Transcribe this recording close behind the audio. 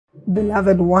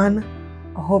Beloved one,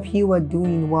 I hope you are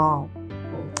doing well.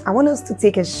 I want us to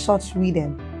take a short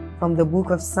reading from the book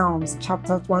of Psalms,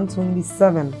 chapter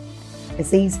 127. It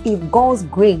says, if God's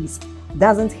grace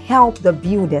doesn't help the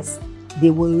builders,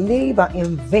 they will labor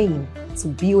in vain to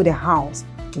build a house.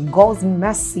 If God's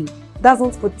mercy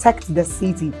doesn't protect the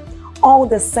city, all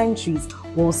the sentries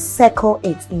will circle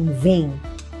it in vain.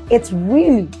 It's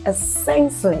really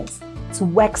senseless to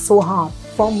work so hard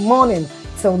from morning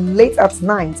till late at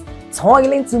night,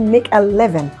 toiling to make a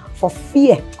living for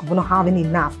fear of not having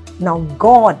enough. Now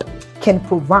God can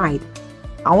provide.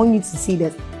 I want you to see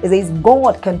this. It says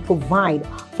God can provide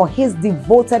for his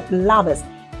devoted lovers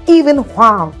even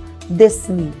while they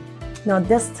sleep. Now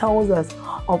this tells us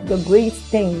of the great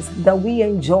things that we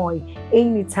enjoy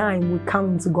anytime we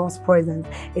come into God's presence.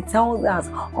 It tells us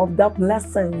of the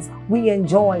blessings we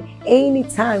enjoy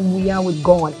anytime we are with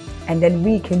God. And then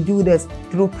we can do this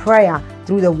through prayer,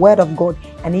 through the word of God,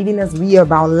 and even as we are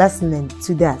about listening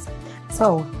to that.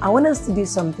 So I want us to do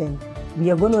something. We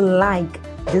are going to like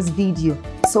this video.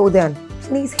 So then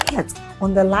please hit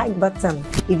on the like button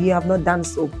if you have not done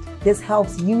so. This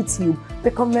helps YouTube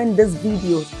recommend this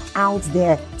video out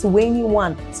there to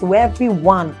anyone, so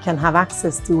everyone can have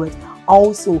access to it.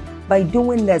 Also, by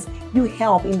doing this, you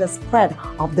help in the spread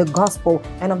of the gospel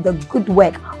and of the good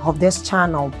work of this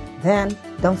channel. Then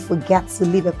don't forget to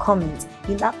leave a comment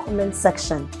in that comment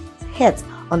section. Hit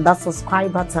on that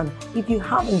subscribe button if you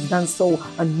haven't done so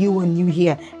and you are new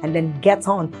here, and then get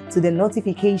on to the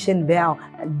notification bell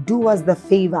and do us the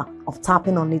favor of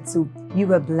tapping on it too.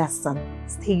 You are blessed.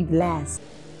 Stay blessed.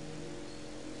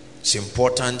 It's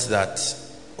important that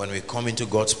when we come into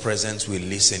God's presence, we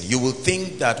listen. You will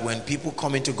think that when people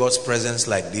come into God's presence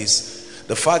like this,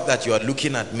 the fact that you are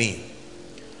looking at me,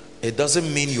 it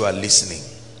doesn't mean you are listening.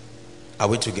 Are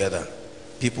we together?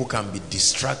 People can be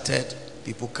distracted.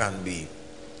 People can be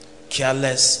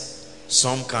careless.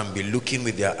 Some can be looking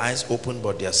with their eyes open,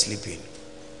 but they are sleeping.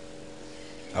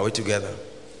 Are we together?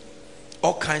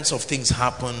 All kinds of things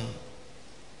happen.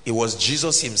 It was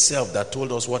Jesus himself that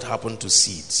told us what happened to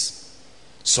seeds.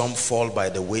 Some fall by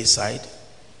the wayside.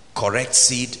 Correct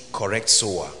seed, correct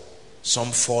sower.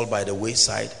 Some fall by the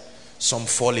wayside. Some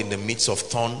fall in the midst of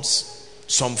thorns.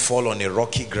 Some fall on a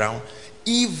rocky ground.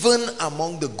 Even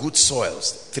among the good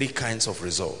soils, three kinds of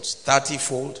results: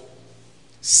 30-fold,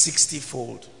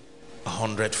 60-fold,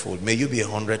 100-fold. May you be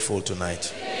 100-fold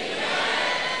tonight.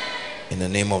 In the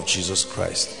name of Jesus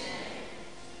Christ.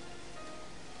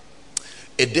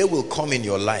 A day will come in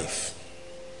your life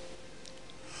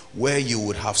where you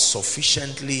would have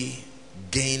sufficiently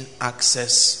gained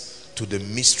access to the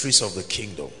mysteries of the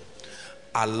kingdom,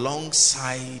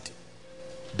 alongside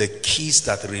the keys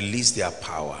that release their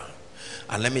power.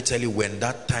 And let me tell you, when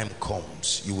that time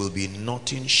comes, you will be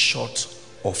nothing short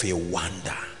of a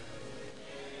wonder.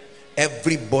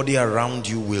 Everybody around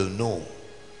you will know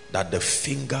that the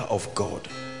finger of God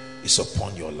is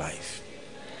upon your life.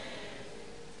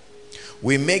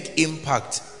 We make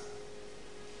impact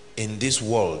in this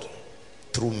world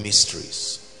through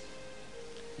mysteries.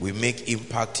 We make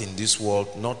impact in this world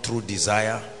not through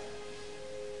desire.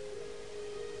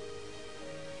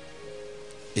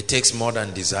 It takes more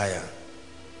than desire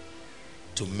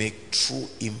to make true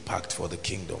impact for the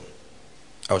kingdom.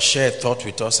 I'll share a thought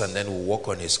with us, and then we'll walk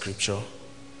on a scripture,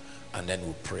 and then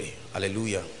we'll pray.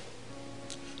 Hallelujah.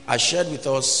 I shared with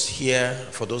us here,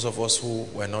 for those of us who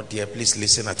were not there, please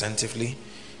listen attentively.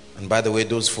 And by the way,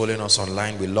 those following us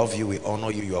online, we love you, we honor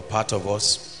you, you are part of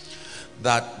us.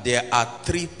 That there are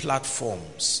three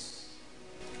platforms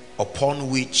upon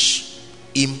which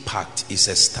impact is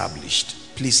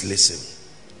established. Please listen.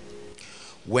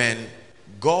 When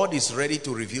God is ready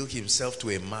to reveal himself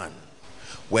to a man,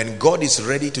 when God is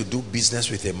ready to do business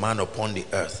with a man upon the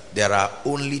earth, there are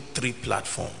only three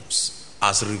platforms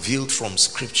as revealed from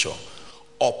scripture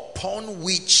upon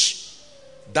which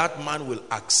that man will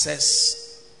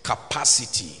access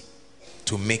capacity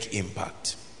to make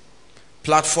impact.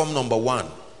 Platform number one,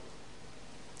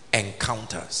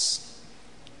 encounters.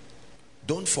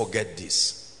 Don't forget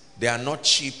this. They are not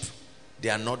cheap. They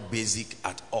are not basic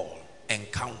at all.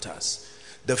 Encounters.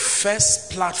 The first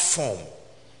platform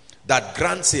that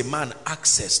grants a man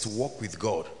access to walk with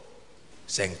God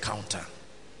is encounter.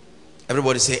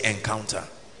 Everybody say encounter.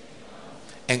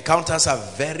 Encounters are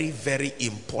very, very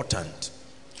important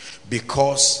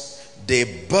because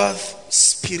they birth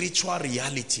spiritual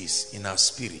realities in our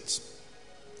spirits.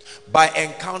 By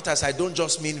encounters, I don't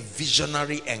just mean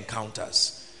visionary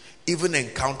encounters, even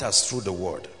encounters through the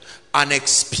word. An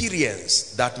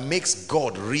experience that makes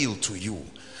God real to you.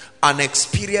 An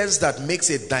experience that makes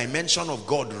a dimension of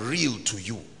God real to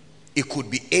you. It could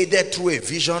be aided through a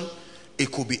vision.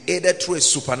 It could be aided through a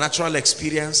supernatural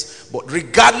experience, but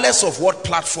regardless of what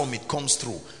platform it comes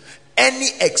through, any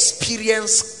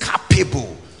experience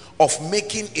capable of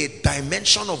making a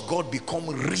dimension of God become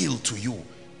real to you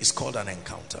is called an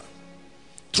encounter.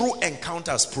 True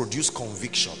encounters produce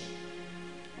conviction.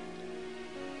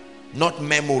 Not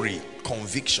memory,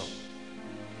 conviction.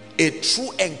 A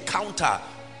true encounter,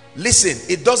 listen,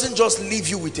 it doesn't just leave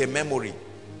you with a memory.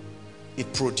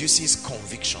 It produces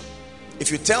conviction.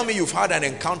 If you tell me you've had an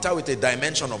encounter with a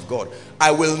dimension of God,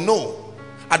 I will know.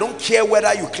 I don't care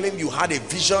whether you claim you had a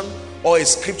vision or a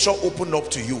scripture opened up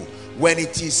to you. When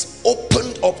it is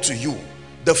opened up to you,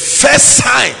 the first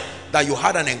sign that you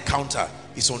had an encounter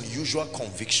is unusual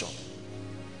conviction.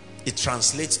 It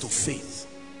translates to faith.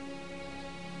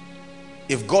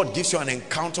 If God gives you an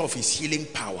encounter of his healing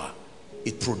power,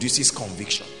 it produces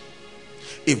conviction.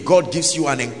 If God gives you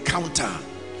an encounter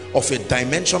of a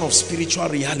dimension of spiritual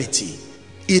reality,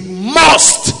 it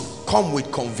must come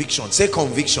with conviction. Say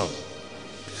conviction.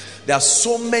 There are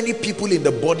so many people in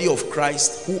the body of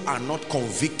Christ who are not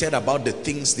convicted about the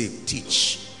things they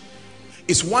teach.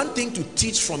 It's one thing to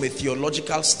teach from a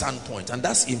theological standpoint, and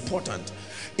that's important.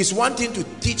 It's one thing to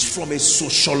teach from a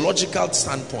sociological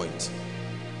standpoint,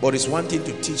 but it's one thing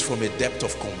to teach from a depth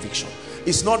of conviction.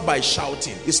 It's not by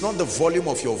shouting. It's not the volume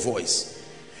of your voice.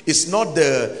 It's not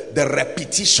the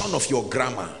repetition of your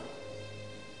grammar.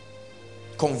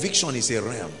 Conviction is a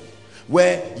realm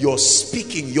where you're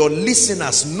speaking, your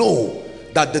listeners know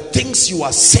that the things you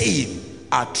are saying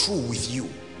are true with you.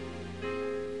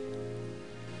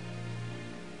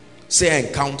 Say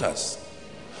encounters.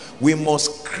 We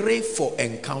must crave for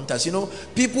encounters. You know,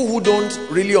 people who don't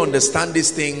really understand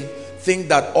this thing think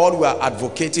that all we are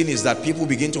advocating is that people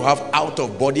begin to have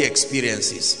out-of-body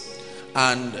experiences,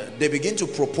 and they begin to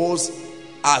propose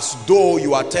as though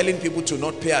you are telling people to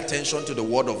not pay attention to the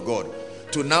word of God,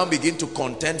 to now begin to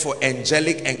contend for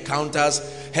angelic encounters,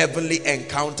 heavenly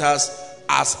encounters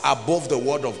as above the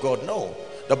word of God. No,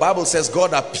 the Bible says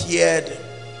God appeared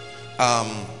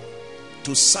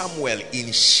to Samuel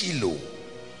in Shiloh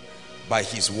by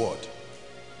his word.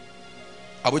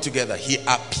 Are we together? He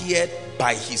appeared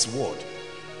by his word.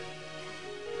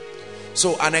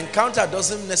 So an encounter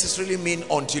doesn't necessarily mean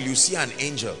until you see an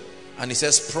angel and he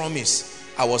says, promise,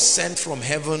 I was sent from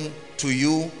heaven to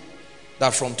you,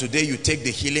 that from today you take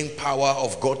the healing power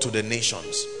of God to the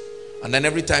nations. And then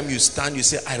every time you stand, you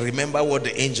say, I remember what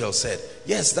the angel said.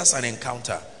 Yes, that's an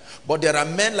encounter. But there are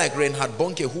men like Reinhard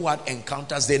Bonnke who had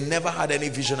encounters. They never had any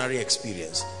visionary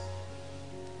experience.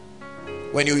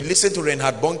 When you listen to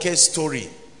Reinhard Bonnke's story,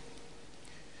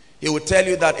 he will tell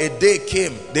you that a day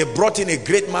came, they brought in a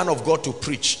great man of God to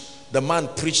preach. The man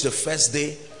preached the first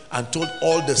day and told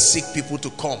all the sick people to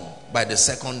come by the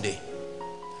second day.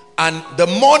 And the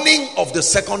morning of the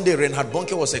second day, Reinhard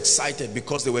Bonnke was excited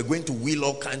because they were going to heal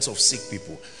all kinds of sick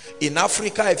people. In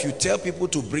Africa, if you tell people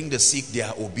to bring the sick, they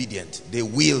are obedient. They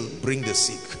will bring the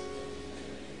sick.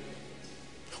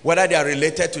 Whether they are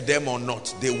related to them or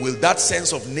not, they will. That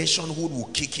sense of nationhood will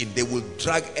kick in. They will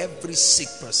drag every sick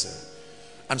person.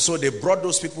 And so they brought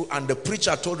those people, and the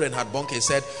preacher told Reinhard Bonnke, he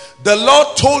said, the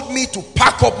Lord told me to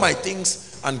pack up my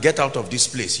things and get out of this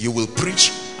place. You will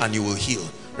preach and you will heal.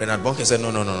 Reinhard Bonnke said,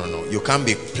 no. You can't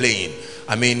be playing.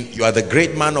 I mean, you are the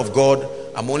great man of God.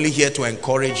 I'm only here to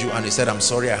encourage you. And he said, I'm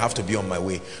sorry, I have to be on my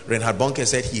way. Reinhard Bonnke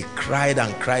said he cried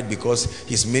and cried because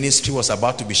his ministry was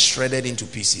about to be shredded into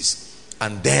pieces.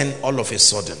 And then all of a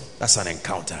sudden, that's an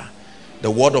encounter.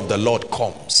 The word of the Lord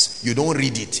comes. You don't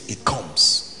read it, it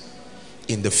comes.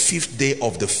 In the 5th day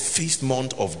of the 5th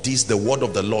month of this, the word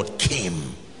of the Lord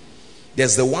came.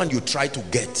 There's the one you try to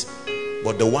get,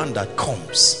 but the one that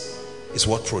comes is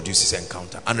what produces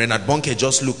encounter. And Reinhard Bonnke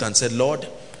just looked and said, Lord,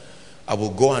 I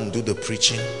will go and do the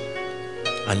preaching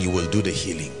and you will do the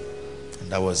healing. And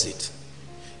that was it.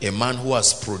 A man who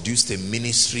has produced a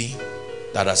ministry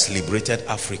that has liberated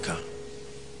Africa.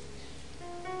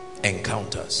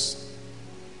 Encounters.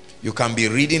 You can be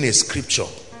reading a scripture.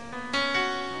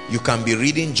 You can be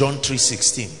reading John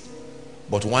 3:16,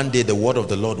 but one day the word of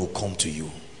the Lord will come to you.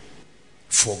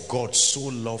 For God so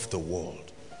loved the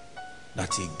world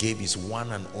that he gave his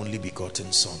one and only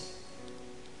begotten son,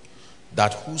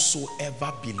 that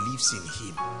whosoever believes in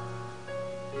him.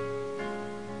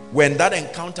 When that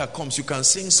encounter comes, you can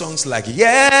sing songs like,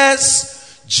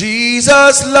 yes,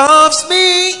 Jesus loves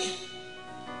me.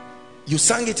 You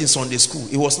sang it in Sunday school.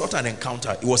 It was not an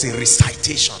encounter, it was a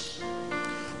recitation.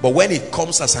 But when it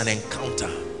comes as an encounter,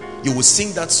 you will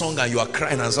sing that song and you are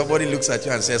crying, and somebody looks at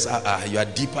you and says, you are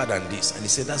deeper than this. And he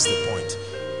said, that's the point.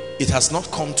 It has not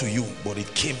come to you, but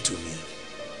it came to me.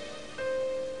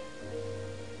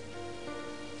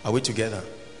 Are we together?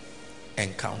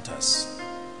 Encounters.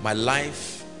 My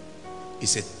life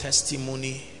is a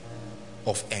testimony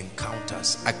of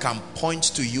encounters. I can point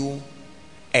to you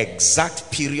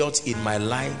exact periods in my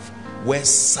life where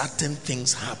certain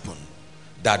things happen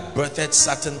that birthed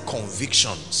certain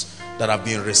convictions that have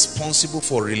been responsible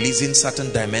for releasing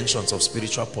certain dimensions of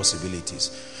spiritual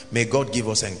possibilities. May God give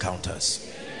us encounters.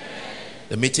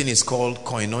 The meeting is called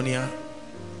Koinonia,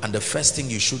 and the first thing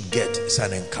you should get is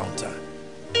an encounter.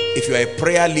 If you are a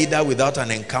prayer leader without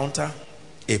an encounter,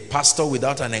 a pastor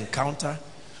without an encounter,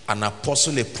 an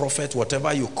apostle, a prophet,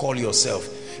 whatever you call yourself,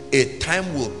 a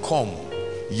time will come,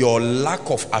 your lack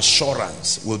of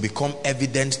assurance will become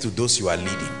evident to those you are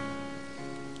leading.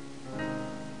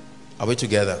 Are we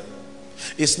together?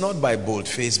 It's not by bold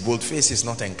face. Bold face is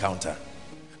not encounter.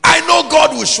 I know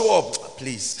God will show up.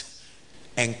 Please.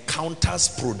 Encounters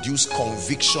produce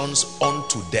convictions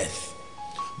unto death.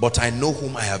 But I know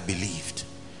whom I have believed,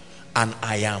 and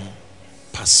I am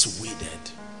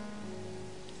persuaded.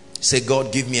 Say,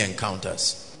 God, give me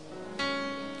encounters.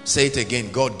 Say it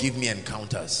again. God, give me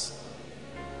encounters.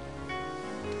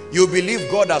 You believe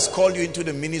God has called you into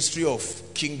the ministry of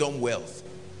kingdom wealth,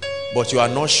 but you are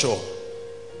not sure.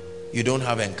 You don't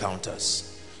have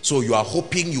encounters. So you are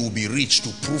hoping you will be rich to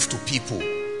prove to people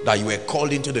that you were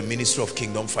called into the ministry of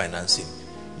kingdom financing.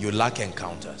 You lack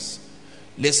encounters.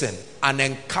 Listen, an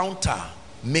encounter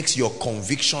makes your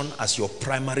conviction as your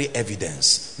primary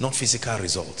evidence, not physical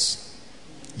results.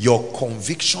 Your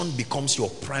conviction becomes your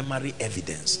primary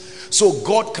evidence. So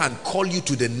God can call you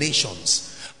to the nations.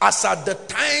 As at the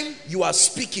time you are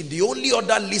speaking, the only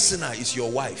other listener is your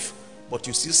wife. But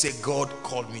you still say, God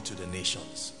called me to the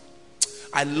nations.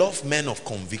 I love men of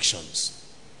convictions.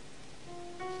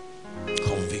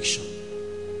 Conviction.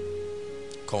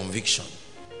 Conviction.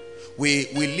 We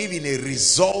live in a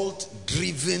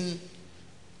result-driven,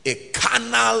 a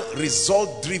carnal,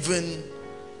 result-driven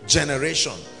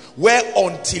generation, where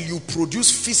until you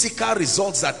produce physical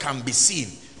results that can be seen,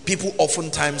 people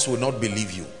oftentimes will not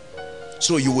believe you.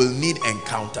 So you will need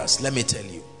encounters, let me tell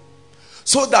you.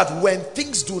 So that when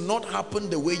things do not happen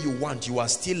the way you want, you are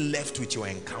still left with your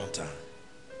encounter.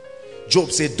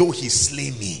 Job said, though he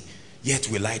slay me, yet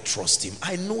will I trust him.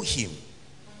 I know him.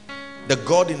 The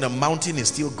God in the mountain is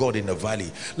still God in the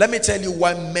valley. Let me tell you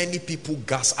why many people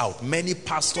gas out. Many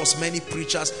pastors, many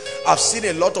preachers. I've seen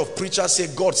a lot of preachers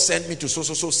say, God sent me to so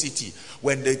city.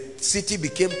 When the city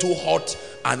became too hot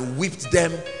and whipped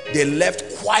them, they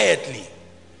left quietly.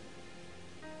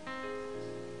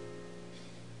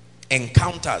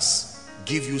 Encounters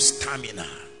give you stamina.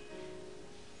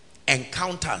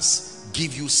 Encounters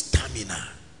give you stamina.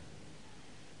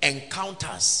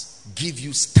 Encounters give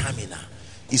you stamina.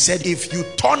 He said, if you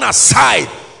turn aside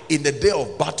in the day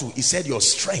of battle, he said, your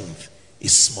strength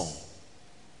is small.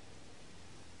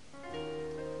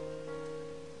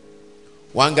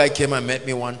 One guy came and met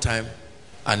me one time,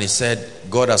 and he said,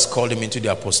 God has called him into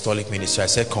the apostolic ministry. I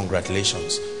said,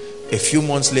 congratulations. A few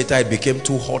months later, it became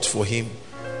too hot for him,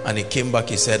 and he came back.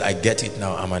 He said, I get it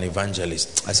now. I'm an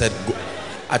evangelist. I said, go.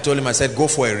 I told him, I said, go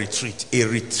for a retreat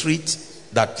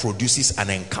that produces an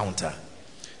encounter.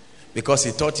 Because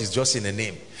he thought it's just in a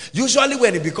name. Usually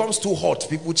when it becomes too hot,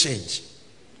 people change.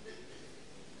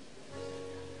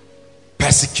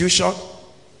 Persecution.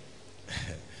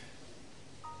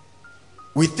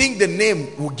 We think the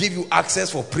name will give you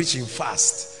access for preaching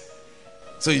fast.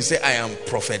 So you say, I am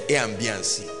prophet A and B and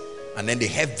C. And then the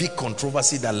heavy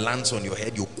controversy that lands on your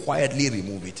head, you quietly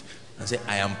remove it and say,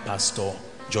 I am Pastor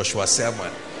Joshua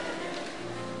Selman.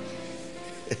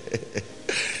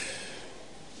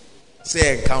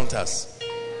 Say encounters.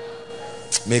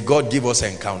 May God give us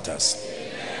encounters.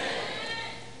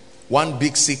 One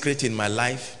big secret in my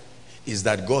life is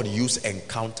that God used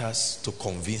encounters to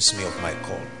convince me of my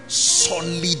call.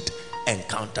 Solid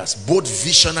encounters. Both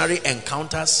visionary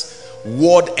encounters,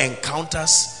 word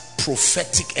encounters,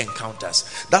 prophetic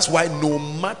encounters. That's why no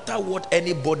matter what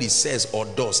anybody says or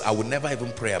does, I will never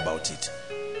even pray about it.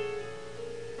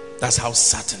 That's how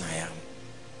certain I am.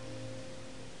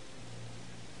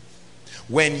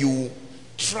 When you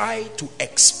try to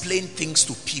explain things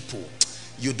to people,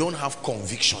 you don't have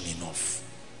conviction enough.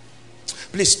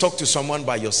 Please talk to someone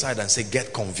by your side and say,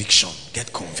 get conviction.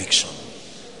 Get conviction.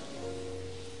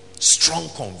 Strong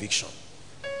conviction.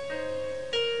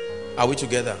 Are we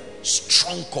together?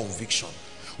 Strong conviction.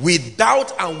 We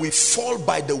doubt and we fall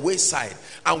by the wayside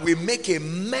and we make a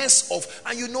mess of,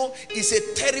 and you know, it's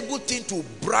a terrible thing to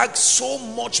brag so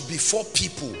much before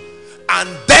people, and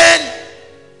then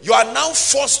you are now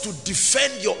forced to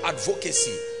defend your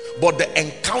advocacy, but the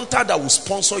encounter that will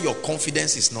sponsor your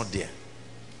confidence is not there.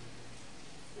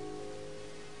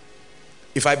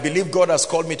 If I believe God has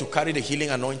called me to carry the healing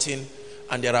anointing,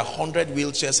 and there are 100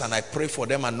 wheelchairs and I pray for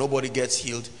them and nobody gets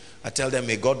healed, I tell them,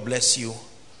 may God bless you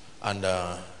and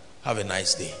have a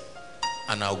nice day.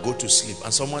 And I'll go to sleep.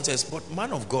 And someone says, but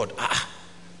man of God,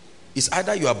 it's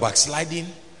either you are backsliding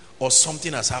or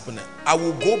something has happened. I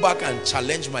will go back and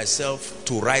challenge myself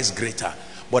to rise greater.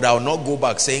 But I will not go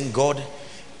back saying, God,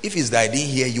 if it's that I didn't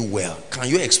hear you well, can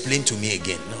you explain to me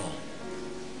again? No.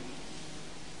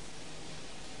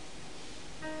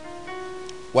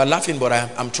 We're laughing, but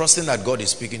I'm trusting that God is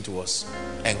speaking to us.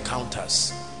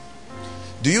 Encounters.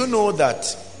 Do you know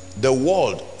that the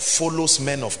world follows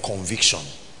men of conviction?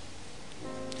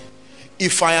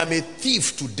 If I am a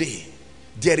thief today,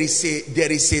 there is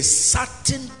a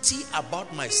certainty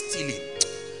about my stealing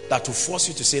that will force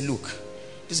you to say, look,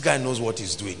 this guy knows what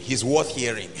he's doing. He's worth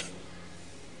hearing.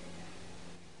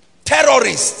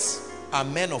 Terrorists are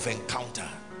men of encounter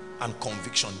and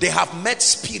conviction. They have met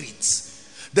spirits.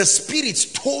 The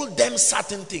spirits told them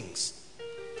certain things.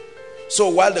 So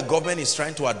while the government is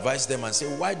trying to advise them and say,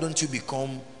 why don't you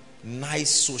become nice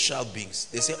social beings?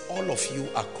 They say, all of you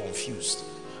are confused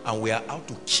and we are out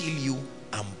to kill you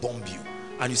and bomb you.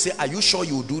 And you say, are you sure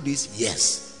you will do this?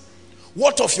 Yes.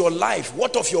 What of your life?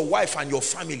 What of your wife and your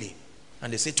family?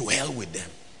 And they say, to hell with them.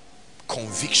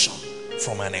 Conviction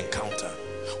from an encounter.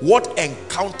 What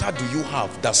encounter do you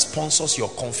have that sponsors your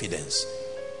confidence?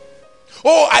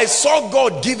 Oh, I saw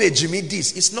God give a Jimmy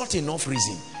this. It's not enough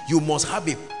reason. You must have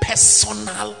a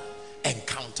personal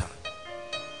encounter.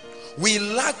 We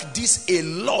lack this a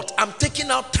lot. I'm taking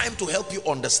out time to help you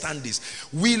understand this.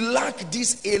 We lack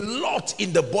this a lot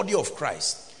in the body of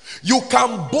Christ. You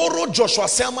can borrow Joshua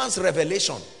Selman's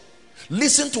revelation,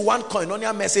 listen to one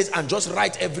koinonia message and just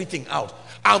write everything out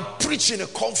and preach in a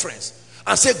conference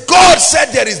and say, God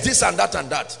said there is this and that and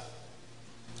that.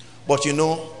 But you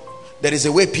know, there is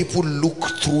a way people look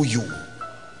through you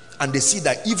and they see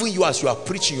that even you, as you are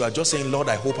preaching, you are just saying, Lord,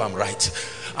 I hope I'm right.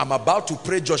 I'm about to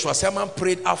pray. Joshua Selman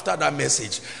prayed after that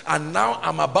message, and now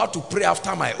I'm about to pray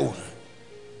after my own.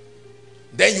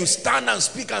 Then you stand and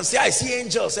speak and say, I see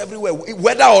angels everywhere,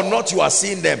 whether or not you are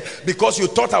seeing them, because you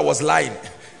thought I was lying.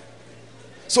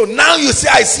 So now you say,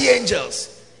 I see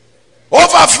angels.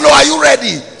 Overflow, are you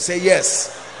ready? Say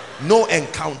yes. No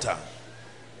encounter.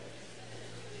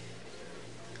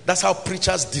 That's how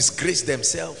preachers disgrace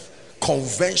themselves.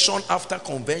 Convention after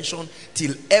convention,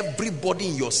 till everybody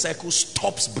in your circle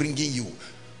stops bringing you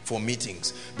for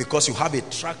meetings, because you have a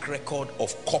track record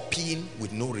of copying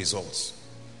with no results.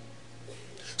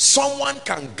 Someone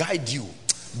can guide you,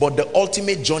 but the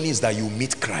ultimate journey is that you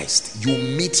meet Christ. You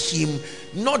meet him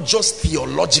not just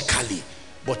theologically,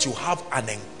 but you have an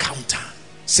encounter.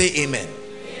 Say amen.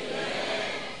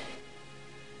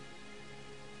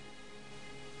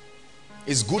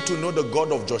 It's good to know the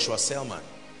God of Joshua Selman,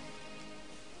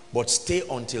 but stay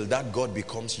until that God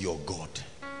becomes your God.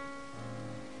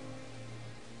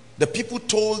 The people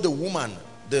told the woman,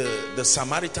 the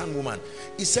Samaritan woman,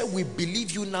 he said, we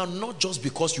believe you now not just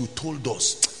because you told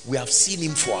us, we have seen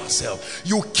him for ourselves.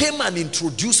 You came and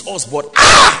introduced us, but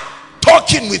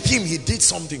talking with him, he did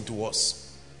something to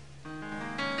us.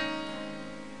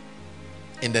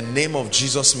 In the name of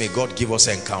Jesus, may God give us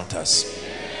encounters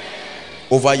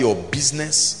over your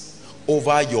business,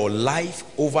 over your life,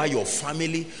 over your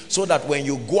family, so that when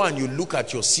you go and you look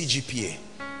at your CGPA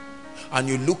and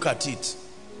you look at it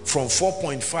from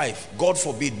 4.5, God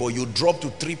forbid, but you drop to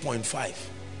 3.5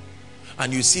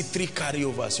 and you see 3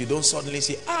 carryovers, you don't suddenly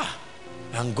say,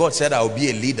 and God said I'll be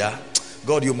a leader.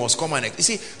 God, you must come and you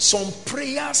see, some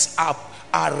prayers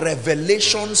are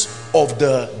revelations of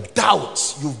the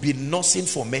doubts you've been nursing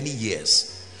for many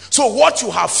years. So what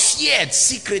you have feared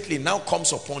secretly now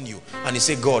comes upon you, and you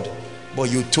say, God, but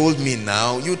you told me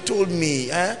now, you told me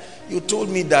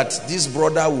that this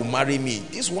brother will marry me,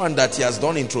 this one that he has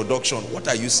done introduction, what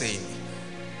are you saying?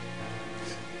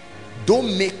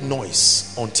 Don't make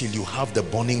noise until you have the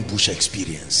burning bush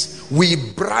experience. We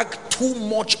brag too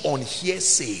much on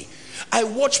hearsay. I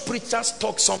watch preachers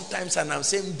talk sometimes and I'm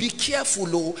saying, be careful,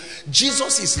 oh,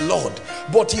 Jesus is Lord,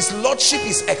 but his lordship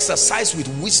is exercised with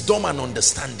wisdom and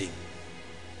understanding.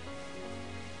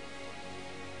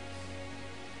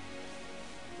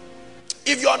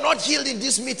 If you are not healed in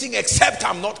this meeting, except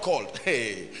I'm not called,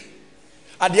 hey,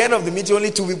 at the end of the meeting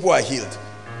only 2 people are healed.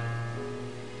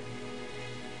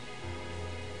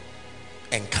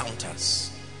 Encounters.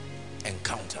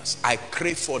 I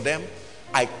crave for them.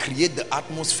 I create the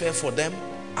atmosphere for them.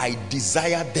 I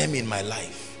desire them in my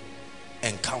life.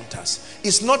 Encounters.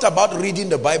 It's not about reading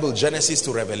the Bible, Genesis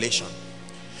to Revelation.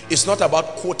 It's not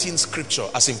about quoting scripture,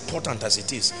 as important as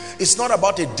it is. It's not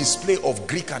about a display of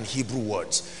Greek and Hebrew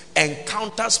words.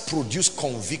 Encounters produce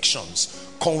convictions.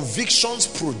 Convictions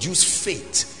produce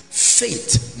faith.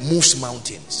 Faith moves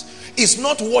mountains. It's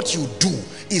not what you do,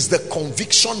 it's the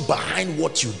conviction behind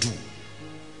what you do.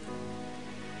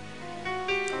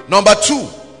 Number two,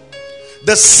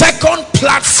 the second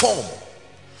platform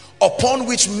upon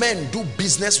which men do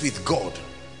business with God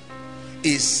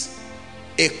is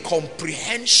a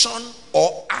comprehension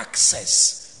or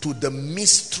access to the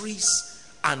mysteries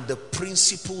and the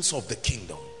principles of the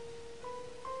kingdom.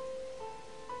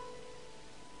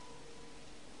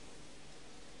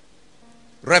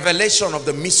 Revelation of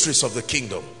the mysteries of the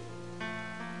kingdom.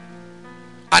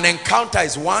 An encounter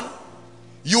is one.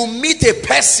 You meet a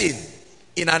person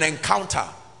in an encounter,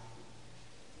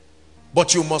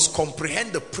 but you must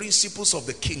comprehend the principles of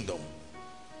the kingdom.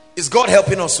 Is God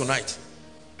helping us tonight?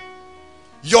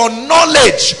 Your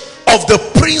knowledge of the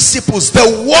principles, the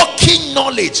working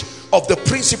knowledge of the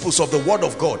principles of the word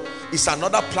of God is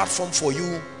another platform for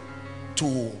you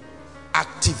to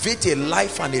activate a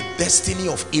life and a destiny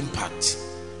of impact.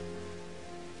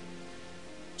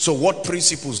 So what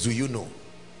principles do you know?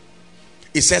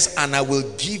 It says, and I will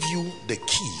give you the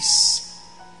keys,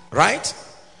 right?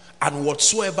 And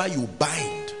whatsoever you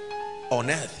bind on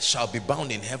earth shall be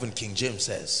bound in heaven, King James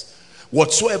says.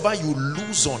 Whatsoever you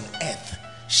loose on earth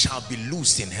shall be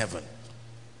loosed in heaven.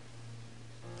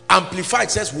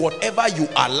 Amplified says, whatever you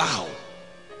allow,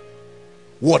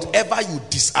 whatever you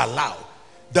disallow,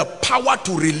 the power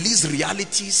to release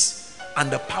realities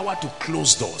and the power to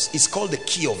close doors is called the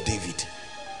key of David.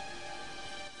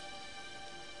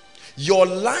 Your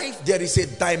life, there is a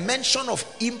dimension of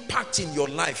impact in your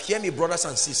life. Hear me, brothers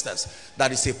and sisters,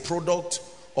 that is a product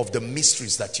of the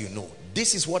mysteries that you know.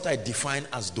 This is what I define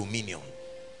as dominion.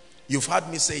 You've heard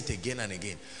me say it again and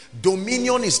again.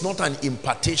 Dominion is not an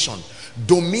impartation.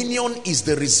 Dominion is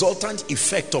the resultant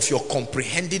effect of your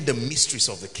comprehending the mysteries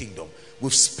of the kingdom.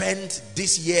 We've spent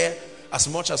this year, as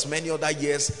much as many other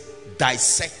years,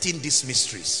 dissecting these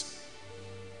mysteries.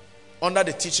 Under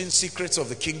the teaching Secrets of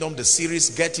the Kingdom, the series,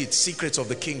 get it, Secrets of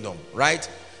the Kingdom, right?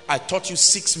 I taught you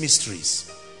 6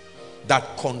 mysteries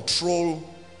that control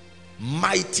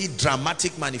mighty,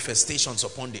 dramatic manifestations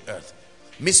upon the earth.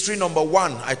 Mystery number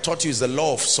 1, I taught you, is the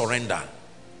law of surrender.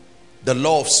 The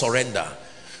law of surrender.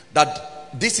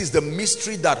 That this is the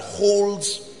mystery that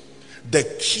holds the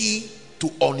key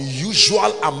to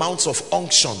unusual amounts of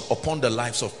unction upon the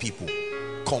lives of people.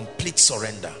 Complete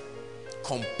surrender.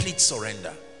 Complete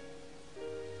surrender.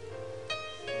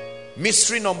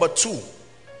 Mystery number 2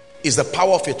 is the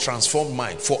power of a transformed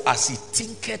mind. For as he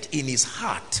thinketh in his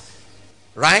heart,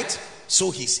 right? So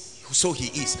he is.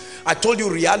 I told you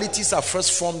realities are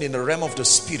first formed in the realm of the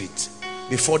spirit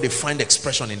before they find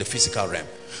expression in the physical realm.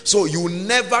 So you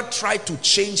never try to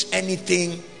change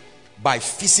anything by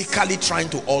physically trying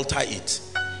to alter it.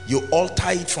 You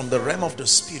alter it from the realm of the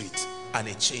spirit and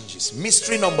it changes.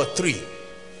 Mystery number 3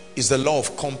 is the law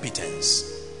of competence.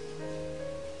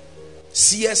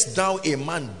 Seest thou a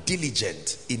man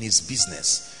diligent in his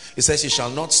business? It says, he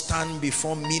shall not stand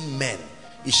before mean men,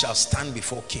 he shall stand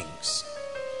before kings.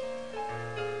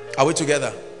 Are we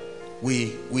together?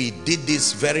 We did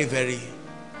this very.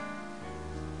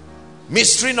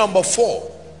 Mystery number 4,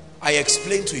 I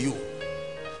explained to you.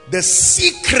 The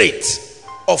secret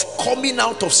of coming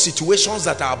out of situations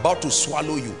that are about to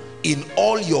swallow you. In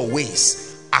all your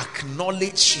ways,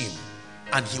 acknowledge him,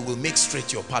 and he will make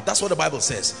straight your path. That's what the Bible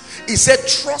says. It said,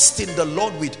 trust in the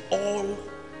Lord with all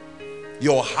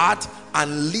your heart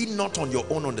and lean not on your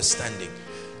own understanding.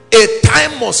 A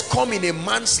time must come in a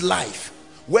man's life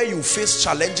where you face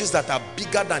challenges that are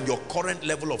bigger than your current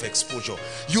level of exposure.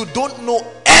 You don't know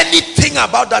anything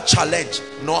about that challenge,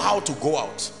 nor how to go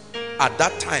out. At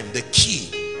that time, the key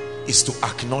is to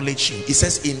acknowledge him. It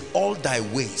says, in all thy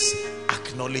ways,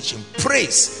 acknowledge him.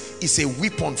 Praise is a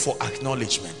weapon for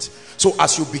acknowledgement. So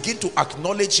as you begin to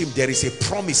acknowledge him, there is a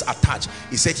promise attached.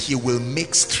 He said he will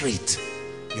make straight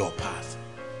your path.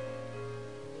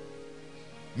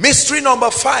 Mystery number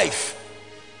 5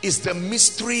 is the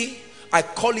mystery, I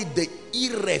call it the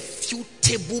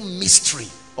irrefutable mystery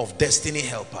of destiny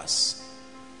helpers.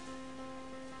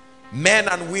 Men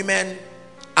and women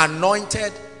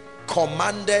anointed,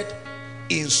 commanded,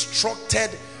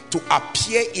 instructed to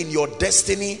appear in your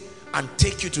destiny and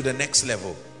take you to the next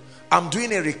level. I'm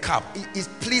doing a recap.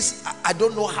 Please, I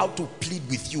don't know how to plead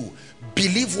with you.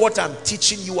 Believe what I'm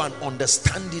teaching you and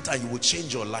understand it, and you will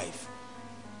change your life.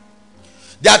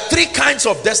 There are 3 kinds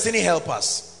of destiny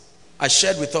helpers I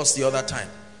shared with us the other time.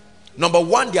 Number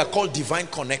 1, they are called divine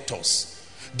connectors.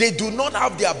 They do not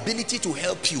have the ability to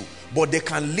help you, but they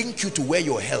can link you to where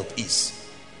your help is.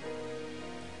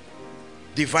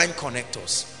 Divine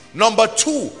connectors. Number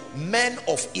two, men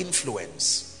of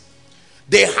influence.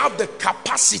 They have the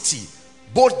capacity,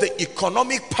 both the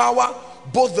economic power,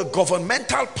 both the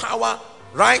governmental power,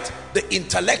 right? The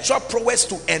intellectual prowess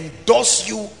to endorse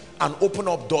you and open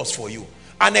up doors for you.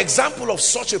 An example of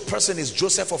such a person is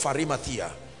Joseph of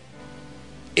Arimathea.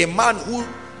 A man who,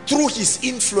 through his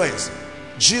influence,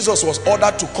 Jesus was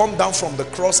ordered to come down from the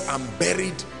cross and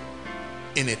buried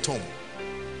in a tomb.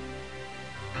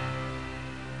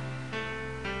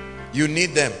 You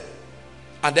need them.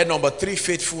 And then number three,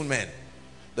 faithful men.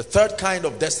 The third kind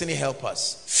of destiny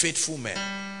helpers, faithful men.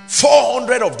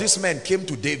 400 of these men came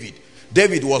to David.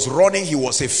 David was running, he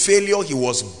was a failure, he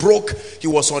was broke, he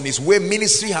was on his way,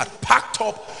 ministry had packed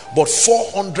up, but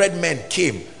 400 men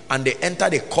came and they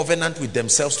entered a covenant with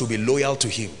themselves to be loyal to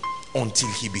him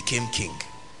until he became king.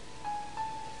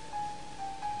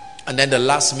 And then the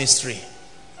last mystery,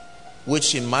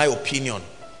 which in my opinion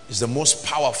is the most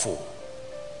powerful,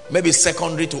 maybe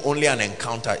secondary to only an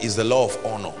encounter, is the law of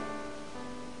honor.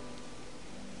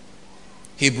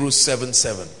 Hebrews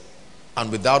 7:7. And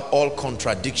without all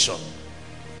contradiction,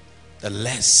 the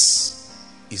less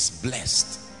is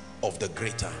blessed of the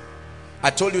greater. I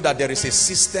told you that there is a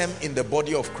system in the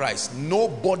body of Christ.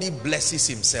 Nobody blesses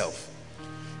himself.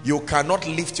 You cannot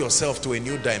lift yourself to a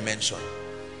new dimension.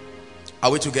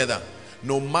 Are we together?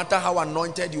 No matter how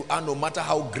anointed you are, no matter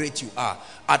how great you are,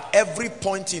 at every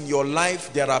point in your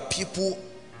life, there are people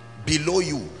below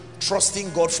you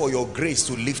trusting God for your grace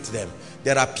to lift them.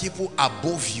 There are people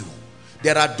above you.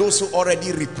 There are those who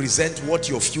already represent what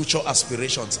your future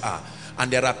aspirations are. And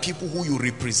there are people who you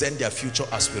represent their future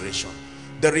aspiration.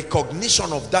 The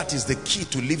recognition of that is the key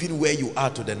to living where you are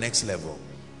to the next level.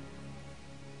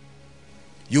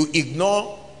 You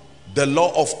ignore the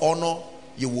law of honor,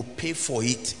 you will pay for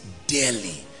it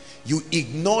dearly. You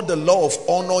ignore the law of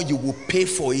honor, you will pay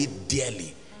for it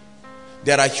dearly.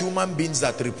 There are human beings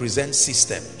that represent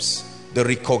systems. The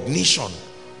recognition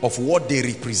of what they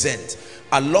represent,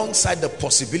 alongside the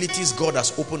possibilities God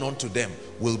has opened unto them,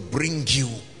 will bring you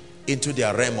into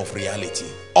their realm of reality.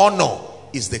 Honor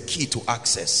is the key to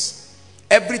access.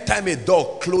 Every time a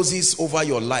door closes over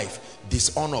your life,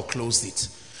 dishonor closed it.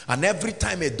 And every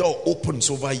time a door opens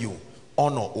over you,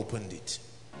 honor opened it.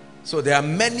 So there are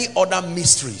many other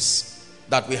mysteries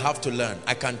that we have to learn.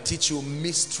 I can teach you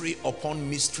mystery upon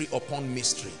mystery upon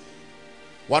mystery.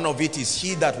 One of it is,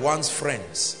 he that wants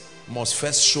friends must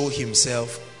first show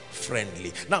himself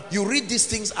friendly. Now, you read these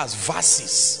things as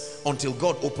verses until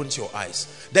God opens your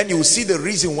eyes. Then you will see the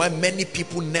reason why many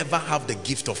people never have the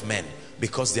gift of men,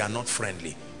 because they are not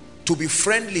friendly. To be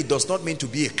friendly does not mean to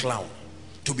be a clown.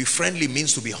 To be friendly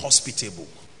means to be hospitable.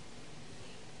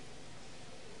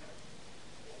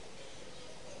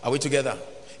 Are we together?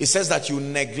 It says that you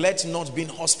neglect not being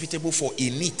hospitable, for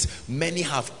in it many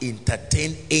have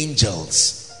entertained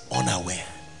angels unaware.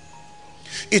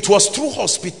 It was through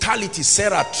hospitality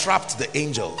Sarah trapped the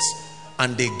angels,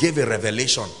 and they gave a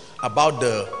revelation about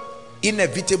the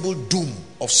inevitable doom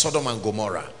of Sodom and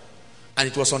Gomorrah. And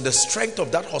it was on the strength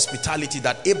of that hospitality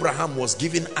that Abraham was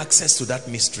given access to that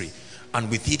mystery, and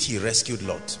with it he rescued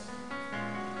Lot.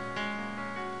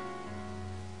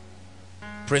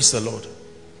 Praise the Lord.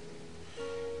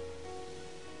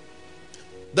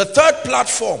 The third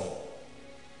platform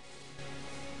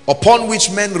upon which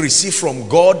men receive from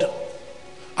God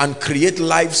and create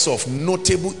lives of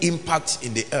notable impact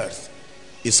in the earth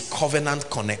is covenant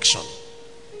connection.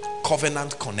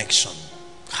 Covenant connection.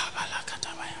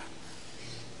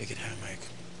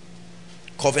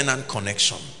 Covenant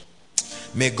connection.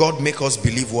 May God make us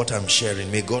believe what I'm sharing.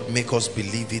 May God make us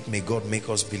believe it. May God make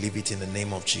us believe it in the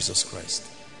name of Jesus Christ.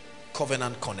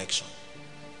 Covenant connection.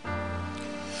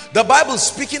 The Bible,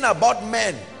 speaking about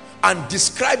men and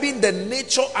describing the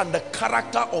nature and the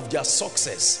character of their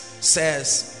success,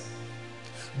 says,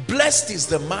 blessed is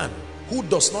the man who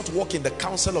does not walk in the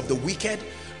counsel of the wicked,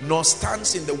 nor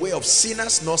stands in the way of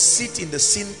sinners, nor sit in the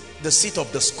seat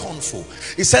of the scornful.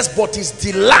 It says, but his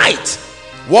delight,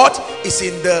 what is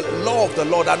in the law of the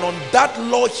Lord, and on that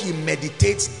law he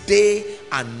meditates day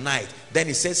and night. Then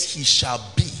it says, he shall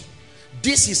be.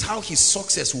 This is how his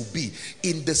success will be,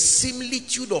 in the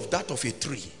similitude of that of a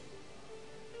tree.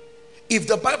 If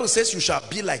the Bible says you shall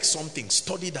be like something,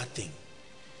 study that thing.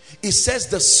 It says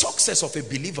the success of a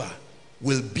believer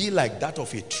will be like that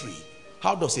of a tree.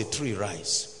 How does a tree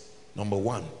rise? Number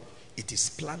one, it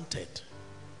is planted.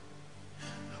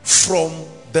 From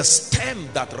the stem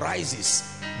that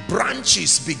rises,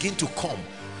 branches begin to come.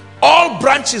 All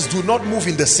branches do not move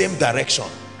in the same direction,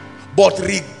 but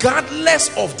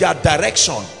regardless of their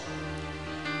direction,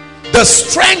 The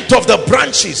strength of the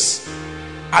branches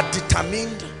are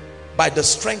determined by the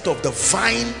strength of the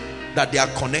vine that they are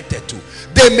connected to.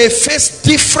 They may face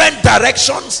different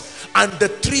directions, and the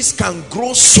trees can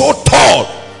grow so tall,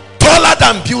 taller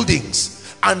than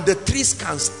buildings, and the trees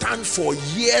can stand for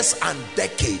years and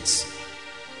decades.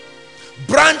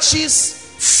 Branches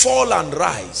fall and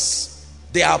rise.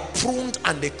 They are pruned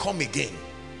and they come again,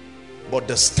 but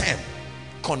the stem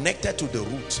connected to the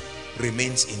root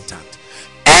remains intact.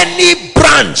 Any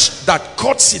branch that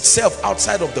cuts itself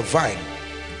outside of the vine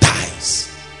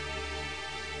dies.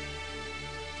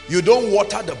 You don't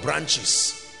water the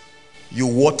branches, you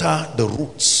water the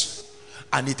roots,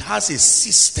 and it has a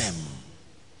system.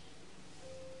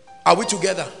 Are we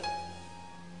together?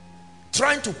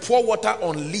 Trying to pour water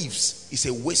on leaves is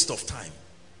a waste of time.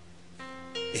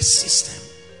 A system.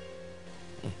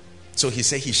 So he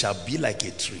said he shall be like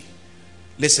a tree.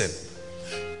 Listen,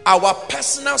 our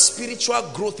personal spiritual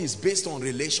growth is based on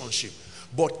relationship,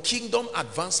 but kingdom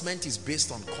advancement is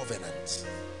based on covenant.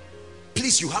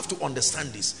 Please, you have to understand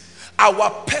this. Our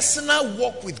personal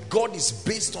walk with God is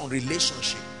based on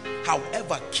relationship.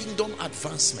 However, kingdom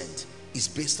advancement is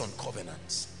based on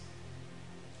covenants.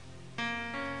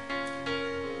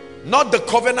 Not the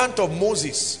covenant of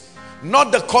Moses,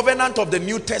 not the covenant of the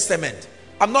New Testament.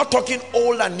 I'm not talking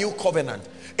old and new covenant.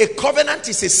 A covenant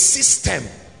is a system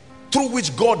through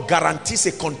which God guarantees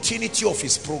a continuity of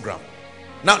his program.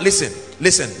 Now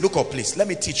listen, look up please. Let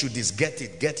me teach you this. Get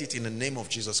it in the name of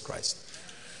Jesus Christ.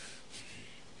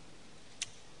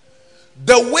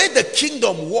 The way the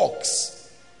kingdom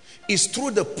works is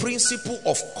through the principle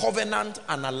of covenant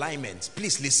and alignment.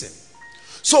 Please listen.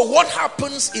 So what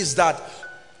happens is that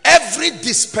every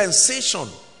dispensation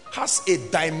has a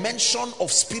dimension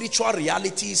of spiritual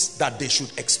realities that they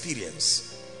should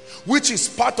experience, which is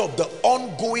part of the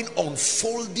ongoing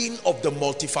unfolding of the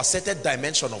multifaceted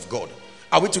dimension of God.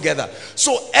 Are we together?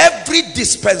 So every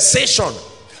dispensation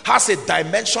has a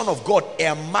dimension of God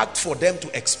earmarked for them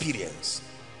to experience.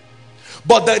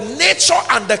 But the nature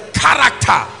and the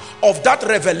character of that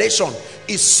revelation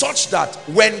is such that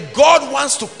when God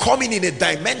wants to come in a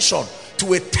dimension,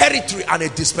 to a territory and a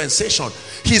dispensation,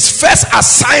 his first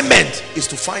assignment is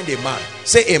to find a man.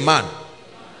 Say a man.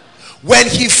 When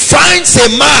he finds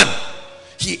a man,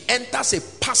 he enters a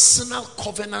personal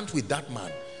covenant with that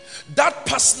man. That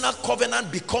personal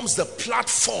covenant becomes the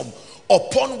platform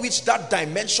upon which that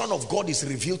dimension of God is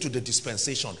revealed to the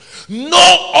dispensation.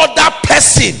 No other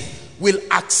person will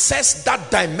access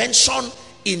that dimension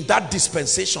in that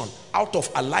dispensation out of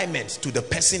alignment to the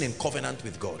person in covenant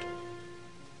with God.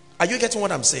 Are you getting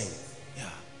what I'm saying? Yeah.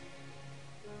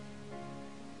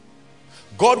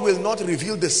 God will not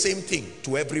reveal the same thing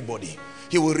to everybody.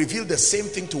 He will reveal the same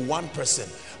thing to one person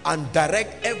and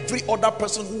direct every other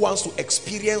person who wants to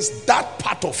experience that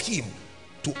part of him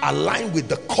to align with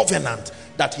the covenant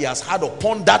that he has had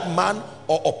upon that man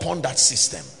or upon that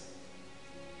system.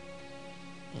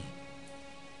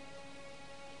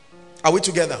 Are we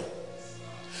together?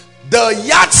 The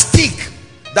yardstick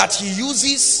that he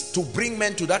uses to bring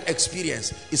men to that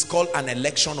experience is called an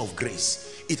election of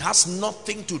grace. It has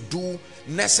nothing to do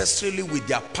necessarily with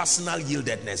their personal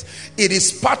yieldedness. It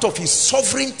is part of his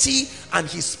sovereignty and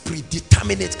his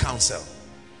predeterminate counsel.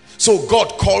 So God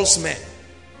calls men.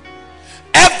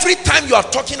 Every time you are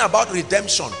talking about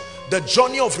redemption, the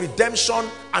journey of redemption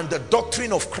and the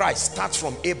doctrine of Christ starts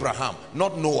from Abraham,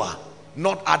 not Noah,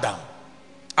 not Adam.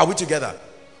 Are we together?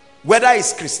 Whether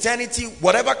it's Christianity,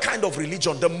 whatever kind of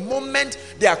religion, the moment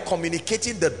they are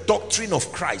communicating the doctrine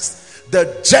of Christ,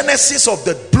 the genesis of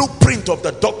the blueprint of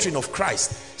the doctrine of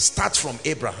Christ starts from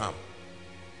Abraham.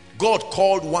 God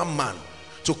called one man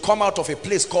to come out of a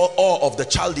place called Ur of the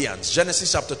Chaldeans,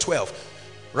 Genesis chapter 12,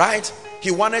 right? He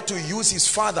wanted to use his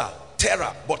father,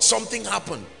 Terah, but something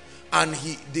happened, and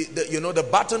the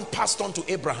baton passed on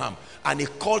to Abraham, and he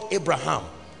called Abraham,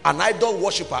 an idol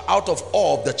worshiper, out of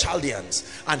Ur of the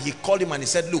Chaldeans. And he called him and he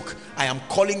said, look, I am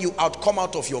calling you out. Come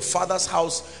out of your father's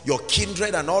house, your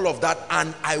kindred and all of that,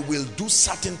 and I will do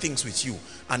certain things with you.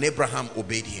 And Abraham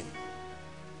obeyed him.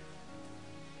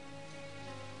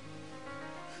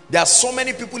 There are so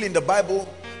many people in the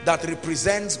Bible that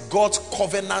represent God's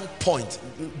covenant point.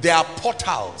 They are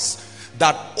portals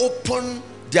that open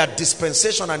their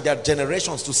dispensation and their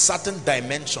generations to certain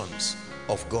dimensions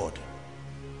of God.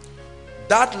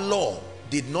 That law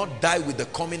did not die with the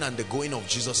coming and the going of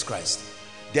Jesus Christ.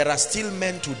 There are still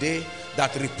men today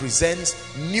that represent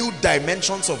new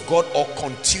dimensions of God or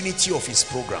continuity of his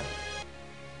program.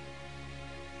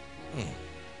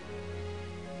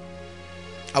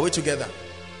 Are we together?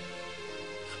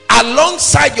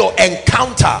 Alongside your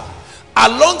encounter,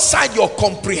 alongside your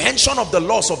comprehension of the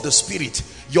laws of the spirit,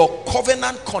 your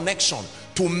covenant connection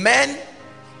to men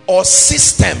or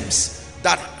systems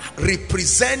that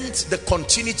represent the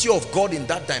continuity of God in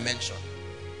that dimension.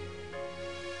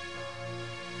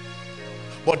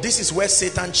 But this is where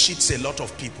Satan cheats a lot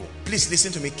of people. Please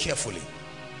listen to me carefully.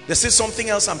 This is something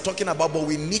else I'm talking about, but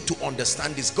we need to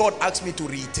understand this. God asked me to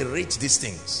reiterate these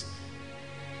things.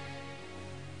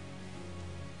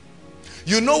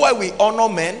 You know why we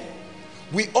honor men?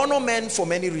 We honor men for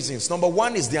many reasons. Number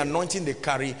one is the anointing they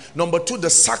carry. Number two, the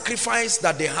sacrifice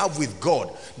that they have with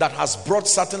God that has brought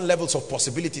certain levels of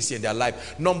possibilities in their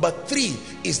life. Number three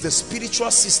is the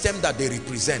spiritual system that they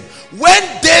represent.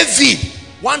 When David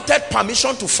wanted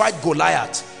permission to fight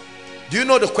Goliath, do you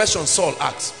know the question Saul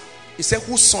asked? He said,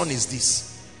 whose son is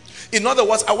this? In other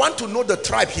words, I want to know the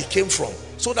tribe he came from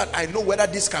so that I know whether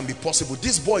this can be possible.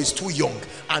 This boy is too young.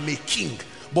 I'm a king.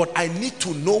 But I need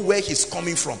to know where he's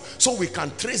coming from so we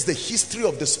can trace the history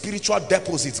of the spiritual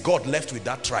deposits God left with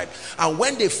that tribe. And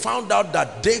when they found out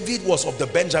that David was of the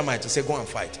Benjamites, he said, go and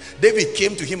fight. David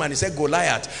came to him and he said,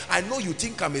 Goliath, I know you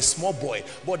think I'm a small boy,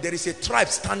 but there is a tribe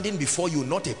standing before you,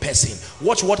 not a person.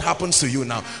 Watch what happens to you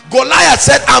now. Goliath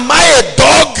said, am I a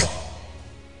dog?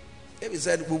 David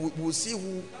said, we'll see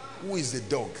who is the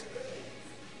dog.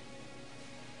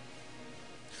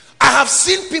 I have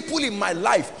seen people in my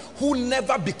life who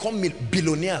never become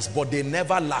billionaires, but they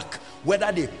never lack,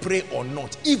 whether they pray or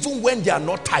not, even when they are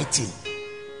not tithing.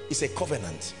 It's a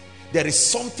covenant. There is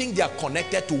something they are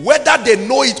connected to, whether they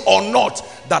know it or not,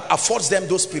 that affords them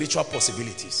those spiritual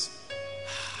possibilities.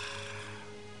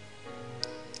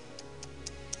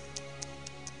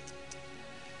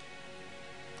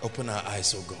 Open our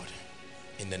eyes, oh God,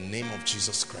 in the name of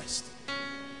Jesus Christ.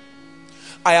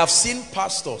 I have seen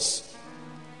pastors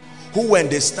who, when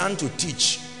they stand to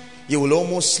teach, you will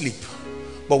almost sleep,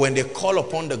 but when they call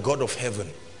upon the God of heaven,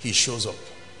 he shows up.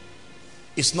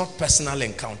 It's not personal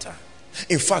encounter.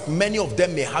 In fact, many of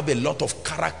them may have a lot of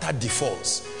character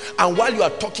defaults, and while you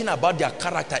are talking about their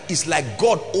character, it's like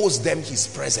God owes them his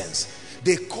presence.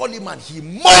 They call him and he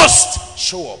must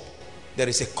show up. There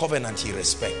is a covenant he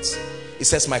respects. He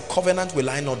says, my covenant will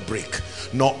I not break,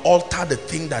 nor alter the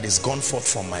thing that is gone forth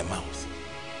from my mouth.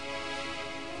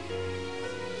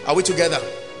 Are we together?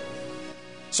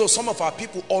 So some of our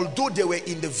people, although they were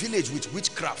in the village with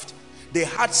witchcraft, they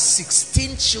had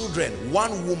 16 children,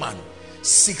 one woman,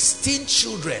 16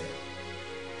 children.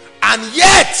 And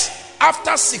yet,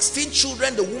 after 16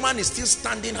 children, the woman is still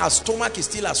standing, her stomach is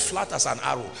still as flat as an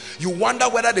arrow. You wonder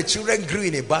whether the children grew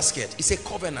in a basket. It's a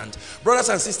covenant. Brothers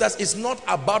and sisters, it's not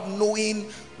about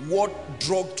knowing what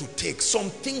drug to take.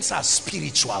 Some things are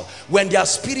spiritual. When they are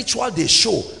spiritual, they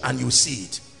show and you see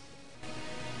it.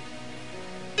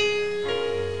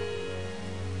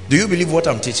 Do you believe what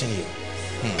I'm teaching you?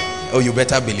 Oh, you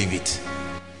better believe it.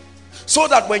 So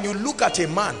that when you look at a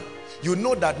man, you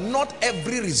know that not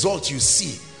every result you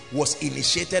see was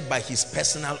initiated by his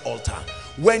personal altar.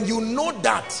 When you know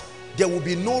that, there will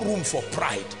be no room for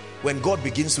pride when God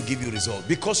begins to give you result,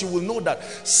 because you will know that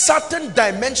certain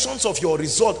dimensions of your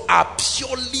result are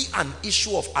purely an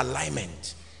issue of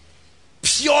alignment.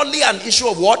 Purely an issue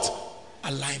of what?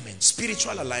 Alignment,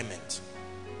 spiritual alignment.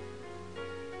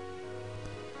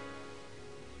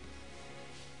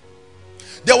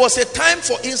 There was a time,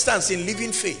 for instance, in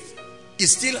Living Faith, it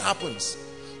still happens,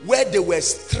 where there were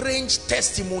strange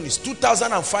testimonies.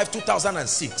 2005,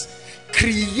 2006,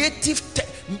 creative,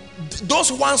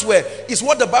 those ones were, is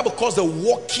what the Bible calls the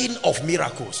working of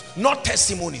miracles, not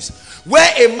testimonies,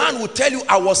 where a man would tell you,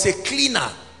 I was a cleaner,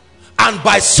 and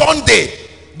by Sunday,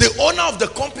 the owner of the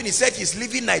company said he's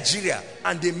leaving Nigeria,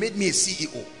 and they made me a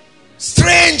CEO.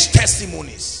 Strange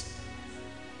testimonies.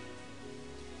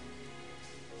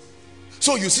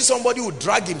 So you see somebody who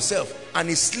drag himself and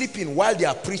is sleeping while they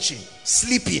are preaching.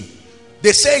 Sleeping.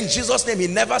 They say in Jesus' name, he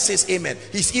never says amen.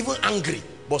 He's even angry,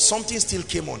 but something still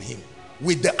came on him.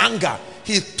 With the anger,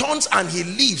 he turns and he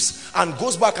leaves and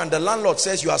goes back, and the landlord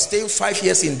says, you are staying 5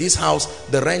 years in this house,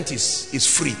 the rent is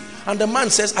free. And the man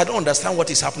says, I don't understand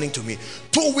what is happening to me.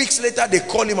 2 weeks later, they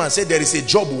call him and say, there is a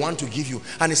job we want to give you.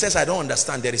 And he says, I don't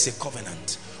understand. There is a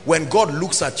covenant. When God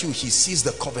looks at you, he sees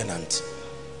the covenant.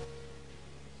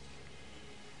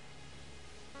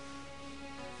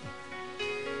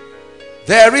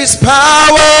 There is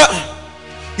power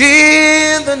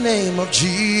in the name of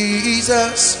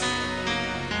Jesus.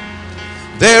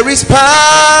 There is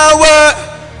power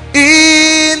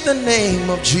in the name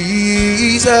of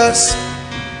Jesus.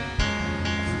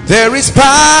 There is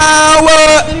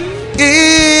power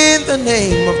in the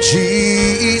name of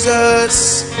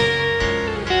Jesus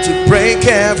to break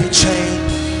every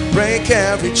chain, break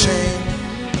every chain.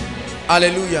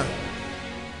 Hallelujah.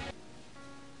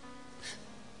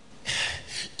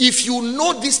 If you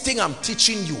know this thing I'm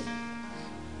teaching you,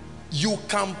 you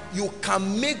can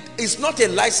make, it's not a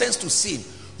license to sin.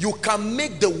 You can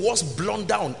make the worst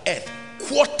blunder on earth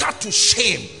quarter to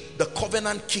shame. The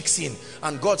covenant kicks in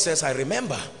and God says, I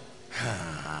remember.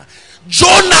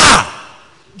 Jonah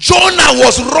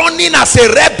was running as a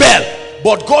rebel,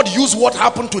 but God used what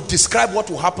happened to describe what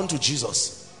will happen to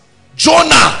Jesus.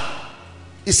 Jonah,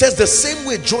 it says the same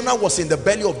way Jonah was in the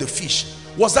belly of the fish.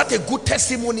 Was that a good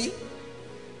testimony?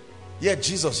 Yeah,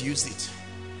 Jesus used it.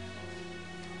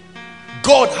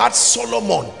 God had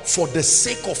Solomon for the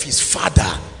sake of his father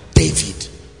David.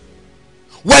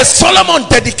 When Solomon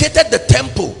dedicated the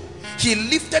temple, he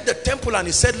lifted the temple and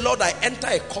he said, Lord, I enter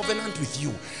a covenant with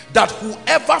you that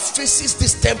whoever faces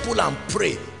this temple and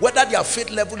pray, whether their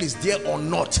faith level is there or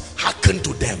not, hearken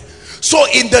to them. So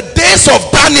in the days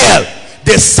of Daniel,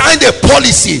 they signed a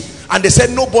policy and they said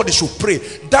nobody should pray.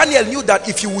 Daniel knew that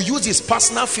if he would use his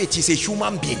personal faith, he's a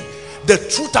human being. The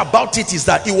truth about it is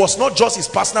that it was not just his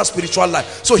personal spiritual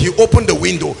life. So he opened the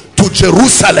window to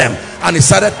Jerusalem and he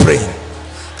started praying.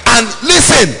 And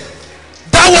listen,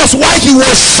 that was why he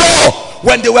was sure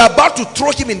when they were about to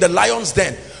throw him in the lion's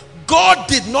den. God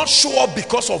did not show up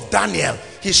because of Daniel.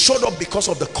 He showed up because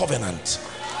of the covenant.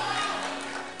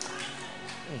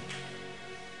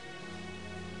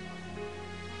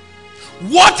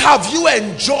 What have you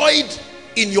enjoyed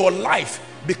in your life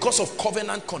because of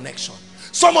covenant connection?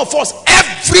 Some of us,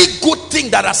 every good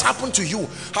thing that has happened to you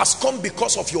has come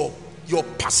because of your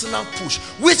personal push,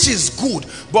 which is good.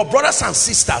 But brothers and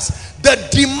sisters, the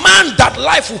demand that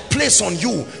life will place on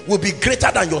you will be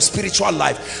greater than your spiritual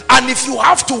life. And if you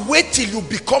have to wait till you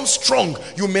become strong,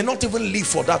 you may not even live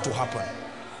for that to happen.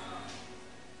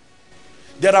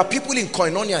 There are people in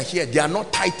Koinonia here, they are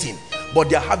not tithing, but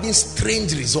they are having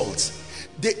strange results.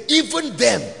 Even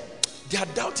them, they are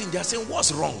doubting, they are saying,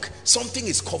 what's wrong? Something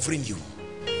is covering you.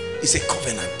 It's a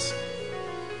covenant.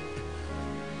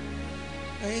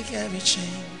 Break every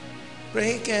chain.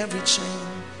 Break every chain.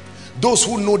 Those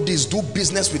who know this do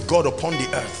business with God upon the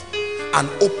earth and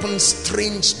open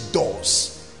strange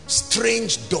doors.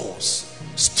 Strange doors.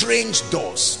 Strange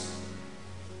doors.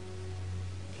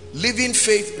 Living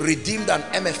Faith, Redeemed, and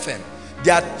MFM.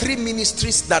 There are 3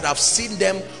 ministries that have seen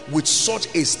them with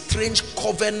such a strange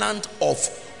covenant of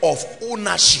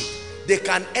ownership. They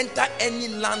can enter any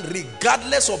land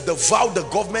regardless of the vow the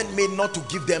government made not to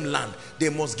give them land. They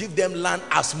must give them land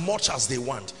as much as they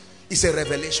want. It's a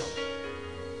revelation.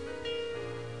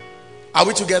 Are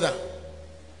we together?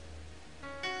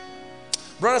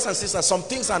 Brothers and sisters, some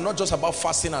things are not just about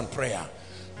fasting and prayer.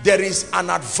 There is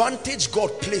an advantage God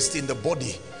placed in the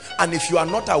body, and if you are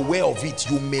not aware of it,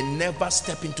 you may never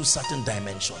step into certain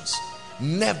dimensions.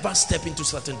 Never step into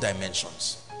certain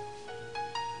dimensions.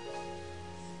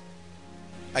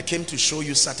 I came to show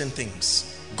you certain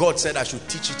things. God said I should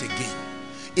teach it again.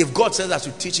 If God says I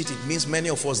should teach it, it means many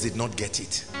of us did not get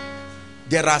it.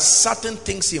 There are certain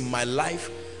things in my life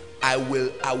I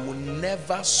will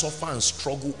never suffer and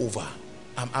struggle over.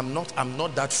 I'm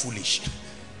not that foolish.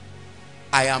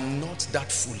 I am not that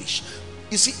foolish.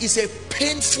 You see, it's a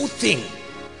painful thing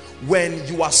when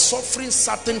you are suffering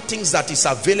certain things that is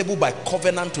available by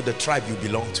covenant to the tribe you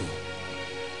belong to.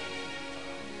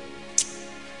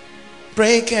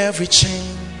 Break every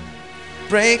chain,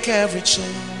 break every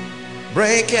chain,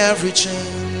 break every chain,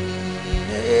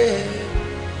 yeah.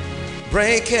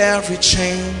 Break every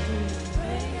chain.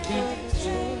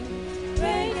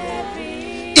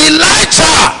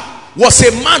 Elijah was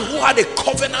a man who had a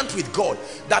covenant with God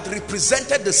that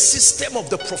represented the system of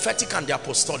the prophetic and the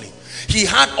apostolic. He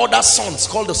had other sons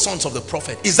called the sons of the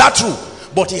prophet. Is that true?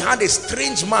 But he had a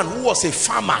strange man who was a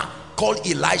farmer called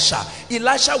Elisha.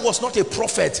 Elisha was not a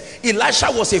prophet. Elisha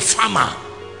was a farmer.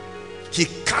 He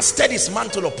casted his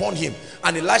mantle upon him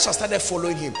and Elisha started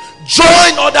following him.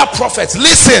 Join other prophets.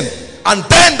 Listen. And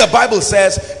then the Bible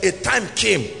says a time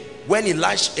came when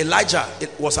Elijah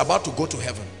was about to go to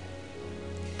heaven.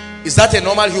 Is that a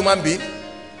normal human being?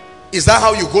 Is that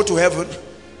how you go to heaven?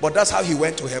 But that's how he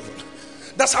went to heaven.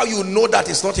 That's how you know that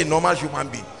it's not a normal human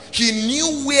being. He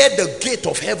knew where the gate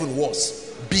of heaven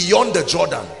was, beyond the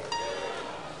Jordan.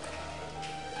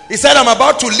 He said, I'm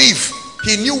about to leave.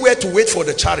 He knew where to wait for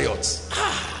the chariots.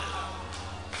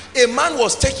 A man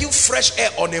was taking fresh air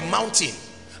on a mountain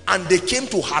and they came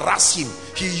to harass him.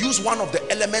 He used one of the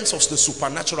elements of the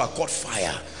supernatural called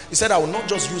fire. He said, I will not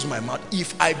just use my mouth.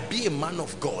 If I be a man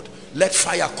of God, let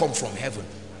fire come from heaven.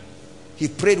 He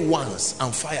prayed once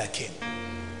and fire came.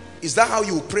 Is that how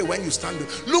you pray when you stand?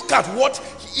 Look at what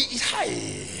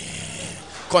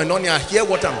Koinonia, hear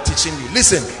what I'm teaching you.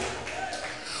 Listen.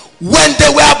 When they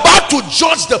were about to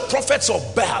judge the prophets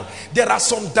of Baal, there are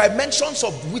some dimensions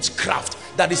of witchcraft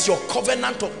that is your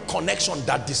covenant of connection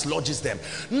that dislodges them.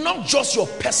 Not just your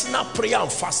personal prayer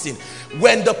and fasting.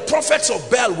 When the prophets of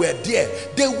Baal were there,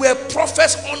 they were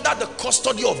prophets under the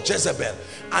custody of Jezebel.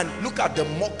 And look at the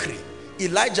mockery.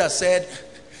 Elijah said,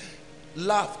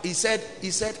 laugh. He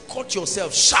said, cut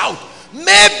yourself, shout.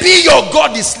 Maybe your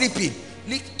God is sleeping.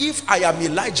 If I am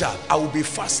Elijah, I will be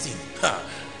fasting.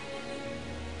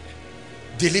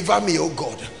 Deliver me, oh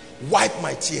God. Wipe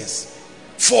my tears.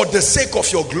 For the sake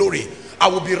of your glory, I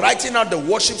will be writing out the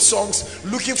worship songs,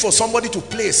 looking for somebody to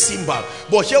play a cymbal.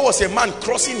 But here was a man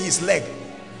crossing his leg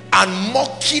and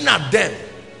mocking at them.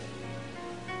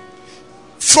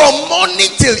 From morning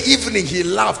till evening, he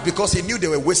laughed because he knew they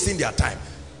were wasting their time.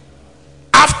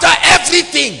 After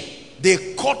everything,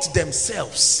 they cut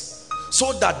themselves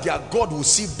so that their God will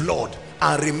see blood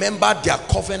and remember their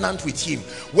covenant with him.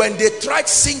 When they tried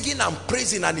singing and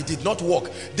praising and it did not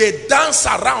work, they danced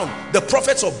around the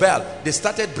prophets of Baal. They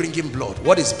started bringing blood.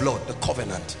 What is blood? The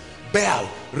covenant. Baal,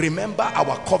 remember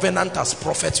our covenant as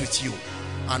prophets with you.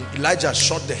 And Elijah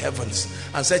shut the heavens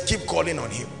and said, keep calling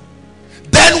on him.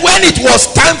 Then when it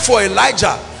was time for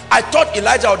Elijah, I thought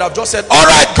Elijah would have just said, all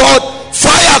right, God,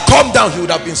 fire come down. He would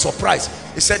have been surprised.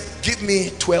 He said, give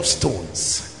me 12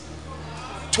 stones.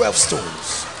 12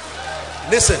 stones.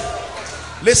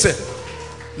 Listen,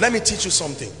 let me teach you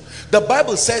something. The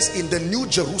Bible says in the New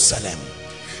Jerusalem,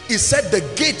 it said the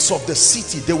gates of the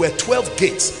city, there were 12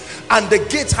 gates, and the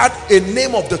gates had a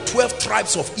name of the 12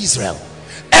 tribes of Israel.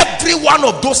 Every one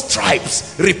of those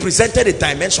tribes represented a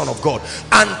dimension of God,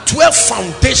 and 12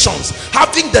 foundations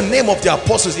having the name of the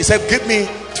apostles. He said, give me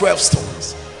 12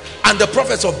 stones. And the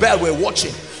prophets of Baal were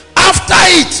watching. After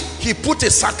it, he put a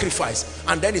sacrifice,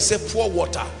 and then he said, pour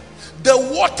water. The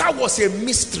water was a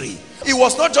mystery. He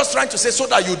was not just trying to say so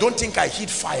that you don't think I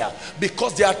hid fire,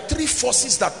 because there are three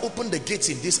forces that open the gates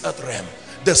in this earth realm: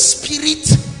 the spirit,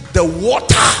 the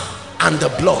water, and the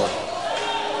blood.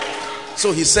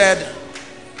 So he said,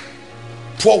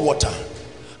 pour water.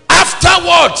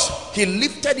 Afterwards, he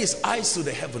lifted his eyes to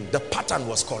the heaven. The pattern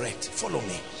was correct. Follow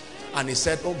me. And he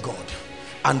said, oh God.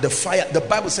 And the fire, the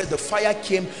Bible said the fire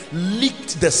came,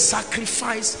 licked the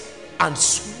sacrifice, and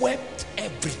swept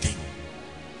everything.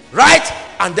 Right?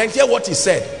 And then hear what he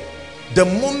said. The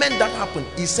moment that happened,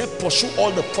 he said, pursue all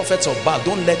the prophets of Baal.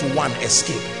 Don't let one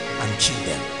escape, and kill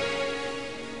them.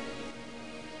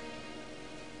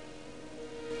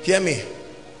 Hear me,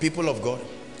 people of God.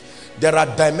 There are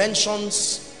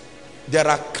dimensions, there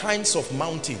are kinds of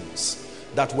mountains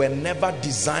that were never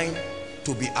designed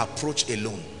to be approached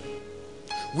alone.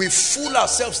 We fool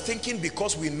ourselves thinking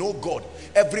because we know God,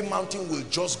 every mountain will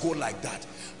just go like that.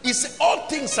 It's, all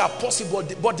things are possible,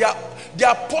 but they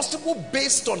are possible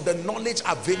based on the knowledge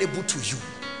available to you.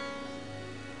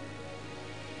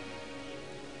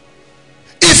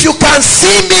 If you can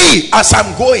see me as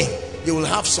I'm going, you will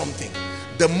have something.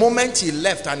 The moment he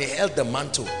left and he held the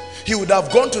mantle, he would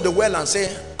have gone to the well and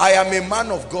say, I am a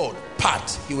man of God.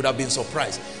 Pat, he would have been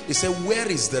surprised. He said, where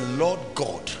is the Lord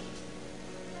God?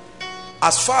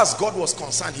 As far as God was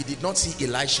concerned, he did not see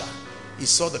Elisha. He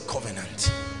saw the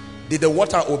covenant. Did the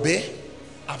water obey?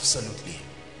 Absolutely.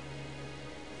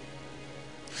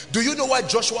 Do you know why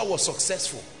Joshua was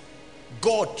successful?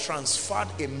 God transferred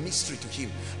a mystery to him.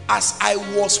 As I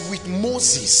was with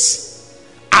Moses,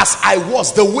 as I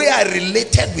was, the way I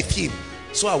related with him,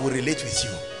 so I will relate with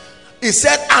you. He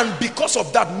said, and because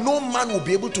of that, no man will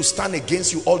be able to stand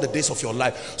against you all the days of your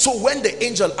life. So when the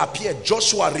angel appeared,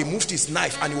 Joshua removed his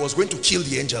knife and he was going to kill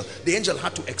the angel. The angel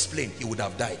had to explain. He would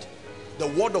have died. The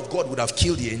word of God would have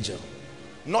killed the angel,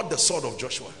 not the sword of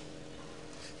Joshua.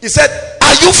 He said,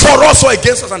 are you for us or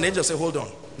against us? And the angel said, hold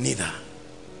on, neither.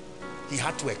 He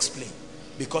had to explain,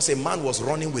 because a man was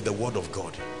running with the word of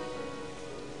God.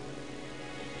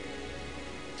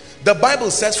 The Bible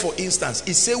says, for instance,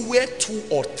 it says, where 2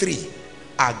 or 3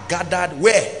 are gathered,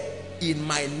 where? In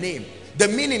my name. The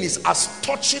meaning is, as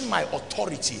touching my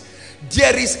authority.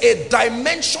 There is a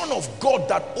dimension of God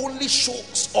that only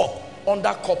shows up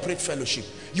under corporate fellowship.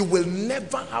 You will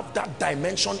never have that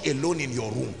dimension alone in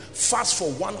your room. Fast for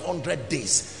 100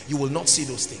 days, you will not see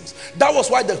those things. That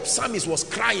was why the psalmist was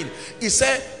crying. He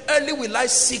said, early will I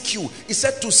seek you. He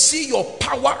said, to see your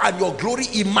power and your glory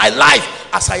in my life,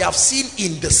 as I have seen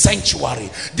in the sanctuary.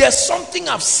 There's something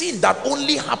I've seen that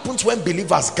only happens when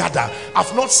believers gather.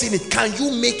 I've not seen it. Can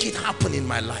you make it happen in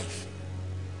my life?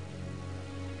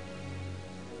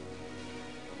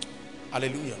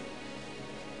 Hallelujah.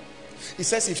 He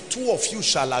says, if 2 of you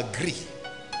shall agree,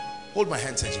 hold my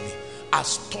hand, Saint Jimmy,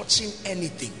 as touching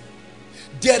anything.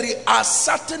 There are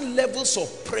certain levels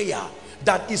of prayer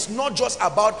that is not just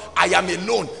about I am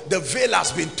alone, the veil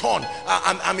has been torn,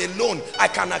 I'm alone, I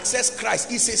can access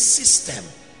Christ. It's a system.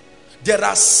 There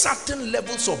are certain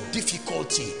levels of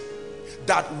difficulty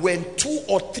that when 2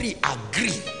 or 3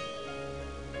 agree,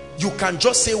 you can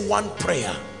just say one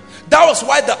prayer. That was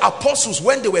why the apostles,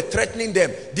 when they were threatening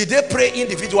them, did they pray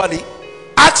individually?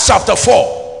 Acts chapter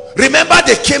 4. Remember,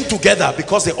 they came together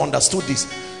because they understood this.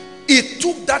 It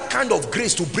took that kind of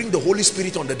grace to bring the Holy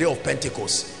Spirit on the day of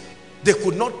Pentecost. They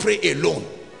could not pray alone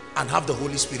and have the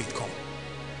Holy Spirit come.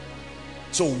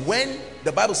 So when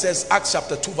the Bible says, Acts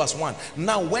chapter 2 verse 1,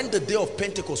 now when the day of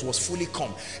Pentecost was fully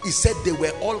come, it said they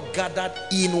were all gathered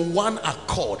in one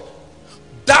accord.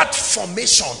 That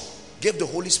formation gave the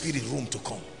Holy Spirit room to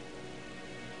come.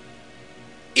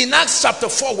 In Acts chapter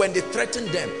 4, when they threatened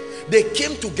them, they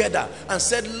came together and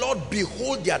said, Lord,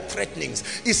 behold their threatenings.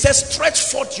 It says, stretch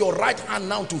forth your right hand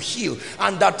now to heal,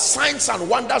 and that signs and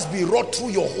wonders be wrought through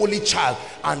your holy child.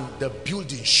 And the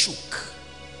building shook.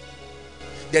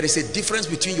 There is a difference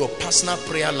between your personal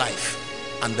prayer life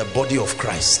and the body of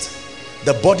Christ.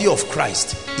 The body of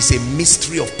Christ is a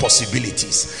mystery of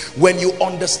possibilities. When you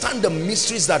understand the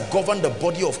mysteries that govern the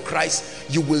body of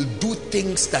Christ, you will do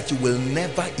things that you will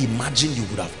never imagine you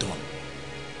would have done.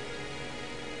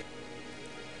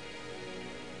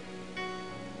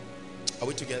 Are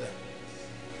we together?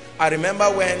 I remember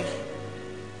when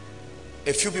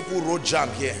a few people wrote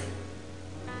jam here.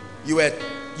 You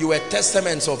were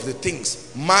testaments of the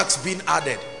things, marks being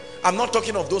added. I'm not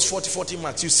talking of those 40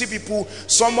 marks. You see people,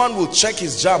 someone will check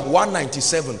his jam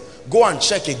 197, go and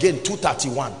check again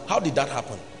 231. How did that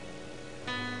happen?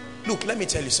 Look, let me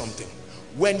tell you something.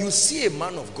 When you see a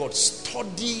man of God,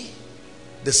 study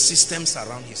the systems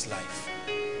around his life.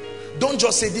 Don't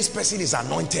just say this person is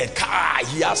anointed,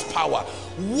 he has power.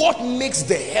 What makes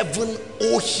the heaven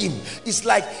owe him? It's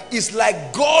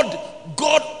like God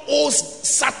owes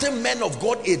certain men of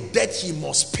God a debt he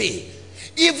must pay.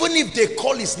 Even if they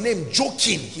call his name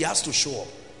joking, he has to show up.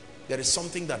 There is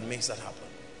something that makes that happen.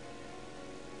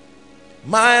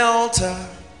 My altar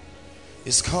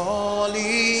is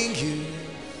calling you,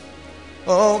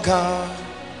 oh God.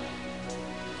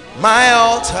 My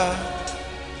altar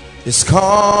is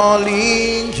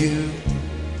calling you,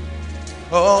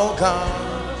 oh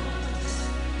God.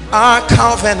 Our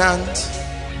covenant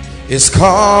is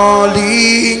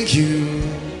calling you,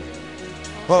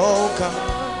 oh God.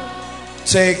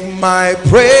 Take my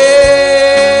praise,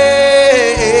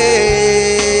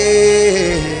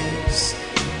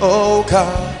 oh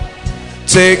God.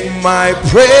 Take my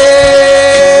praise,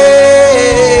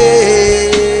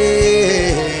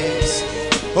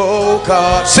 oh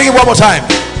God. Sing it one more time.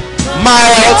 My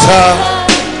altar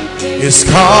is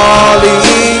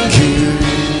calling you,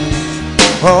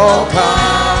 oh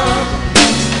God.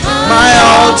 My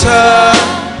altar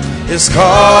is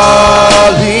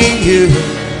calling you,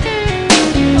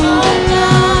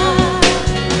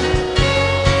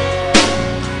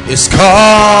 is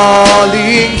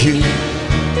calling you,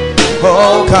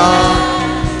 oh God.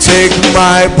 Take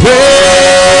my praise,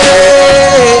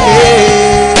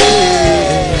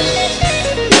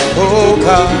 oh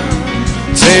God.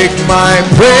 Take my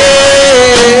praise.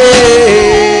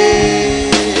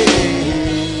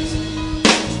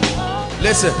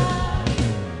 Listen,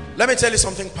 let me tell you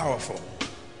something powerful.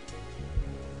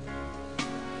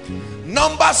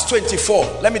 Numbers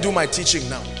 24. Let me do my teaching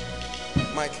now,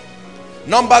 Mike.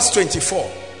 Numbers 24.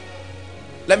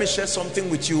 Let me share something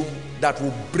with you that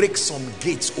will break some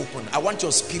gates open. I want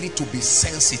your spirit to be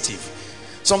sensitive.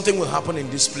 Something will happen in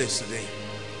this place today.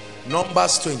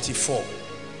 Numbers 24.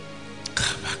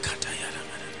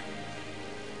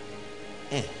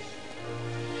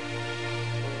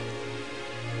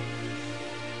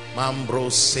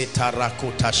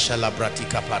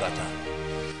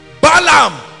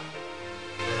 Balaam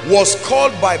was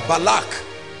called by Balak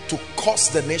to curse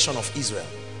the nation of Israel.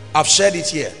 I've shared it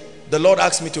here. The Lord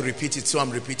asked me to repeat it, so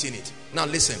I'm repeating it. Now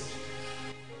listen.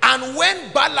 And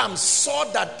when Balaam saw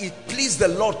that it pleased the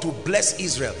Lord to bless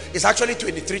Israel, it's actually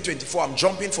 23-24. I'm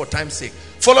jumping for time's sake.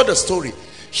 Follow the story.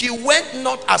 He went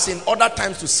not as in other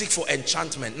times to seek for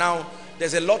enchantment. Now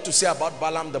there's a lot to say about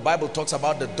Balaam. The Bible talks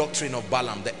about the doctrine of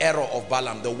Balaam, the error of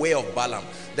Balaam, the way of Balaam.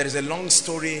 There is a long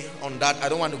story on that. I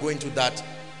don't want to go into that.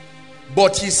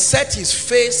 But he set his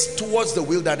face towards the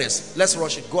wilderness. Let's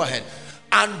rush it. Go ahead.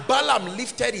 And Balaam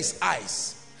lifted his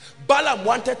eyes. Balaam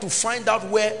wanted to find out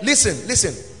where. Listen.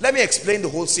 Let me explain the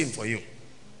whole scene for you.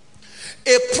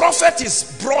 A prophet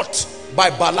is brought by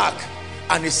Balak,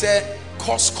 and he said,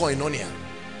 cause koinonia.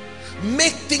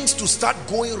 Make things to start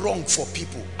going wrong for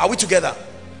people. Are we together?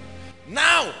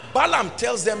 Now Balaam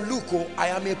tells them, look, I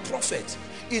am a prophet.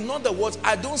 In other words,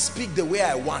 I don't speak the way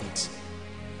I want.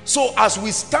 So as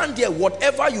we stand here,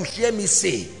 whatever you hear me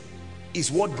say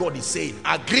is what God is saying.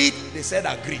 Agreed? They said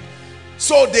agreed.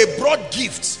 So they brought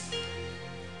gifts.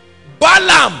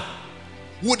 Balaam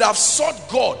would have sought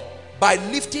God by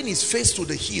lifting his face to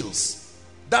the hills.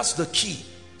 That's the key.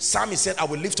 Psalmist said, I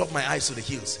will lift up my eyes to the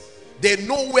hills. They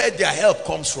know where their help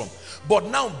comes from. But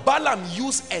now Balaam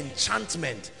used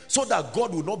enchantment so that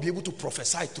God would not be able to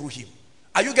prophesy through him.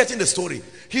 Are you getting the story?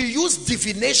 He used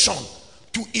divination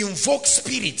to invoke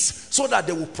spirits so that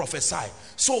they will prophesy.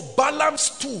 So Balaam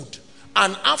stood,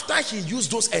 and after he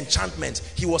used those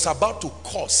enchantments, he was about to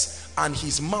curse, and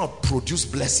his mouth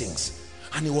produced blessings.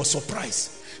 And he was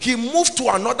surprised. He moved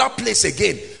to another place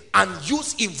again and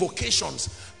used invocations,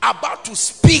 about to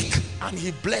speak, and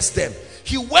he blessed them.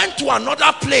 He went to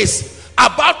another place,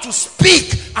 about to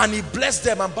speak, and he blessed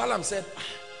them. And Balaam said,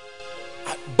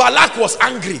 Balak was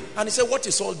angry, and he said, what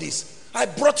is all this? I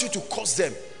brought you to curse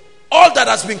them. All that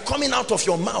has been coming out of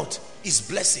your mouth is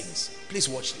blessings. Please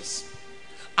watch this.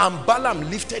 And Balaam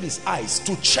lifted his eyes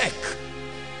to check.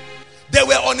 They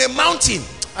were on a mountain,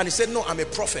 and he said, no, I'm a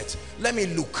prophet. Let me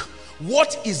look.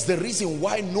 What is the reason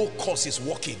why no curse is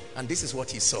working? And this is what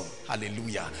he saw.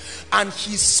 Hallelujah. And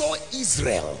he saw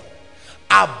Israel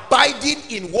abiding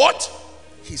in what?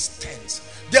 His tents.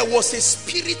 There was a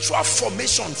spiritual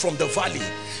formation from the valley.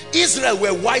 Israel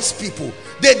were wise people.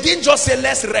 They didn't just say,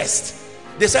 let's rest.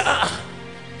 They said,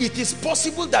 it is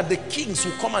possible that the kings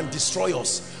will come and destroy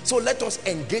us. So let us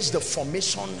engage the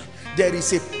formation. There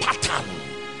is a pattern.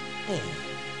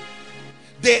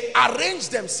 They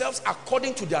arranged themselves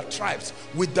according to their tribes,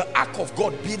 with the ark of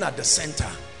God being at the center.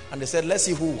 And they said, let's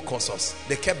see who will curse us.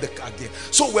 They kept the ark there.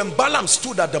 So when Balaam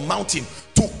stood at the mountain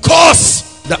to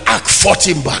curse, the ark fought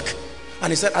him back.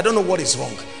 And he said, I don't know what is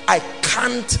wrong. I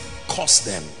can't curse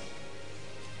them.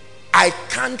 I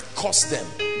can't curse them.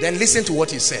 Then listen to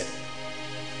what he said.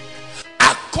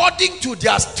 According to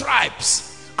their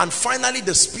tribes. And finally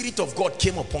the Spirit of God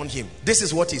came upon him. This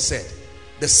is what he said.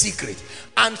 The secret.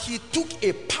 And he took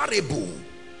a parable.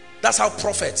 That's how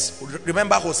prophets.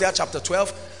 Remember Hosea chapter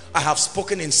 12. I have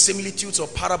spoken in similitudes or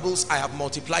parables. I have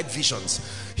multiplied visions.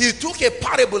 He took a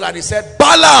parable and he said,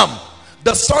 Balaam,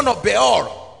 the son of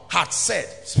Beor, had said,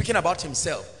 speaking about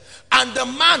himself, and the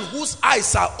man whose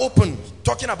eyes are open,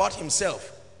 talking about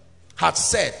himself, had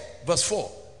said, verse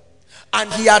 4,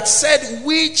 and he had said,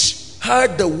 which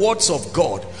heard the words of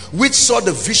God, which saw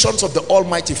the visions of the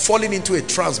Almighty, falling into a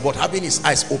trance but having his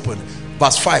eyes open.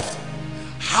 Verse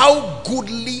 5, how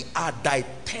goodly are thy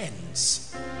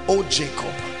tents, O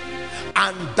Jacob,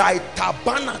 and thy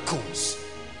tabernacles,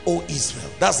 O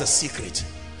Israel. That's the secret.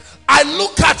 I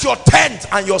look at your tent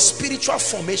and your spiritual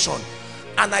formation,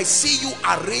 and I see you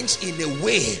arranged in a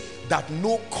way that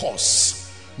no curse,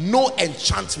 no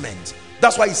enchantment.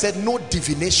 That's why he said no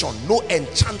divination, no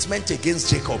enchantment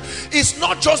against Jacob. It's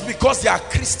not just because they are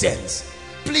Christians.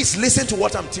 Please listen to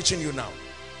what I'm teaching you now.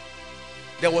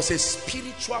 There was a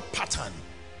spiritual pattern,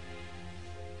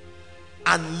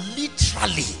 and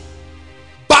literally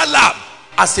Balaam,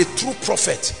 as a true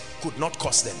prophet, could not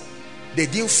curse them. They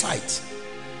didn't fight.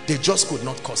 They just could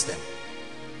not curse them.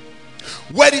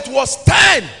 When it was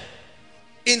time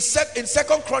in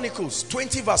 2nd Chronicles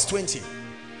 20 verse 20,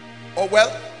 or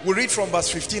well, we'll read from verse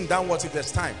 15 downwards if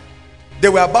there's time. They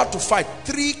were about to fight.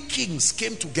 3 kings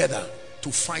came together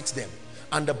to fight them,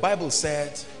 and the Bible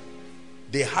said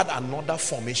they had another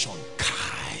formation.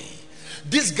 Kai.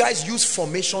 These guys use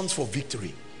formations for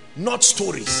victory, not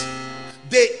stories.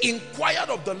 They inquired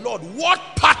of the Lord, what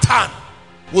pattern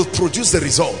will produce the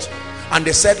result? And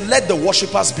they said, let the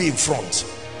worshippers be in front.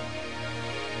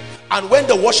 And when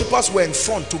the worshippers were in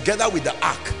front together with the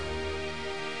ark,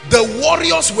 the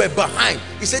warriors were behind.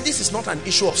 He said, this is not an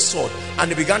issue of sword.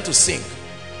 And they began to sing,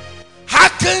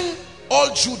 hearken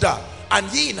all Judah,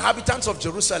 and ye inhabitants of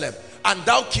Jerusalem, and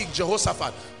thou King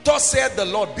Jehoshaphat, thus saith the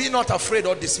Lord, be not afraid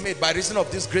or dismayed by reason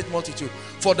of this great multitude,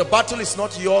 for the battle is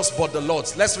not yours but the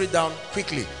Lord's. Let's read down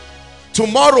quickly.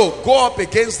 Tomorrow go up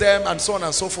against them, and so on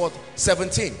and so forth.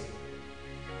 17.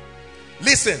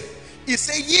 Listen, he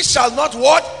said, ye shall not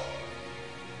what?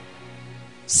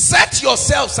 Set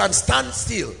yourselves and stand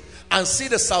still and see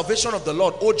the salvation of the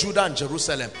Lord, O Judah and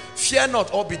Jerusalem. Fear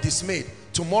not or be dismayed.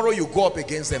 Tomorrow you go up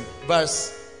against them.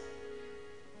 Verse.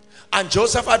 And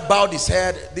Jehoshaphat bowed his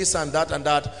head, this and that and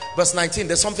that. Verse 19,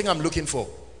 there's something I'm looking for.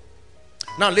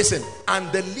 Now listen.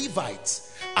 And the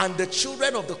Levites and the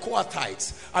children of the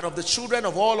Kohathites and of the children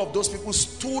of all of those people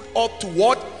stood up to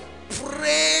what?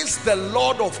 Praise the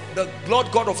Lord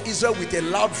God of Israel with a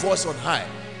loud voice on high.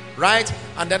 Right?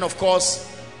 And then of course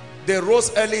they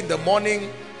rose early in the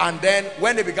morning And then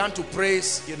when they began to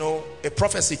praise, you know, a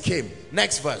prophecy came.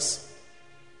 Next verse.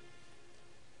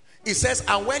 It says,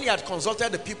 and when he had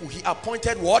consulted the people, he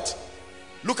appointed what?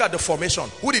 Look at the formation.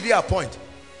 Who did he appoint?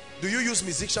 Do you use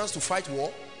musicians to fight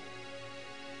war?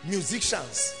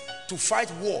 Musicians to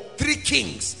fight war. 3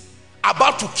 kings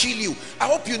about to kill you. I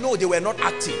hope you know they were not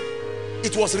acting.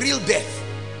 It was real death,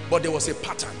 but there was a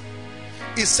pattern.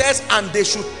 It says, and they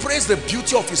should praise the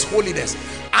beauty of his holiness.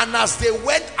 And as they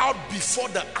went out before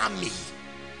the army,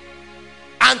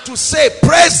 and to say,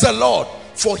 praise the Lord,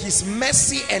 for his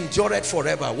mercy endureth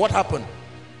forever. What happened?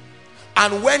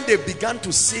 And when they began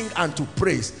to sing and to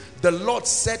praise, the Lord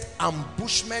set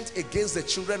ambushment against the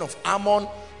children of Ammon,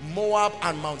 Moab,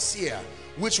 and Mount Seir,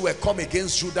 which were come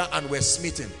against Judah and were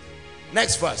smitten.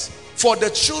 Next verse. For the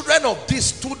children of these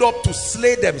stood up to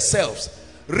slay themselves.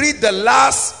 Read the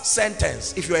last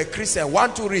sentence. If you're a Christian,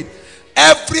 want to read.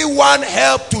 Everyone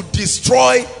helped to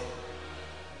destroy.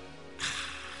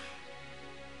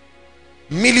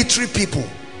 Military people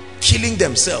killing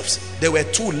themselves. There were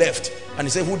 2 left. And he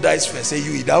said, who dies first? Say,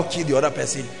 you, he now killed the other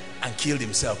person and killed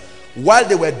himself. While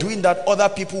they were doing that, other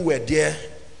people were there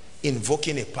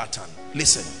invoking a pattern.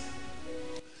 Listen.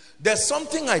 There's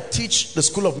something I teach the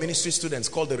School of Ministry students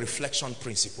called the reflection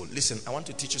principle. Listen, I want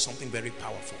to teach you something very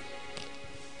powerful.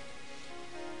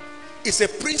 It's a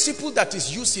principle that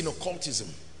is used in occultism.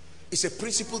 It's a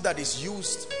principle that is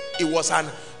used. It was an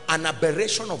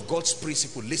aberration of God's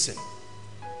principle. Listen.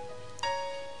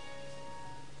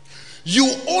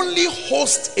 You only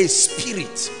host a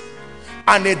spirit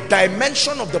and a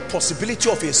dimension of the possibility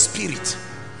of a spirit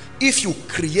if you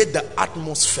create the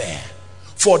atmosphere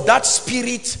for that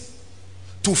spirit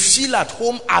to feel at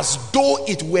home as though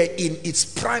it were in its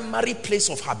primary place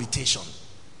of habitation.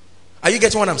 Are you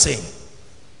getting what I'm saying?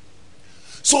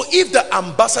 So if the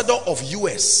ambassador of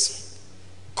US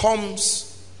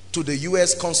comes to the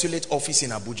US consulate office in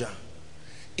Abuja,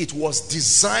 it was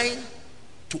designed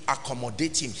to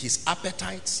accommodate him, his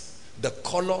appetites, the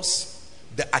colors,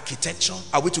 the architecture.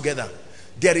 Are we together?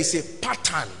 There is a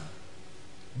pattern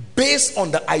based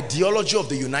on the ideology of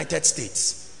the United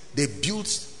States. They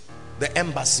built the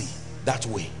embassy that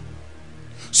way.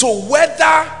 So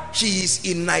whether he is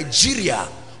in Nigeria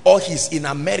or he's in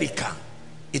America,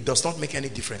 it does not make any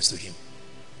difference to him,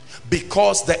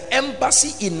 because the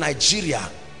embassy in Nigeria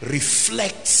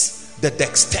reflects the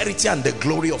dexterity and the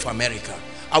glory of America.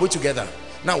 Are we together?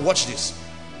 Now watch this.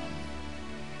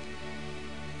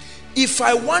 If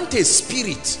I want a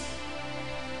spirit,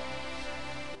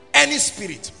 any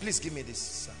spirit, please give me this,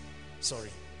 sir. Sorry.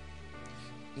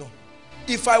 No.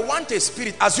 If I want a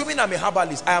spirit, assuming I'm a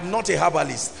herbalist, I am not a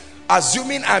herbalist.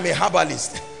 Assuming I'm a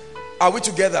herbalist, are we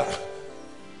together?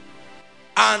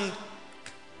 And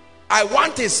I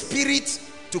want a spirit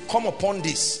to come upon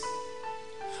this.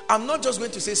 I'm not just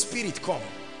going to say, spirit come.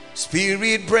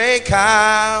 Spirit break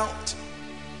out.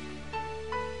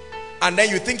 And then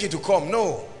you think it will come.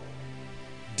 No.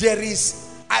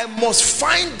 I must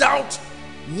find out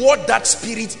what that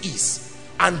spirit is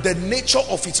and the nature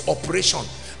of its operation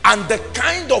and the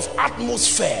kind of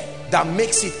atmosphere that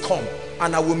makes it come.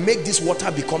 And I will make this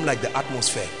water become like the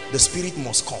atmosphere. The spirit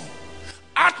must come.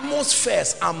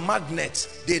 Atmospheres are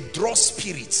magnets. They draw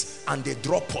spirits and they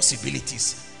draw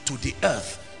possibilities to the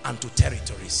earth and to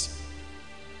territories.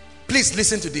 Please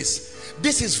listen to this.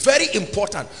 This is very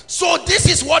important. So this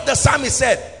is what the psalmist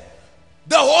said.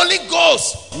 The Holy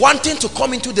Ghost wanting to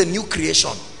come into the new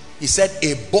creation. He said,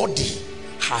 a body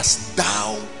hast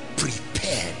thou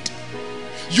prepared.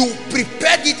 You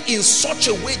prepared it in such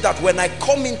a way that when I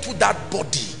come into that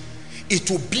body, it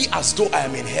will be as though I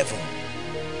am in heaven.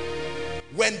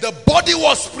 When the body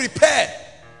was prepared,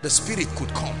 the spirit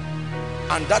could come.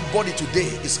 And that body today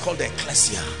is called the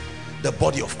ecclesia, the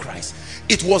body of Christ.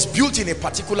 It was built in a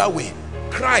particular way.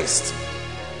 Christ,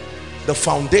 the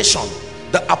foundation,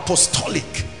 the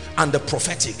apostolic and the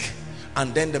prophetic,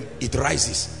 and then it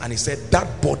rises, and he said,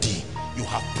 that body you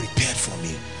have prepared for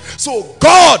me. So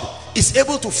God is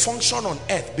able to function on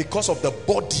earth because of the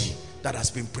body that has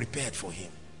been prepared for him.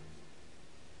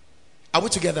 Are we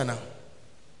together now?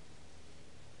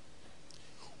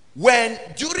 When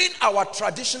during our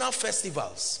traditional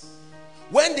festivals,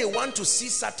 when they want to see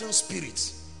certain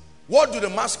spirits, what do the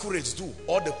masquerades do,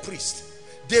 or the priest?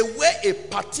 They wear a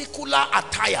particular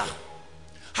attire,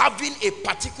 having a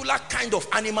particular kind of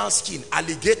animal skin,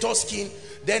 alligator skin.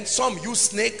 Then some use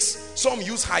snakes, some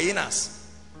use hyenas.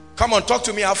 Come on, talk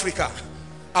to me, Africa.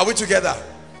 Are we together?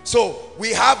 So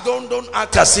we have, don't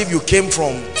act as if you came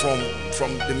from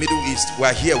the Middle East.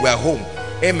 We're here, we're home.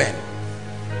 Amen.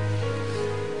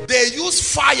 They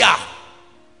use fire.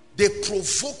 They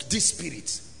provoke these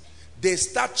spirits. they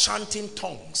start chanting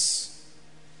tongues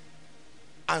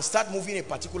and start moving in a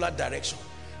particular direction.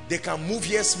 They can move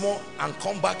here small and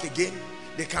come back again.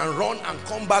 They can run and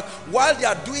come back. While they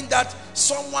are doing that,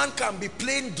 someone can be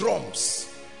playing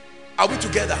drums. Are we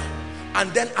together?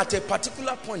 And then at a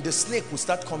particular point, the snake will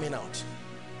start coming out.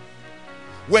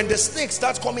 When the snake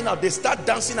starts coming out, they start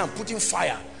dancing and putting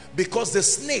fire, because the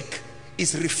snake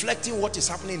is reflecting what is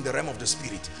happening in the realm of the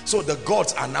spirit. So the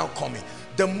gods are now coming.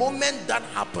 The moment that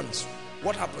happens,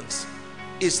 what happens?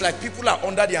 It's like people are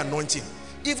under the anointing.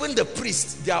 Even the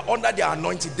priests, they are under their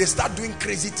anointing. They start doing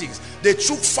crazy things. They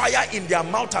choke fire in their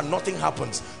mouth and nothing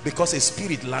happens, because a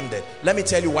spirit landed. Let me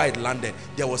tell you why it landed.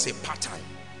 There was a pattern.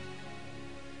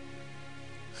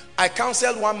 I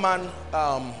counseled one man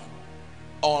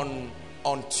on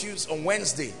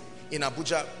Wednesday in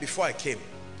Abuja before I came.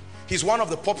 He's one of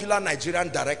the popular Nigerian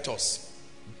directors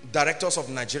of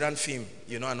Nigerian film,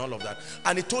 you know, and all of that.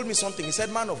 And he told me something. He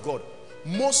said, man of God,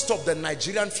 most of the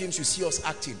Nigerian films you see us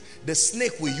acting, the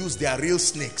snake we use, they are real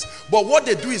snakes. But what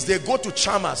they do is they go to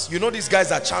charmers. You know, these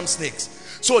guys are charm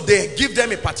snakes. So they give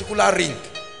them a particular ring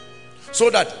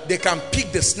so that they can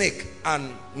pick the snake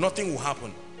and nothing will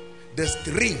happen. The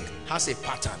ring has a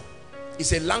pattern.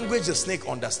 It's a language the snake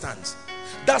understands.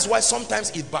 That's why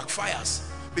sometimes it backfires,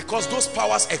 because those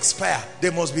powers expire. They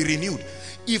must be renewed.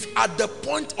 If at the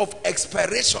point of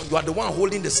expiration you are the one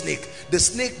holding the snake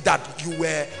that you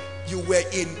were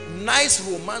in nice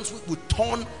romance with, will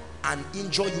turn and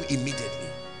injure you immediately.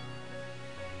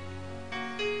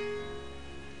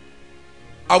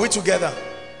 Are we together?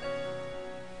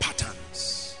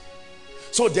 Patterns.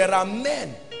 So there are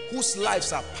men whose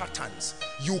lives are patterns.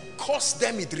 You curse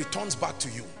them, it returns back to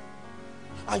you.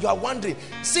 And you are wondering,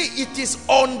 see, it is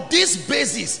on this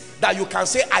basis that you can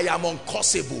say, I am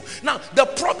uncursable. Now, the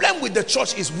problem with the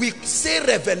church is we say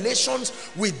revelations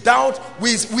without,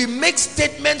 we make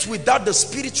statements without the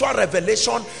spiritual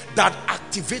revelation that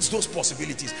activates those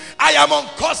possibilities. I am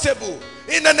uncursable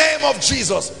in the name of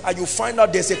Jesus. And you find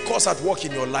out there's a curse at work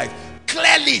in your life.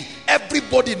 Clearly,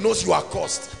 everybody knows you are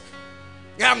cursed.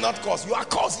 Yeah, I'm not cursed. You are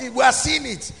cursed. We are seeing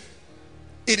it.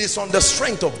 It is on the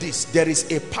strength of this. There is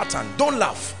a pattern. Don't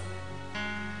laugh.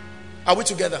 Are we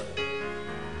together?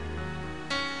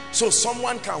 So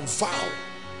someone can vow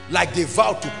like they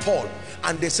vowed to Paul,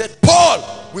 and they said, Paul,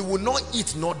 we will not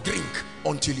eat nor drink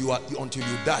until you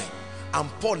die. And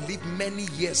Paul lived many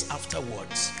years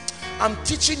afterwards. I'm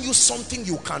teaching you something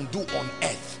you can do on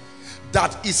earth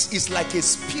that is like a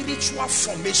spiritual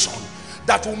formation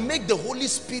that will make the Holy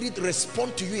Spirit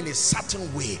respond to you in a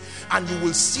certain way, and you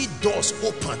will see doors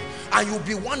open and you'll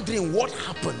be wondering what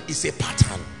happened. Is a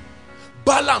pattern.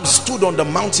 Balaam stood on the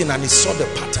mountain and he saw the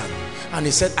pattern, and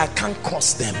he said, I can't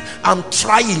curse them. I'm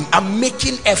trying, I'm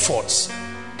making efforts.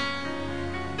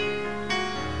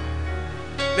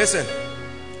 Listen,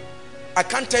 I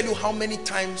can't tell you how many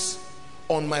times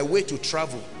on my way to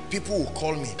travel people will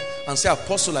call me and say,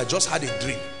 Apostle, I just had a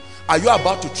dream. Are you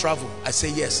about to travel? I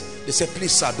say yes. They say,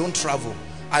 please sir, don't travel.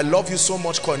 I love you so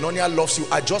much. Koinonia loves you.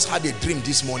 I just had a dream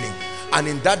this morning, and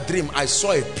in that dream I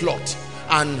saw a plot,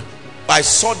 and I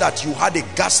saw that you had a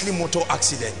ghastly motor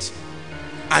accident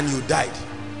and you died.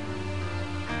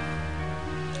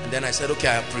 And then I said, okay,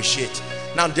 I appreciate.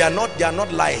 Now they are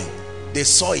not lying. They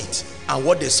saw it, and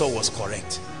what they saw was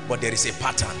correct, but there is a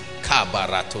pattern.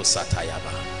 Kabarato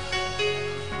Satayaba.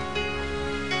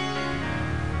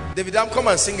 David, come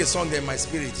and sing a song there in my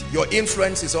spirit. Your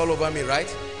influence is all over me,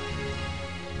 right?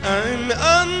 I'm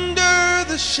under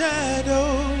the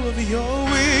shadow of your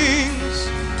wings.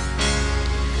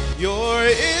 Your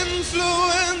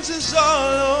influence is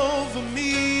all over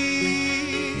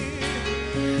me.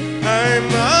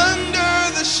 I'm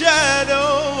under the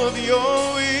shadow of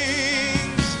your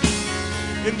wings,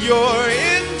 and your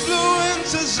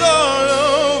influence is all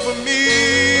over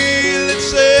me.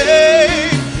 Let's say,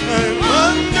 I'm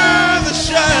under the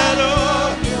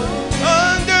shadow,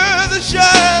 under the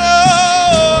shadow.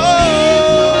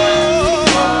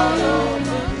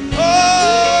 Oh,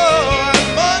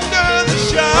 I'm under the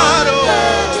shadow.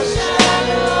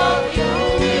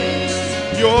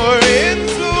 Your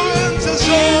influence is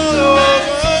all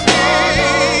over me.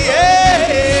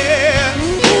 Yeah.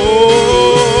 Oh,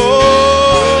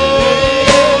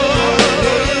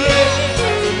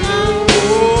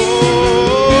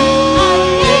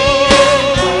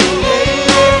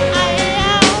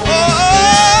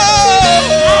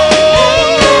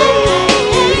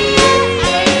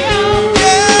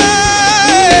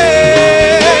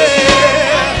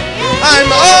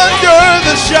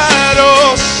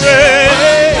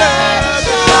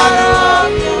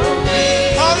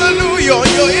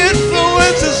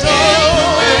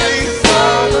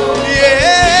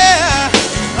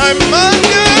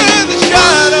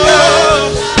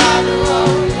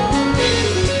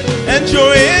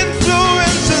 Your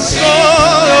influence is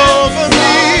all over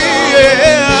me.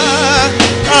 Yeah.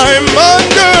 I'm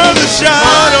under the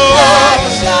shadow.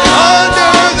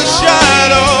 Under the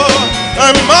shadow.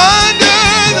 I'm under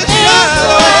the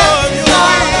shadow of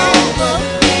your wings.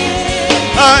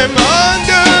 I'm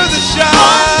under the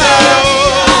shadow.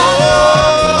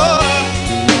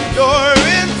 Your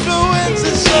influence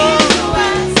is all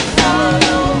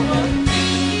over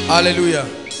me. Hallelujah.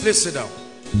 Please sit down.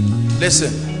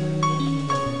 Listen,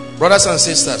 brothers and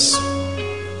sisters,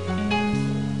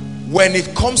 when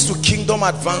it comes to kingdom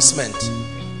advancement,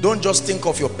 don't just think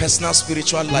of your personal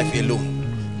spiritual life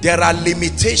alone. There are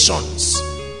limitations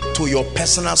to your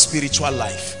personal spiritual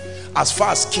life as far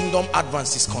as kingdom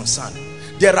advance is concerned.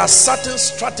 There are certain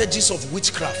strategies of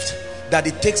witchcraft that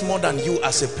it takes more than you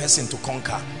as a person to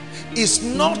conquer. It's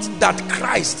not that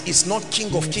Christ is not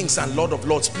King of Kings and Lord of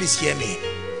Lords. Please hear me.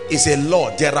 Is a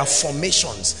law. There are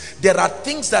formations. There are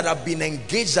things that have been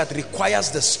engaged that requires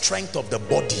the strength of the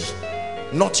body,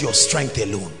 not your strength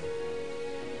alone.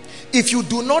 If you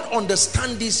do not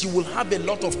understand this, you will have a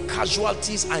lot of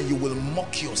casualties and you will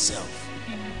mock yourself.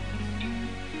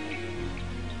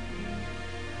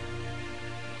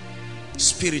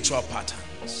 Spiritual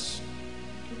patterns,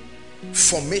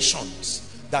 formations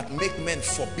that make men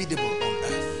formidable on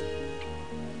earth.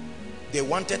 They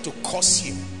wanted to curse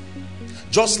you.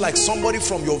 Just like somebody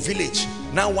from your village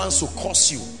now wants to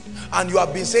curse you, and you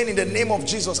have been saying, in the name of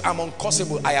Jesus, I'm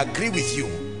uncursable. I agree with you,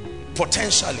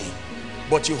 potentially,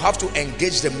 but you have to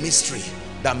engage the mystery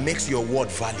that makes your word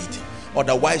valid.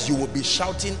 Otherwise, you will be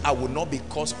shouting, I will not be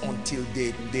cursed, until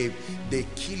they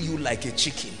kill you like a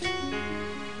chicken.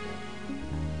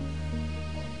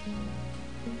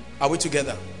 Are we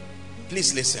together?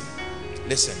 Please listen.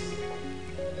 Listen.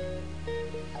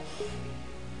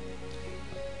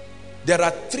 There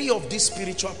are 3 of these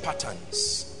spiritual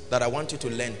patterns that I want you to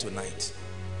learn tonight.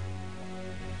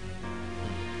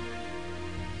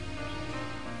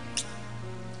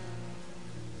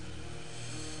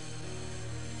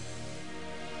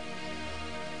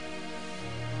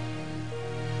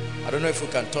 I don't know if we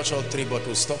can touch all 3, but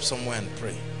we'll stop somewhere and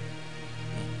pray.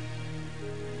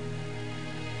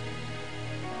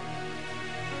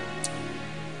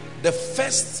 The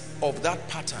first of that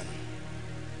pattern,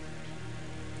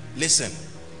 listen,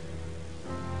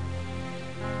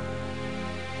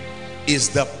 is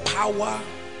the power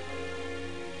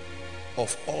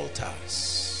of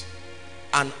altars.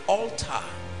 An altar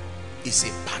is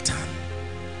a pattern.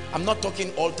 I'm not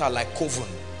talking altar like coven,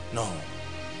 no.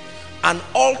 An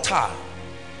altar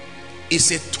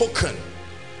is a token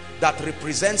that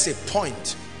represents a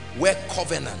point where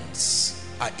covenants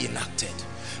are enacted.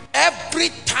 Every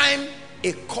time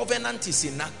a covenant is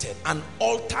enacted, an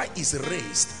altar is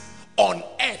raised on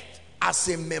earth as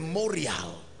a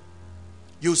memorial.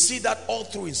 You see that all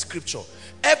through in scripture.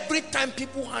 Every time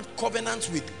people had covenants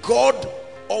with God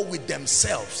or with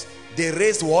themselves, they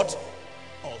raised what?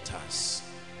 Altars.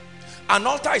 An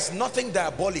altar is nothing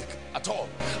diabolic at all.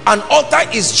 An altar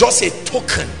is just a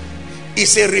token.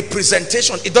 It's a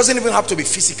representation. It doesn't even have to be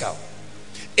physical.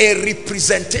 A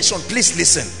representation. Please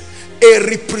listen. A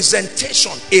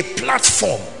representation, a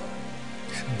platform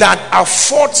that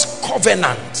affords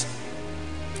covenant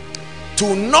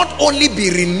to not only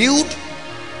be renewed,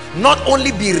 not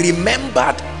only be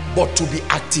remembered, but to be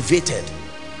activated.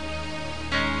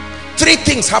 3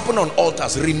 things happen on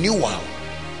altars: renewal,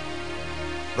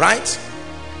 right?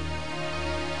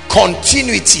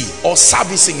 Continuity or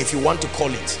servicing, if you want to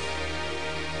call it.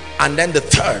 And then the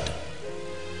third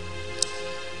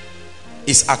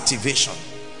is activation.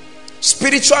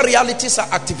 Spiritual realities are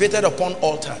activated upon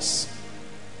altars.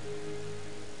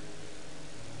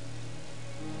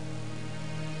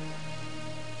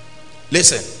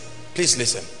 Listen, please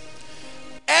listen.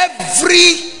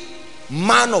 Every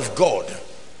man of God,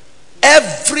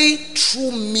 every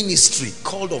true ministry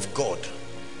called of God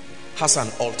has an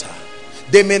altar.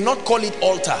 They may not call it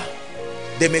altar.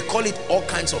 They may call it all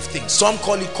kinds of things. Some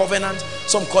call it covenant,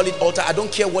 some call it altar. I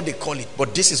don't care what they call it,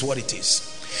 but this is what it is.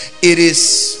 It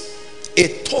is a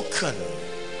token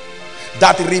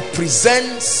that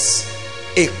represents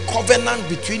a covenant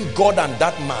between God and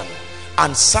that man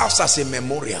and serves as a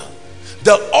memorial.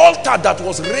 The altar that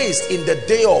was raised in the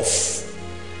day of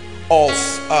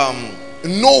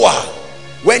Noah,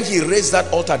 when he raised that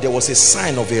altar, there was a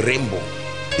sign of a rainbow.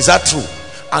 Is that true?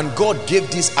 And God gave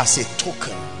this as a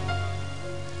token.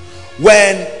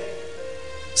 When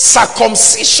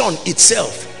circumcision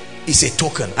itself is a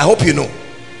token, I hope you know.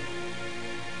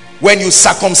 When you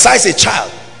circumcise a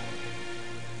child,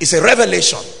 it's a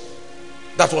revelation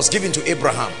that was given to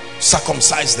Abraham.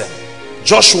 Circumcise them.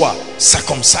 Joshua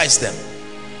circumcised them.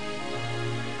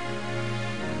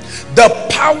 The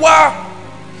power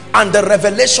and the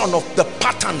revelation of the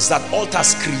patterns that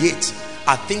altars create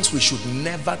are things we should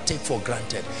never take for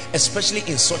granted, especially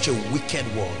in such a wicked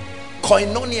world.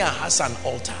 Koinonia has an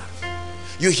altar.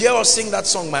 You hear us sing that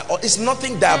song, my altar. It's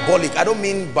nothing diabolic. I don't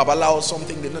mean babala or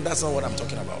something. No, that's not what I'm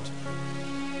talking about.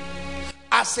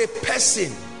 As a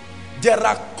person, there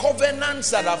are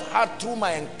covenants that I've had through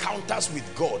my encounters with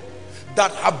God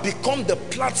that have become the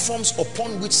platforms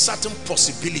upon which certain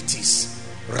possibilities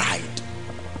ride.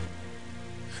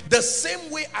 The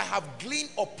same way I have gleaned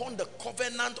upon the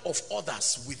covenant of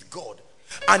others with God,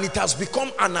 and it has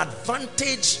become an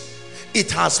advantage.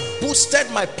 It has boosted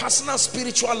my personal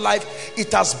spiritual life.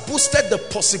 It has boosted the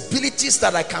possibilities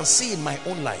that I can see in my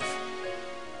own life.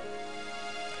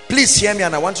 Please hear me,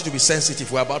 and I want you to be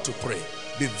sensitive. We're about to pray.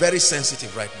 Be very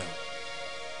sensitive right now.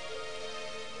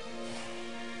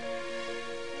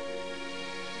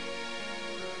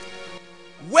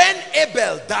 When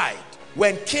Abel died,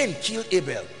 when Cain killed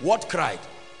Abel, what cried?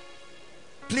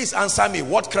 Please answer me.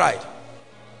 What cried?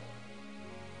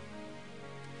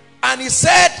 And he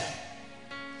said,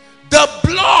 the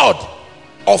blood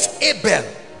of Abel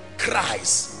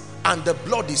cries, and the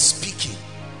blood is speaking.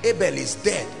 Abel is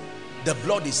dead. The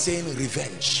blood is saying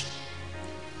revenge.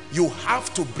 You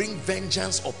have to bring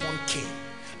vengeance upon Cain.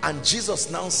 And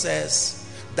Jesus now says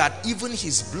that even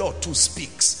his blood too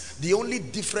speaks. The only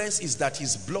difference is that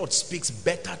his blood speaks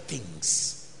better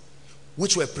things,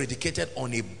 which were predicated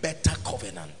on a better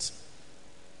covenant.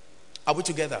 Are we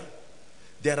together?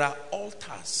 There are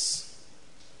altars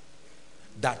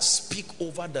that speak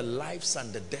over the lives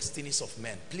and the destinies of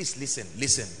men. Please listen,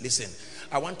 listen, listen.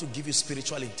 I want to give you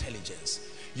spiritual intelligence.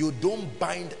 You don't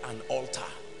bind an altar.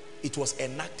 It was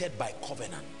enacted by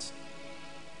covenant.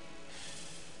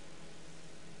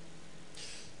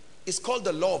 It's called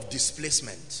the law of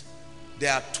displacement.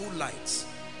 There are two lights.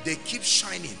 They keep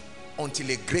shining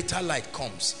until a greater light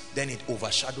comes. Then it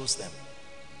overshadows them.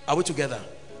 Are we together?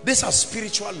 These are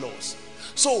spiritual laws.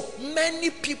 So many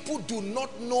people do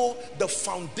not know the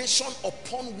foundation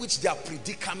upon which their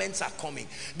predicaments are coming.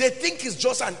 They think it's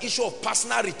just an issue of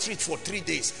personal retreat for 3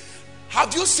 days.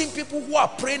 Have you seen people who are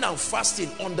praying and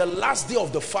fasting on the last day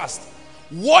of the fast?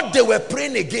 What they were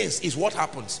praying against is what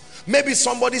happens. Maybe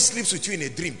somebody sleeps with you in a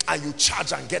dream and you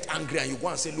charge and get angry and you go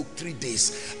and say, look, 3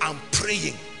 days I'm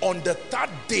praying. On the 3rd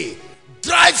day,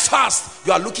 drive fast.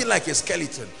 You are looking like a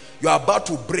skeleton. You are about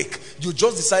to break. You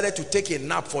just decided to take a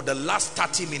nap for the last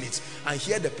 30 minutes, and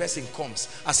here the person comes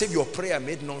as if your prayer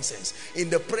made nonsense. In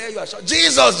the prayer you are shouting,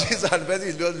 Jesus, Jesus, and the person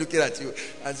is just looking at you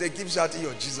and say, keep shouting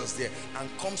your Jesus there,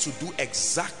 and comes to do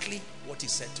exactly what he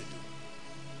said to do.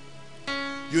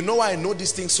 You know why I know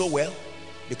this thing so well?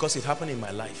 Because it happened in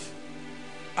my life.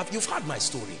 You've heard my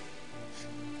story.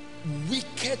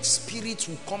 Wicked spirits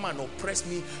will come and oppress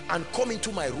me and come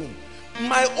into my room.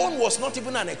 My own was not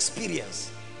even an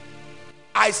experience.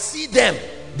 I see them,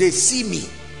 they see me,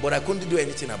 but I couldn't do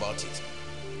anything about it.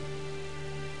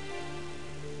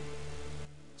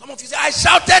 Some of you say, I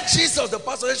shouted Jesus. The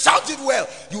pastor said, shout it well.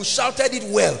 You shouted it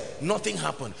well. Nothing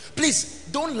happened. Please,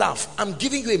 don't laugh. I'm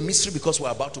giving you a mystery because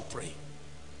we're about to pray.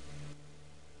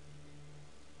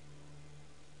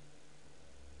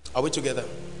 Are we together?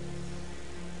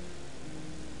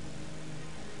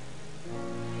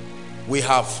 We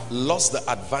have lost the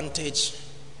advantage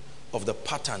of the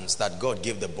patterns that God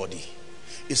gave the body.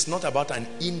 It's not about an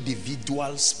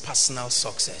individual's personal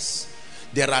success.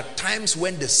 There are times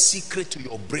when the secret to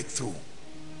your breakthrough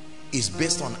is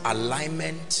based on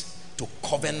alignment to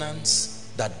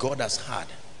covenants that God has had,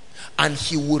 and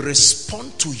he will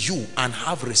respond to you and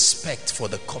have respect for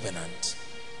the covenant.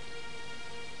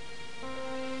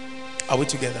 Are we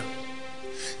together?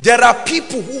 There are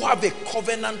people who have a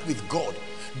covenant with God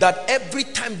that every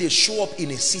time they show up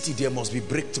in a city, there must be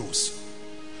breakthroughs.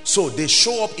 So they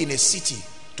show up in a city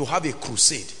to have a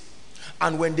crusade.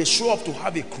 And when they show up to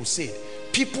have a crusade,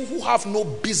 people who have no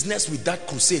business with that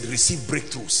crusade receive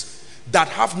breakthroughs that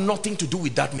have nothing to do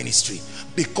with that ministry.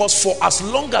 Because for as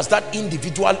long as that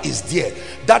individual is there,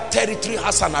 that territory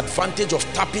has an advantage of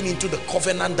tapping into the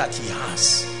covenant that he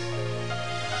has.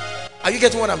 Are you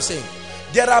getting what I'm saying?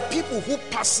 There are people who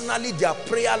personally their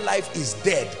prayer life is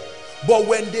dead. But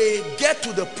when they get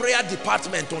to the prayer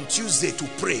department on Tuesday to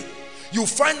pray, you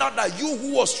find out that you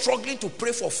who was struggling to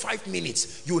pray for 5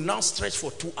 minutes, you now stretch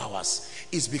for 2 hours.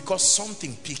 It's because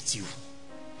something piqued you.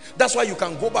 That's why you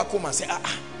can go back home and say,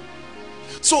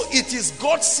 So it is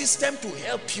God's system to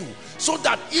help you, so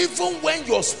that even when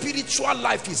your spiritual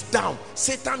life is down,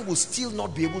 Satan will still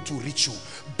not be able to reach you.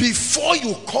 Before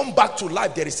you come back to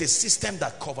life, there is a system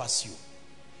that covers you.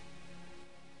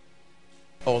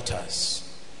 Altars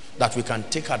that we can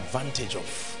take advantage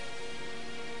of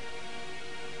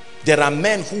There are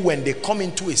men who, when they come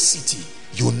into a city,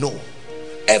 you know,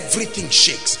 everything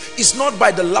shakes. It's not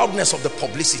by the loudness of the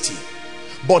publicity,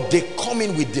 but they come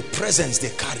in with the presence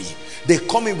they carry. They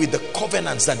come in with the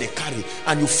covenants that they carry,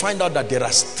 and you find out that there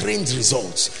are strange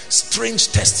results,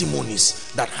 strange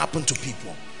testimonies that happen to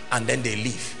people, and then they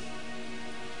leave.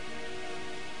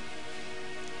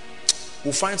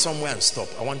 We'll find somewhere and stop.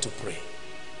 I want to pray.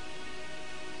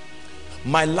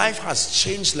 My life has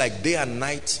changed like day and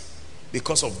night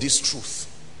because of this truth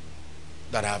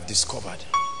that I have discovered.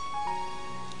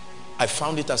 I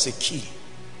found it as a key,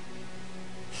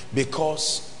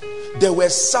 because there were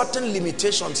certain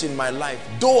limitations in my life.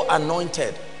 Though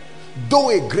anointed, though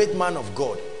a great man of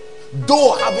God,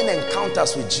 though having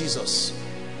encounters with Jesus,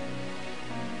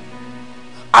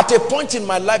 at a point in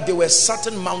my life there were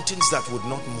certain mountains that would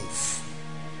not move.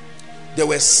 There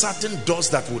were certain doors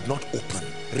that would not open,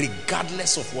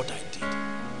 regardless of what I did.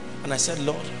 And I said,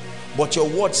 Lord, but your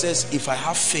word says, if I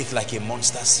have faith like a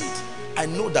mustard seed, I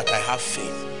know that I have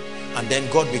faith. And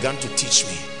then God began to teach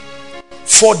me.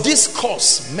 For this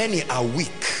cause, many are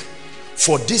weak.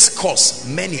 For this cause,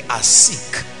 many are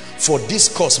sick. For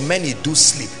this cause, many do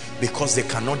sleep, because they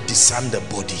cannot discern the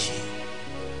body.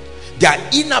 Their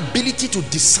inability to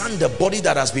discern the body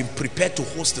that has been prepared to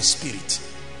host the spirit.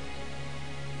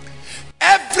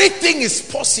 Everything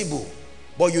is possible,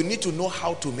 but you need to know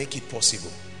how to make it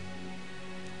possible.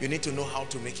 You need to know how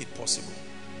to make it possible.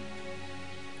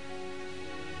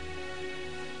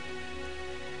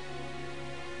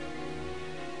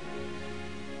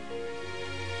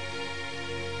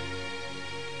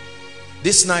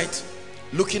 This night,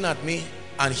 looking at me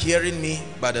and hearing me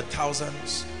by the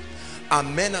thousands, are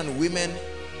men and women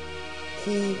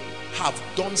who have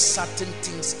done certain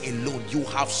things alone. You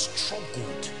have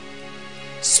struggled.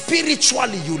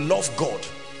 Spiritually, you love God.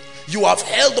 You have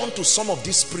held on to some of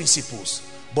these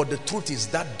principles, but the truth is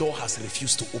that door has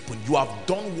refused to open. You have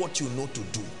done what you know to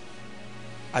do.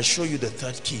 I show you the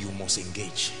third key you must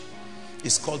engage.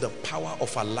 It's called the power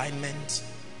of alignment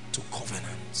to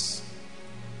covenants.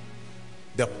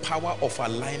 The power of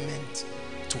alignment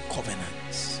to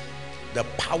covenants. The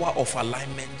power of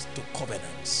alignment to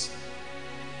covenants.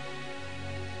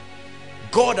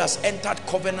 God has entered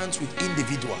covenants with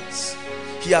individuals.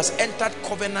 He has entered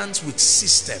covenants with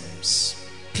systems.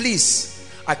 Please,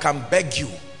 I can beg you.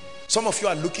 Some of you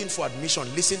are looking for admission.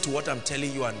 Listen to what I'm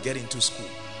telling you and get into school.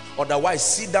 Otherwise,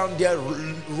 sit down there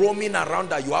roaming around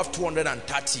that you have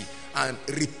 230 and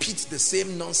repeat the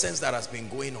same nonsense that has been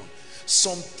going on.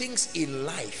 Some things in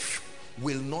life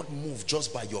will not move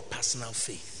just by your personal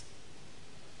faith.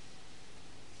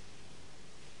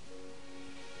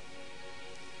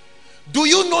 Do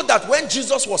you know that when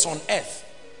Jesus was on earth,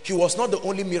 he was not the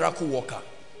only miracle worker?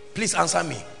 Please answer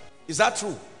me. Is that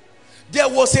true? There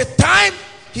was a time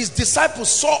his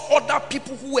disciples saw other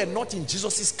people who were not in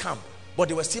Jesus's camp, but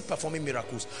they were still performing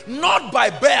miracles. Not by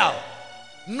Baal,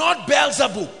 not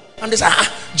Beelzebub. And they said,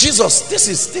 Jesus, this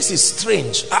is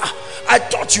strange. I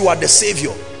thought you were the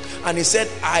savior. And he said,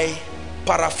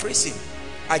 paraphrasing,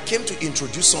 I came to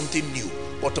introduce something new,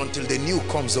 but until the new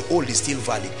comes, the old is still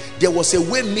valid. There was a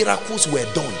way miracles were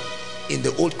done in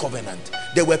the old covenant.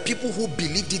 There were people who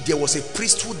believed it. There was a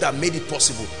priesthood that made it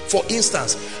possible. For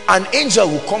instance, an angel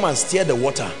will come and stir the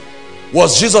water.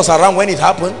 Was Jesus around when it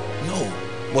happened? No,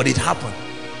 but it happened.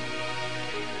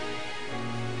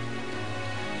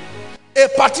 A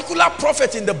particular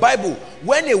prophet in the Bible,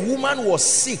 when a woman was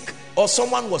sick or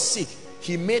someone was sick,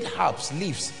 he made herbs,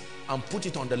 leaves, and put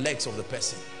it on the legs of the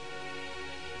person.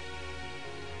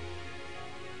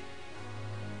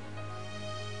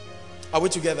 Are we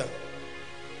together?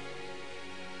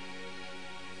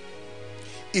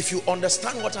 If you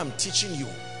understand what I'm teaching you,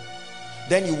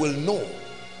 then you will know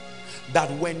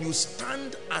that when you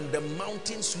stand and the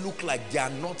mountains look like they are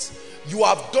not, you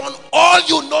have done all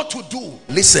you know to do.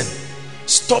 Listen,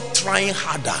 stop trying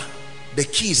harder. The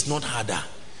key is not harder.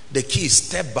 The key is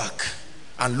step back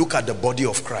and look at the body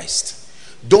of Christ.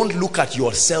 Don't look at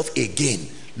yourself again.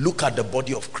 Look at the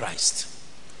body of Christ.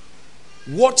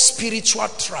 What spiritual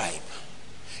tribe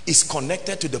is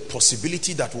connected to the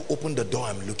possibility that will open the door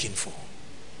I'm looking for?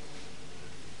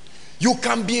 You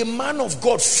can be a man of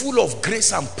God full of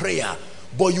grace and prayer,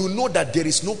 but you know that there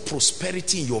is no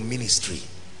prosperity in your ministry.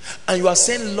 And you are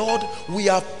saying, Lord, we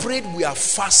have prayed, we have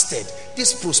fasted.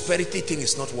 This prosperity thing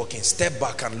is not working. Step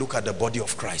back and look at the body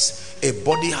of Christ. A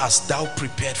body hast thou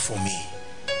prepared for me.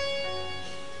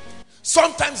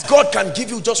 Sometimes God can give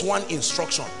you just one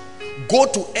instruction. Go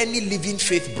to any living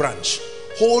faith branch.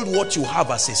 Hold what you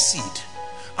have as a seed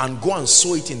and go and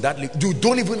sow it in that. You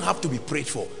don't even have to be prayed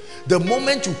for. The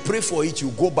moment you pray for it,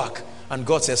 you go back and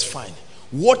God says, fine.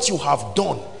 What you have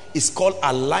done is called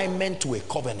alignment to a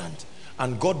covenant.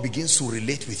 And God begins to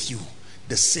relate with you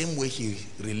the same way he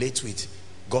relates with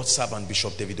God's servant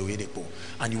Bishop David Oyedepo.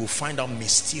 And you will find out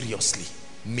mysteriously.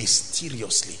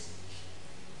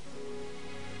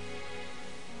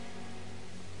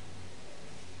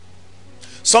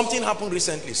 Something happened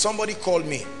recently. Somebody called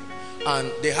me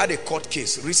and they had a court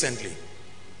case recently.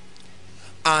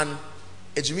 And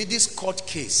this court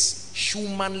case,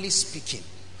 humanly speaking,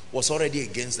 was already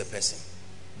against the person.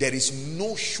 There is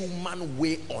no human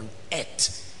way on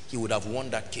earth he would have won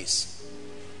that case.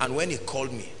 And when he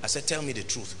called me, I said, tell me the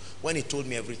truth. When he told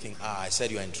me everything, I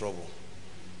said, you're in trouble.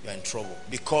 You're in trouble.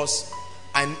 Because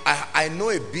I know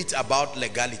a bit about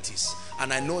legalities.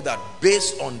 And I know that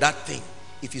based on that thing,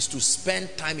 if he's to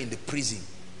spend time in the prison,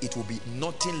 it will be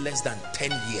nothing less than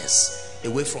 10 years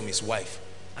away from his wife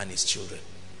and his children.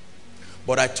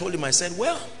 But I told him, I said,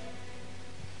 well,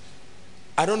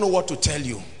 I don't know what to tell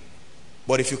you.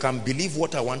 But if you can believe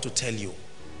what I want to tell you,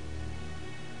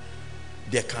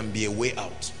 there can be a way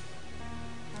out.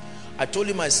 I told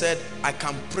him, I said, I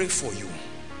can pray for you.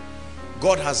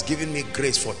 God has given me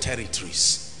grace for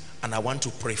territories, and I want to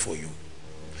pray for you.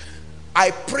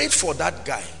 I prayed for that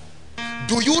guy.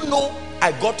 Do you know,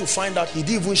 I got to find out he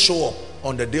didn't even show up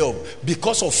on the day of,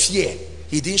 because of fear,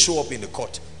 he didn't show up in the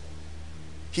court.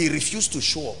 He refused to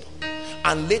show up.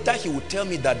 And later he would tell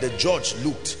me that the judge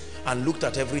looked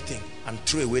at everything and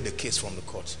threw away the case from the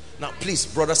court. Now please,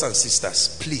 brothers and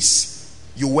sisters, please,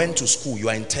 you went to school, you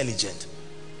are intelligent.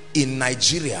 In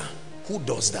Nigeria, who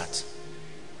does that?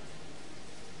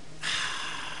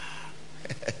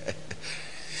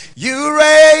 You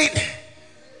reign,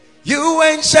 you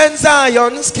ancient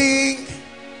Zion's king.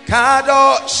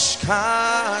 Kadosh,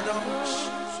 Kadosh,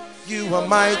 you are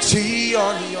mighty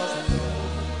on your throne.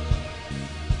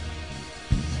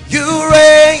 You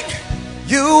reign,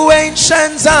 you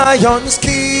ancient Zion's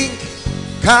king.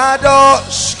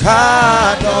 Kadosh,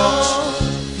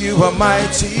 Kadosh, you are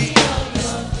mighty.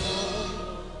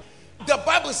 The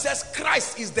Bible says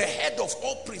Christ is the head of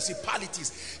all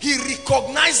principalities. He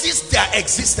recognizes their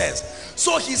existence.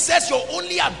 So he says your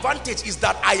only advantage is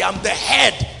that I am the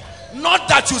head. Not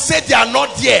that you say they are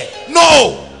not there.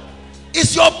 No.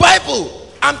 It's your Bible.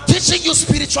 I'm teaching you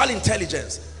spiritual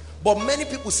intelligence. But many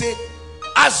people say,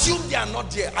 assume they are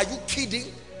not there. Are you kidding?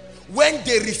 When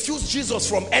they refused Jesus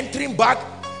from entering back,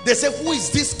 they say, who is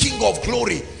this King of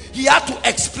glory? He had to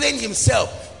explain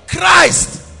himself.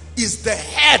 Christ is the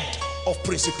head of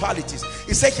principalities.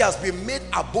 He said he has been made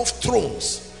above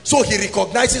thrones, so he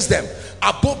recognizes them,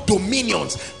 above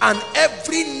dominions, and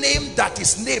every name that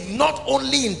is named, not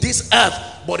only in this earth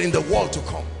but in the world to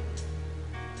come.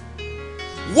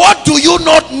 What do you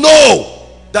not know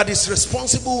that is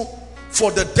responsible for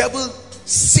the devil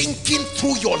sinking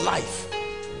through your life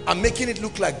and making it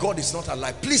look like God is not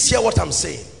alive? Please hear what I'm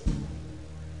saying.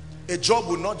 A job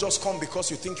will not just come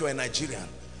because you think you're a Nigerian.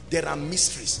 There are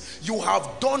mysteries. You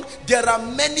have done, there are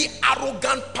many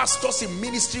arrogant pastors in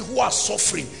ministry who are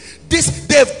suffering.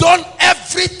 They've done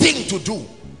everything to do.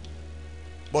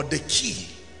 But the key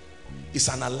is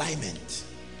an alignment.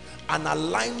 An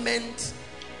alignment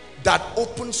that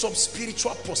opens up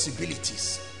spiritual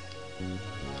possibilities.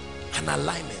 An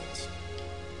alignment.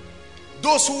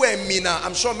 Those who were in Mina,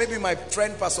 I'm sure maybe my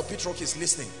friend Pastor Pitrock is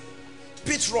listening.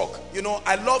 Pitrock, you know,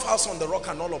 I love House on the Rock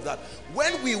and all of that.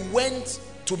 When we went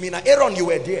to Mina, Aaron, you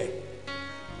were there.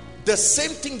 The same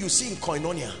thing you see in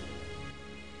Koinonia.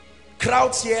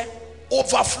 Crowds here,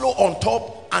 overflow on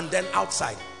top, and then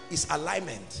outside is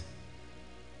alignment.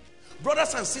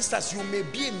 Brothers and sisters, you may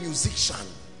be a musician,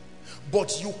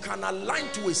 but you can align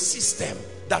to a system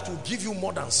that will give you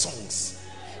more than songs.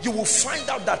 You will find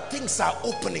out that things are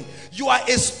opening. You are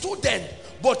a student,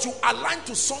 but you align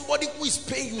to somebody who is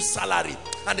paying you salary,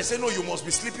 and they say, no, you must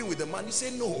be sleeping with the man. You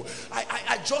say, no,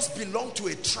 I just belong to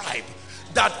a tribe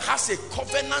that has a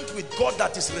covenant with God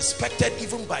that is respected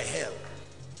even by hell.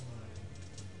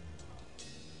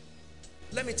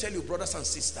 Let me tell you, brothers and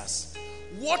sisters,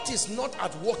 what is not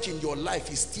at work in your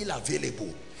life is still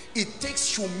available. It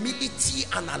takes humility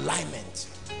and alignment.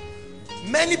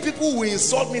 Many people will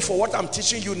insult me for what I'm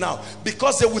teaching you now,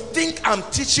 because they will think I'm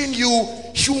teaching you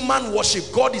human worship.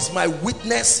 God is my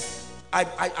witness.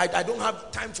 I don't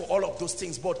have time for all of those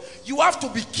things, but you have to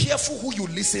be careful who you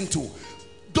listen to.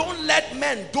 Don't let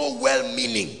men, though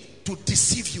well-meaning, to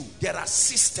deceive you. There are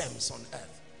systems on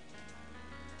earth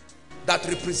that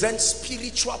represent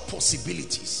spiritual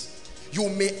possibilities. You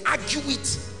may argue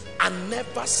it and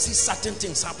never see certain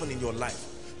things happen in your life.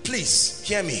 Please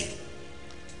hear me.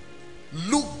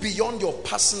 Look beyond your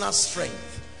personal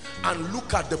strength and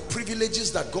look at the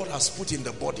privileges that God has put in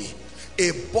the body.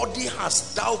 A body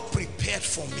hast thou prepared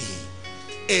for me.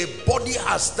 A body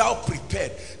hast thou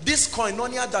prepared. This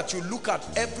koinonia that you look at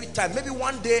every time, maybe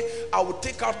one day I will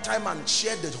take out time and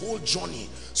share the whole journey,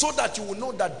 so that you will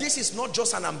know that this is not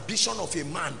just an ambition of a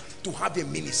man to have a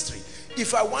ministry.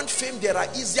 If I want fame, there are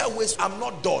easier ways. I'm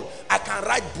not dull. I can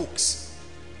write books.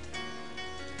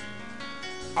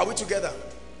 Are we together?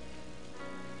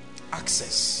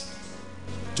 Access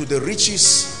to the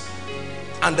riches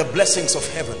and the blessings of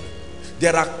heaven.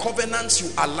 There are covenants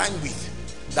you align with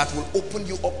that will open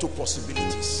you up to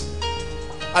possibilities.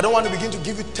 I don't want to begin to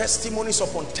give you testimonies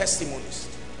upon testimonies.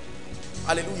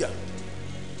 Hallelujah.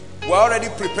 We're already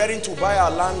preparing to buy our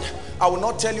land. I will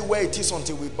not tell you where it is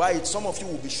until we buy it. Some of you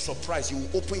will be surprised. You will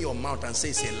open your mouth and say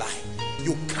it's a lie.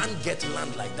 You can't get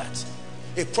land like that.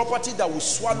 A property that will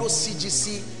swallow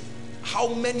CGC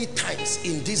how many times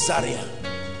in this area?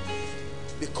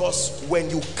 Because when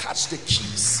you catch the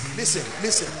keys, listen.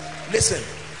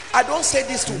 I don't say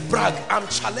this to brag. I'm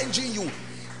challenging you.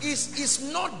 It's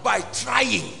not by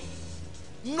trying.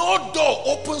 No door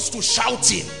opens to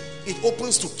shouting. It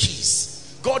opens to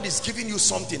keys. God is giving you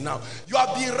something now. You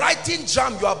have been writing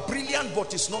jam. You are brilliant,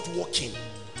 but it's not working.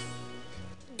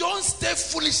 Don't stay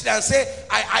foolishly and say,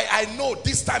 I know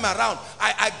this time around,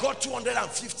 I got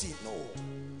 250. No.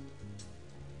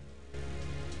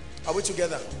 Are we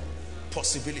together?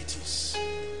 Possibilities.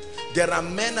 There are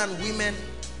men and women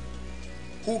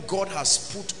who God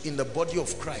has put in the body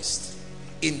of Christ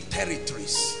in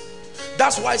territories.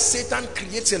 That's why Satan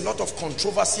creates a lot of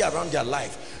controversy around their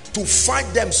life, to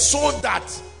fight them so that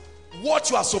what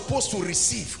you are supposed to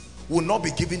receive will not be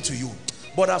given to you.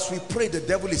 But as we pray, the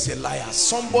devil is a liar.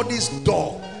 Somebody's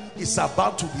door is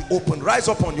about to be opened. Rise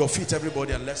up on your feet,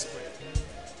 everybody, and let's pray.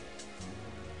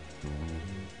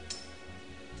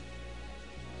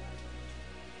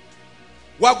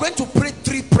 We are going to pray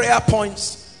 3 prayer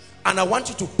points, and I want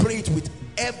you to pray it with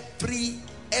every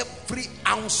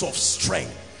ounce of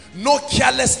strength. No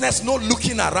carelessness, no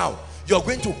looking around. You're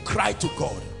going to cry to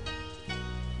God.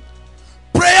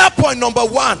 Prayer point number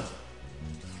 1.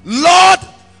 Lord,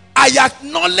 I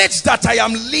acknowledge that I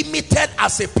am limited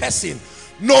as a person.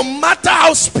 No matter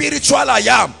how spiritual I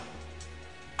am,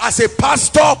 as a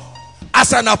pastor,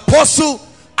 as an apostle,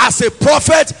 as a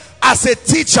prophet, as a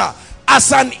teacher,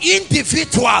 as an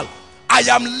individual, I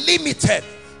am limited.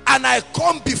 And I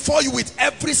come before you with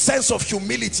every sense of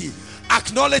humility,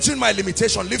 acknowledging my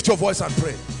limitation. Lift your voice and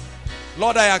pray.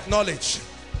 Lord, I acknowledge.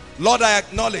 Lord, I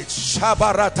acknowledge. I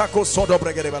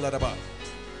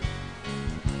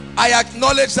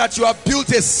acknowledge that you have built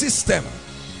a system.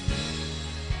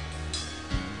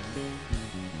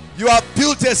 You have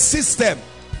built a system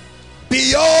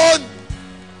beyond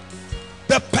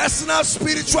the personal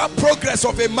spiritual progress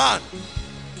of a man.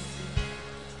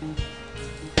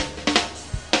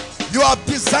 You have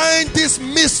designed this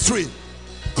mystery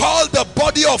called the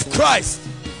body of Christ,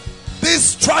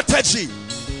 this strategy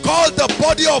called the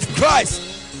body of Christ,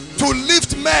 to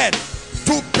lift men,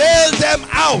 to bail them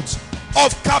out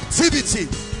of captivity.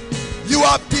 You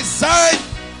have designed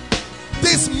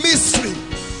this mystery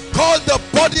called the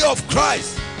body of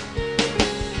Christ.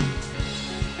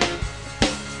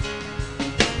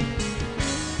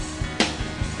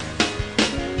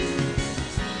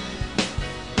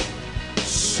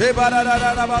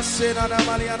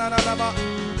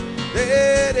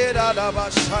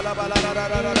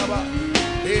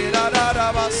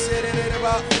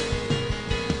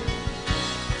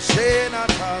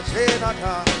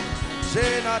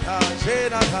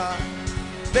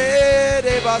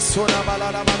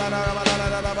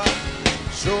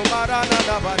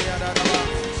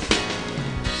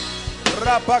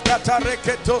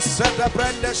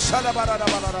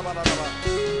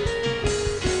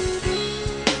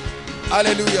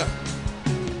 Hallelujah.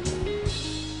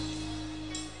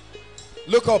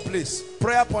 Look up, please.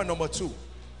 Prayer point number 2.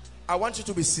 I want you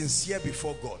to be sincere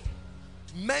before God.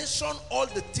 Mention all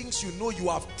the things you know you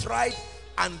have tried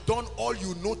and done all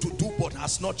you know to do but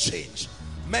has not changed.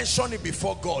 Mention it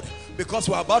before God, because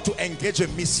we're about to engage a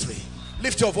mystery.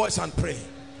 Lift your voice and pray.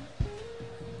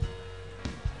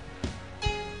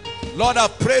 Lord,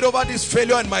 I've prayed over this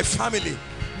failure in my family.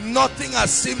 Nothing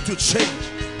has seemed to change.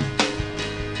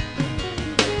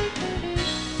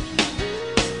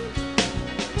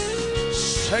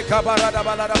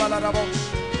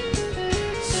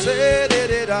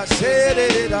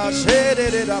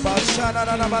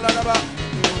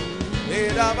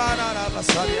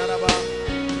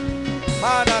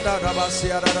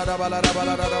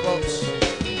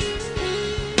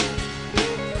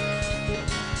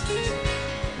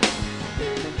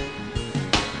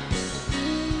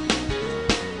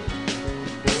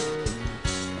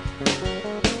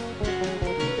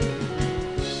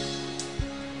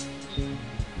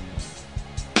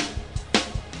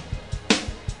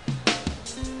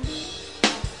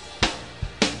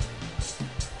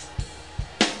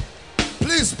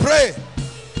 Please pray.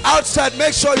 Outside,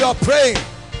 make sure you're praying.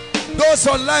 Those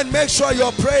online, make sure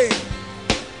you're praying.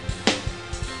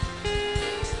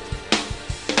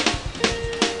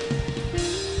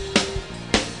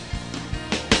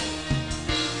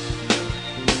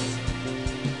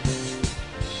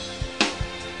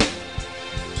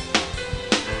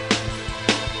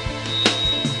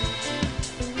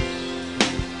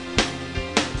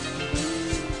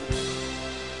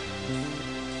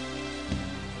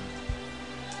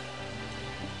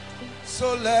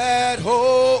 So let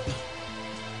hope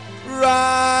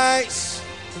rise.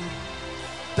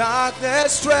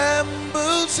 Darkness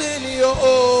trembles in your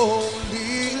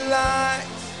only light.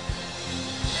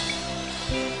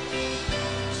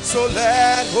 So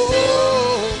let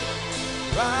hope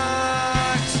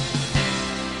rise.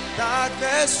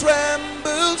 Darkness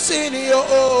trembles in your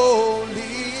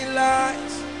only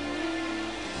light.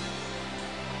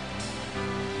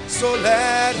 So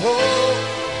let hope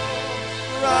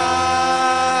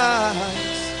rise.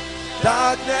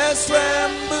 Darkness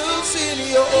trembles in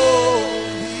your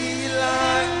only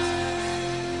light.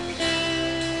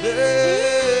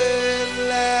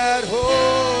 Let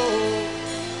hope,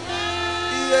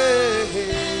 yeah.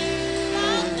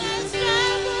 Darkness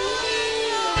trembles in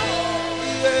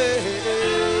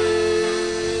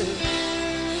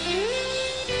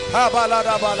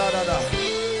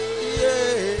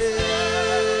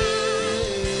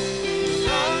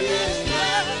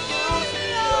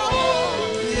your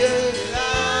only light.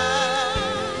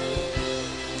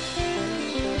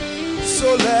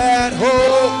 So let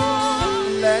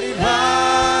hope, let it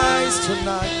rise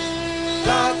tonight.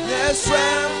 Darkness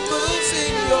trembles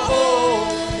in your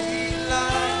holy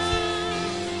light.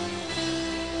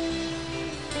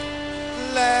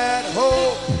 Let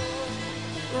hope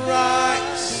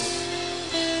rise.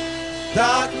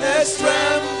 Darkness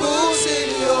trembles in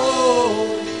your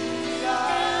holy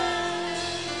light.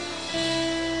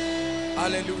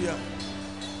 Hallelujah.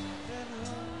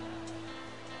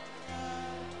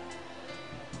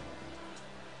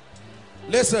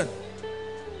 Listen.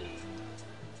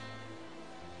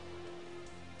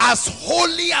 As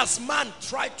holy as man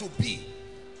tried to be,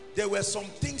 there were some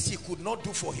things he could not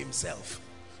do for himself.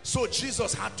 So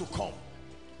Jesus had to come.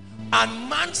 And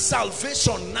man's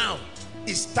salvation now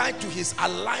is tied to his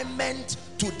alignment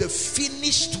to the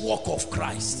finished work of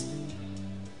Christ.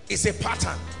 It's a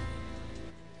pattern.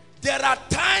 There are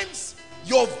times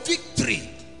your victory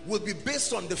will be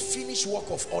based on the finished work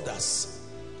of others.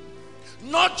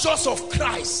 Not just of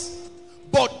Christ,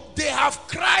 but they have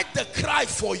cried the cry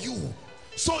for you,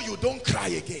 so you don't cry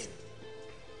again.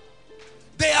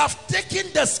 They have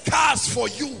taken the scars for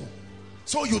you,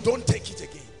 so you don't take it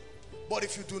again. But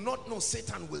if you do not know,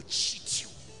 Satan will cheat you.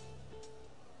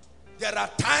 There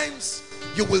are times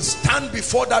you will stand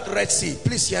before that Red Sea.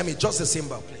 Please hear me, just a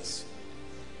symbol, please.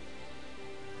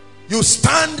 You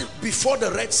stand before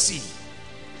the Red Sea,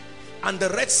 and the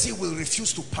Red Sea will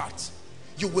refuse to part.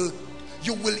 You will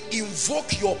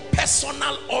invoke your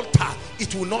personal altar.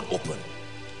 It will not open.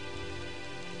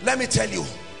 Let me tell you,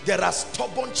 there are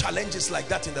stubborn challenges like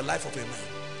that in the life of a man.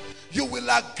 You will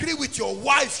agree with your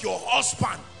wife, your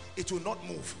husband. It will not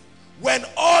move. When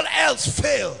all else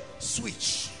fail,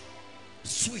 switch.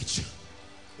 Switch.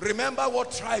 Remember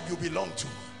what tribe you belong to.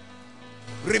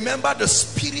 Remember the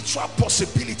spiritual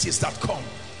possibilities that come.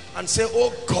 And say,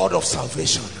 oh God of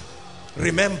salvation,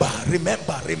 remember,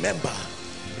 remember, remember.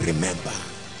 Remember,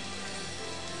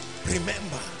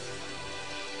 remember,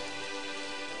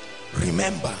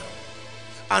 remember.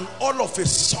 And all of a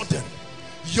sudden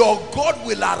your God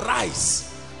will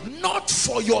arise, not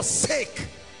for your sake.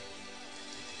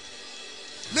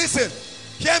 Listen,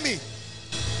 hear me.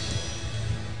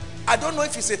 I don't know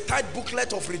if it's a tight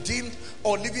booklet of Redeemed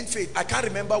or Living Faith. I can't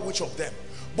remember which of them.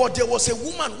 But there was a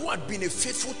woman who had been a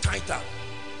faithful tither.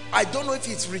 I don't know if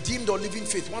it's Redeemed or Living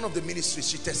Faith, one of the ministries.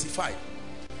 She testified.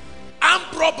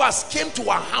 Armed robbers came to her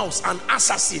house and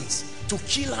assassins to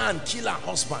kill her and kill her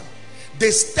husband. They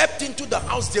stepped into the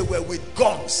house. They were with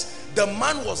guns. The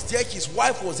man was there, his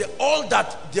wife was there. All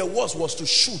that there was to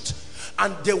shoot,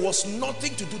 and there was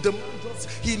nothing to do. The man just,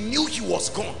 he knew he was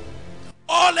gone.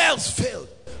 All else failed,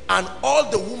 and all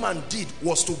the woman did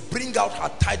was to bring out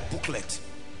her tithe booklet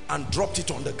and dropped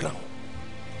it on the ground.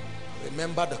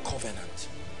 Remember the covenant.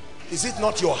 Is it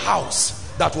not your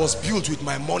house that was built with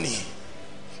my money?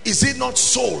 Is it not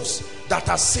souls that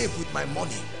are saved with my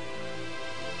money?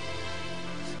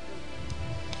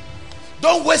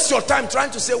 Don't waste your time trying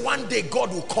to say one day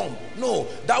God will come. No,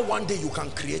 that one day you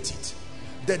can create it.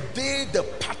 The day the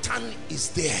pattern is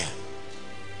there.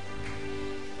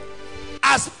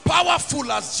 As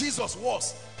powerful as Jesus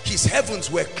was, his heavens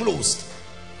were closed.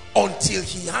 until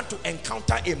he had to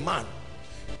encounter a man.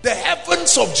 The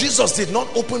heavens of Jesus did not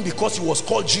open because he was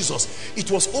called Jesus. It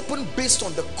was opened based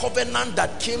on the covenant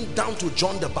that came down to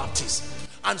John the Baptist.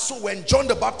 And so when John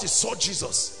the Baptist saw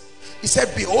Jesus, he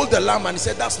said, behold the Lamb. And he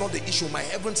said, that's not the issue, my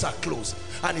heavens are closed.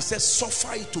 And he said,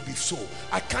 suffer it to be so.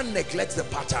 I can't neglect the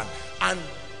pattern. And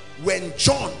when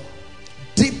John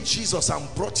dipped Jesus and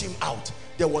brought him out,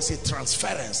 there was a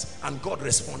transference, and God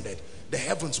responded. The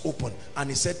heavens opened, and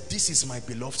he said, this is my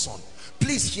beloved son.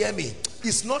 Please hear me.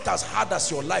 It's not as hard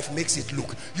as your life makes it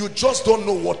look. You just don't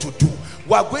know what to do.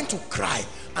 We are going to cry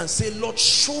and say, Lord,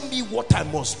 show me what I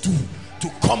must do to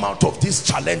come out of this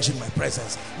challenge in my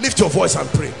presence. Lift your voice and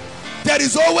pray. There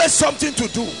is always something to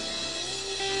do.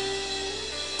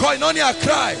 Koinonia,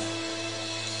 cry.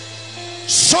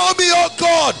 Show me, oh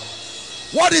God,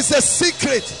 what is the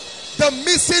secret, the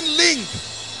missing link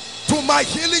to my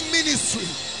healing ministry,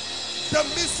 the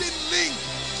missing link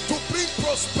to bring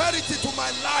prosperity to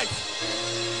my life.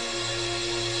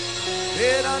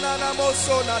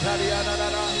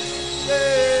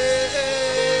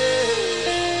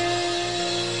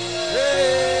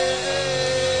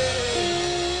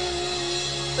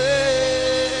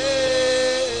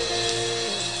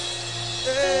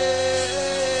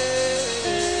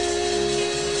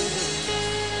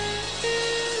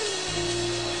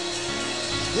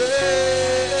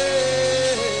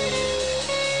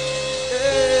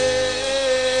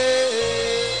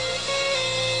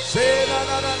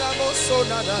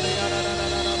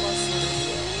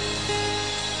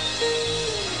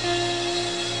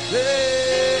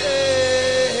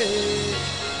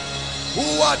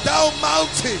 Who are thou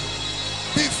mountain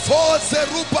before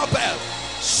Zerubbabel?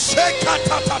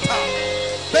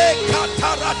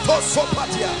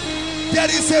 There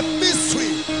is a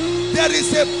mystery, there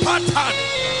is a pattern,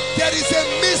 there is a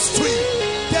mystery,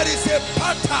 there is a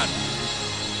pattern.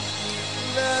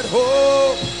 Let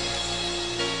hope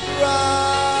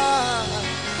rise,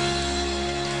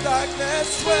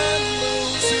 darkness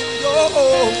trembles in your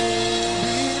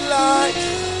holy light.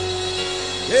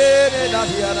 Let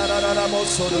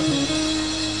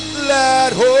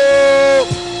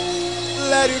hope,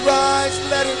 let it rise,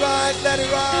 let it rise, let it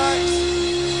rise.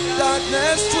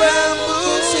 Darkness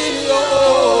trembles in your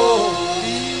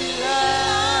holy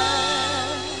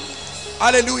light.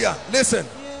 Hallelujah. Listen,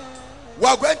 we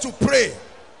are going to pray.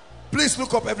 Please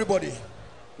look up, everybody.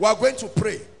 We are going to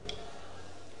pray.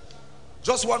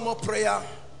 Just one more prayer,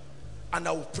 and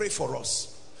I will pray for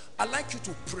us. I'd like you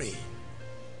to pray.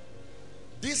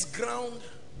 This ground,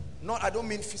 I don't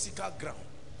mean physical ground,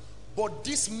 but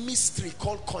this mystery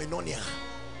called koinonia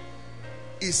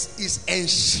is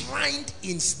enshrined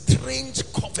in strange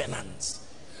covenants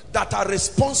that are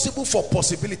responsible for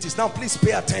possibilities. Now please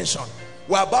pay attention.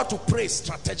 We're about to pray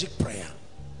strategic prayer.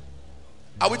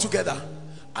 Are we together?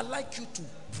 I'd like you to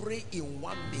pray in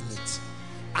 1 minute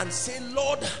and say,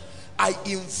 Lord, I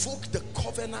invoke the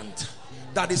covenant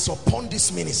that is upon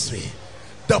this ministry,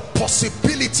 the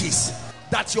possibilities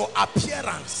that your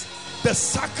appearance, the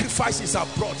sacrifices are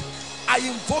brought. I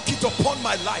invoke it upon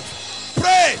my life.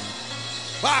 Pray.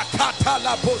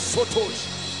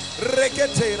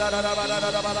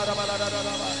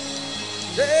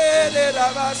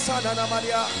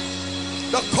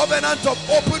 The covenant of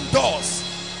open doors,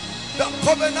 the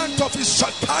covenant of his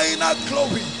Shekinah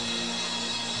glory,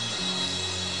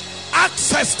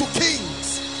 access to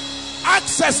kings,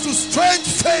 access to strange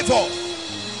favor.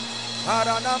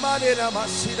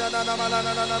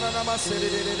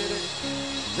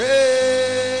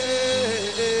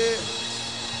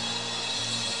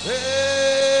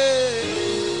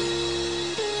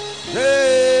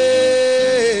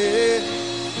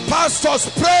 Pastors,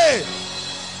 pray.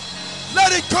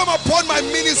 Let it come upon my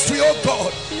ministry, oh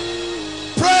God.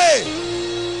 Pray.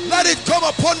 Let it come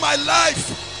upon my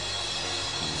life.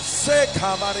 Say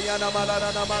Kamariana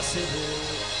Malana Masede.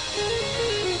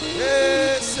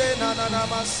 Say Nana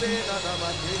Masena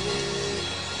Namade.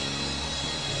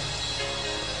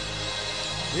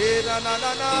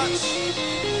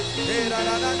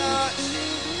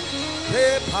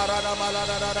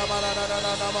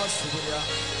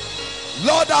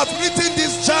 Lord, I've written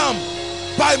this jam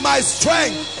by my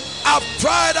strength. I've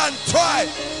tried and tried,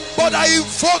 but I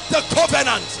invoke the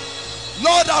covenant.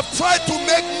 Lord, I've tried to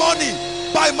make money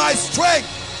by my strength.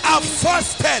 I've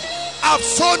fasted, I've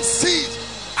sown seed.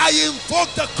 I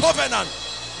invoke the covenant.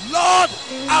 Lord,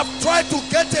 I've tried to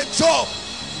get a job.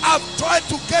 I've tried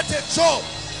to get a job.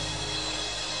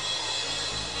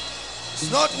 It's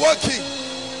not working.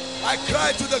 I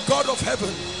cry to the God of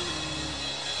heaven.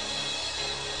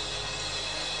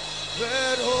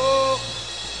 Let hope,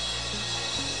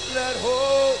 let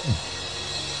hope,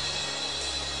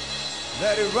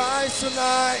 Let it rise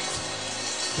tonight.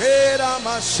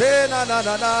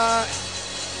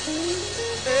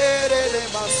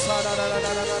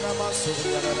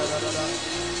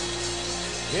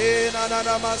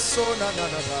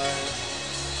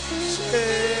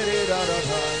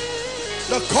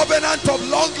 The covenant of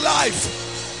long life.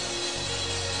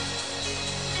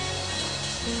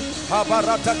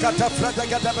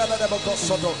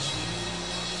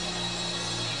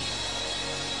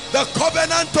 The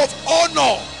covenant of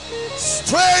honor,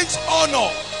 strange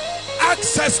honor,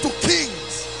 access to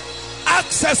kings,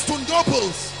 access to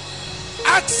nobles,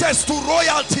 access to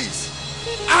royalties,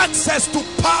 access to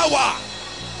power.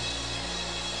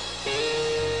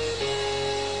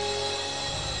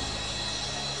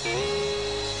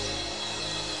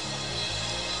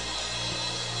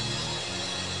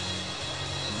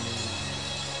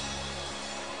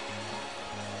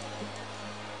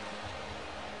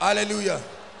 Hallelujah.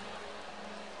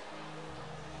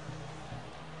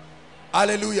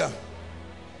 Hallelujah.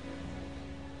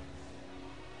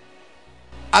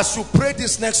 As you pray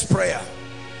this next prayer,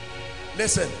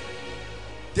 listen,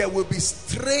 there will be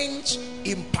strange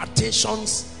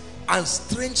impartations and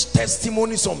strange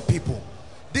testimonies on people.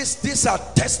 These are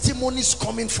testimonies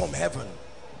coming from heaven.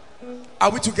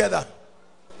 Are we together?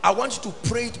 I want you to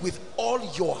pray it with all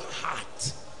your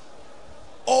heart.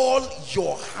 All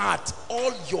your heart.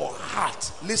 All your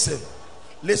heart. Listen.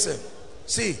 Listen.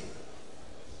 See,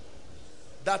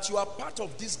 that you are part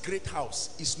of this great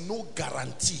house is no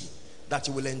guarantee that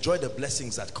you will enjoy the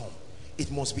blessings that come.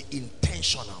 It must be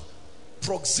intentional.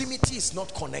 Proximity is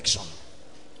not connection.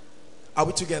 Are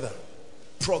we together?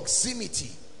 Proximity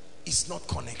is not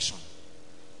connection.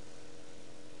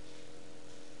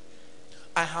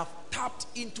 I have tapped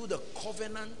into the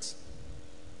covenant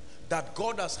that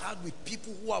God has had with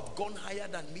people who have gone higher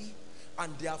than me,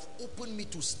 and they have opened me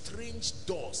to strange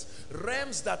doors,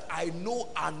 realms that I know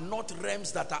are not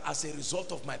realms that are as a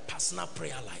result of my personal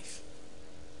prayer life.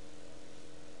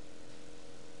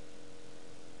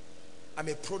 I'm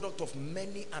a product of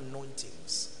many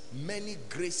anointings, many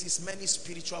graces, many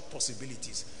spiritual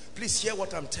possibilities. Please hear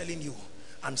what I'm telling you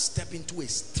and step into a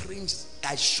strange,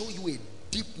 I show you a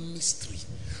deep mystery.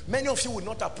 Many of you will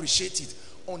not appreciate it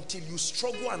until you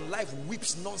struggle and life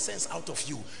whips nonsense out of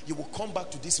you. You will come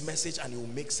back to this message and it will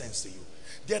make sense to you.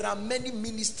 There are many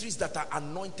ministries that are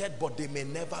anointed, but they may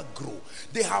never grow.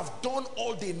 They have done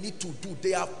all they need to do.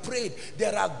 They have prayed.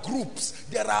 There are groups.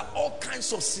 There are all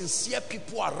kinds of sincere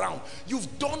people around.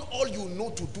 You've done all you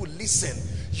know to do. Listen,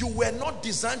 you were not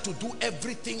designed to do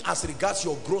everything as regards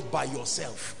your growth by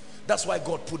yourself. That's why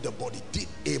God put the body.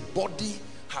 A body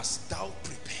hast thou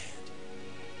prepared.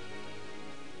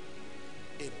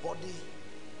 A body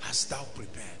hast thou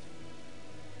prepared.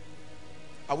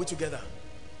 Are we together?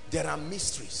 There are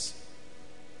mysteries.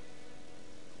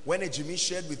 When Ejimi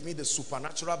shared with me the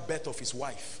supernatural birth of his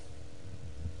wife,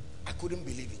 I couldn't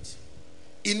believe it.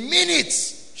 In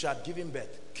minutes, she had given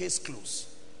birth. Case closed.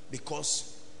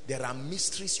 Because there are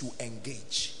mysteries you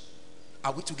engage.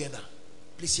 Are we together?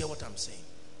 Please hear what I'm saying.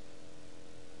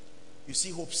 You see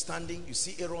Hope standing. You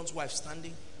see Aaron's wife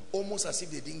standing. Almost as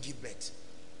if they didn't give birth.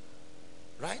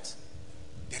 Right?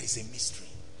 There is a mystery.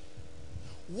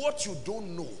 What you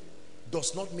don't know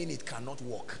does not mean it cannot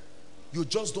work. You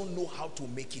just don't know how to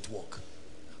make it work.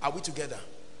 Are we together?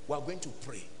 We are going to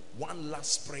pray. One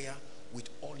last prayer with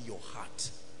all your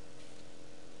heart.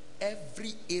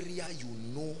 Every area you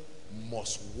know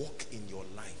must work in your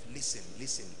life. Listen,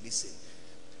 listen, listen.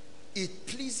 It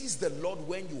pleases the Lord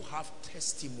when you have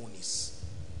testimonies.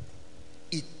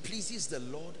 It pleases the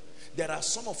Lord. There are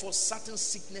some of us, certain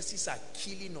sicknesses are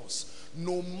killing us.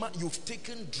 No matter, you've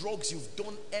taken drugs, you've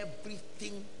done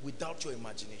everything without your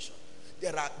imagination.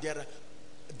 There are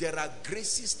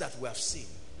graces that we have seen.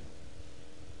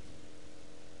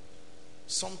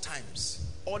 Sometimes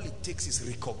all it takes is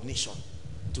recognition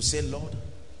to say, Lord,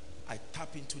 I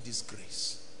tap into this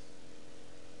grace.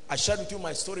 I shared with you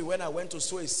my story when I went to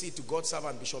sow a seed to God's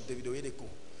servant Bishop David Oyedepo,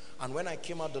 and when I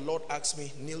came out, the Lord asked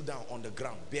me, kneel down on the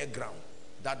ground, bare ground.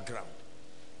 That ground.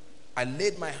 I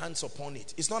laid my hands upon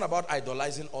it. It's not about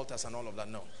idolizing altars and all of that,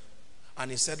 no.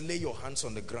 And he said, lay your hands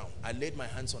on the ground. I laid my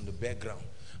hands on the bare ground,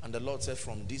 and the Lord said,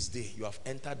 from this day you have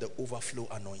entered the overflow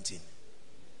anointing.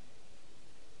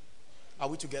 Are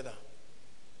we together?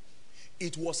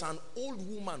 It was an old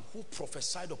woman who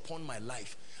prophesied upon my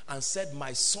life and said,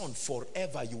 my son,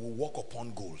 forever you will walk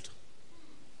upon gold.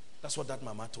 That's what that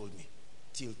mama told me.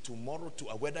 Till tomorrow,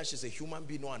 whether she's a human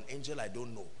being or an angel, I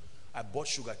don't know. I bought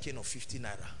sugar cane of 50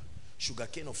 naira. Sugar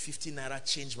cane of 50 naira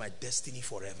changed my destiny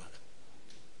forever.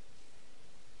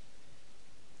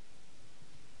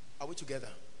 Are we together?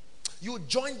 You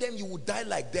join them, you will die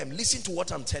like them. Listen to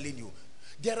what I'm telling you.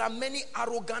 There are many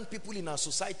arrogant people in our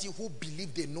society who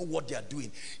believe they know what they are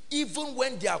doing. Even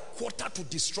when they are quarter to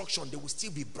destruction, they will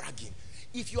still be bragging.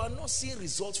 If you are not seeing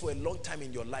results for a long time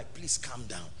in your life, please calm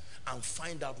down and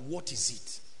find out what is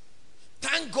it.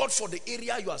 Thank God for the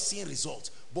area you are seeing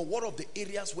results. But what of the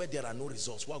areas where there are no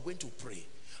results? We are going to pray.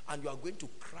 And you are going to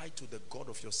cry to the God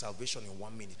of your salvation in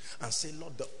 1 minute and say,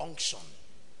 Lord, the unction,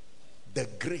 the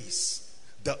grace,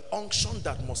 the unction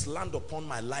that must land upon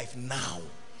my life now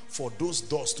for those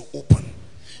doors to open.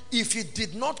 If it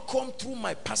did not come through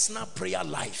my personal prayer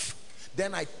life,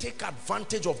 then I take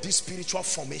advantage of this spiritual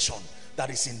formation that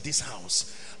is in this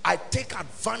house. I take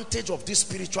advantage of this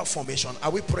spiritual formation.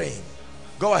 Are we praying?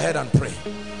 Go ahead and pray.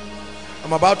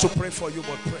 I'm about to pray for you,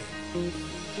 but pray.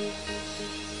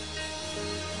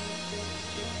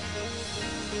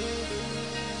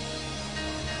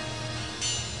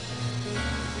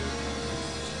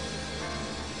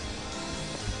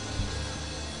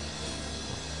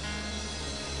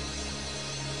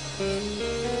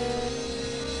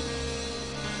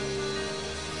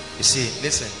 You see,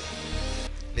 listen.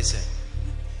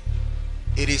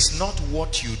 It is not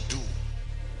what you do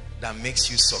that makes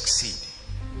you succeed.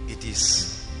 It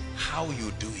is how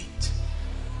you do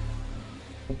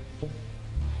it.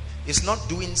 It's not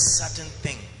doing certain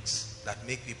things that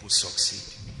make people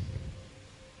succeed.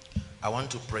 I want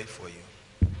to pray for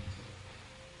you.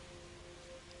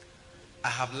 I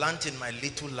have learned in my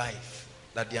little life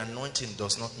that the anointing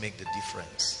does not make the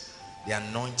difference. The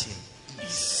anointing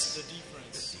is the difference.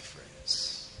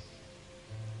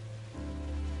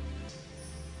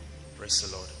 Praise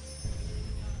the Lord.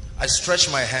 I stretch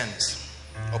my hands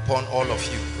upon all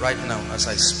of you right now as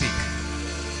I speak.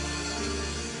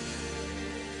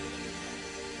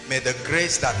 May the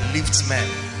grace that lifts men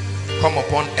come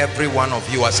upon every one of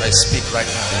you as I speak right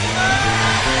now.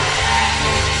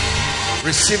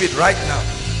 Receive it right now.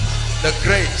 The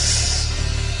grace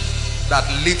that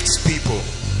lifts people.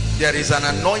 There is an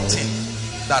anointing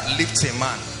that lifts a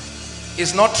man.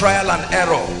 It's not trial and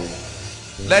error.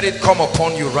 Let it come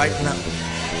upon you right now.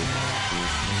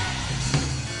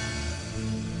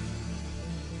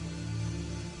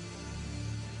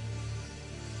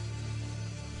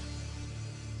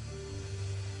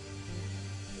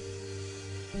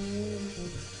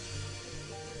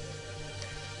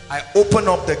 I open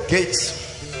up the gates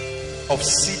of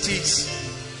cities,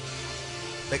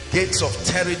 the gates of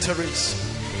territories,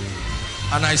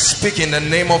 and I speak in the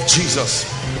name of Jesus.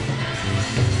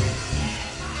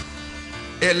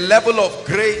 A level of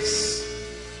grace.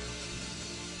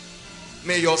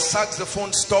 May your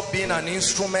saxophone stop being an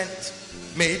instrument.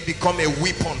 May it become a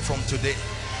weapon from today.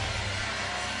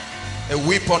 A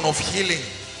weapon of healing.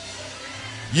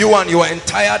 You and your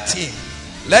entire team,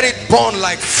 let it burn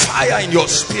like fire in your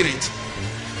spirit.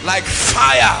 Like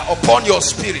fire upon your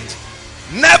spirit.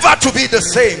 Never to be the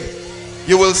same.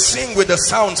 You will sing with the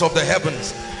sounds of the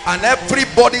heavens, and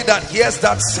everybody that hears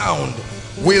that sound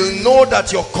will know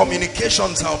that your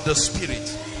communications are of the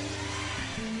spirit.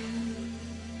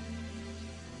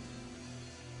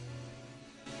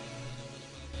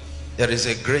 There is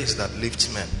a grace that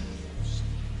lifts men.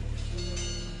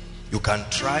 You can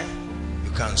try,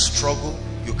 you can struggle,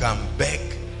 you can beg,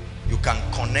 you can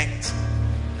connect.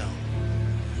 No.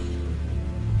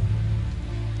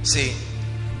 See,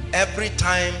 every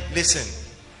time, listen,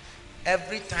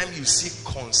 every time you see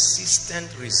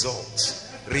consistent results,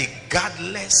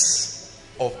 regardless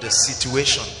of the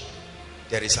situation,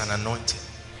 there is an anointing.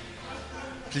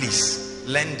 Please,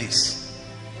 learn this.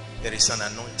 There is an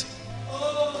anointing.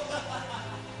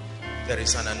 There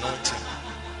is an anointing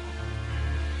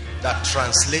that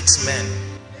translates men,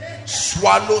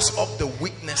 swallows up the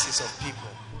weaknesses of people.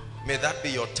 May that be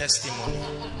your testimony.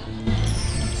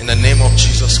 In the name of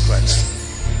Jesus Christ.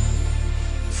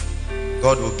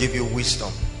 God will give you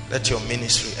wisdom. Let your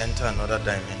ministry enter another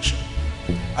dimension.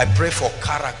 I pray for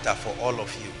character for all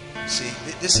of you. See,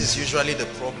 this is usually the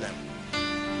problem.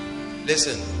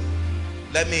 Listen,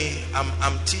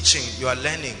 I'm teaching, you are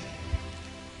learning.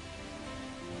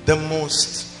 The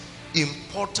most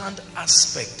important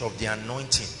aspect of the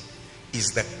anointing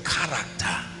is the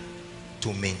character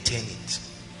to maintain it,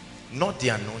 not the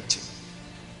anointing.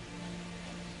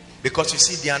 Because you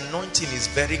see, the anointing is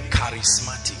very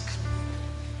charismatic.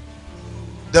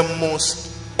 The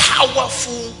most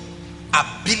powerful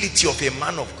ability of a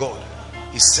man of God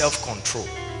is self-control.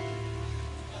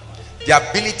 The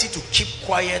ability to keep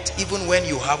quiet even when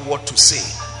you have what to say.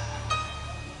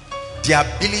 The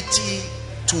ability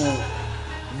to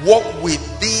walk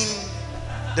within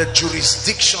the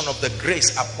jurisdiction of the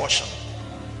grace apportioned.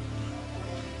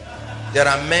 There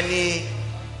are many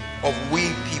of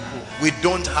we people, we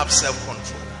don't have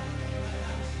self-control.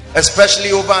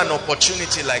 Especially over an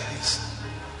opportunity like this.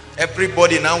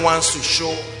 Everybody now wants to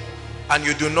show, and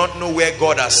you do not know where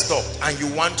God has stopped, and you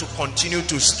want to continue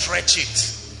to stretch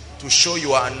it to show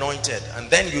you are anointed, and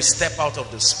then you step out of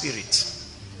the spirit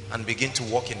and begin to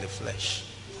walk in the flesh.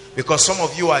 Because some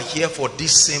of you are here for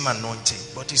this same anointing,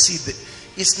 but you see,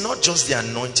 it's not just the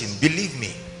anointing. Believe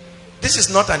me, this is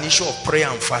not an issue of prayer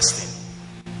and fasting.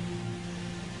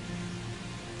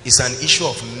 It's an issue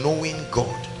of knowing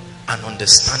God and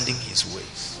understanding his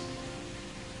ways.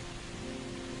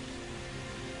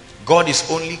 God is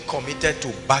only committed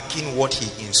to backing what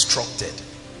he instructed.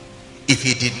 If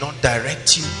he did not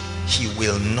direct you, he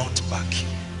will not back you.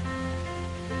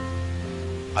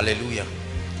 Hallelujah.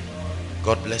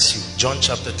 God bless you. John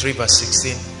chapter 3 verse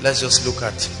 16. Let's just look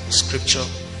at scripture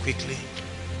quickly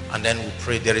and then we'll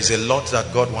pray. There is a lot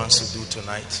that God wants to do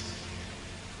tonight.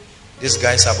 These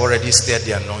guys have already stirred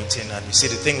the anointing, and you see,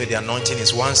 the thing with the anointing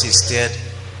is once it's stirred,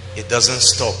 it doesn't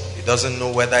stop. It doesn't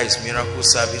know whether it's miracle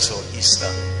service or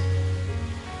Easter.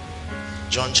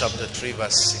 John chapter 3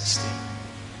 verse 16.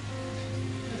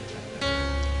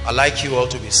 I'd like you all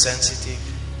to be sensitive.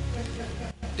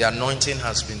 The anointing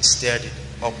has been stirred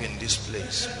up in this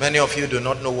place. Many of you do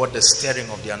not know what the stirring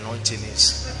of the anointing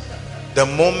is. The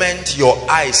moment your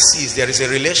eye sees, there is a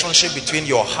relationship between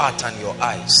your heart and your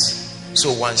eyes.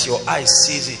 So once your eye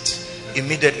sees it,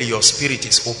 immediately your spirit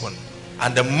is open.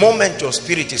 And the moment your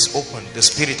spirit is open, the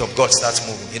Spirit of God starts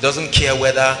moving. He doesn't care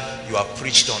whether you are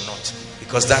preached or not,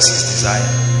 because that's his desire.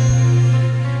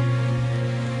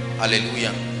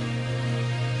 Hallelujah.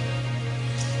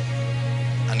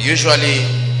 And usually,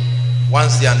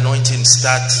 once the anointing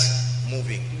starts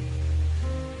moving,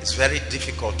 it's very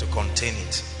difficult to contain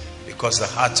it, because the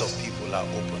hearts of people are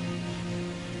open.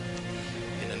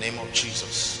 In the name of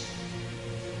Jesus.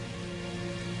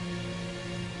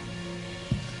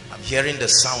 I'm hearing the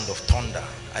sound of thunder.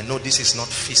 I know this is not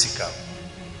physical.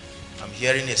 I'm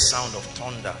hearing a sound of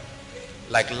thunder.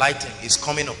 Like lightning is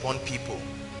coming upon people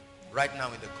right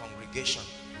now in the congregation.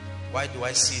 Why do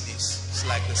I see this? It's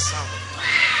like the sound of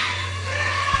thunder.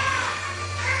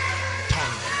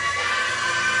 Thunder.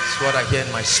 It's what I hear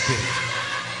in my spirit.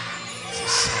 It's a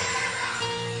sound.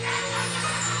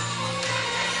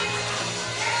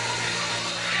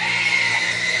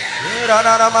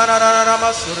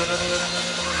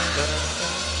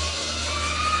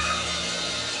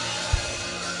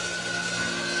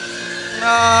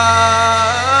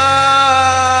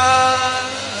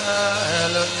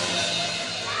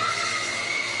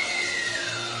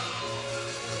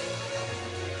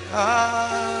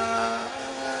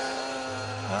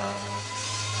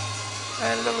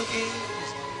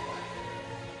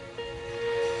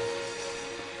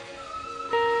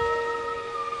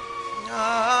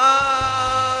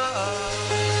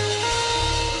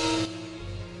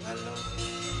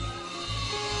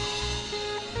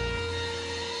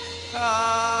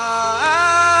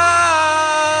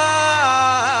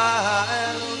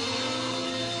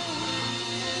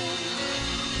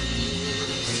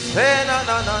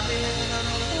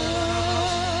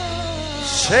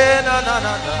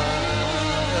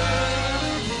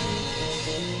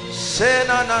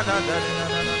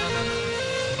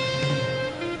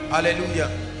 Hallelujah.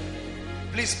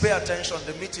 Please pay attention.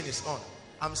 The meeting is on.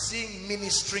 I'm seeing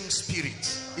ministering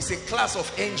spirits. It's a class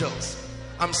of angels.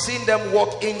 I'm seeing them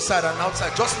walk inside and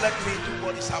outside. Just let me do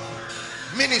what is happening.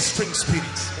 Ministering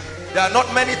spirits. There are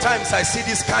not many times I see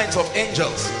these kinds of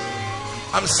angels.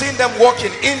 I'm seeing them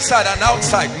walking inside and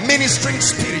outside. Ministering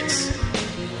spirits.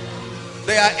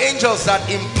 They are angels that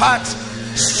impart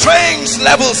strange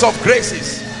levels of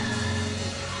graces.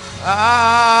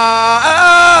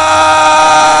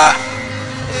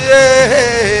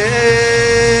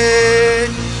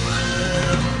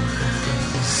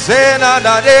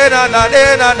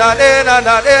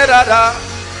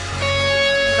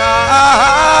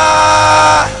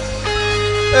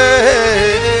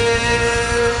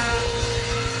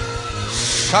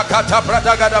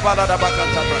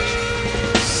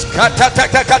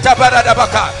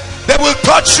 They will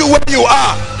touch you where you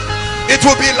are. It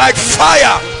will be like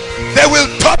fire. They will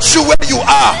touch you where you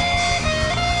are.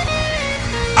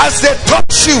 As they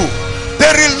touch you,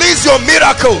 they release your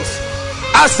miracles.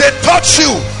 As they touch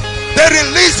you, they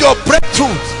release your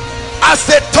breakthroughs. As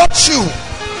they touch you,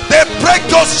 they break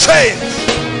those chains.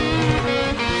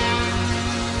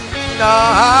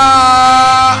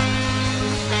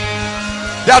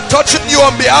 They are touching you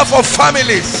on behalf of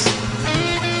families.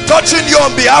 Touching you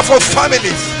on behalf of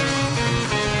families.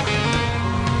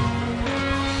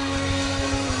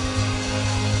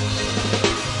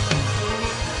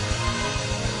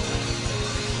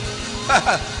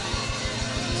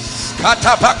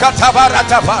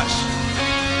 Katapakatabaratabash.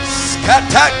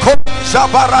 Skatako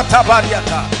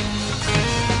Jabaratabariyata.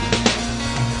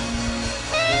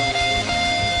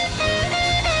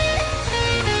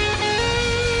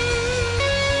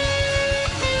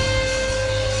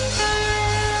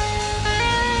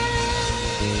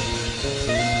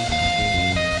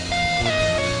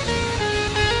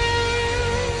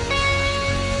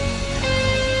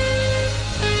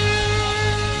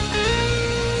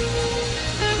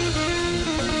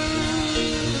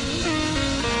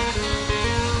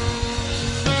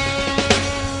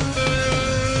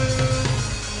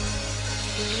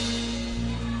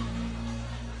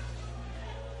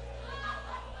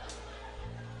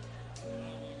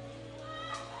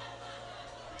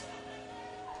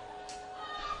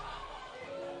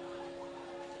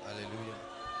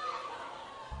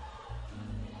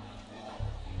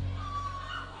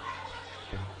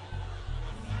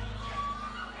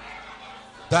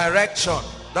 Direction.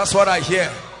 That's what I hear.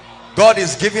 God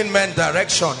is giving men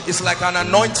direction. It's like an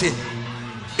anointing.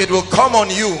 It will come on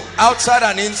you outside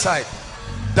and inside.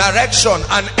 Direction,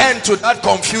 an end to that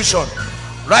confusion.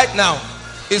 Right now,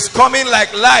 it's coming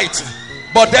like light,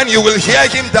 but then you will hear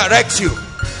him direct you.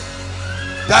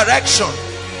 Direction,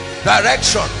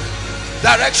 direction,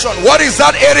 direction. What is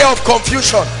that area of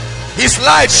confusion? His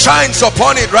light shines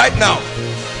upon it right now.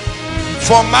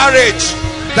 For marriage,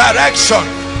 direction.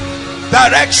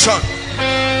 Direction,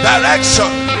 direction,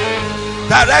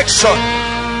 direction.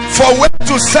 For where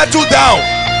to settle down,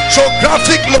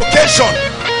 geographic location,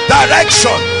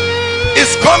 direction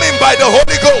is coming by the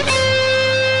Holy Ghost.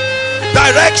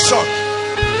 Direction.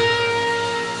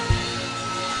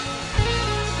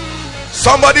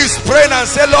 Somebody is praying and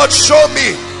say, Lord, show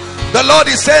me. The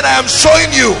Lord is saying, I am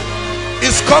showing you.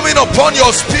 It's coming upon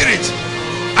your spirit.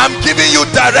 I'm giving you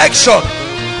direction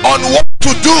on what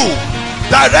to do.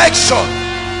 Direction.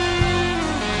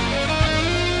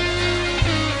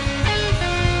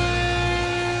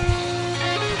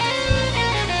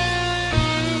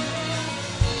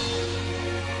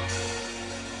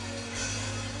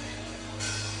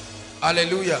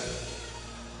 Hallelujah.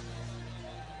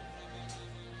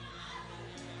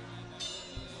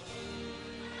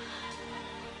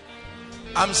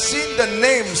 I'm seeing the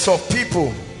names of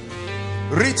people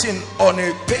written on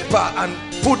a paper and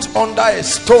put under a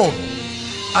stone.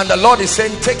 And the Lord is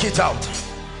saying, take it out.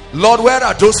 Lord, where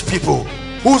are those people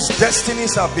whose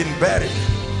destinies have been buried?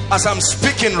 As I'm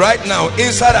speaking right now,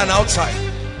 inside and outside,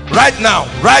 right now,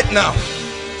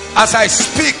 as I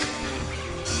speak,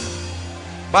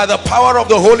 by the power of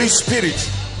the Holy Spirit,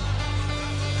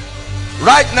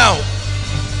 right now,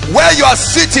 where you are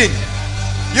sitting,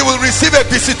 you will receive a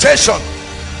visitation.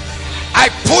 I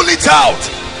pull it out.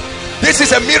 This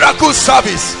is a miracle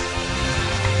service.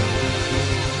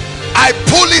 I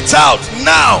pull it out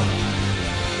now.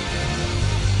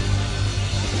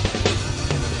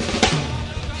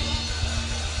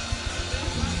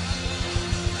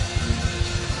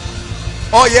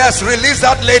 Oh yes, release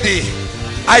that lady.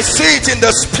 I see it in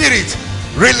the spirit.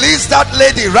 Release that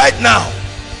lady right now.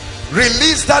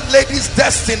 Release that lady's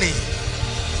destiny.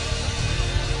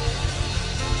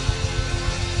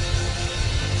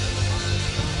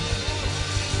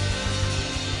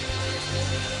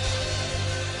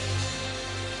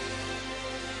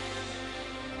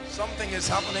 Something is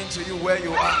happening to you where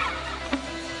you are.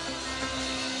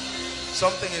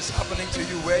 Something is happening to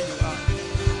you where you are.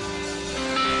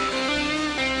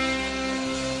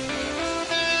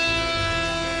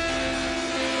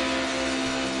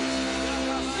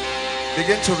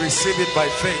 Begin to receive it by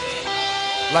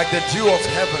faith, like the dew of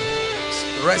heaven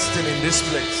resting in this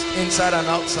place, inside and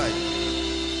outside.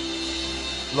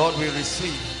 Lord, we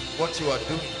receive what you are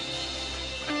doing.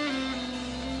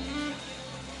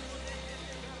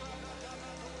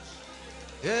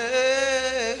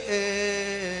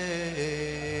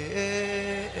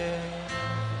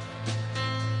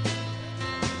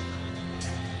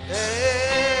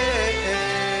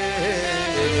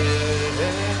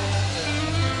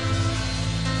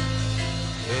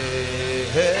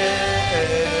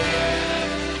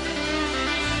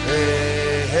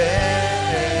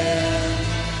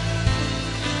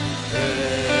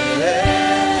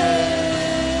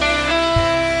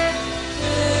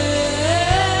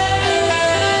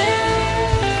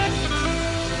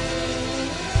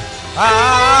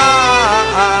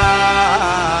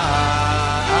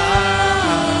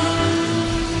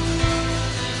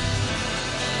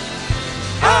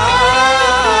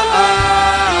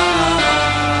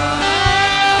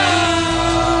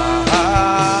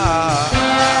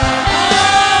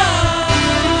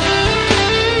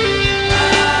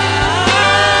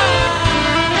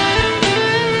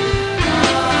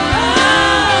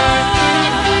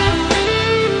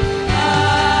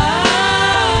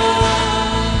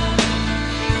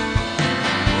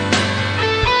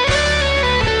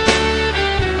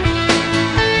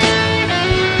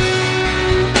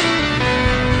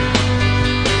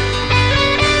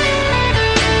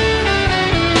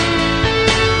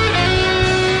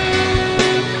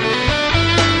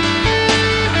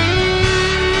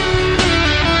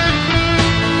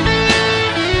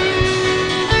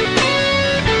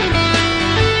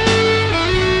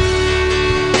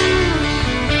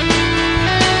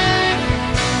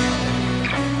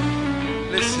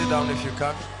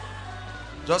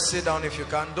 Just sit down if you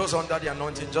can. Those under the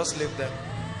anointing, just leave them.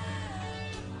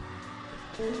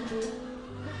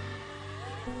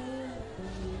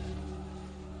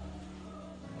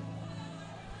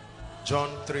 John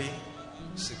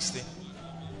 3:16.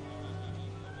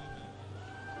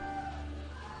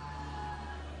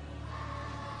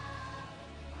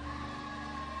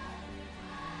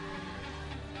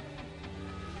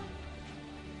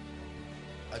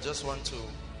 I just want to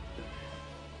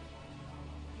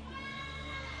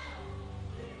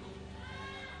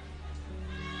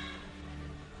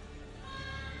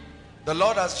the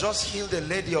Lord has just healed a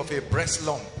lady of a breast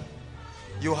lump.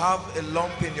 You have a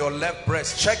lump in your left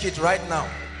breast. Check it right now.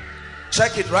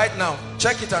 Check it right now.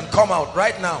 Check it and come out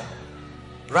right now.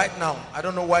 Right now. I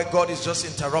don't know why God is just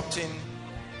interrupting.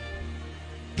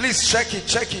 Please check it.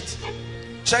 Check it.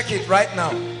 Check it right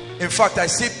now. In fact, I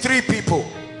see 3 people.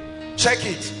 Check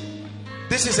it.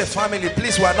 This is a family.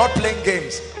 Please, we are not playing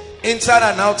games. Inside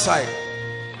and outside.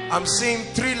 I'm seeing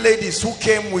 3 ladies who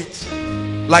came with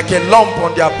like a lump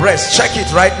on their breast. Check it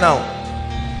right now.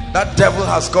 That devil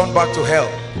has gone back to hell.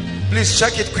 Please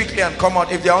check it quickly and come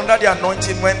out. If they are under the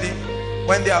anointing, when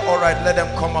they are all right, let them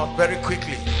come out very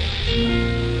quickly.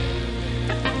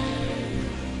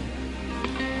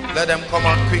 Let them come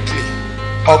out quickly.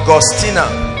 Augustina.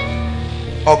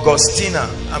 Augustina.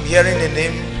 I'm hearing a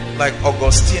name like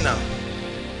Augustina.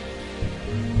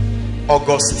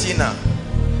 Augustina.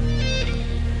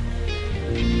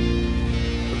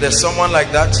 If there's someone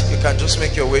like that, you can just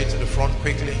make your way to the front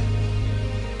quickly.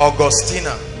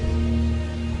 Augustina.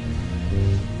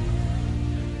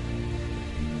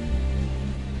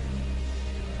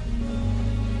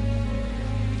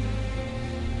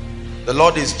 The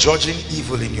Lord is judging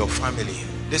evil in your family.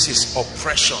 This is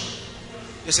oppression.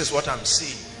 This is what I'm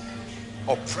seeing.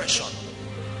 Oppression.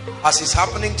 As it's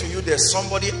happening to you, there's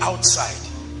somebody outside.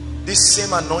 This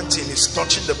same anointing is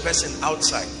touching the person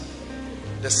outside.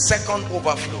 The second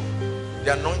overflow,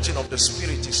 the anointing of the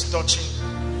Spirit is touching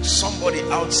somebody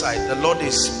outside. The Lord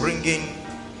is bringing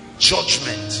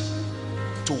judgment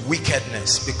to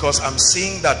wickedness, because I'm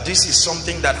seeing that this is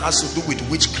something that has to do with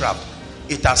witchcraft.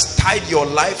 It has tied your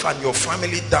life and your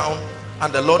family down,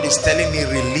 and the Lord is telling me,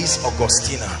 release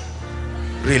Augustina.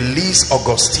 Release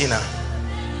Augustina.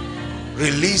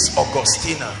 Release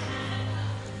Augustina.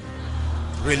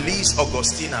 Release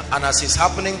Augustina. And as it's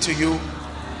happening to you,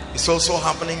 it's also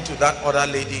happening to that other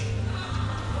lady.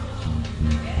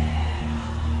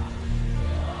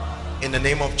 In the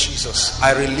name of Jesus,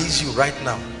 I release you right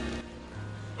now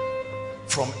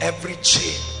from every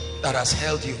chain that has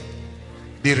held you.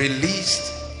 Be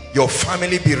released. Your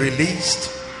family be released.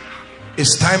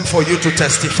 It's time for you to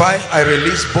testify. I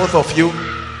release both of you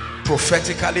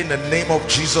prophetically in the name of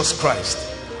Jesus Christ.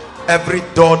 Every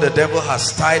door the devil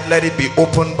has tied, let it be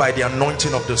opened by the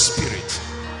anointing of the Spirit.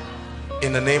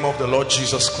 In the name of the Lord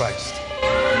Jesus Christ.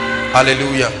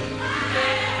 Hallelujah.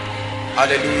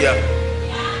 Hallelujah.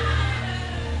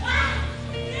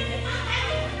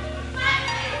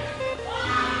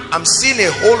 I'm seeing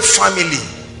a whole family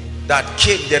that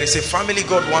came. There is a family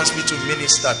God wants me to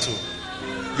minister to.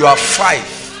 You are 5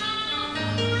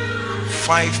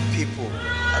 people.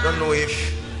 I don't know if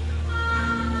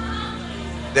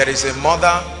there is a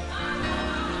mother.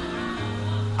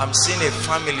 I'm seeing a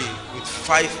family with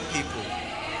 5 people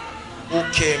who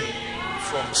came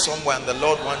from somewhere, and the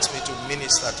Lord wants me to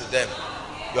minister to them.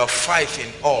 You are 5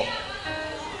 in all.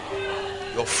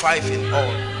 You're 5 in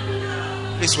all.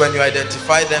 Please, when you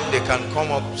identify them, they can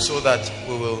come up so that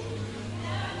we will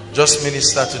just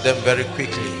minister to them very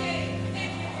quickly.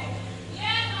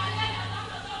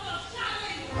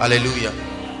 Hallelujah.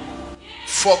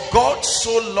 For God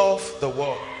so loved the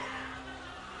world.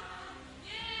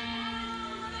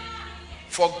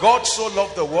 For God so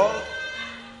loved the world,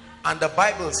 and the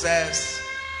Bible says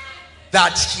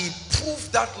that he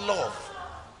proved that love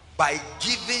by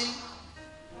giving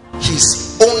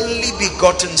his only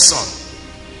begotten son.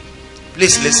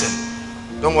 Please listen.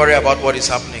 Don't worry about what is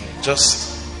happening.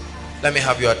 Just let me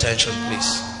have your attention,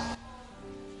 please.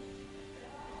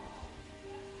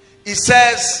 It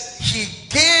says he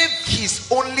gave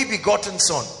his only begotten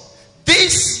son.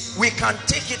 This, we can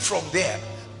take it from there.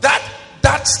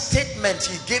 That statement,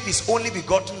 he gave his only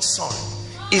begotten son,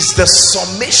 is the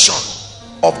summation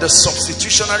of the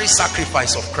substitutionary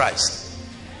sacrifice of Christ.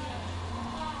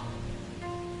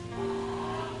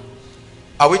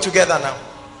 Are we together now?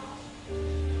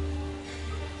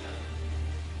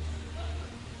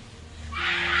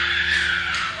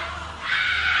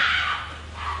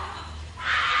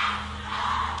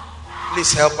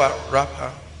 Please help her, wrap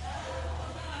her.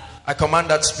 I command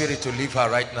that spirit to leave her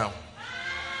right now.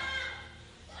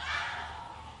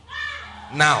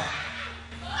 Now,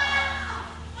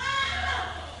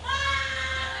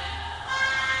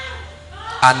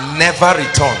 and never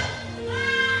return.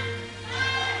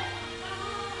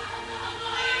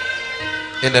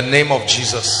 In the name of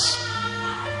Jesus.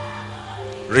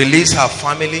 Release her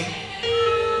family.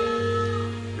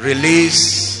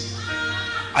 Release.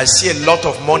 I see a lot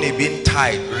of money being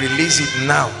tied. Release it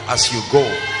now as you go.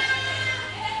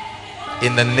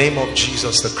 In the name of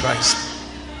Jesus the Christ.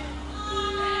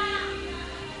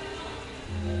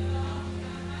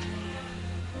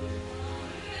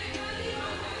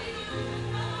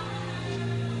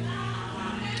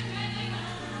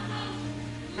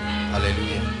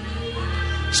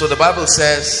 Hallelujah. So the Bible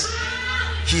says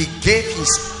he gave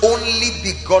his only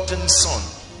begotten son.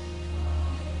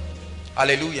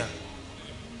 Hallelujah.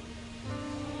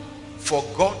 For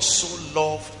God so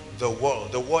loved the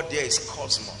world. The word there is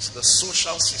cosmos, the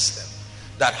social system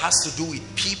that has to do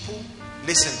with people.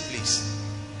 Listen please.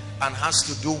 And has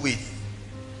to do with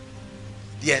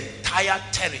the entire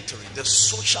territory, the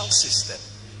social system.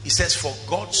 He says, for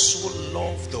God so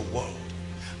loved the world.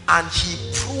 And he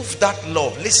proved that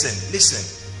love. Listen,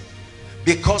 listen.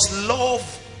 Because love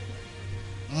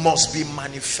must be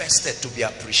manifested to be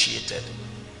appreciated.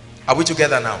 Are we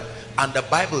together now? And the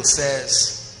Bible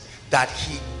says that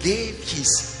he gave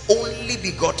his only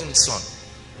begotten son.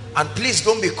 And please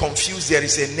don't be confused. There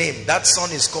is a name. That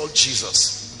son is called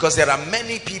Jesus. Because there are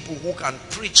many people who can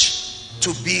preach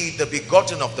to be the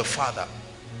begotten of the Father.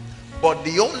 But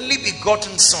the only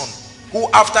begotten son, who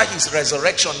after his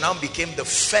resurrection now became the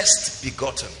first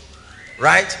begotten,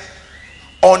 right?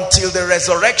 Until the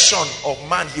resurrection of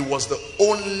man, he was the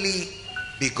only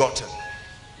begotten.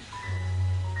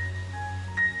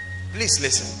 Please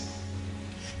listen.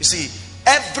 You see,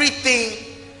 everything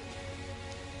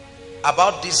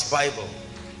about this Bible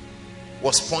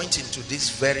was pointing to this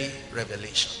very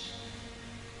revelation.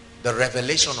 The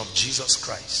revelation of Jesus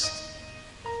Christ.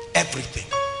 Everything.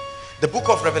 The book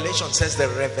of Revelation says the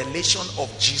revelation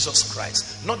of Jesus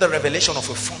Christ, not the revelation of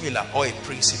a formula or a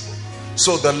principle.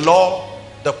 So the law,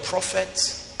 the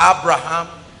prophets, Abraham,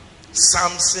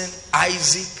 Samson,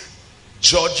 Isaac,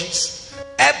 Judges,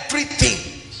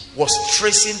 everything was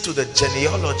tracing to the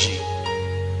genealogy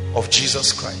of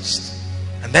Jesus Christ.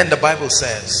 And then the Bible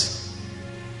says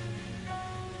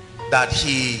that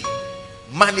he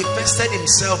manifested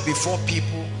himself before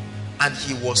people and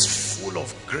he was full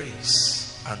of grace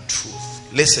and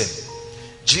truth. Listen,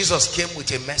 Jesus came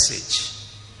with a message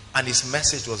and his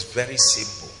message was very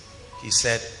simple. He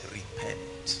said,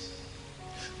 repent.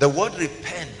 The word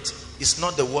repent is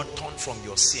not the word turn from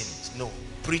your sins. No,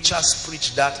 preachers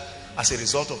preach that as a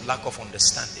result of lack of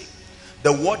understanding.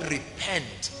 The word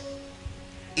repent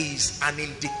is an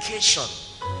indication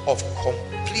of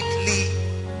completely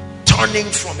turning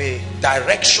from a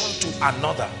direction to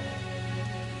another.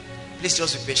 Please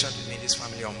just be patient with me. This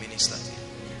family will minister to you.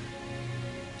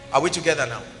 Are we together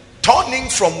now? Turning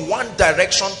from one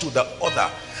direction to the other.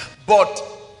 But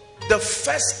the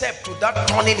first step to that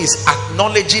turning is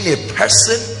acknowledging a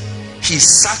person, his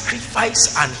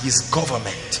sacrifice, and his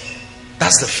government.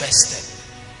 That's the first step.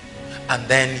 And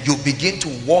then you begin to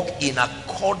walk in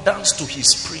accordance to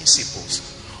his principles.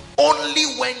 Only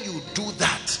when you do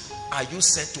that are you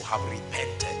said to have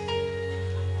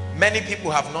repented. Many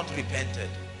people have not repented.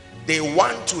 They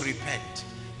want to repent.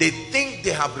 They think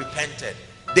they have repented.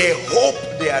 They hope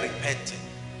they are repenting.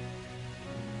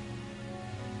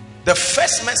 The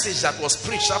first message that was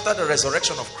preached after the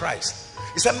resurrection of Christ,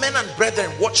 he said, men and brethren,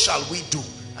 what shall we do?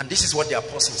 And this is what the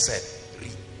apostle said: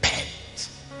 repent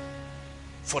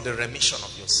for the remission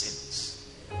of your sins.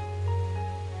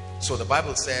 So the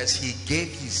Bible says he gave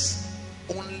his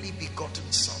only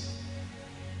begotten son.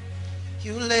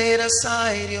 You laid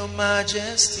aside your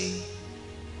majesty,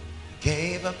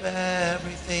 gave up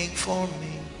everything for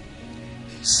me,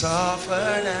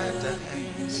 suffered at the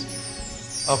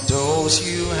hands of those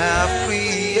you have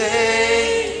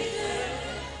created.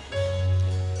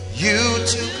 You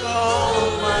took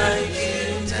all my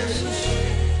guilt and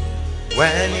shame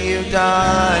when you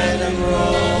died and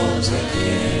rose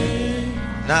again.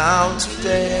 Now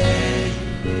today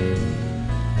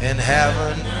in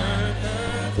heaven,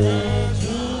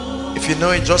 if you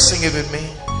know it, just sing it with me.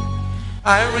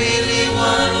 I really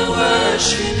want to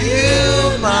worship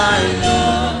you, my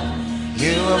Lord.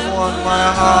 You have won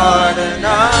my heart and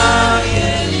I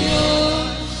am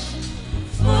yours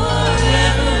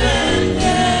forever and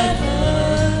ever.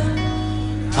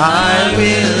 I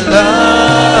will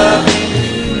love you.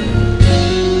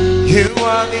 You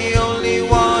are the only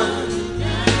one.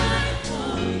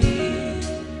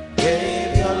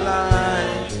 Gave your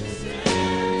life.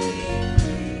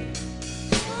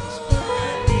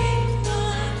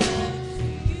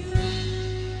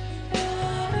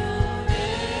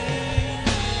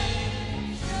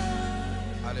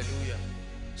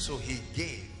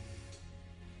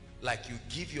 like you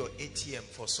give your ATM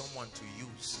for someone to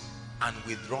use and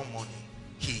withdraw money.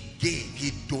 He gave,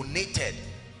 he donated.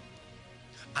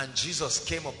 And Jesus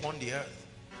came upon the earth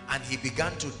and he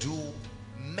began to do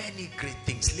many great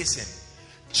things. Listen,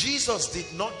 Jesus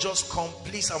did not just come.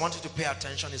 Please, I want you to pay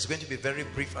attention. It's going to be very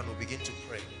brief and we'll begin to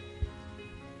pray.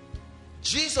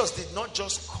 Jesus did not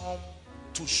just come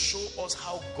to show us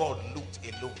how God looked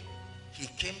alone. He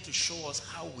came to show us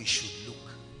how we should look.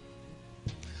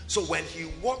 So when he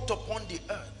walked upon the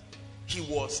earth, he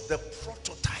was the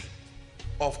prototype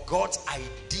of God's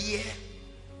idea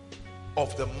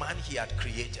of the man he had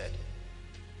created.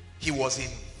 He was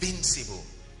invincible,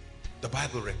 the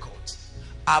Bible records,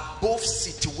 above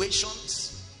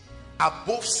situations,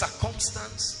 above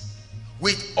circumstance,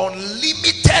 with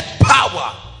unlimited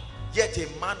power, yet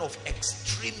a man of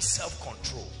extreme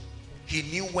self-control. He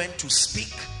knew when to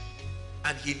speak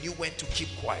and he knew when to keep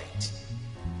quiet.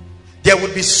 There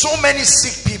would be so many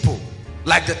sick people,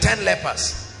 like the 10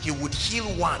 lepers. He would heal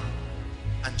one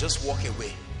and just walk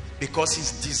away, because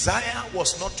his desire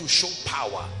was not to show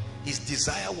power. His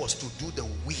desire was to do the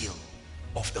will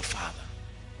of the Father.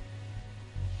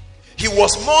 He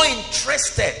was more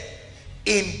interested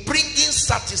in bringing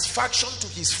satisfaction to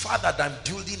his Father than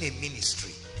building a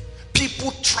ministry.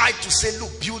 People tried to say,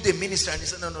 look, build a ministry, and he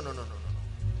said, no.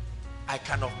 I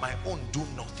can of my own do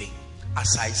nothing,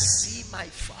 as I see my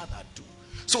Father do.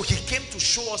 So he came to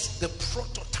show us the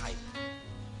prototype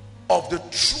of the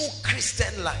true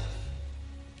Christian life.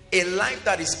 A life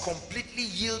that is completely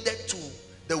yielded to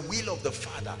the will of the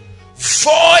Father,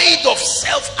 void of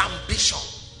self-ambition,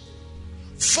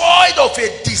 void of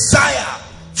a desire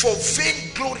for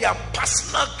vain glory and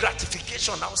personal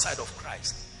gratification outside of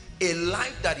Christ. A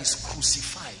life that is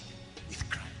crucified with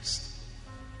Christ.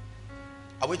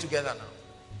 Are we together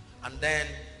now? And then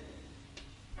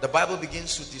the Bible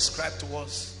begins to describe to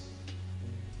us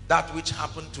that which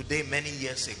happened today many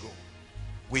years ago.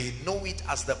 We know it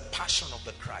as the passion of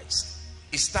the Christ.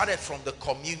 It started from the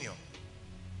communion,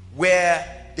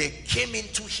 where they came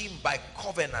into him by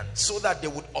covenant so that they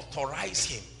would authorize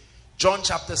him. John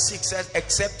chapter 6 says,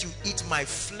 except you eat my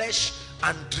flesh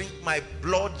and drink my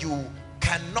blood, you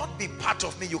cannot be part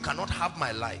of me, you cannot have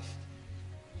my life.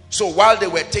 So while they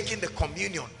were taking the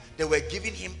communion, they were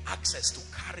giving him access to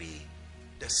carry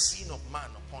the sin of man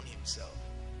upon himself.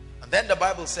 And then the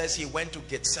Bible says he went to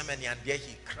Gethsemane and there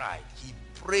he cried. He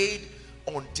prayed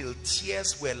until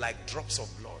tears were like drops of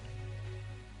blood.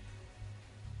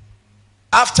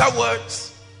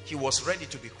 Afterwards, he was ready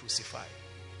to be crucified.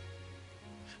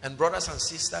 And brothers and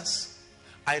sisters,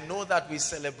 I know that we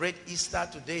celebrate Easter.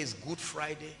 Today is Good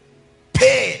Friday.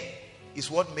 Pain is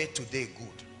what made today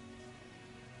good.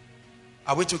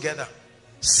 Are we together?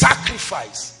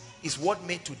 Sacrifice is what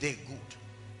made today good.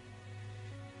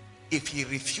 If he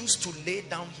refused to lay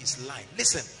down his life.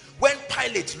 Listen, when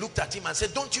Pilate looked at him and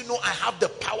said, don't you know I have the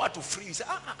power to free you? He said,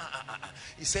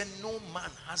 He said, no man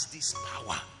has this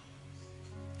power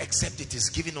except it is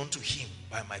given unto him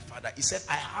by my Father. He said,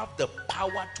 I have the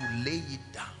power to lay it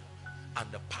down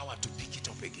and the power to pick it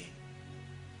up again.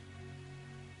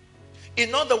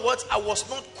 In other words, I was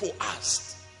not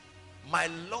coerced. My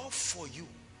love for you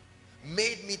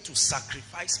made me to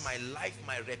sacrifice my life,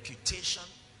 my reputation,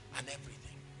 and everything.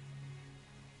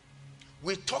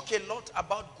 We talk a lot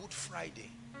about Good Friday,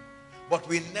 but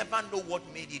we never know what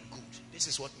made it good. This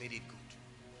is what made it good.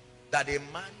 That a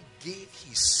man gave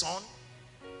his son,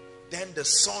 then the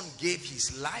son gave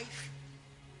his life.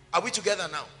 Are we together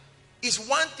now? It's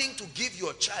one thing to give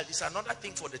your child. It's another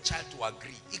thing for the child to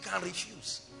agree. He can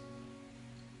refuse.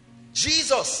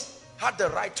 Jesus had the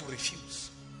right to refuse.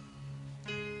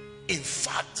 In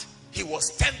fact, he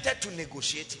was tempted to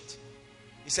negotiate it.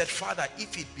 He said, Father,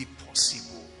 if it be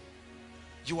possible,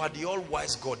 you are the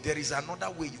all-wise God. There is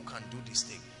another way you can do this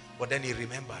thing. But then he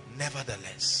remembered,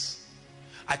 nevertheless.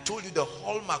 I told you the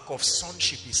hallmark of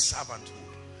sonship is servanthood.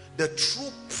 The true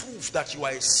proof that you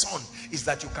are a son is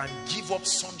that you can give up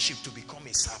sonship to become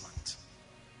a servant.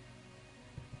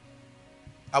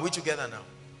 Are we together now?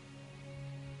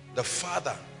 The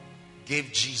Father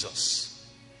gave Jesus.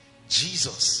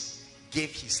 Jesus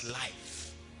gave his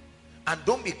life. And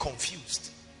don't be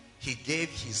confused. He gave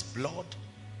his blood.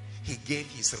 He gave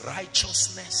his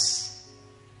righteousness.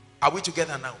 Are we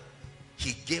together now?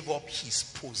 He gave up his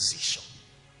position.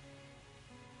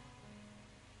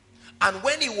 And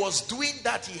when he was doing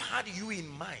that, he had you in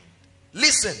mind.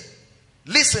 Listen,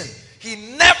 listen.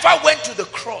 He never went to the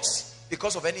cross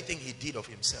because of anything he did of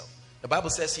himself. The Bible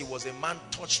says he was a man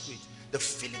touched with the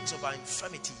feelings of our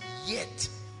infirmity, yet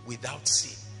without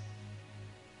sin.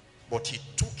 But he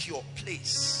took your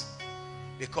place,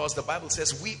 because the Bible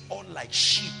says we all like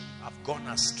sheep have gone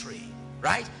astray.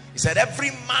 Right? He said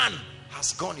every man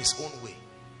has gone his own way.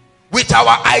 With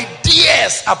our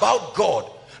ideas about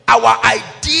God, our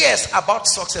ideas about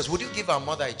success. Would you give our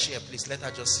mother a chair, please? Let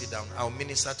her just sit down. I'll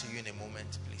minister to you in a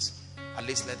moment, please. At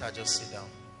least let her just sit down.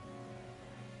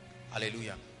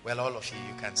 Hallelujah. Well, all of you,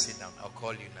 you can sit down. I'll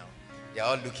call you now. They're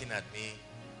all looking at me.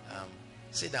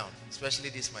 Sit down. Especially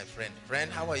this, my friend. Friend,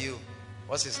 how are you?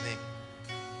 What's his name?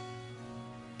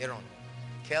 Aaron.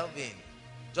 Kelvin.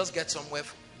 Just get somewhere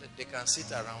that they can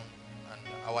sit around. And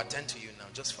I'll attend to you now.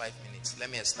 Just 5 minutes. Let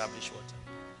me establish water.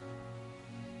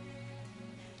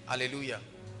 Hallelujah.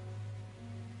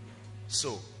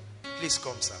 So, please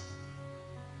come, sir.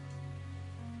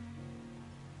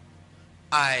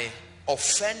 I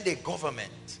offend a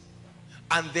government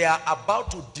and they are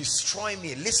about to destroy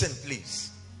me. Listen,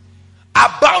 please.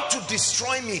 About to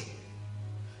destroy me.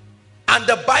 And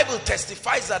the Bible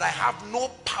testifies that I have no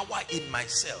power in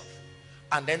myself.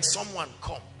 And then someone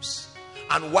comes.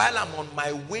 And while I'm on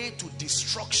my way to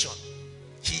destruction,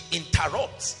 he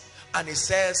interrupts. And he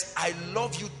says, I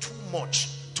love you too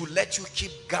much to let you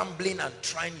keep gambling and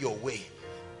trying your way.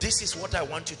 This is what I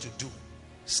want you to do.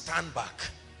 Stand back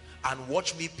and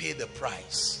watch me pay the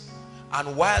price.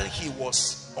 And while he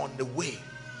was on the way,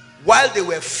 while they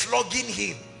were flogging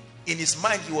him, in his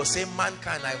mind he was saying,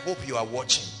 mankind, I hope you are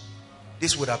watching.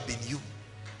 This would have been you.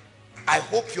 I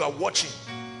hope you are watching.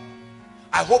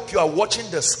 I hope you are watching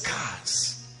the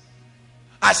scars.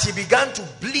 As he began to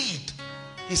bleed,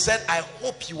 he said, I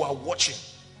hope you are watching.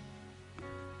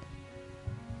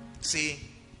 See,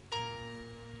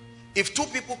 if two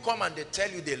people come and they tell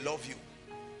you they love you,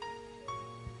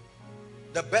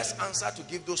 the best answer to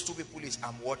give those two people is,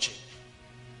 I'm watching.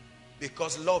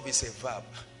 Because love is a verb.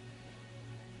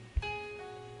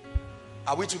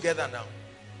 Are we together now?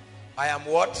 I am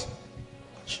what?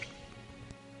 Watching.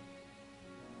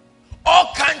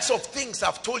 All kinds of things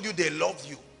have told you they love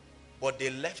you, but they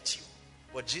left you.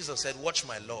 But Jesus said, watch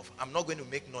my love. I'm not going to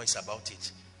make noise about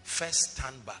it. First,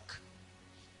 stand back.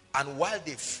 And while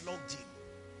they flogged him,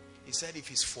 he said,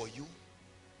 if it's for you,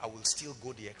 I will still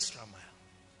go the extra mile.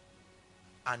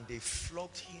 And they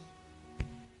flogged him.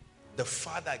 The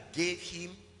Father gave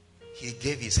him, he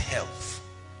gave his health.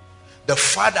 The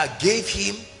Father gave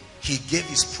him, he gave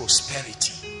his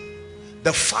prosperity.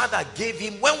 The Father gave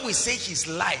him, when we say his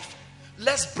life,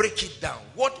 let's break it down.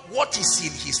 What is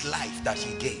in his life that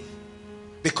he gave?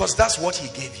 Because that's what he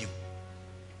gave you.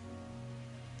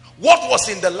 What was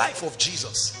in the life of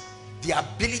Jesus? The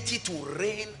ability to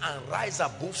reign and rise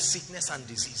above sickness and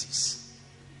diseases.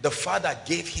 The Father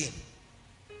gave him.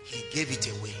 He gave it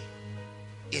away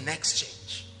in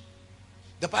exchange.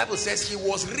 The Bible says he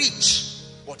was rich,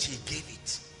 but he gave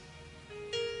it.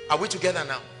 Are we together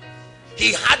now?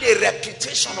 He had a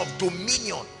reputation of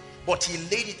dominion, but he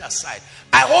laid it aside.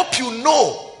 I hope you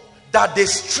know that they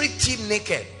stripped him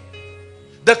naked.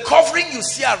 The covering you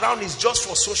see around is just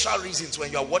for social reasons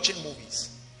when you are watching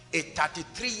movies. A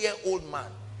 33-year-old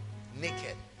man,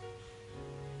 naked.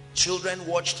 Children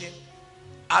watched him.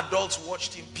 Adults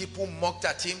watched him. People mocked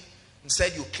at him and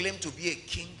said, you claim to be a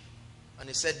king. And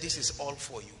he said, this is all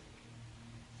for you.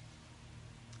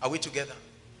 Are we together?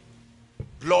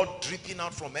 Blood dripping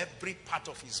out from every part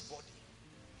of his body.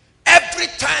 Every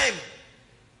time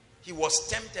he was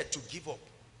tempted to give up,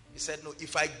 he said, no,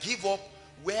 if I give up,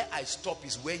 where I stop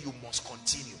is where you must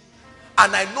continue.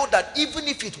 And I know that even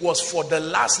if it was for the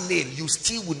last nail, you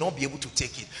still will not be able to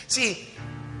take it. See,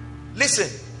 listen,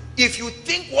 if you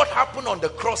think what happened on the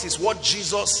cross is what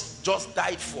Jesus just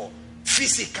died for,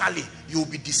 physically, you will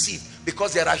be deceived.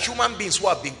 Because there are human beings who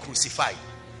have been crucified.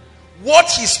 What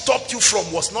he stopped you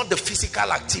from was not the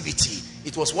physical activity.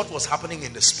 It was what was happening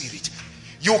in the spirit.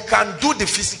 You can do the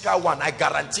physical one. I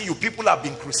guarantee you, people have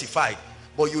been crucified.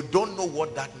 But you don't know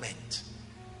what that meant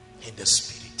in the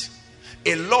spirit.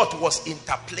 A lot was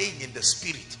interplaying in the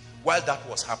spirit while that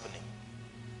was happening.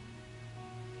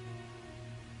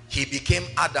 He became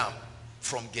Adam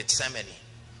from Gethsemane.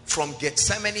 From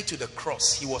Gethsemane to the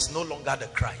cross, he was no longer the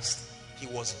Christ. He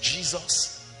was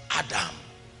Jesus, Adam,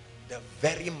 the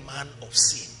very man of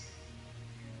sin.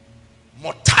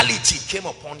 Mortality came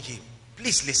upon him.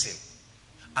 Please listen.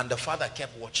 And the Father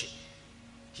kept watching.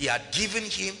 He had given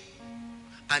him,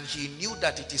 and he knew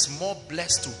that it is more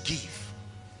blessed to give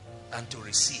than to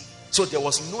receive. So there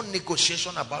was no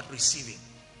negotiation about receiving.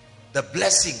 The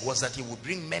blessing was that he would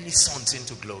bring many sons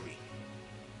into glory.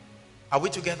 Are we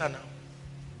together now?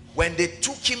 When they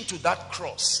took him to that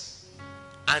cross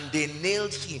and they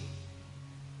nailed him,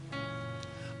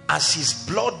 as his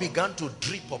blood began to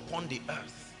drip upon the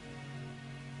earth,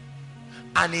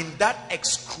 and in that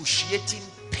excruciating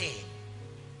pain,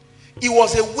 It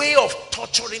was a way of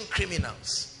torturing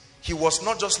criminals. He was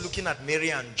not just looking at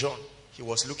Mary and John. He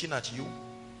was looking at you.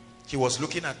 He was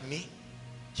looking at me.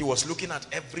 He was looking at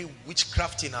every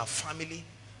witchcraft in our family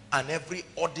and every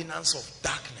ordinance of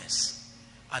darkness.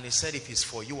 And he said, if it's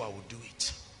for you, I will do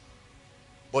it.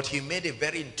 But he made a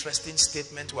very interesting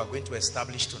statement we are going to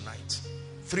establish tonight.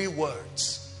 3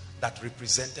 words that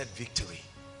represented victory.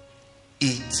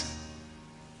 It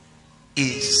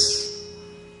is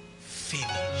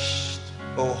finished.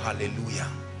 Oh, hallelujah.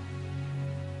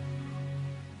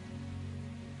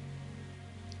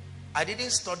 I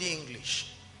didn't study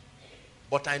English,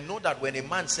 but I know that when a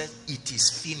man says it is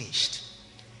finished,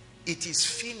 it is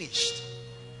finished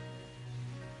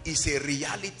is a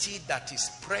reality that is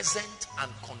present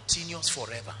and continuous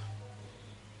forever.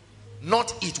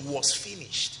 Not it was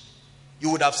finished. You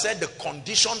would have said the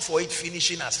condition for it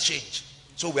finishing has changed.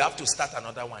 So we have to start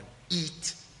another one.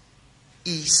 It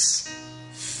is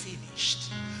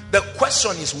finished. The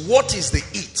question is, what is the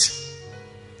it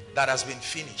that has been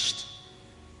finished?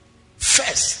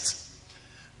 First,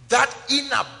 that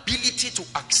inability to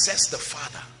access the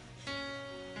Father.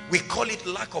 We call it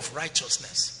lack of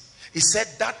righteousness. He said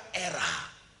that era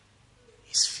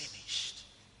is finished.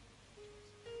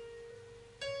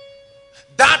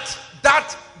 That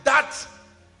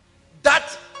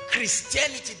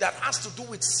Christianity that has to do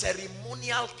with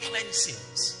ceremonial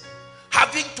cleansings,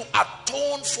 having to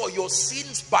atone for your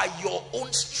sins by your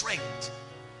own strength,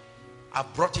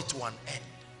 I've brought it to an end.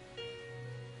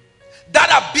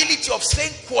 That ability of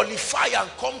saying qualify and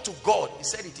come to God, he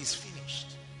said it is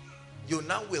finished. You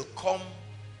now will come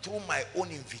through my own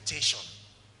invitation,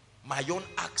 my own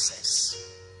access.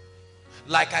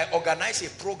 Like I organize a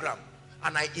program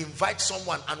and I invite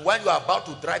someone, and when you are about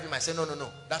to drive him, I say, no,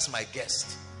 that's my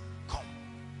guest. Come.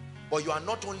 But you are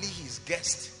not only his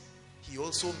guest, he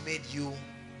also made you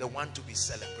the one to be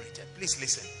celebrated. Please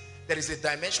listen. There is a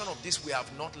dimension of this we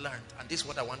have not learned, and this is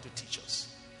what I want to teach us.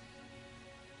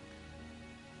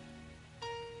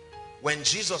 When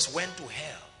Jesus went to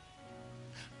hell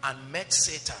and met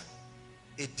Satan,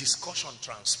 a discussion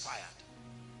transpired.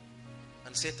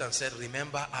 And Satan said,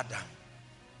 remember Adam?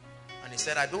 And he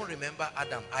said, I don't remember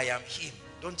Adam. I am him.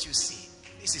 Don't you see?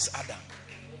 This is Adam.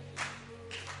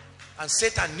 And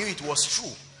Satan knew it was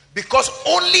true, because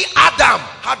only Adam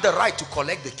had the right to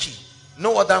collect the key.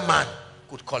 No other man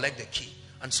could collect the key.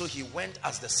 And so he went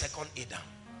as the second Adam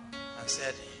and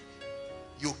said,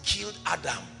 you killed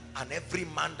Adam and every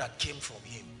man that came from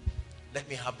him. Let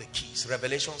me have the keys.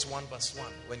 Revelations 1 verse 1.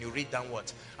 When you read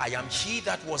downwards, I am he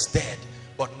that was dead,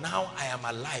 but now I am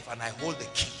alive and I hold the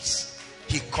keys.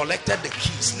 He collected the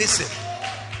keys. Listen.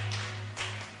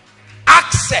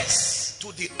 Access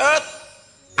to the earth,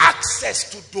 access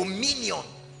to dominion,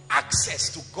 access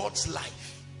to God's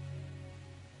life.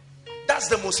 That's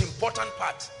the most important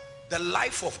part. The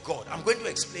life of God. I'm going to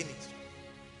explain it.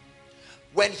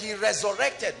 When he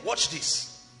resurrected, watch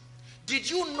this. Did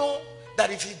you know that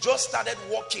if he just started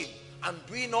walking and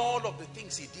doing all of the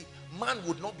things he did, man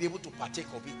would not be able to partake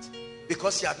of it,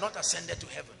 because he had not ascended to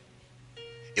heaven?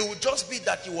 It would just be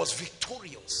that he was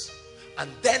victorious.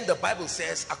 And then the Bible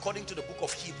says, according to the book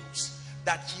of Hebrews,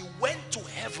 that he went to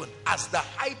heaven as the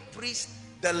high priest,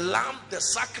 the lamb, the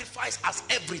sacrifice, as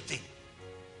everything.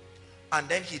 And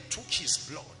then he took his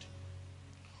blood,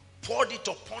 poured it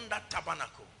upon that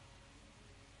tabernacle,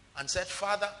 and said,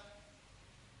 Father,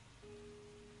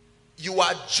 you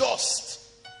are just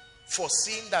for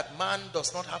seeing that man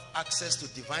does not have access to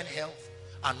divine health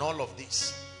and all of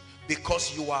this,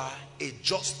 because you are a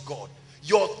just God.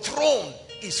 Your throne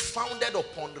is founded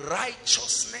upon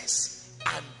righteousness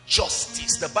and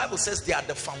justice. The Bible says they are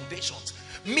the foundations,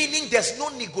 meaning there's no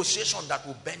negotiation that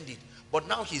will bend it. But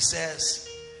now he says,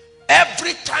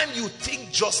 every time you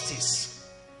think justice,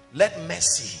 let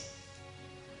mercy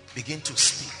begin to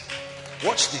speak.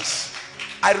 Watch this.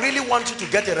 I really want you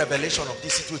to get a revelation of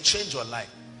this. It will change your life.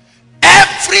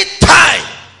 Every time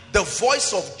the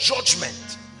voice of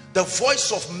judgment, the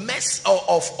voice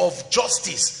of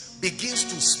justice begins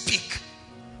to speak,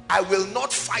 I will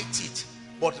not fight it,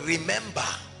 but remember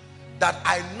that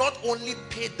I not only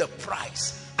paid the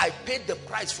price, I paid the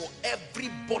price for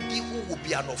everybody who will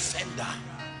be an offender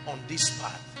on this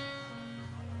path.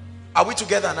 Are we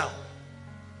together now?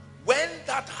 When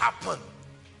that happened,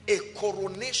 a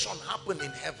coronation happened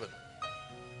in heaven.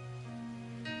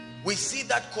 We see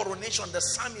that coronation. The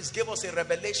psalmist gave us a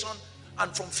revelation,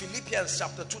 and from Philippians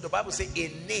chapter 2, the Bible says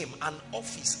a name, an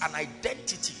office, an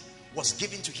identity was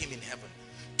given to him in heaven,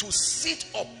 to sit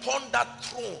upon that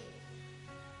throne.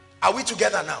 Are we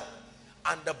together now?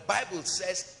 And the Bible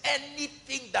says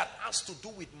anything that has to do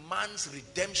with man's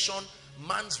redemption,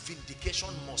 man's vindication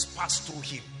must pass through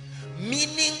him.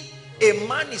 Meaning, a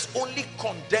man is only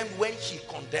condemned when he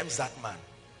condemns that man.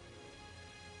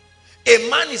 A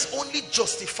man is only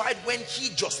justified when he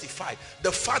justified.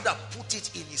 The Father put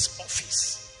it in his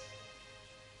office.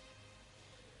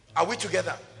 Are we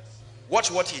together? Watch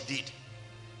what he did.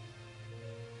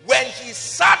 When he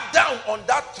sat down on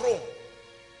that throne,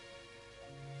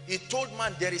 he told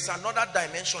man, there is another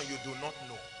dimension you do not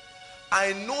know.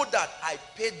 I know that I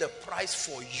paid the price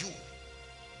for you,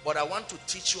 but I want to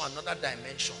teach you another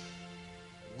dimension.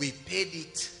 We paid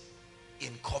it in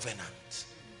covenant.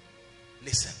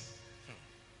 Listen.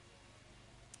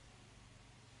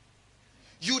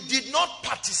 You did not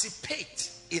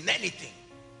participate in anything,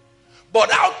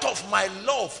 but out of my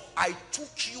love, I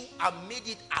took you and made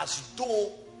it as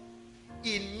though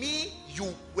in me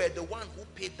you were the one who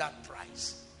paid that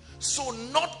price. So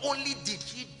not only did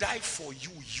he die for you,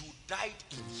 you died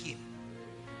in him.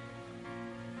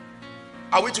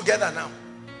 Are we together now?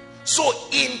 So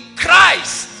in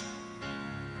Christ,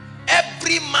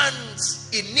 every man's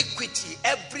iniquity,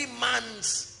 every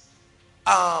man's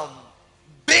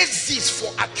basis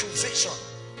for accusation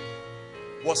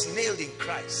was nailed in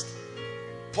Christ.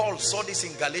 Paul saw this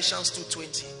in Galatians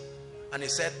 2:20, and he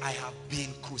said, I have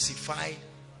been crucified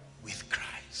with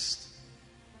Christ.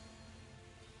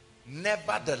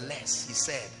 Nevertheless, he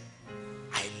said,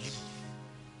 I live.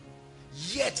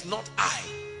 Yet not I,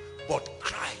 but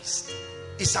Christ.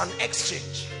 It's an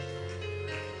exchange.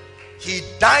 He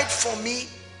died for me.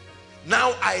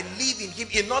 Now I live in him.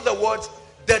 In other words,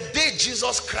 the day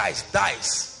Jesus Christ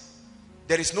dies,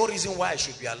 there is no reason why I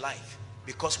should be alive,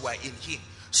 because we are in him.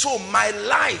 So my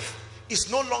life is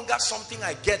no longer something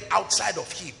I get outside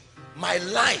of him. My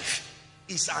life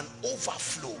is an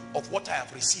overflow of what I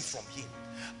have received from him.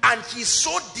 And he's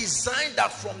so designed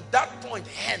that from that point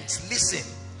hence, listen,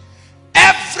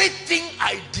 everything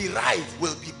I derive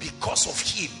will be because of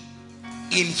him,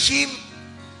 in him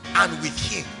and with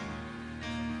him.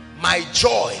 My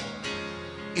joy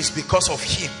is because of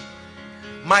him.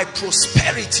 My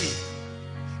prosperity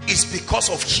is because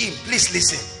of him. Please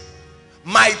listen.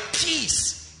 My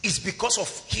peace is because of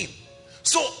him.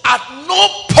 So at no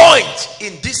point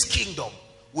in this kingdom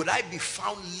would I be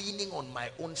found leaning on my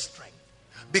own strength.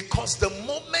 Because the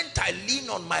moment I lean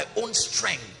on my own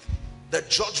strength, the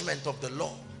judgment of the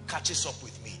law catches up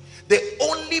with me. The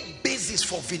only basis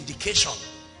for vindication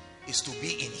is to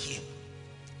be in him.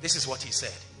 This is what he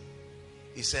said.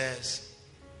 He says,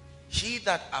 he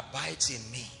that abides in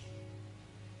me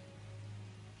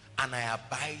and I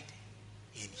abide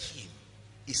in him,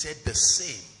 he said, the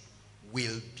same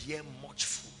will bear much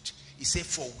fruit. He said,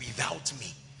 for without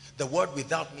me, the word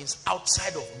without means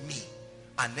outside of me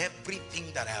and everything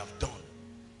that I have done,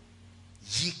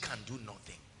 ye can do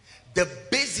nothing. The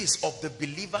basis of the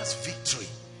believer's victory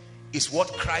is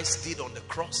what Christ did on the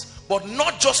cross. But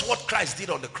not just what Christ did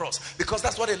on the cross, because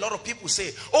that's what a lot of people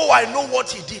say. Oh, I know what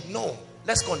he did. No.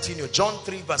 Let's continue. John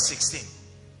 3 verse 16.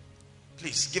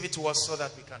 Please give it to us so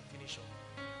that we can finish up.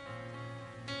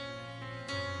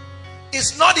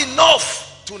 It's not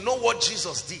enough to know what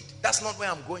Jesus did. That's not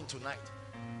where I'm going tonight.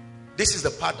 This is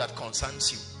the part that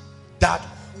concerns you. That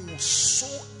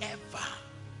whosoever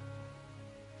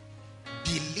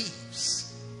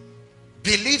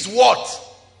believes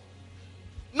what?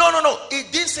 No.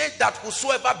 It didn't say that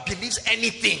whosoever believes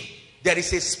anything. There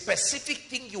is a specific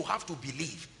thing you have to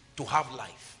believe to have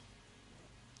life.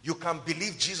 You can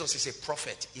believe Jesus is a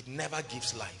prophet. It never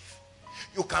gives life.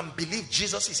 You can believe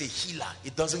Jesus is a healer.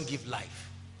 It doesn't give life.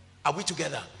 Are we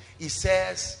together? He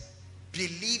says,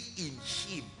 believe in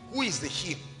him. Who is the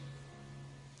him?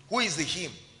 Who is the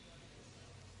him?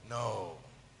 No.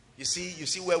 You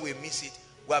see where we miss it?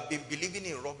 We have been believing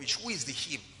in rubbish. Who is the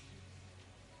him?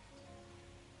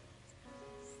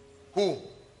 Who?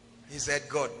 He said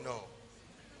God. No.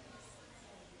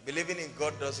 Believing in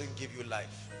God doesn't give you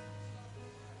life.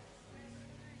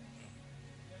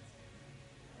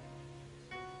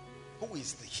 Who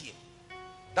is the him?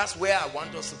 That's where I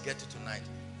want us to get to tonight.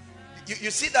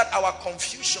 You see that our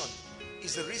confusion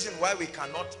is the reason why we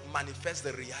cannot manifest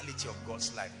the reality of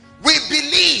God's life. We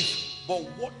believe, but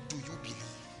what do you believe?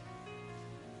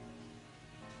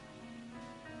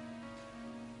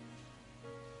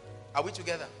 Are we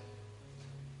together?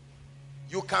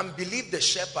 You can believe the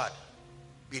shepherd.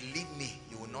 Believe me,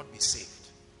 you will not be saved.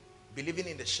 Believing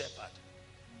in the shepherd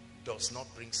does not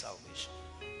bring salvation.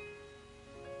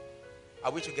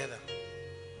 Are we together?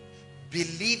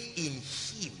 Believe in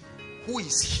him. Who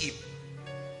is him?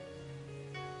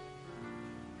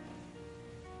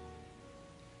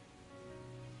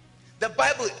 The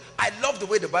Bible, I love the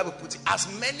way the Bible puts it. As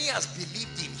many as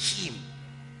believed in him.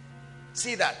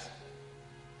 See that?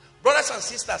 Brothers and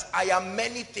sisters, I am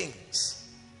many things.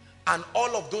 And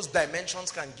all of those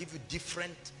dimensions can give you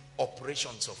different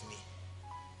operations of me.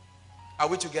 Are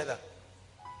we together?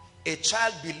 A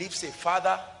child believes a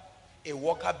father. A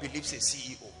worker believes a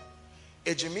CEO.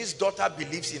 A Jimmy's daughter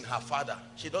believes in her father.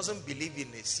 She doesn't believe in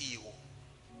a CEO.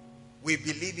 We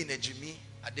believe in a Jimmy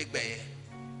Adegbeye,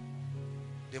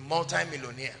 the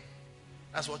multi-millionaire.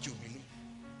 That's what you believe.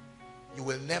 You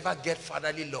will never get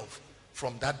fatherly love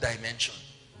from that dimension.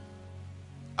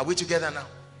 Are we together now?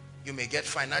 You may get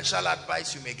financial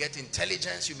advice, you may get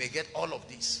intelligence, you may get all of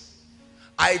this.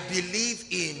 I believe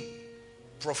in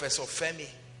Professor Femi.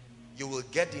 You will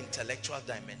get the intellectual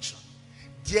dimension.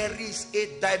 There is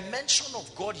a dimension of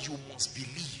God you must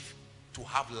believe to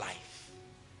have life.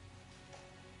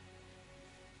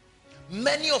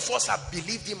 Many of us have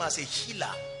believed him as a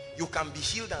healer. You can be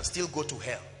healed and still go to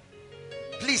hell.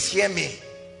 Please hear me.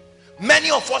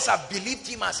 Many of us have believed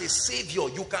him as a savior.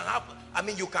 You can have,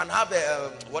 you can have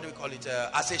a, what do we call it,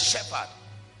 as a shepherd.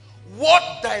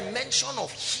 What dimension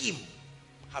of him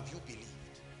have you believed?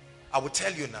 I will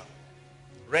tell you now.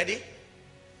 Ready?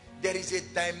 There is a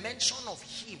dimension of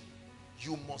him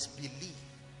you must believe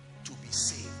to be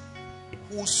saved.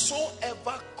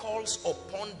 Whosoever calls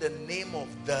upon the name of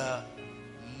the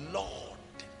Lord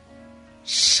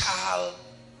shall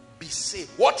be saved.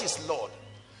 What is Lord?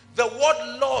 The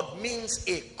word Lord means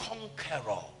a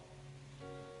conqueror.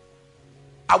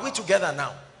 Are we together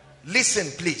now? Listen,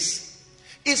 please.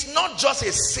 It's not just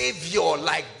a savior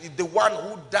like the one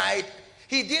who died.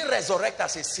 He didn't resurrect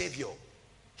as a savior.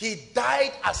 He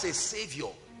died as a savior.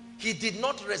 He did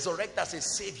not resurrect as a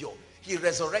savior. He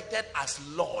resurrected as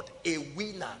Lord, a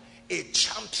winner, a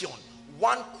champion,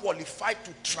 one qualified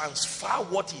to transfer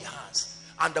what he has.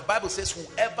 And the Bible says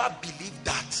whoever believes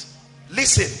that,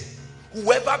 listen,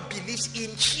 whoever believes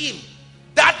in him,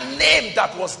 that name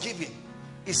that was given,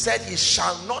 he said he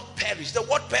shall not perish. The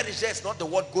word perish there is not the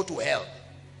word go to hell.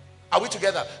 Are we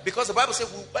together? Because the Bible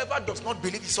says whoever does not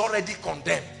believe is already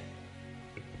condemned.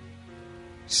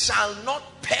 Shall not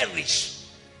perish.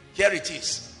 Here it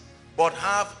is. But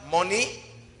have money.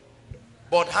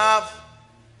 But have.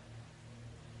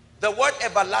 The word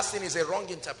everlasting is a wrong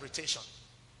interpretation.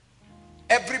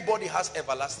 Everybody has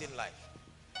everlasting life.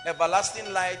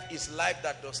 Everlasting life is life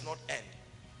that does not end.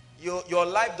 Your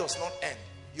life does not end.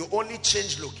 You only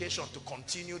change location to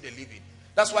continue the living.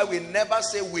 That's why we never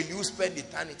say, will you spend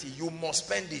eternity? You must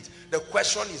spend it. The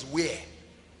question is where?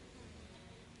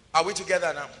 Are we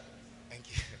together now? Thank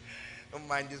you. Don't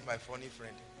mind this, my funny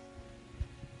friend.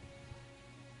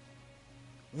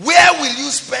 Where will you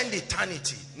spend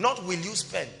eternity? Not will you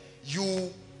spend.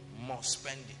 You must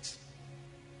spend it.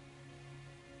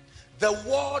 The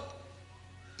word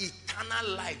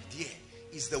eternal life there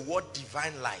is the word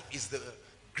divine life. Is the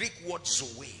Greek word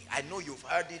zoe. I know you've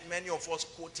heard it. Many of us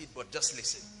quote it, but just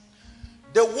listen.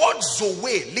 The word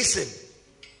zoe, listen.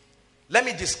 Let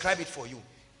me describe it for you.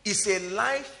 It's a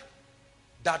life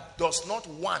that does not,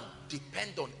 one,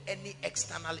 depend on any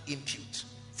external input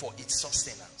for its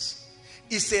sustenance.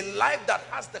 It's a life that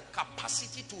has the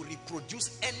capacity to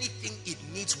reproduce anything it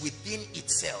needs within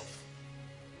itself.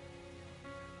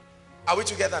 Are we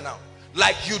together now?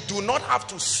 Like you do not have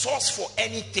to source for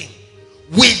anything.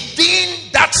 Within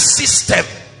that system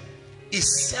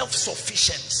is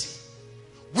self-sufficiency.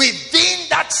 Within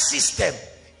that system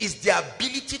is the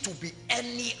ability to be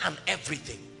any and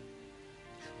everything.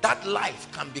 That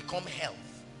life can become health.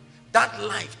 That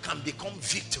life can become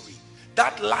victory.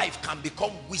 That life can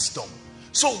become wisdom.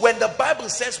 So when the Bible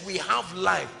says we have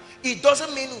life, it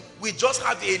doesn't mean we just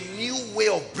have a new way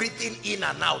of breathing in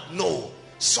and out. No.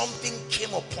 Something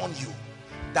came upon you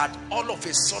that all of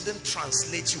a sudden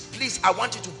translates you. Please, I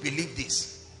want you to believe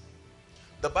this.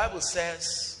 The Bible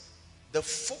says the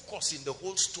focus in the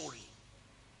whole story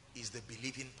is the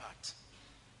believing part.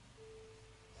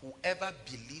 Whoever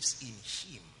believes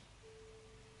in him,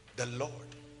 the Lord,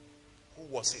 who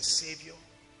was a savior,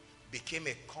 became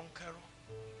a conqueror,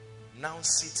 now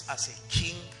sits as a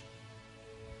king.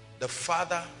 The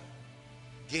Father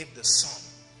gave the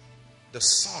Son. The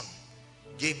Son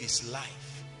gave his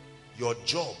life. Your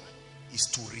job is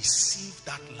to receive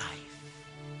that life.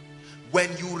 When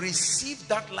you receive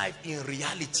that life in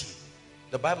reality,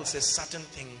 the Bible says certain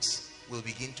things will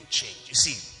begin to change. You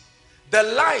see, the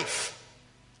life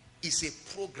is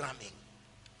a programming.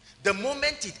 The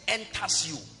moment it enters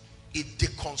you, it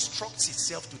deconstructs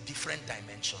itself to different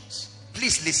dimensions.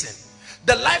 Please listen.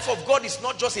 The life of God is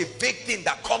not just a vague thing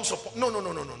that comes upon. No.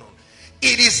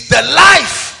 It is the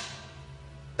life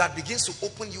that begins to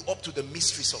open you up to the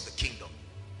mysteries of the kingdom.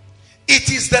 It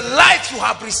is the life you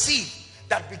have received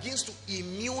that begins to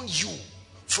immune you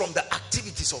from the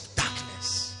activities of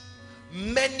darkness.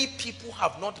 Many people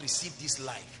have not received this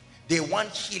life. They want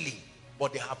healing,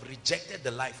 but they have rejected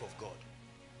the life of God.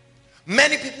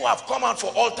 Many people have come out for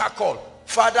altar call.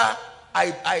 Father,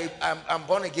 I'm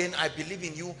born again, I believe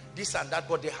in you, this and that,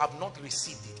 but they have not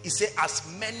received it. He said, as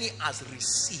many as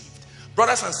received.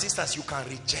 Brothers and sisters, you can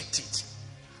reject it.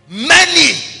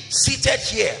 Many seated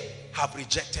here have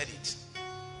rejected it.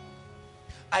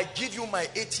 I give you my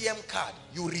ATM card,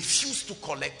 you refuse to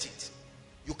collect it.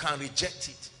 You can reject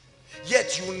it.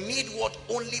 Yet you need what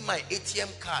only my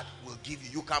ATM card will give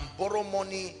you. You can borrow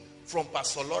money from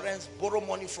Pastor Lawrence, borrow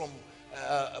money from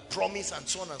Promise and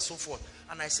so on and so forth.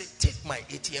 And I say, take my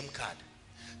ATM card.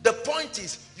 The point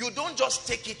is, you don't just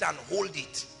take it and hold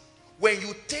it. When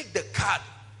you take the card,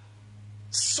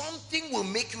 something will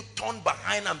make you turn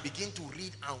behind and begin to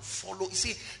read and follow. You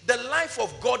see, the life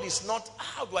of God is not,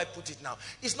 how do I put it now?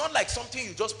 It's not like something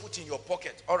you just put in your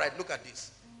pocket. All right, look at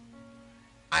this.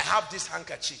 I have this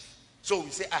handkerchief. So we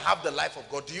say, I have the life of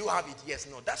God. Do you have it? Yes.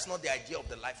 No, that's not the idea of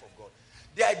the life of God.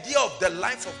 The idea of the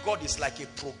life of God is like a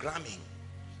programming.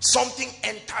 Something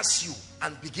enters you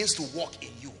and begins to work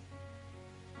in you.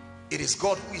 It is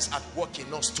God who is at work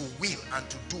in us to will and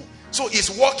to do. So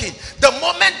it's working. The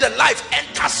moment the life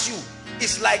enters you,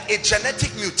 it's like a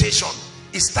genetic mutation.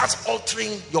 It starts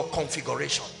altering your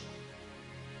configuration.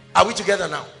 Are we together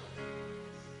now?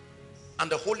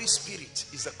 And the Holy Spirit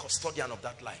is the custodian of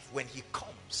that life. When he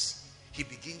comes, he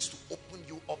begins to open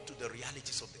you up to the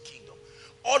realities of the kingdom.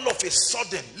 All of a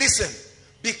sudden, listen,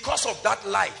 because of that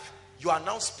life, you are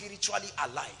now spiritually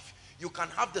alive. You can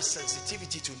have the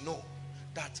sensitivity to know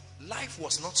that life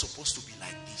was not supposed to be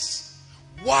like this.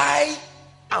 Why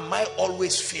am I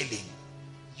always failing?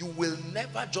 You will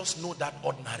never just know that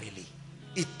ordinarily.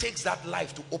 It takes that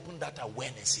life to open that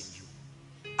awareness in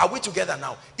you. Are we together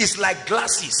now? It's like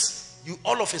glasses. You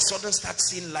all of a sudden start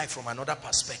seeing life from another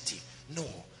perspective. No,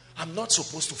 I'm not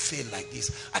supposed to fail like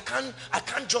this. I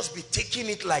can't just be taking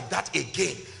it like that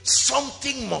again.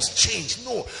 Something must change.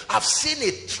 No, I've seen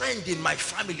a trend in my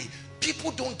family.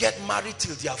 People don't get married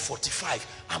till they are 45.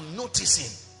 I'm noticing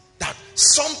that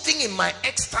something in my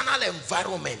external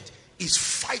environment is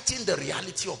fighting the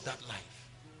reality of that life.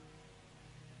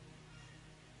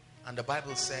 And the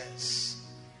Bible says,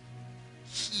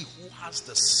 he who has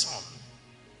the Son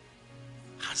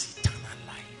has eternal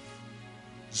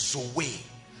life. Zoe,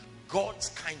 God's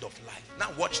kind of life.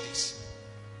 Now watch this.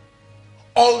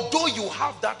 Although you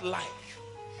have that life,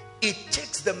 it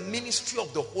takes the ministry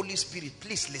of the Holy Spirit,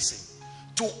 please listen,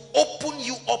 to open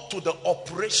you up to the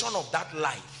operation of that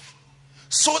life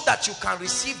so that you can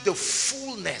receive the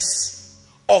fullness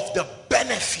of the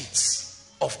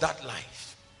benefits of that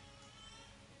life.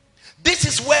 This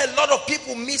is where a lot of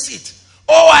people miss it.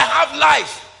 Oh, I have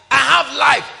life. I have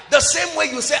life. The same way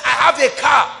you say, I have a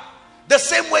car. The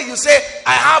same way you say,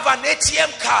 I have an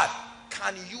ATM card.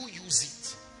 Can you use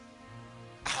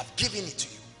it? I have given it to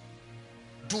you.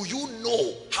 Do you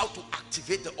know how to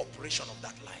activate the operation of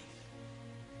that life?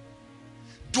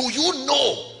 Do you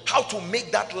know how to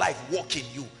make that life work in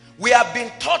you? We have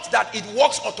been taught that it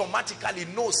works automatically.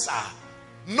 No, sir.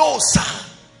 No, sir.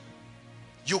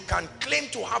 You can claim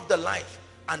to have the life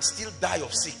and still die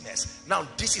of sickness. Now,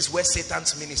 this is where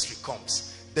Satan's ministry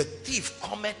comes. The thief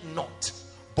cometh not,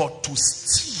 but to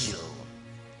steal,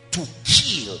 to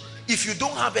kill. If you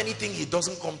don't have anything, he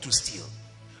doesn't come to steal.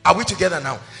 Are we together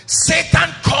now? Satan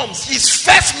comes. His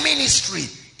first ministry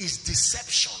is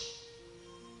deception.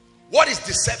 What is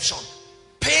deception?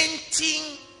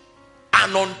 Painting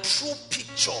an untrue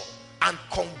picture and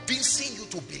convincing you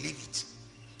to believe it.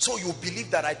 So you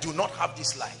believe that I do not have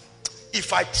this life.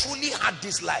 If I truly had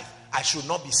this life, I should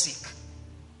not be sick.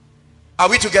 Are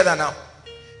we together now?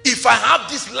 If I have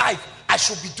this life, I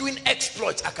should be doing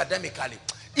exploits academically.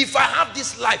 If I have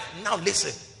this life, now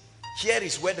listen. Here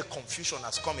is where the confusion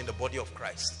has come in the body of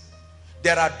Christ.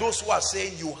 There are those who are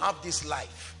saying you have this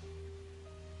life.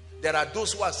 There are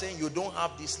those who are saying you don't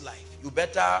have this life. You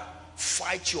better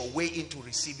fight your way into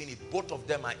receiving it. Both of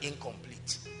them are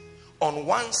incomplete. On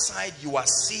one side, you are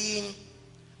seeing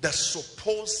the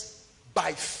supposed,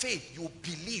 by faith, you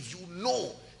believe, you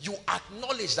know, you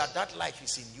acknowledge that that life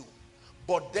is in you.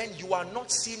 But then you are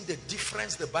not seeing the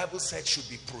difference the Bible said should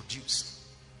be produced.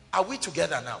 Are we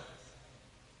together now?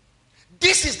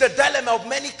 This is the dilemma of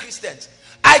many Christians.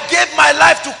 I gave my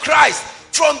life to Christ.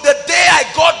 From the day I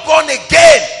got born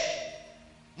again,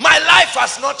 my life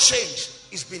has not changed.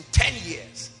 It's been 10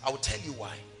 years. I will tell you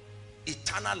why.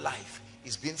 Eternal life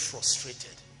is being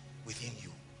frustrated within you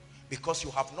because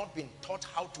you have not been taught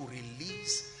how to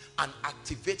release and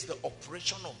activate the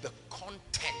operation of the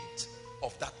content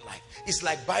of that life. It's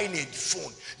like buying a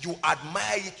phone. You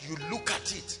admire it, you look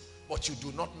at it, but you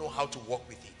do not know how to work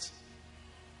with it.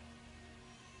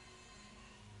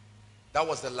 That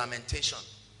was the lamentation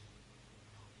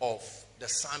of the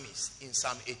psalmist in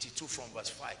Psalm 82 from verse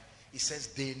 5. He says,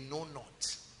 they know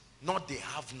not. Not they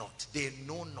have not. They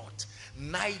know not.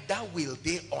 Neither will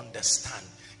they understand.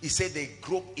 He said they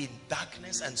grope in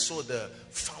darkness, and so the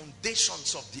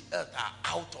foundations of the earth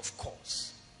are out of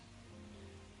course.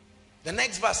 The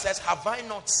next verse says, have I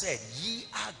not said, ye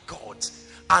are gods,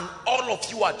 and all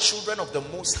of you are children of the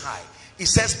Most High? He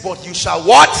says, but you shall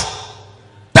what?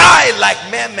 Die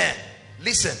like mere men.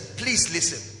 Listen, please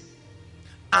listen.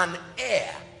 An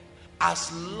heir,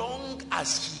 as long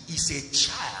as he is a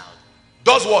child,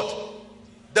 does what?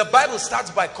 The Bible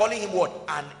starts by calling him what?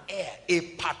 An heir, a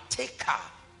partaker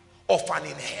of an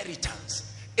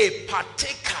inheritance, a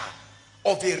partaker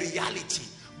of a reality.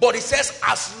 But it says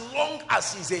as long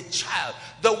as he's a child.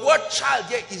 The word child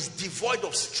here is devoid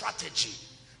of strategy,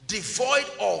 devoid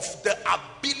of the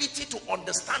ability to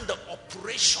understand the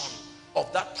operation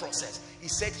of that process. He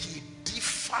said he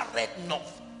differed not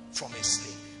from a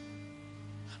slave.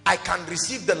 I can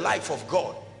receive the life of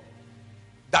God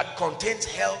that contains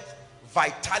health,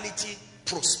 vitality,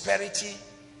 prosperity,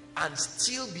 and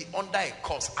still be under a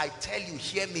curse. I tell you,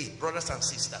 hear me, brothers and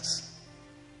sisters.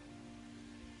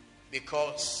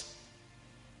 Because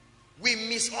we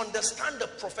misunderstand the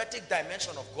prophetic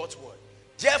dimension of God's word.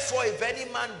 Therefore, if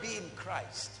any man be in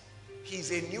Christ, he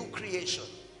is a new creation.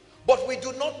 But we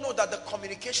do not know that the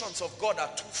communications of God are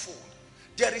twofold.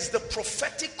 There is the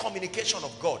prophetic communication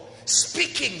of God,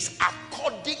 speakings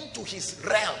according to his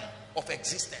realm of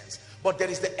existence. But there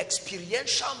is the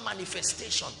experiential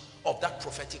manifestation of that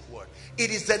prophetic word.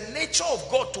 It is the nature of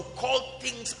God to call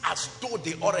things as though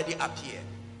they already appear.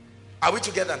 Are we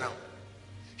together now?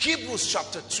 Hebrews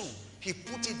chapter 2, he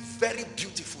put it very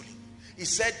beautifully. He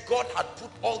said God had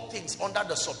put all things under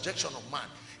the subjection of man.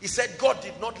 He said God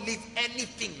did not leave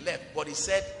anything left, but he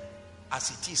said, as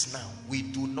it is now, we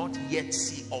do not yet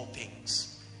see all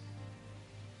things.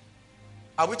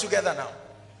 Are we together now?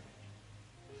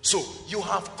 So you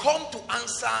have come to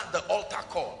answer the altar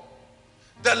call.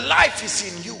 The life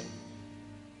is in you,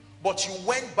 but you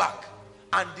went back,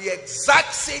 and the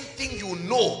exact same thing you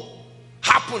know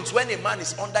happens when a man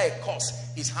is under a curse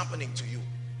is happening to you.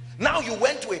 Now you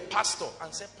went to a pastor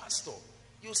and said, pastor,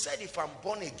 you said if I'm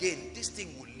born again, this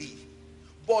thing will leave.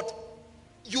 But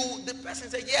the person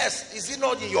said, yes, is it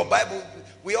not in your Bible?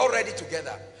 We all read it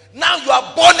together. Now you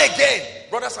are born again,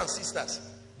 brothers and sisters.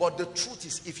 But the truth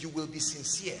is, if you will be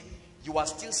sincere, you are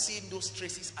still seeing those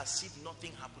traces as if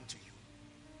nothing happened to you.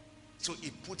 So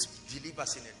it puts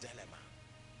believers in a dilemma.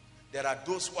 There are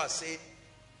those who are saying,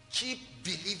 keep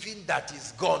believing that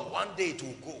it's gone. One day it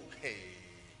will go. Hey,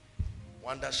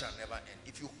 wonder shall never end.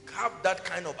 If you have that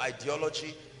kind of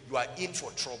ideology, you are in for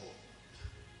trouble.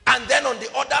 And then on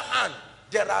the other hand,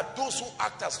 there are those who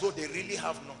act as though they really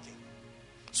have nothing.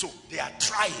 So they are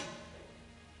trying.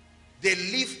 They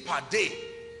live per day.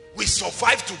 We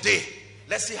survive today.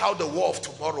 Let's see how the war of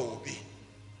tomorrow will be.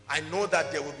 I know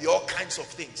that there will be all kinds of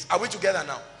things. Are we together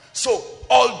now? So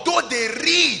although they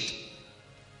read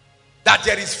that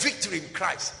there is victory in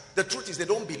Christ, the truth is they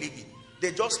don't believe it.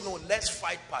 They just know, let's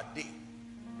fight per day.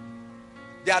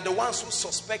 They are the ones who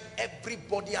suspect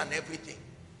everybody and everything.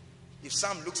 If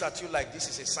Sam looks at you like this,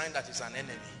 is a sign that he's an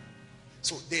enemy.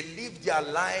 So they live their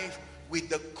life with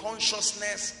the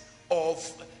consciousness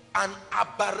of an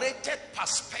aberrated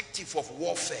perspective of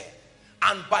warfare.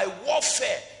 And by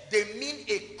warfare, they mean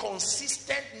a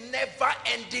consistent,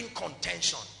 never-ending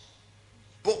contention.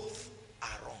 Both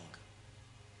are wrong.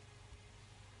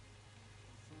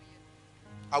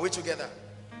 Are we together?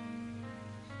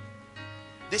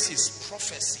 This is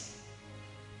prophecy.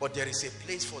 But there is a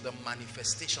place for the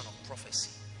manifestation of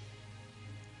prophecy.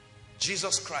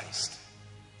 Jesus Christ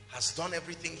has done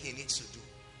everything he needs to do.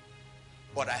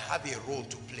 But I have a role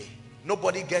to play.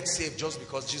 Nobody gets saved just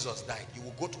because Jesus died. You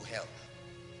will go to hell.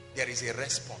 There is a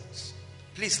response.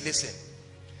 Please listen.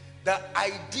 The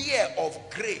idea of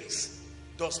grace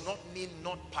does not mean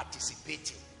not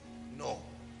participating. No.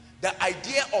 The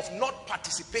idea of not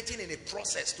participating in a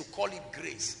process to call it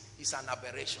grace is an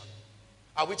aberration.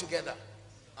 Are we together?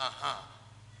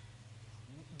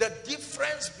 The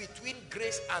difference between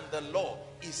grace and the law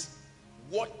is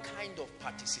what kind of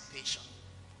participation.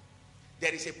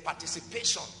 There is a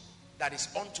participation that is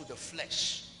unto the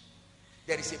flesh.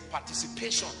 There is a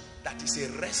participation that is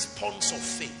a response of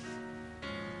faith.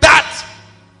 That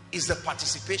is the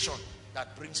participation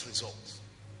that brings results.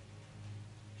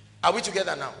 Are we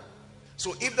together now?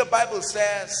 So if the Bible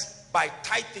says by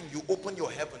tithing you open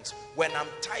your heavens, when I'm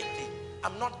tithing,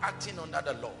 I'm not acting under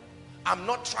the law. I'm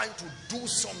not trying to do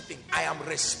something. I am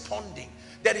responding.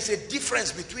 There is a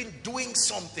difference between doing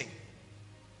something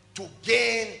to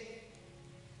gain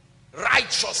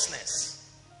righteousness.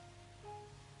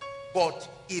 But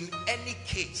in any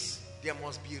case, there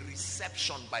must be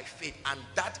reception by faith, and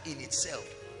that in itself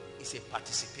is a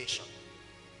participation.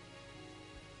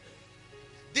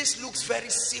 This looks very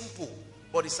simple,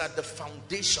 but it's at the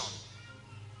foundation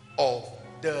of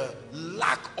the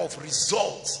lack of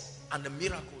results and the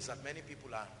miracles that many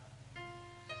people are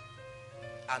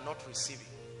not receiving.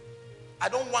 I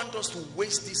don't want us to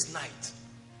waste this night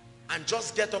and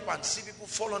just get up and see people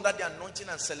fall under the anointing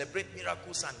and celebrate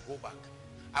miracles and go back.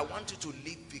 I want you to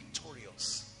live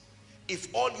victorious.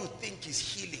 If all you think is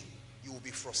healing, you will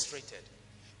be frustrated.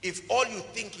 If all you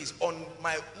think is on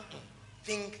my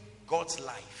think God's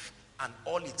life and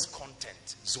all its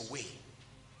content, Zoe,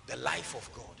 the life of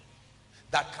God,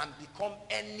 that can become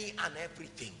any and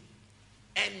everything.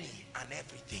 Any and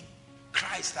everything.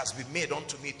 Christ has been made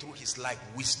unto me through his life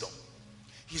wisdom.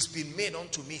 He's been made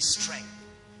unto me strength.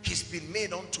 He's been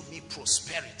made unto me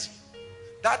prosperity.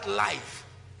 That life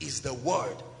is the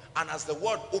word. And as the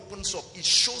word opens up, it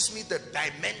shows me the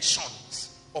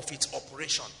dimensions of its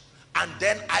operation. And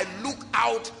then I look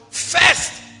out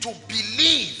first to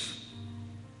believe.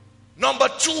 Number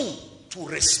two, to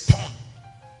respond.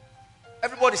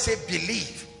 Everybody say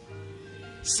believe.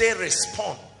 Say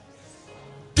respond.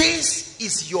 This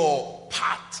is your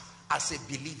part as a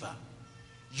believer.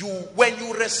 When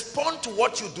you respond to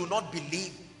what you do not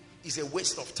believe, is a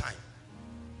waste of time.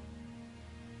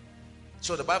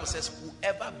 So the Bible says,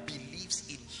 whoever believes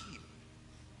in him,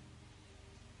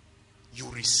 you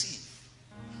receive.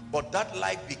 But that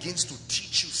life begins to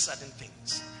teach you certain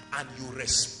things, and you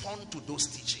respond to those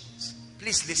teachings.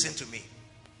 Please listen to me.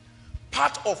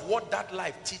 Part of what that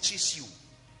life teaches you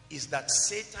is that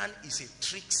Satan is a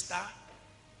trickster.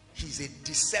 He's a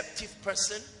deceptive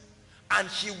person, and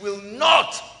he will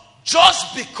not,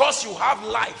 just because you have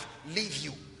life, leave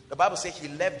you. The Bible says he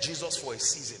left Jesus for a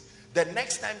season. The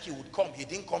next time he would come, he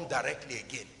didn't come directly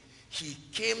again. He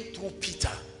came through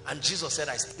Peter, and Jesus said,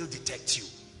 I still detect you.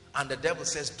 And the devil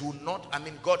says,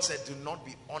 God said, do not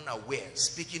be unaware,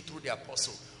 speaking through the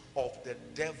apostle, of the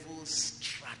devil's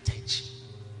strategy.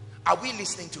 Are we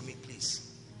listening to me,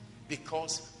 please?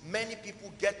 Because many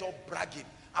people get up bragging,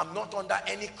 I'm not under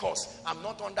any curse. I'm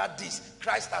not under this.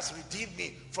 Christ has redeemed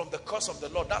me from the curse of the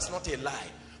Lord. That's not a lie.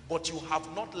 But you have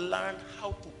not learned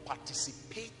how to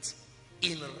participate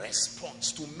in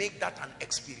response to make that an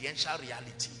experiential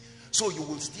reality. So you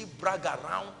will still brag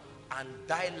around and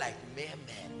die like mere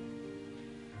men.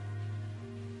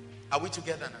 Are we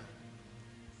together now?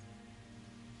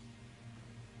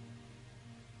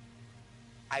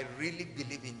 I really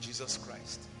believe in Jesus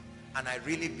Christ, and I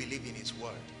really believe in his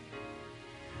word.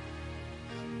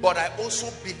 But I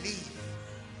also believe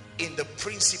in the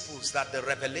principles that the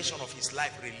revelation of his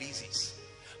life releases.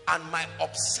 And my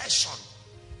obsession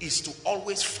is to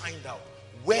always find out,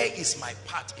 where is my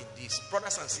part in this?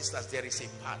 Brothers and sisters, there is a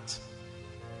part.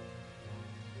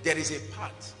 There is a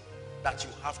part that you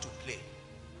have to play.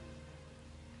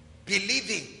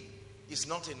 Believing is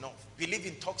not enough.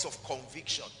 Believing talks of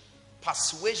conviction,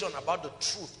 persuasion about the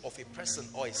truth of a person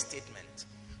or a statement.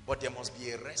 But there must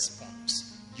be a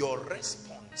response. Your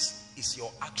response is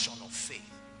your action of faith.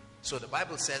 So the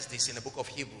Bible says this in the book of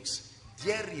Hebrews: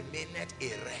 there remaineth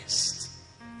a rest,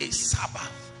 a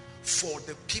Sabbath for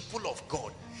the people of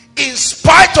God. In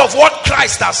spite of what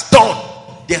Christ has done,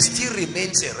 there still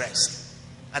remains a rest.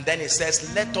 And then it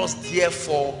says, let us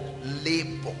therefore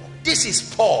labor. This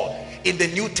is Paul in the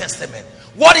New Testament.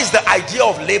 What is the idea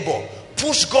of labor?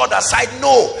 Push God aside?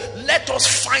 No. Let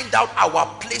us find out our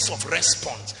place of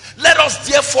response. Let us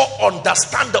therefore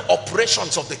understand the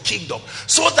operations of the kingdom,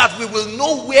 so that we will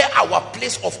know where our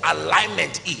place of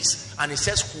alignment is. And it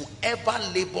says, whoever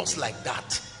labors like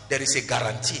that, there is a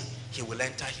guarantee he will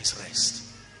enter his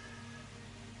rest.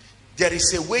 There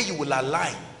is a way you will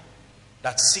align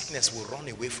that sickness will run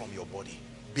away from your body.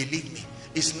 Believe me,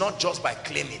 it's not just by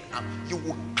claiming. You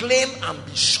will claim and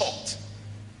be shocked.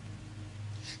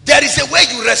 There is a way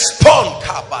you respond.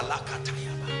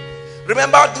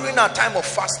 Remember, during our time of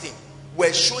fasting,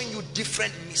 we're showing you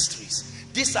different mysteries.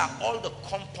 These are all the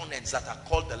components that are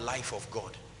called the life of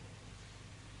God.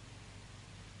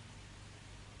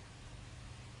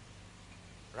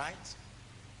 Right?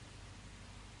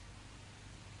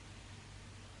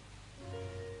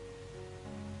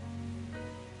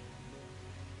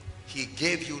 He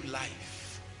gave you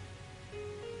life.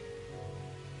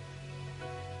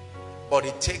 But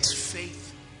it takes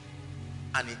faith,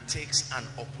 and it takes an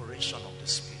operation of the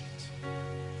Spirit.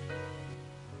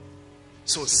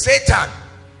 So Satan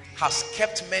has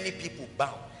kept many people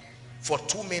bound for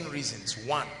two main reasons.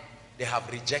 One, they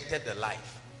have rejected the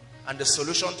life. And the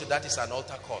solution to that is an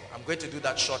altar call. I'm going to do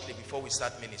that shortly before we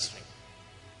start ministering.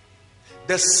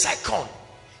 The second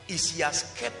is he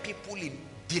has kept people in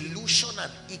delusion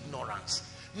and ignorance.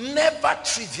 Never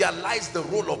trivialize the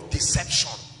role of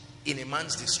deception in a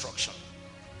man's destruction.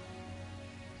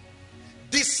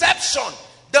 Deception,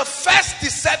 the first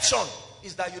deception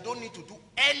is that you don't need to do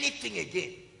anything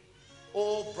again.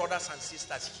 Oh, brothers and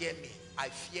sisters, hear me. I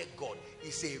fear God.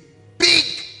 It's a big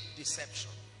deception.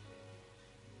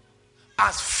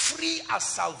 As free as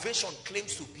salvation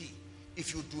claims to be,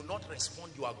 if you do not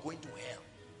respond, you are going to hell.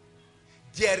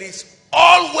 There is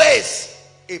always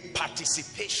a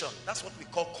participation. That's what we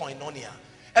call koinonia.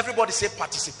 Everybody say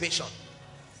participation.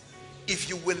 If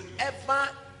you will ever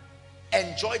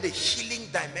enjoy the healing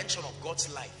dimension of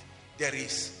God's life, there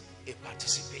is a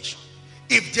participation.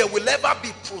 If there will ever be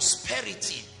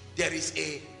prosperity, there is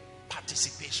a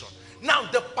participation. Now,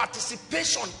 the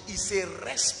participation is a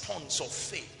response of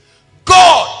faith.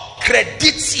 God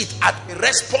credits it as a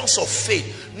response of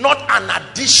faith, not an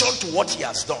addition to what he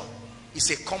has done. It's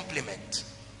a compliment.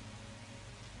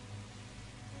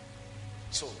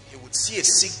 So he would see a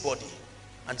sick body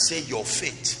and say, your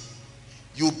faith,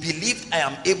 you believed I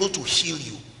am able to heal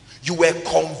you. You were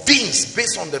convinced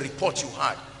based on the report you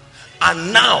had.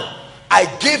 And now I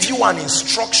gave you an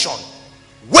instruction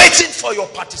waiting for your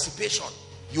participation.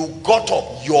 You got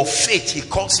up. Your faith, he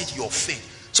calls it your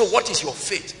faith. So what is your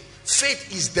faith?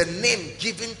 Faith is the name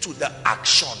given to the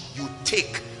action you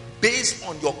take based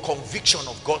on your conviction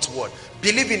of God's word.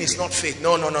 Believing is not faith.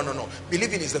 No.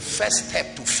 Believing is the first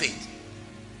step to faith.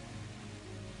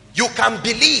 You can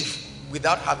believe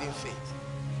without having faith.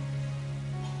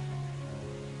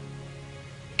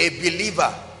 A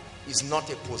believer is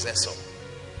not a possessor.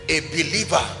 A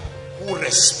believer who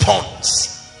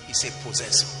responds is a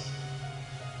possessor.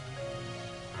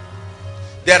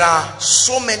 There are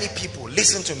so many people,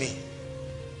 listen to me,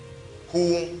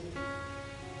 who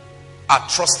are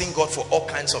trusting God for all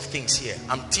kinds of things here.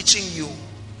 I'm teaching you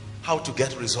how to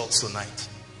get results tonight.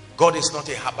 God is not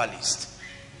a herbalist.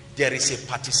 There is a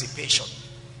participation.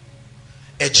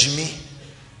 Ejimi,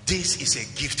 this is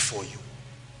a gift for you.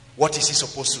 What is he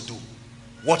supposed to do?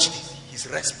 Watch his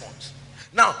response.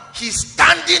 Now, he's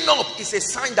standing up is a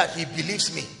sign that he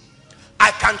believes me.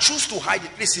 I can choose to hide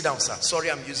it. Please sit down, sir.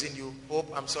 Sorry, I'm using you.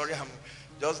 Hope, I'm sorry, I'm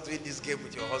just doing this game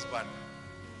with your husband.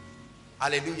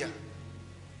 Hallelujah.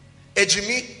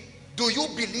 Ejimi, do you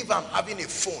believe I'm having a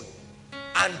phone?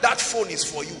 And that phone is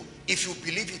for you. If you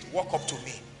believe it, walk up to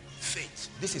me. Faith.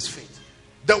 This is faith.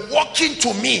 The walking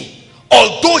to me,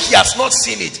 although he has not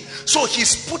seen it. So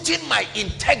he's putting my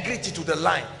integrity to the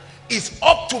line. It's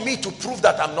up to me to prove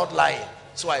that I'm not lying.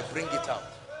 So I bring it out.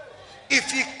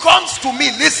 If he comes to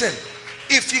me, listen.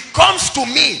 If he comes to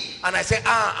me and I say,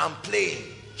 I'm playing,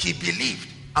 he believed,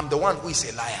 I'm the one who is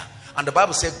a liar. And the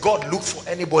Bible says God look for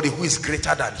anybody who is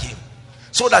greater than him,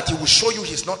 so that he will show you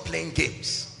he's not playing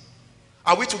games.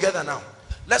 Are we together now?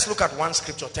 Let's look at one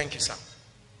scripture. Thank you, sir.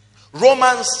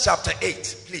 Romans chapter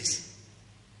 8, please.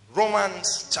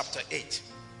 Romans chapter 8.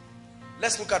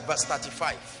 Let's look at verse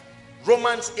 35.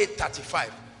 Romans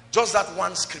 8:35. Just that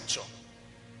one scripture.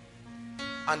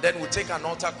 And then we'll take an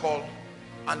altar call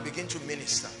and begin to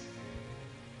minister.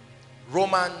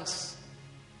 Romans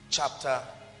chapter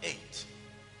 8.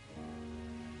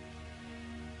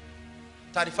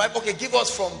 35. Okay, give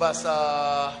us from verse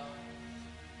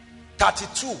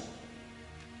 32.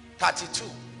 32.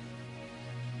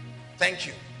 Thank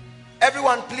you.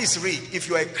 Everyone, please read. If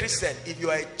you are a Christian, if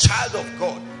you are a child of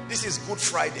God, this is Good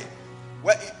Friday.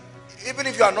 Well, even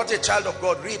if you are not a child of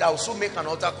God, read. I will soon make an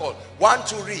altar call. 1,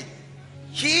 2, read.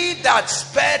 He that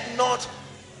spared not.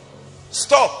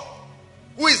 Stop.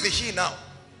 Who is the he now?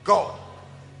 God.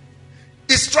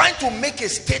 He's trying to make a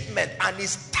statement and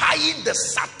is tying the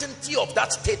certainty of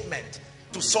that statement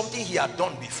to something he had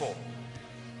done before.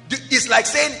 It's like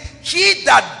saying, he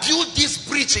that built this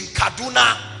bridge in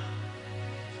Kaduna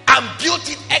and built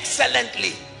it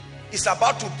excellently is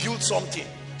about to build something.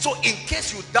 So in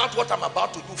case you doubt what I'm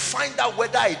about to do, find out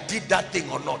whether I did that thing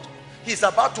or not. He's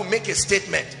about to make a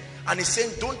statement and he's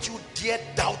saying, don't you dare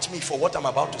doubt me for what I'm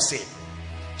about to say.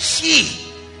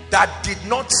 He that did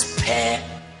not spare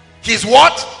his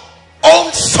what?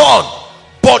 Own son,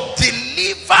 but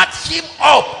delivered him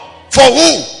up for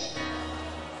who?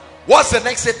 What's the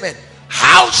next statement?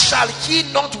 How shall he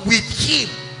not with him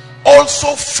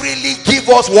also freely give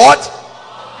us what?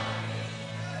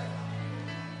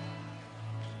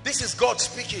 This is God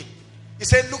speaking. He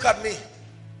said, look at me.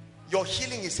 Your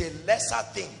healing is a lesser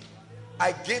thing.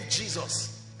 I gave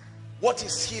Jesus. what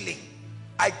is healing.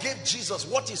 I gave Jesus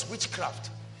what is witchcraft.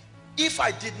 If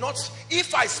I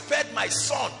spared my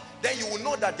son, then you will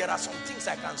know that there are some things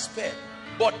I can spare.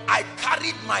 But I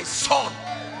carried my son,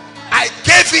 I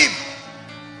gave him,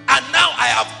 and now I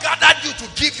have gathered you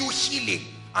to give you healing.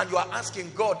 And you are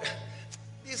asking God,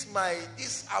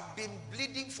 I've been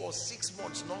bleeding for 6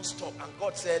 months non-stop. And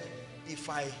God said, if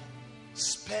I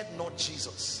spared not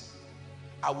Jesus,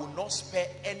 I will not spare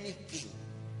anything.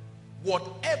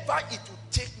 Whatever it will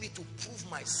take me to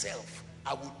prove myself,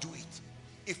 I will do it.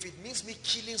 If it means me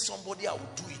killing somebody, I will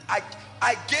do it.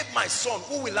 I gave my son.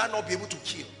 Who will I not be able to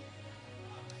kill?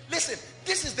 Listen,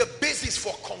 this is the basis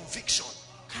for conviction.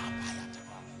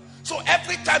 So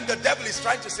every time the devil is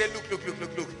trying to say, look,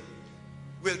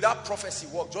 will that prophecy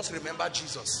work? Just remember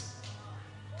Jesus.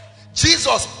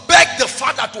 Jesus begged the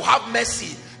Father to have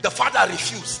mercy. The Father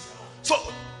refused. So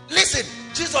listen,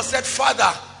 Jesus said,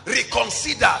 Father,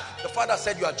 reconsider. The Father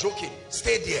said, you are joking.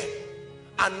 Stay there.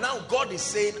 And now God is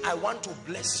saying, I want to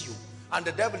bless you. And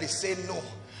the devil is saying no.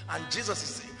 And Jesus is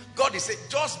saying, God is saying,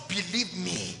 just believe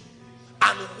me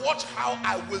and watch how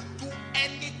I will do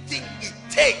anything it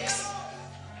takes.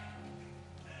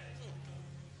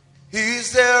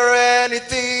 Is there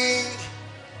anything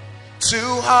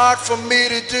too hard for me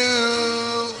to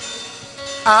do?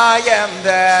 I am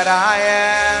that I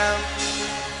am.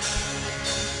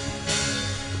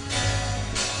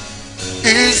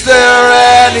 Is there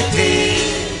anything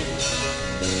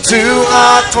too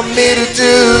hard for me to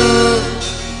do?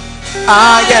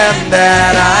 I am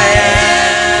that I am.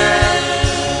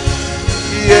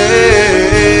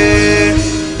 Yeah.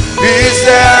 Is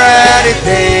there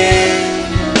anything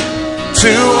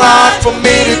too hard for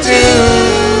me to do?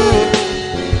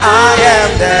 I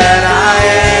am that I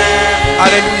am.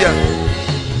 Hallelujah.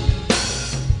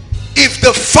 If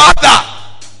the Father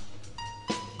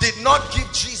did not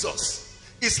give Jesus,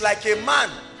 it's like a man,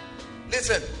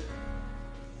 listen,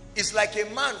 it's like a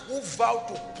man who vowed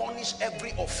to punish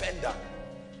every offender,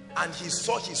 and he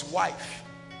saw his wife,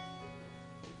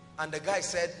 and the guy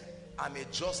said, I'm a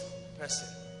just person,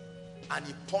 and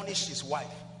he punished his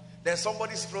wife. Then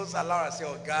somebody throws alarm and says,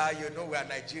 oh God, you know we are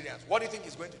Nigerians. What do you think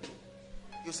he's going to do?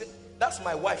 You say, that's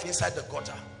my wife inside the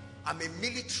gutter. I'm a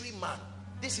military man.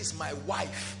 This is my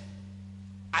wife.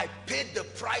 I paid the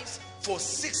price for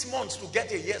 6 months to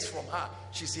get a yes from her.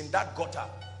 She's in that gutter.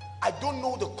 I don't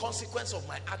know the consequence of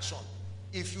my action.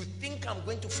 If you think I'm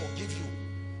going to forgive you,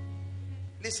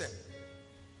 listen,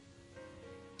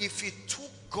 if it took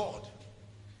God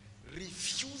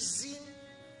refusing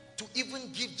to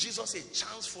even give Jesus a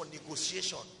chance for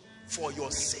negotiation for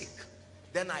your sake,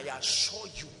 then I assure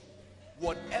you,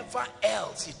 whatever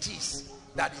else it is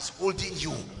that is holding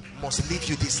you must leave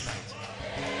you this night.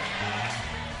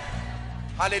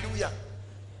 Hallelujah.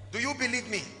 Do you believe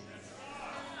me?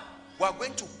 We are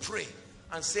going to pray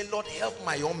and say, Lord, help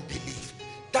my unbelief.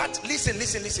 That, listen,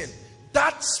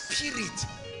 that spirit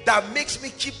that makes me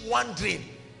keep wondering,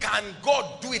 can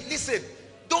God do it? Listen,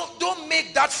 don't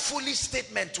make that foolish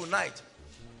statement tonight.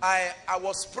 I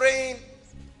was praying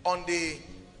on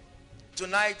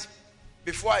tonight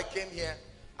before I came here.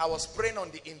 I was praying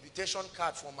on the invitation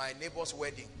card for my neighbor's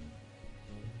wedding.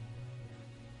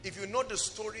 If you know the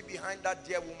story behind that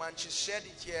dear woman, she shared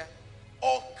it here,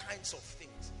 all kinds of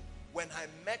things. When I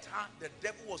met her, the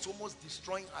devil was almost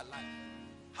destroying her life.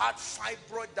 Had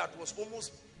fibroid that was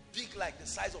almost big like the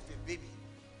size of a baby.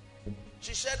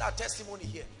 She shared her testimony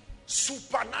here.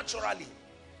 Supernaturally,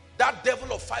 that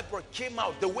devil of fibroid came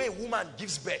out the way a woman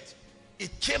gives birth.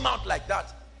 It came out like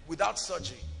that without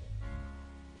surgery.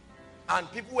 And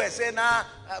people were saying,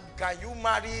 can you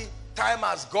marry? Time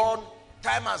has gone.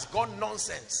 Time has gone.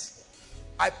 Nonsense.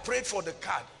 I prayed for the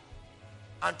card.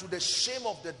 And to the shame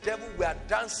of the devil, we are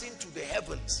dancing to the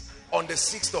heavens on the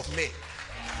 6th of May.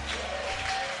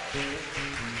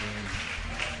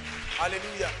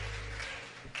 Hallelujah.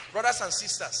 Brothers and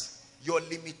sisters, your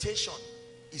limitation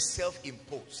is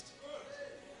self-imposed.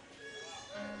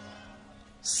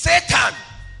 Satan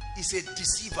is a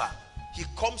deceiver. He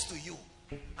comes to you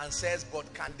and says,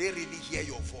 but can they really hear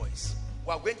your voice?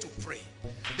 We are going to pray.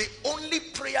 The only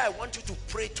prayer I want you to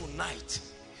pray tonight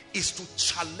is to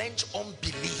challenge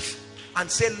unbelief and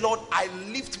say, Lord, I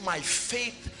lift my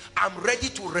faith. I'm ready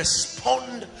to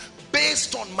respond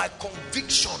based on my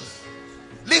conviction.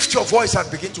 Lift your voice and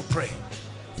begin to pray.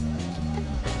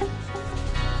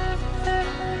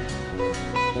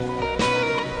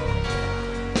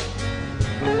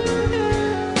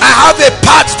 I have a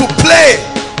part to play.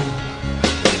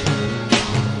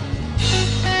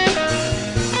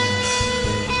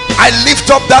 I lift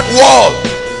up that wall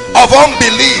of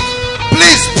unbelief.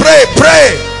 Please pray,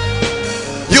 pray.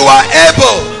 You are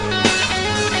able.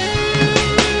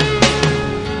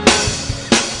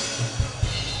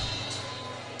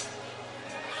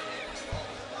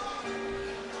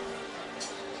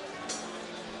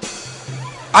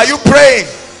 Are you praying?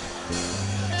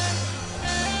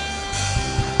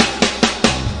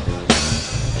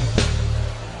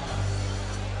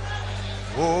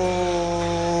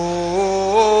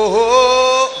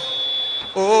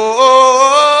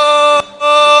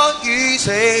 He's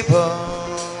able.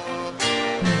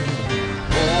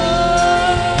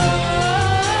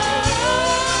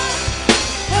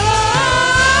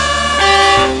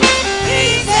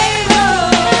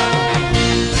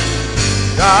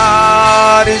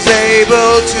 God is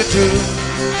able to do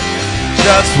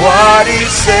just what he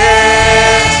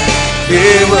says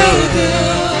he will do.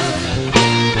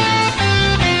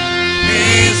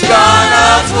 He's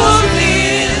gonna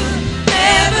fulfill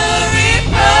every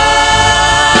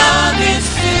promise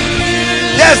to you.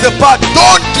 Here's the part.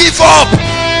 Don't give up.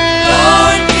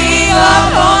 Don't give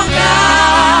up on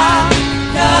God,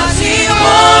 'cause he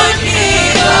won't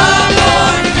give up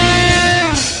on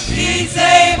you. He's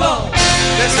able.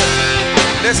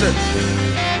 Listen.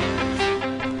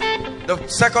 The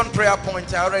second prayer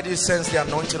point, I already sense the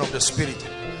anointing of the Spirit.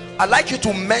 I'd like you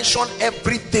to mention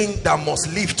everything that must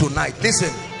leave tonight.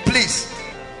 Listen, please,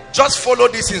 just follow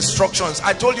these instructions.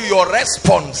 I told you your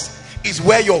response is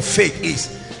where your faith is.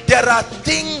 There are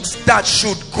things that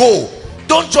should go.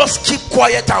 Don't just keep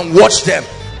quiet and watch them.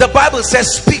 The Bible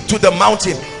says speak to the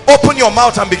mountain. Open your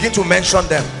mouth and begin to mention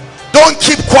them. Don't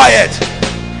keep quiet.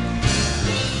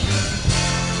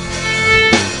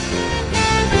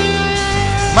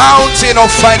 Mountain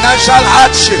of financial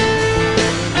hardship,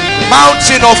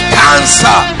 mountain of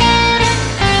cancer,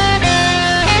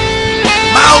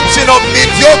 mountain of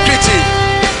mediocrity,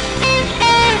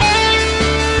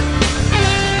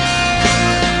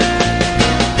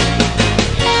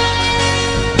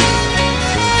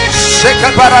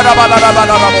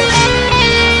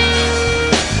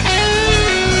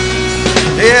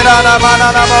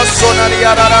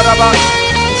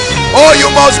 oh, you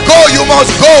must go, you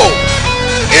must go.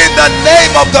 In the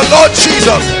name of the Lord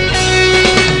Jesus.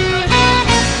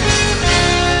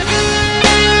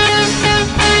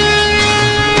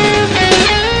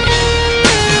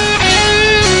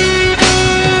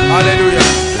 Hallelujah.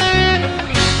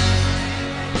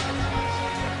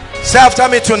 Say after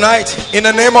me tonight, in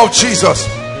the name of Jesus.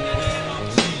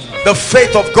 The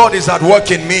faith of God is at work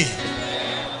in me.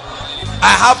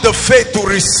 I have the faith to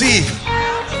receive.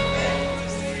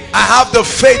 I have the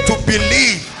faith to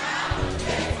believe.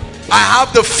 I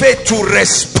have the faith to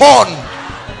respond.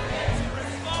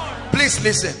 Please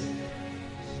listen.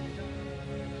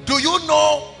 Do you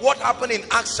know what happened in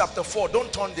Acts chapter 4?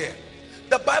 Don't turn there.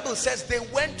 The Bible says they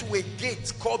went to a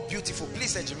gate called Beautiful.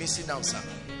 Please, Jimmy, sit down, sir.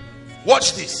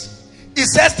 Watch this. It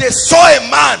says they saw a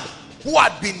man who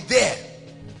had been there,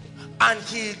 and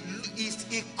he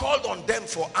called on them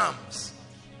for alms,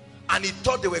 and he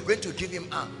thought they were going to give him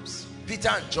alms, Peter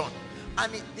and John.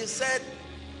 And they said,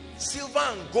 silver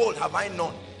and gold have I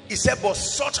none. He said, but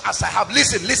such as I have,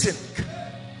 listen,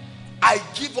 I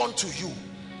give unto you.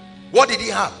 What did he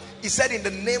have? He said, in the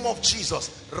name of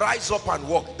Jesus, rise up and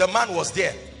walk. The man was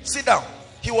there. Sit down.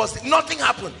 Nothing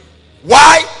happened.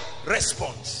 Why?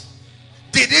 Response.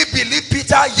 Did he believe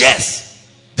Peter? Yes.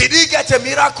 Did he get a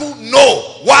miracle? No.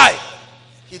 Why?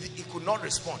 He could not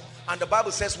respond. And the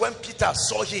Bible says when Peter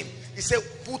saw him, he said,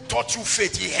 who taught you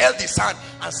faith? He held his hand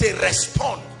and said,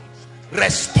 respond.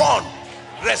 Respond,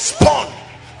 respond.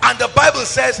 And the Bible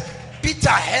says Peter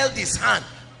held his hand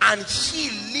and he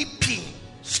leaping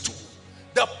stood.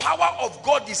 The power of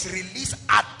God is released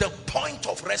at the point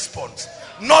of response,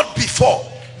 not before.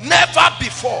 Never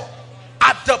before.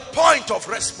 At the point of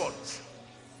response.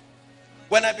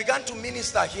 When I began to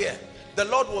minister here, the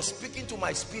Lord was speaking to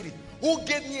my spirit, who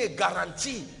gave me a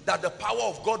guarantee that the power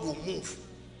of God will move.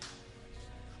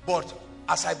 But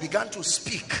as I began to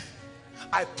speak,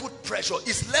 I put pressure.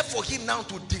 It's left for him now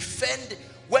to defend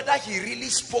whether he really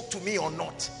spoke to me or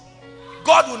not.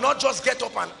 God will not just get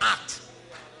up and act.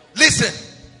 Listen,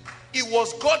 it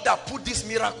was God that put this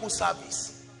miracle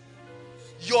service.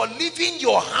 Your leaving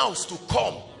your house to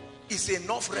come is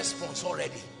enough response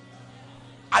already.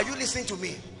 Are you listening to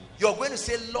me? You're going to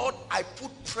say, Lord, I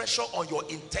put pressure on your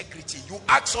integrity. You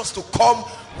asked us to come,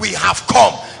 we have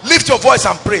come. Lift your voice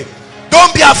and pray.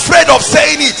 Don't be afraid of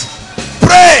saying it.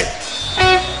 Pray.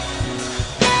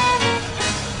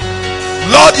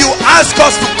 Lord, you ask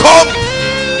us to come.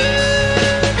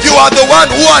 You are the one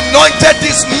who anointed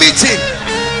this meeting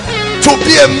to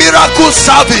be a miracle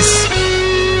service.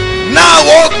 Now,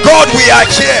 oh God, we are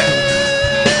here.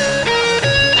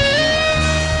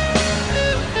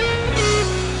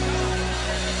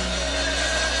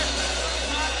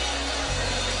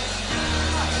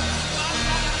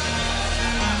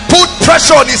 Put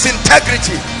pressure on his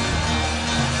integrity.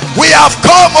 We have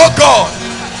come, oh God,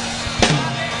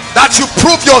 that you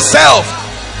prove yourself.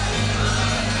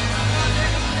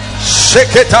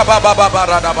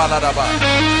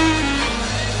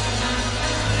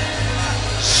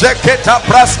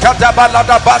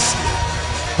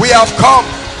 We have come.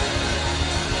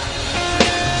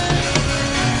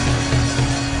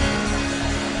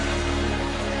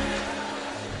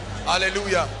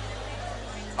 Hallelujah.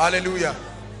 Hallelujah.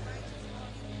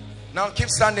 Now keep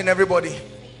standing, everybody.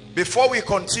 Before we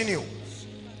continue,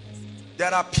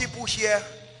 there are people here.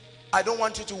 I don't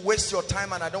want you to waste your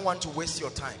time, and I don't want to waste your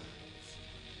time.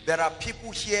 There are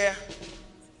people here,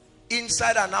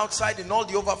 inside and outside, in all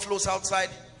the overflows outside.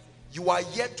 You are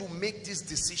yet to make this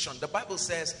decision. The Bible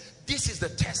says this is the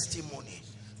testimony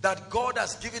that God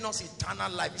has given us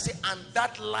eternal life. He said, and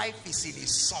that life is in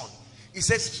his Son. He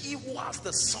says, he who has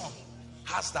the Son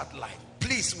has that life.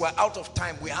 Please, we're out of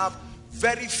time. We have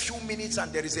very few minutes,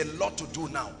 and there is a lot to do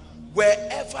now.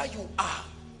 Wherever you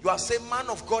are saying, man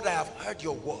of God, I have heard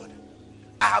your word.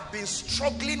 I have been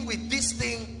struggling with this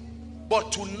thing,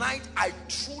 but tonight I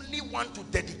truly want to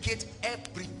dedicate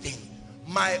everything,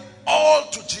 my all,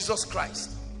 to Jesus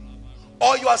Christ.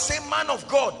 Or you are saying, man of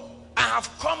God, I have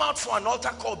come out for an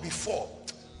altar call before,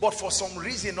 but for some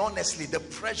reason, honestly, the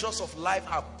pressures of life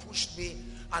have pushed me,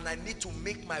 and I need to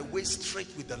make my way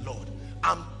straight with the Lord.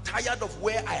 I'm tired of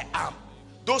where I am.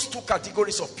 Those two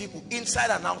categories of people,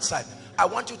 inside and outside, I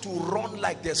want you to run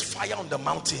like there's fire on the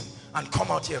mountain and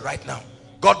come out here right now.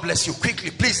 God bless you.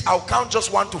 Quickly, please, I'll count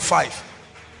just 1 to 5.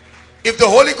 If the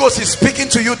Holy Ghost is speaking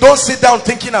to you, don't sit down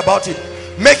thinking about it.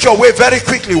 Make your way very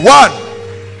quickly. 1, 2,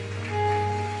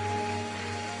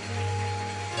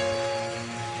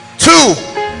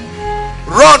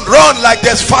 run like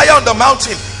there's fire on the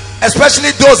mountain.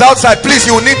 Especially those outside, please,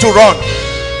 you will need to run.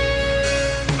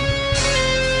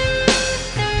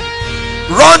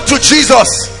 Run to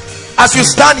Jesus. As you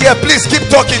stand here, please keep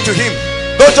talking to him.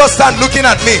 Don't just stand looking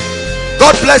at me.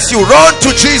 God bless you. Run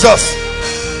to Jesus.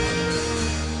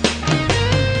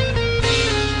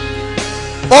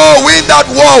 Oh, win that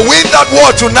war. Win that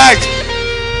war tonight.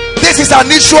 This is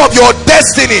an issue of your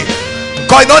destiny.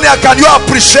 Koinonia, can you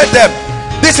appreciate them?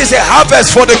 This is a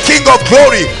harvest for the King of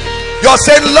Glory. You're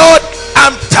saying, Lord,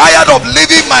 I'm tired of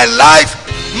living my life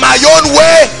my own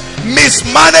way,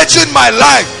 mismanaging my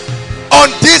life. On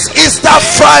this Easter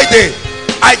Friday,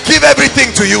 I give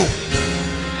everything to you.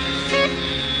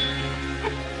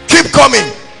 Keep coming.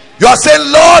 You are saying,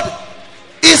 Lord,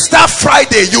 Easter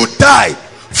Friday you died,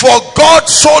 for God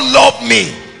so loved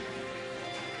me,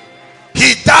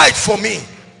 he died for me.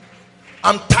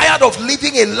 I'm tired of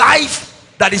living a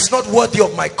life that is not worthy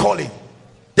of my calling.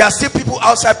 There are still people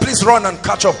outside. Please run and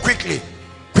catch up quickly.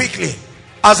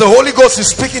 As the Holy Ghost is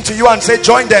speaking to you, and say,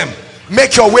 join them.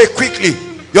 Make your way quickly.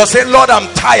 You're saying, Lord,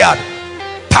 I'm tired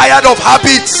of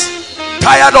habits,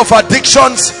 tired of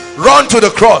addictions. Run to the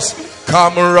cross.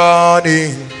 Come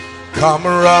running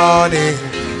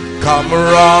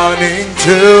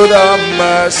to the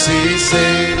mercy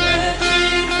seat.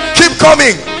 Keep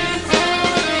coming.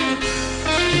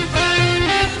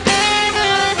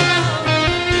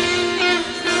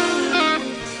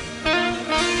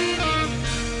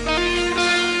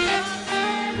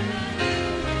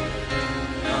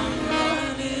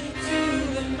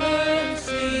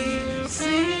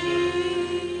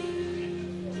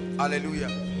 Hallelujah.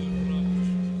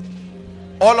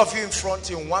 All of you in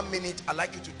front, in 1 minute, I'd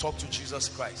like you to talk to Jesus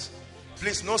Christ.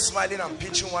 Please, no smiling and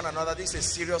pinching one another. This is a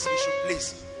serious issue.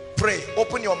 Please pray.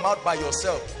 Open your mouth by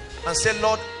yourself and say,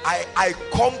 Lord, I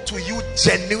come to you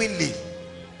genuinely.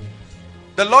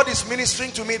 The Lord is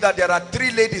ministering to me that there are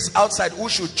 3 ladies outside who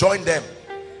should join them.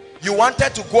 You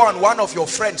wanted to go and one of your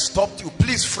friends stopped you.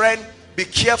 Please, friend, be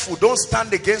careful. Don't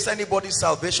stand against anybody's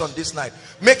salvation this night.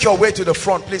 Make your way to the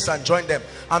front, please, and join them.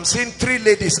 I'm seeing 3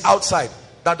 ladies outside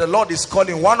that the Lord is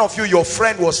calling. One of you, your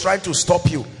friend, was trying to stop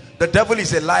you. The devil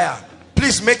is a liar.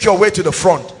 Please make your way to the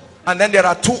front. And then there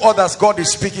are 2 others God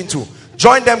is speaking to.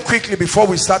 Join them quickly before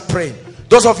we start praying.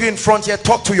 Those of you in front here,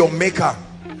 talk to your maker.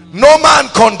 No man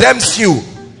condemns you.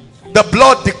 The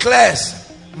blood declares.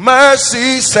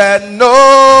 Mercy said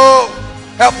no.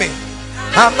 Help me.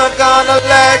 I'm not gonna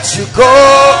let you go.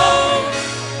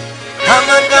 I'm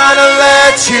not gonna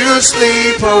let you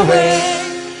sleep away.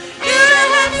 You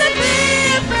don't have to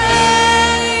be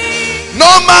afraid. No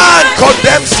man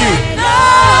condemns you.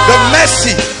 The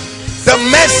mercy.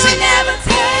 Never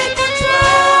take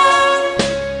control.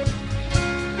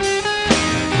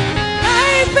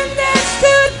 I've been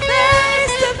stood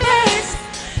face to face.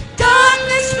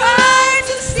 Darkness tries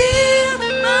to steal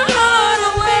my heart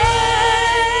away.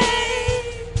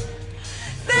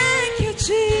 Thank you,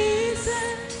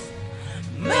 Jesus.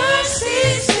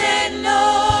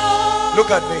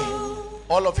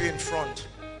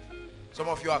 Some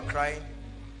of you are crying.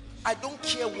 I don't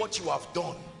care what you have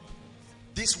done.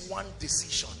 This one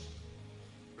decision.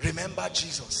 Remember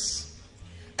Jesus.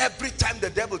 Every time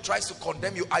the devil tries to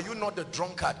condemn you, are you not the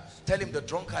drunkard? Tell him the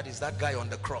drunkard is that guy on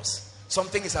the cross.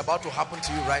 Something is about to happen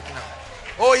to you right now.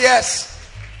 Oh yes.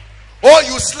 Oh,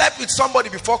 you slept with somebody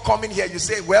before coming here. You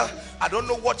say, well, I don't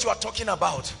know what you are talking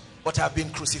about, but I've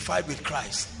been crucified with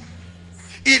Christ.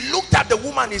 He looked at the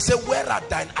woman. He said, where are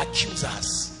thine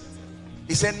accusers?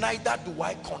 He said, neither do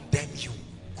I condemn you.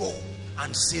 Go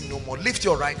and sin no more. Lift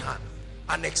your right hand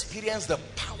and experience the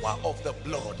power of the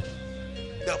blood,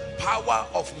 the power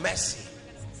of mercy.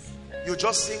 You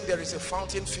just sing, there is a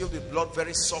fountain filled with blood,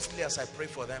 very softly as I pray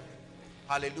for them.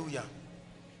 Hallelujah.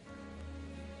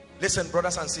 Listen,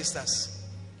 brothers and sisters,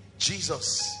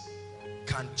 Jesus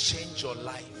can change your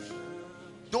life.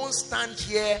 Don't stand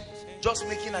here just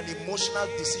making an emotional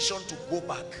decision to go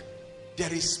back.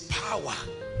 There is power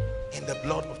in the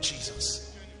blood of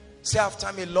Jesus. Say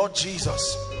after me, Lord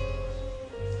Jesus.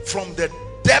 From the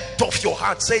depth of your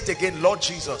heart, say it again, Lord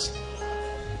Jesus,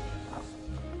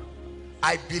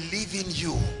 I believe in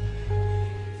you,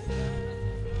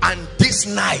 and this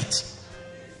night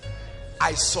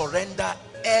I surrender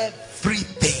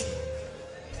everything.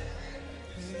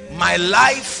 My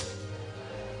life,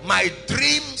 my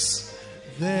dreams,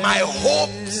 my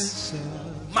hopes,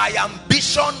 my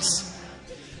ambitions,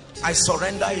 I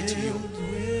surrender it to you.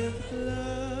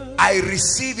 I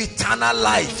receive eternal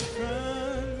life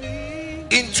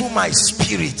into my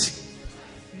spirit.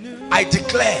 I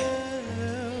declare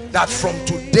that from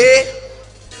today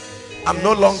I'm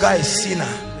no longer a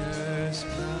sinner.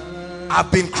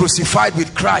 I've been crucified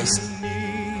with Christ,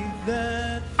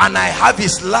 and I have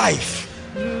his life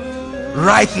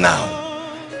right now.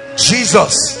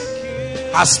 Jesus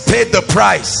has paid the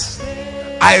price.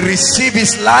 I receive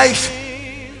his life,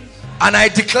 and I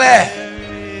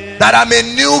declare that I'm a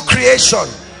new creation.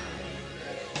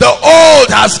 The old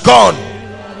has gone.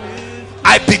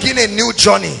 I begin a new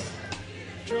journey.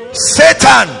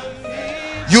 Satan,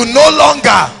 you no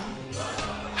longer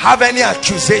have any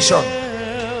accusation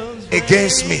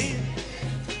against me.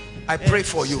 I pray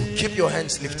for you. Keep your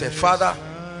hands lifted. Father,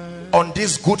 on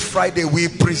this Good Friday, we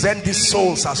present these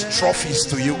souls as trophies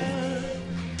to you.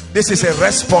 This is a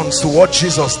response to what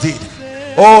Jesus did.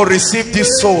 Oh, receive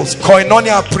these souls.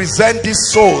 Koinonia, present these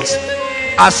souls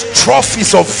as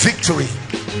trophies of victory.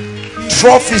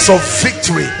 Trophies of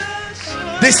victory.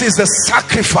 This is the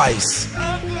sacrifice,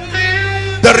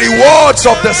 the rewards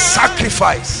of the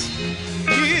sacrifice.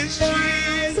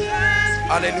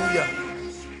 Hallelujah.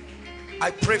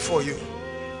 I pray for you.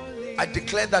 I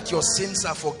declare that your sins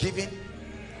are forgiven,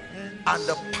 and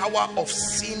the power of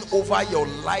sin over your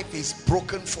life is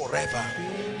broken forever.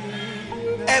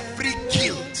 Every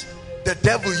guilt the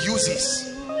devil uses,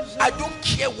 I don't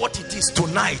care what it is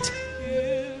tonight.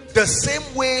 The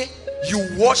same way you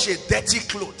wash a dirty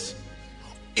cloth,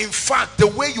 in fact, the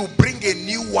way you bring a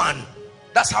new one,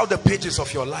 that's how the pages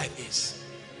of your life is.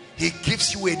 He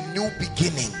gives you a new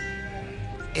beginning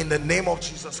in the name of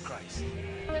Jesus Christ.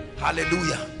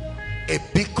 Hallelujah. A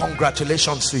big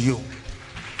congratulations to you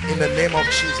in the name of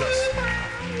Jesus.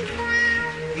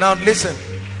 Now listen,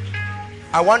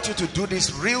 I want you to do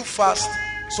this real fast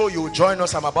so you will join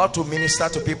us. I'm about to minister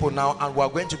to people now, and we're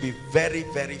going to be very,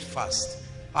 very fast.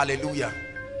 Hallelujah.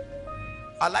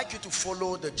 I'd like you to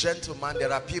follow the gentleman.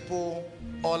 There are people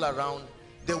all around.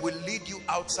 They will lead you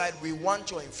outside. We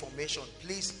want your information.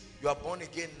 Please, you are born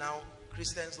again now.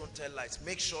 Christians don't tell lies.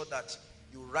 Make sure that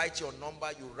you write your number,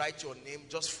 you write your name.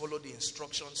 Just follow the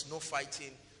instructions. No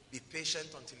fighting. Be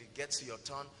patient until it gets to your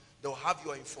turn. They'll have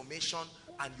your information,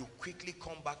 and you quickly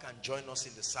come back and join us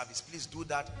in the service. Please do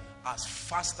that as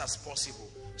fast as possible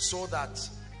so that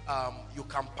you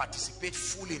can participate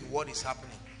fully in what is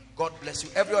happening. God bless you.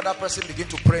 Every other person, begin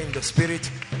to pray in the spirit.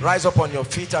 Rise up on your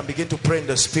feet and begin to pray in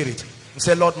the spirit. And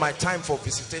say, Lord, my time for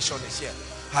visitation is here.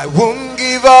 I won't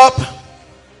give up.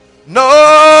 No,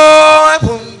 I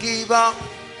won't give up.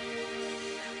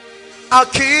 I'll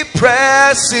keep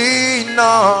pressing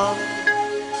on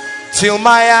till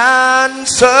my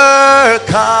answer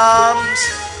comes.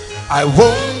 I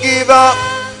won't give up.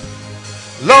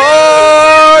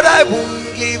 Lord, I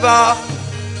won't give up.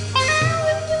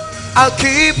 I'll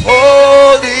keep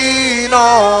holding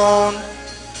on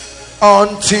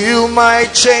until my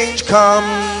change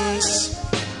comes.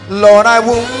 Lord, I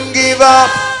won't give up.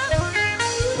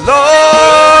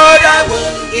 Lord, I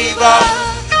won't give up.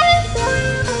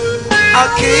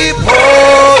 I'll keep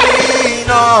holding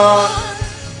on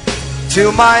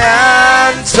till my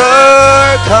answer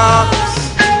comes.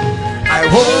 I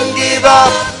won't give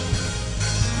up.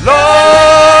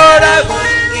 Lord, I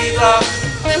won't give up.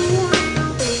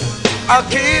 I'll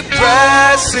keep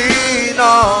pressing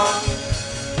on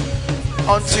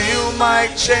until my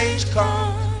change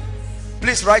comes.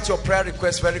 Please write your prayer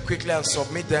requests very quickly and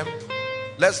submit them.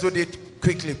 Let's do it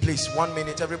quickly, please. 1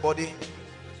 minute, everybody.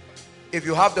 If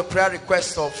you have the prayer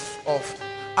request of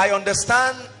I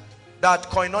understand that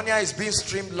Koinonia is being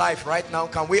streamed live right now.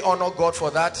 Can we honor God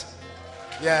for that?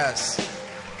 Yes,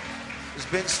 it's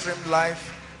being streamed live.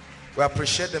 We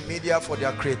appreciate the media for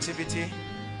their creativity,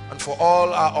 and for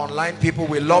all our online people,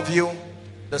 we love you.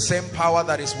 The same power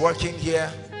that is working here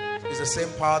is the same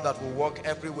power that will work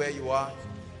everywhere you are,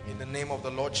 in the name of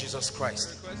the Lord Jesus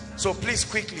Christ. So please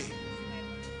quickly,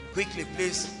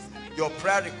 please, your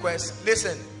prayer requests.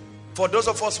 Listen, for those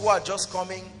of us who are just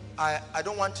coming, I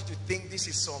don't want you to think this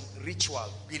is some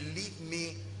ritual. Believe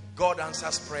me, God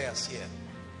answers prayers here.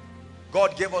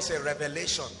 God gave us a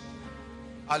revelation.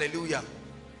 Hallelujah.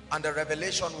 And the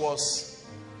revelation was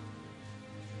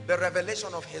the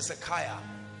revelation of Hezekiah.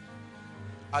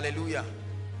 Hallelujah.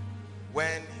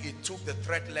 When he took the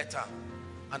threat letter,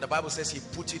 and the Bible says he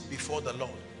put it before the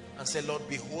Lord and said, Lord,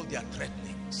 behold their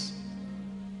threatenings.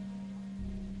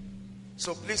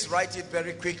 So please write it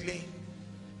very quickly.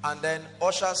 And then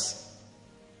ushers,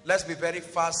 let's be very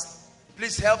fast.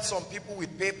 Please help some people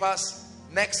with papers.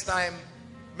 Next time,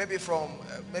 maybe from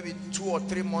maybe 2 or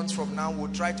 3 months from now,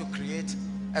 we'll try to create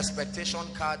expectation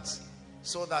cards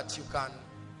so that you can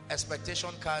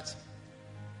expectation cards.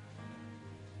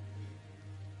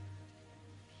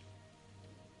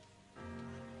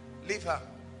 Leave her,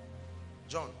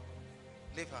 John,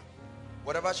 leave her.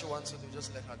 Whatever she wants to do,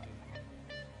 just let her do.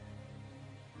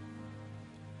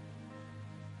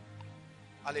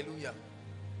 Hallelujah.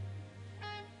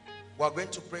 We are going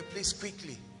to pray. Please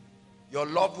quickly, your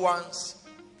loved ones,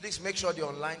 please make sure the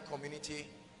online community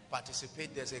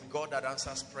participate. There's a God that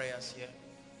answers prayers here.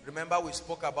 Remember, we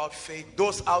spoke about faith.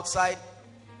 Those outside,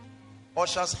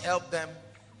 ushers, help them.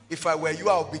 If I were you,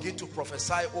 I would begin to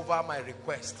prophesy over my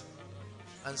request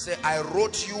and say, I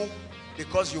wrote you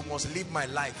because you must live my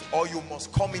life, or you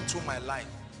must come into my life.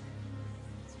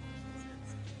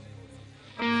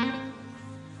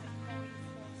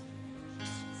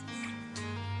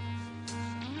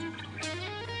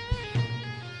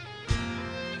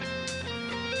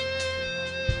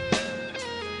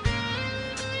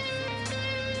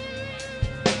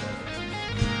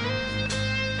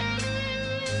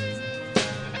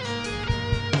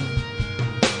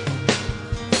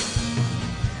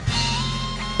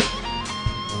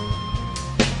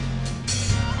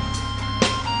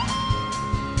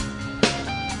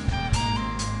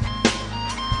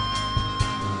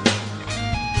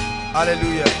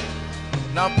 Hallelujah.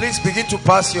 Now please begin to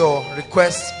pass your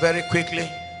requests very quickly.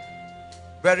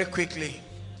 Very quickly.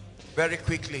 Very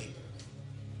quickly.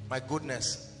 My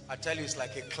goodness. I tell you, it's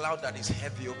like a cloud that is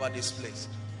heavy over this place.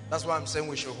 That's why I'm saying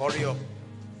we should hurry up.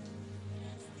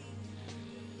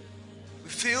 We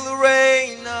feel the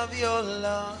rain of your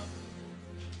love.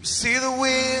 We see the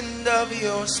wind of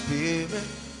your spirit.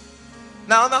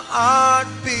 Now the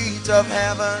heartbeat of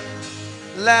heaven,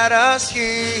 let us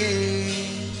hear.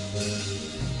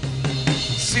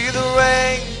 See the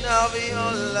rain of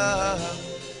your love.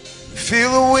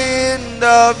 Feel the wind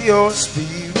of your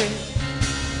spirit.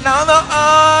 Now the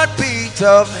heartbeat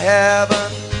of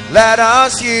heaven, let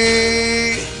us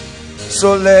hear.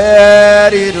 So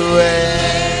let it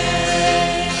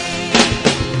rain.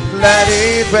 Let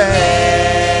it rain.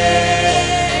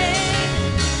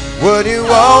 Would you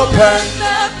open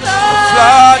the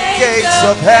floodgates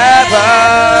of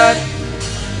heaven?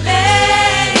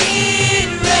 Let it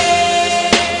rain.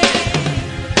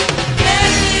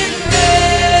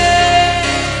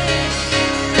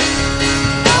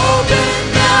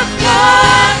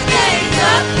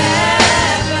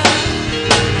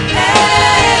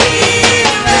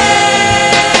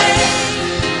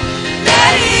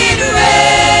 Let it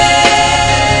rain.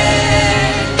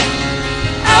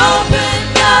 Open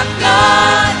the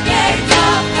floodgates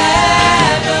of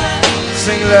heaven.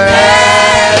 Let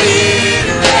it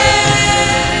rain.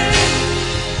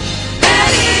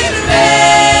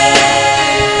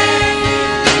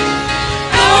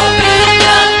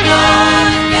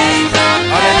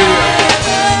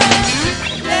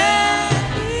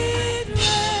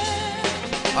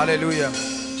 Hallelujah.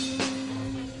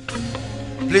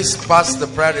 Please pass the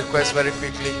prayer request very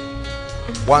quickly.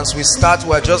 Once we start,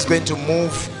 we're just going to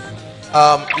move.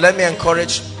 Let me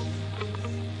encourage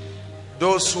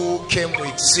those who came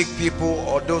with sick people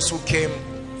or those who came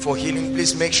for healing.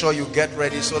 Please make sure you get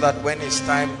ready so that when it's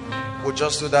time, we'll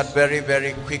just do that very,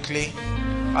 very quickly.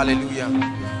 Hallelujah.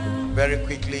 Very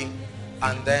quickly.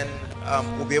 And then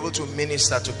we'll be able to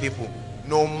minister to people.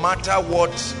 No matter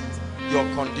what your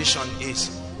condition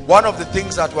is. One of the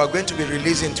things that we're going to be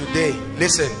releasing today,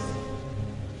 listen,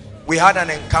 we had an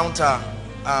encounter.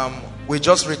 We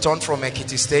just returned from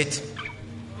Ekiti State.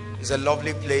 It's a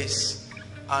lovely place.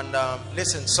 And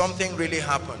listen, something really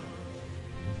happened.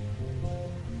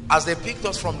 As they picked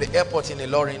us from the airport in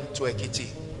Ilorin to Ekiti,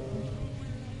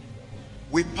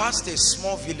 we passed a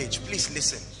small village. Please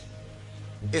listen.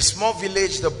 A small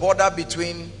village, the border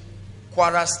between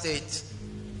Kwara State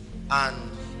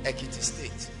and Ekiti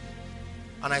State.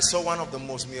 And I saw one of the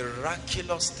most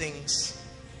miraculous things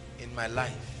in my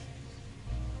life.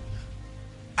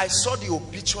 I saw the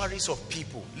obituaries of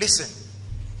people. Listen,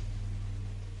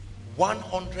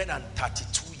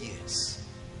 132 years,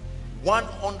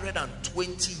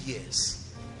 120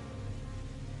 years.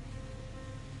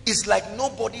 It's like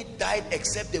nobody died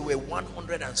except they were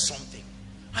 100 and something.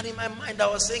 And in my mind I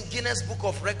was saying, Guinness Book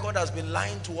of Record has been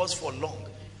lying to us for long.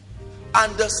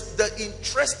 And the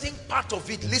interesting part of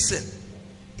it, listen,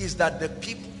 is that the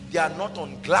people, they are not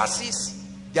on glasses,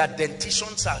 their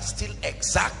dentitions are still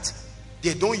exact,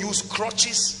 they don't use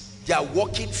crutches, they are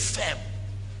walking firm.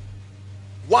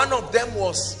 One of them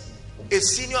was a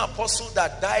senior apostle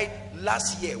that died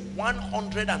last year,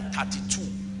 132,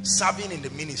 serving in the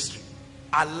ministry,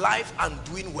 alive and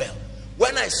doing well.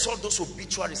 When I saw those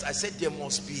obituaries, I said there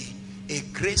must be a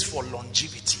grace for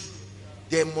longevity.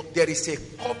 There is a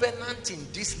covenant in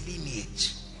this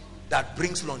lineage that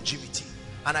brings longevity.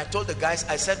 And I told the guys,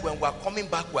 I said, when we're coming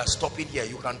back, we're stopping here.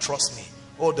 You can trust me.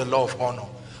 Oh, the law of honor.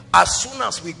 As soon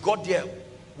as we got there,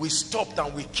 we stopped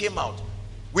and we came out.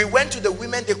 We went to the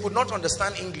women. They could not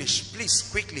understand English. Please,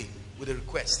 quickly, with a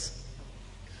request.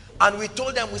 And we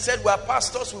told them, we said, we're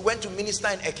pastors. We went to minister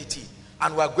in Ekiti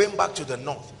and we're going back to the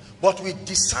north. But we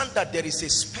discerned that there is a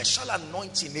special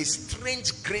anointing, a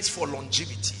strange grace for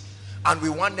longevity. And we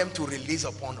want them to release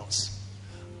upon us.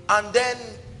 And then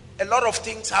a lot of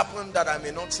things happened that I may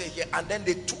not say here. And then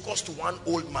they took us to one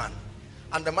old man.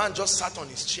 And the man just sat on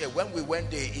his chair. When we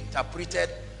went, they interpreted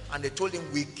and they told him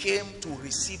we came to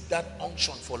receive that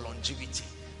unction for longevity.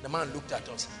 The man looked at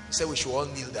us. He said we should all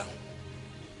kneel down.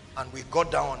 And we got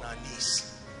down on our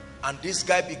knees. And this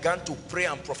guy began to pray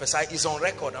and prophesy. It's on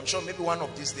record. I'm sure maybe one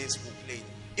of these days we'll play it.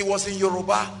 It was in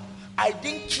Yoruba. I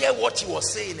didn't care what he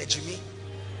was saying, Ejimi.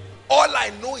 All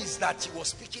I know is that he was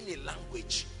speaking a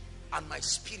language and my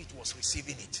spirit was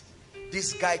receiving it.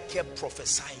 This guy kept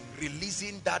prophesying,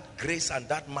 releasing that grace and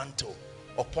that mantle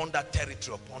upon that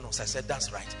territory upon us. I said,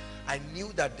 that's right. I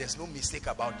knew that there's no mistake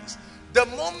about this. The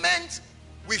moment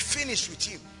we finished with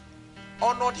him,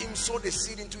 honored him, sowed a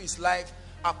seed into his life,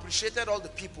 appreciated all the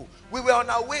people. We were on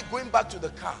our way going back to the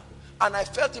car, and I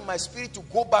felt in my spirit to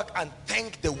go back and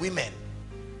thank the women.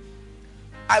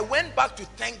 I went back to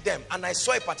thank them, and I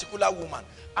saw a particular woman,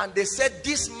 and they said,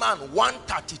 this man,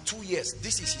 132 years,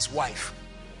 this is his wife.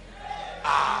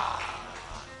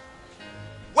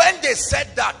 When they said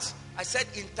that, I said,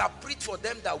 interpret for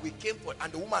them that we came for,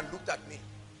 and the woman looked at me.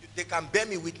 They can bear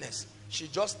me witness. She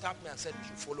just tapped me and said we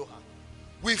should follow her.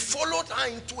 We followed her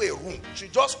into a room. She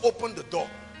just opened the door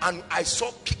and I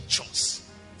saw pictures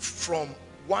from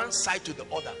one side to the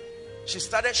other. She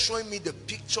started showing me the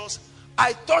pictures.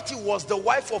 I thought it was the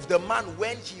wife of the man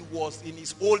when he was in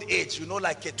his old age, you know,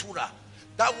 like Ketura.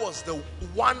 That was the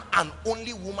one and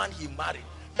only woman he married.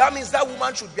 That means that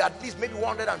woman should be at least maybe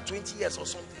 120 years or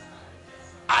something.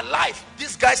 Alive.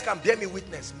 These guys can bear me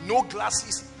witness. No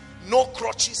glasses, no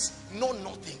crutches, no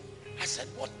nothing. I said,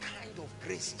 what kind of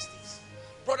grace is this?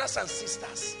 Brothers and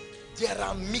sisters, there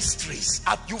are mysteries.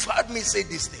 You've heard me say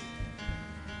this thing.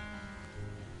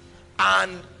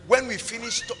 And when we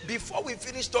finished, before we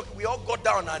finished talking, we all got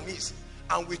down on our knees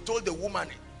and we told the woman,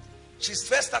 she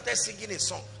first started singing a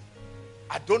song.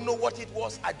 I don't know what it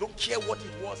was. I don't care what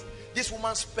it was. This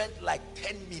woman spent like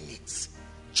 10 minutes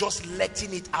just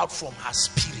letting it out from her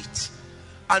spirit.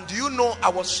 And do you know,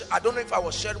 I don't know if I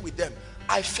was sharing with them,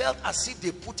 I felt as if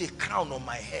they put a crown on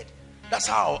my head. That's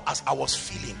how I was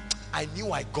feeling. I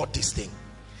knew I got this thing.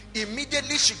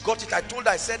 Immediately she got it. I told her,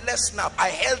 I said, let's snap. I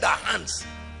held her hands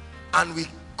and we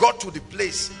got to the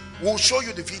place. We'll show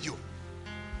you the video.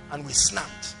 And we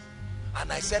snapped.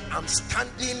 And I said, I'm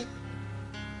standing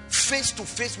face to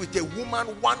face with a woman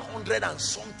 100 and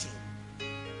something.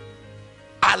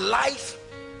 Alive,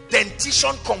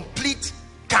 dentition complete,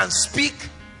 can speak,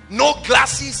 no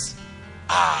glasses.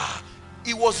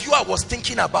 It was you I was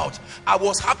thinking about. I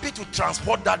was happy to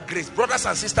transport that grace. Brothers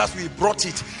and sisters, we brought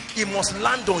it. It must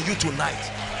land on you tonight.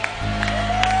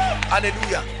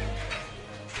 Hallelujah.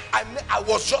 I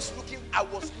was just looking, I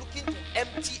was looking to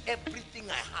empty everything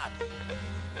I had.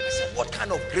 I said, what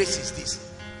kind of grace is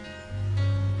this?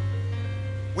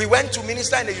 We went to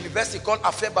minister in a university called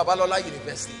Afe Babalola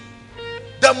University.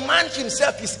 The man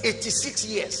himself is 86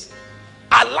 years,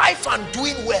 alive and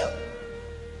doing well.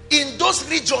 In those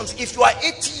regions, if you are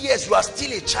 80 years, you are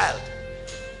still a child.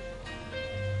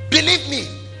 Believe me.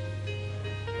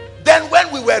 Then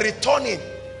when we were returning,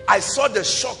 I saw the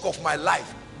shock of my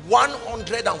life.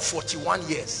 141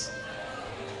 years.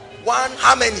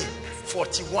 How many?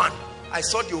 41. I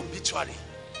saw the obituary.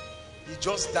 He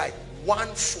just died.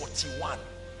 141.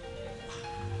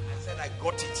 I said, I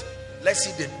got it. Let's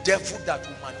see the devil that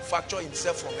will manufacture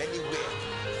himself from anywhere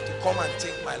to come and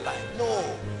take my life. No.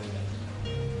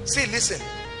 See, listen.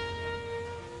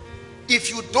 If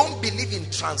you don't believe in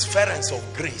transference of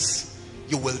grace,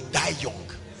 you will die young.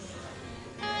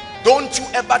 Don't you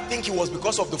ever think it was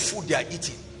because of the food they are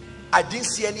eating. I didn't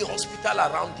see any hospital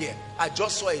around here. I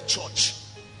just saw a church.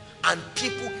 And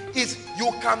people,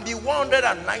 you can be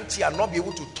 190 and not be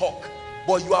able to talk,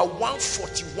 but you are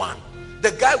 141.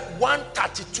 The guy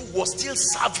 132 was still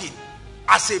serving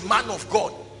as a man of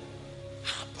God.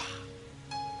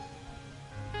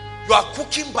 You are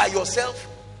cooking by yourself,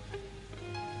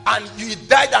 and you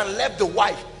died and left the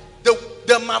wife.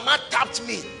 The mama tapped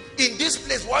me. In this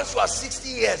place, once you are 60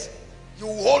 years, you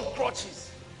hold crutches.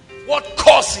 What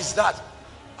cause is that?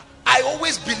 I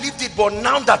always believed it, but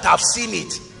now that I've seen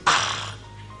it,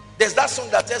 there's that song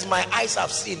that says, my eyes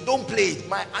have seen. Don't play it.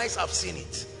 My eyes have seen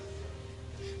it.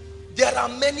 There are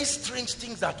many strange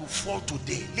things that will fall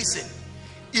today. Listen,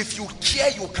 if you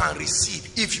care, you can receive.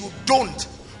 If you don't,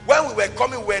 when we were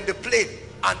coming, we were in the plane,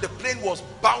 and the plane was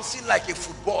bouncing like a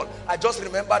football. I just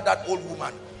remember that old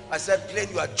woman. I said, plane,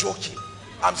 you are joking.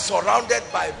 I'm surrounded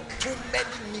by too many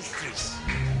mysteries.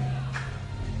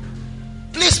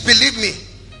 Please believe me.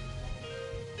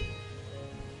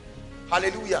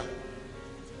 Hallelujah.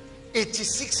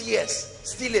 86 years,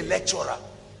 still a lecturer.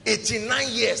 89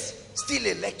 years, still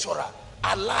a lecturer.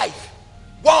 Alive.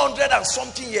 100 and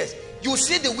something years. You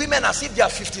see the women as if they are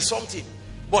 50 something.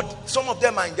 But some of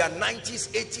them are in their 90s,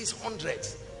 80s,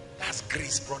 100s. That's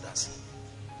grace, brothers.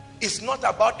 It's not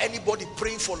about anybody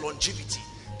praying for longevity.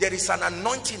 There is an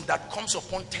anointing that comes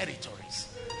upon territories.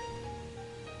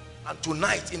 And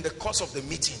tonight, in the course of the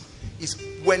meeting, is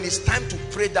when it's time to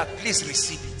pray that, please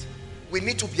receive it. We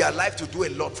need to be alive to do a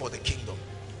lot for the kingdom.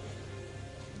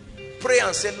 Pray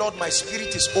and say, Lord, my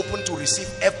spirit is open to receive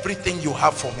everything you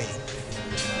have for me.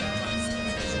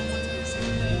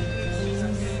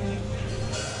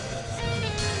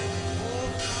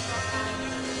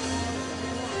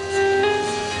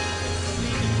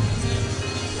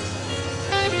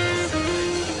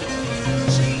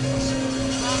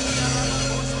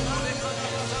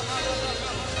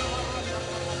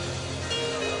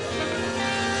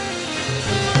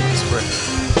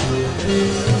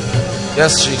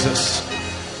 Yes, Jesus.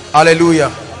 Hallelujah.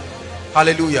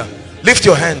 Hallelujah. Lift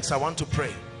your hands. I want to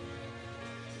pray.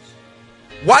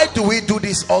 Why do we do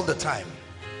this all the time?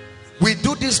 We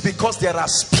do this because there are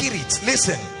spirits,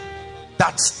 listen,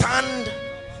 that stand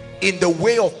in the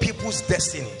way of people's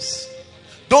destinies.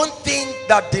 Don't think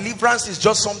that deliverance is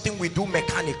just something we do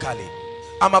mechanically.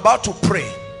 I'm about to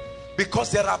pray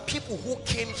because there are people who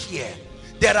came here.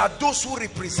 There are those who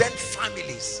represent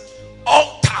families,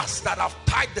 altars that have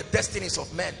tied the destinies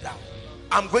of men down.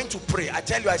 I'm going to pray. I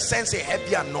tell you, I sense a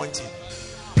heavy anointing.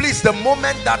 Please, the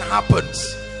moment that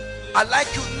happens, I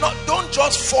like you, don't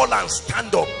just fall and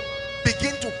stand up.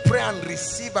 Begin to pray and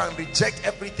receive and reject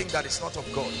everything that is not of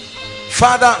God.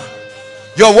 Father,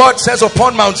 your word says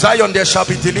upon Mount Zion there shall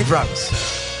be deliverance.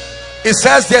 It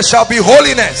says there shall be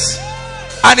holiness.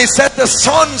 And it said the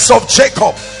sons of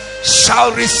Jacob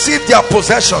shall receive their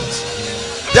possessions.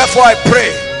 Therefore I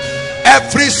pray,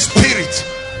 every spirit,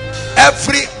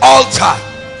 every altar,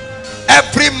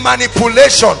 every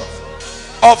manipulation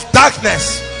of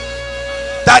darkness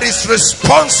that is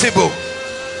responsible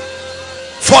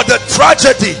for the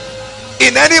tragedy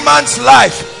in any man's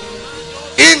life,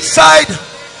 inside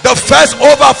the first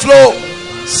overflow,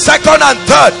 second and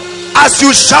third, as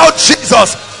you shout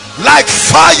Jesus, like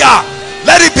fire,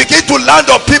 let it begin to land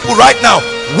on people right now.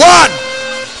 1,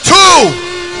 2,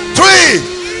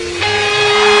 3.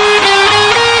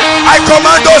 I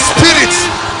command those spirits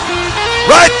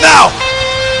right now,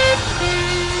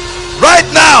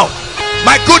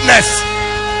 my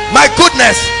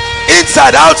goodness,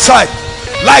 inside, outside,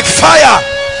 like fire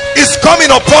is coming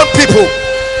upon people,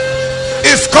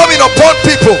 is coming upon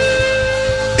people,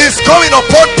 is coming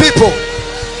upon people.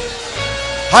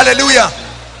 Hallelujah.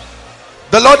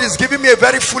 The Lord is giving me a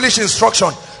very foolish instruction.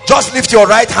 Just lift your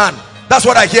right hand. That's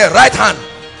what I hear. Right hand.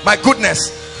 My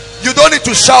goodness, you don't need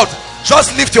to shout.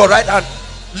 Just lift your right hand.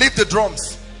 Leave the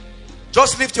drums.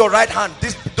 Just lift your right hand.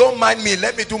 Don't mind me.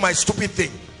 Let me do my stupid thing.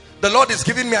 The Lord is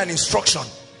giving me an instruction.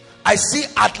 I see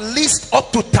at least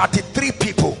up to 33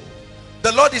 people.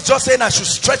 The Lord is just saying I should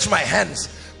stretch my hands.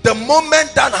 The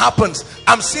moment that happens,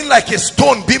 I'm seeing like a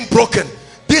stone being broken.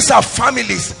 These are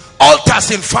families, altars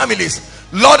in families.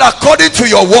 Lord, according to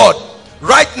your word,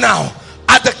 right now,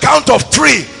 at the count of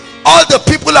 3, all the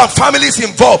people and families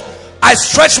involved, I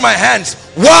stretch my hands.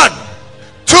 1,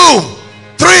 2,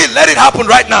 3. Let it happen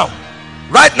right now.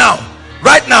 Right now.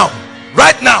 Right now.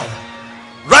 Right now.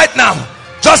 Right now.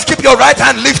 Just keep your right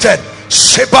hand lifted.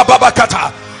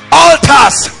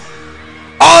 Altars.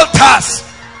 Altars.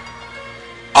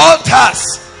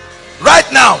 Altars.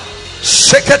 Right now.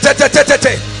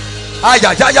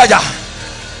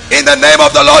 In the name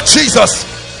of the Lord Jesus,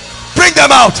 bring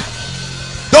them out.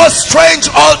 Those strange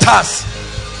altars.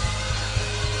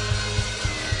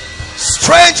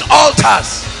 Strange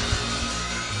altars.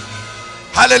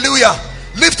 Hallelujah.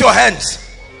 Lift your hands.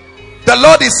 The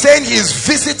Lord is saying he is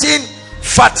visiting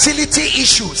fertility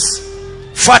issues.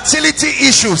 Fertility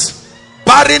issues.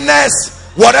 Barrenness.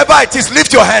 Whatever it is,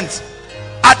 lift your hands.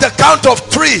 At the count of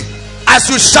 3, as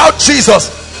you shout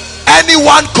Jesus,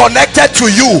 anyone connected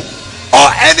to you or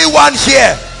anyone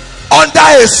here under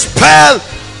a spell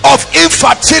of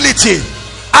infertility,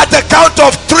 at the count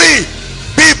of 3,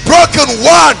 be broken.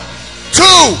 1, 2,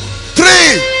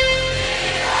 3.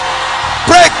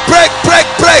 Break, break, break,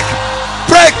 break,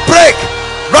 break, break.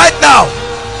 Right now,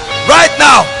 right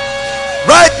now,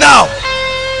 right now.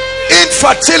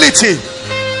 Infertility.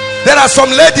 There are some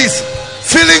ladies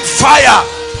feeling fire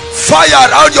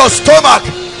around your stomach,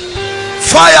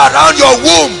 fire around your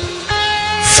womb,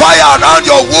 fire around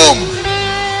your womb,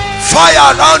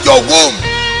 fire around your womb.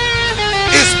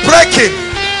 Is breaking,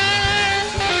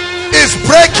 is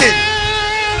breaking,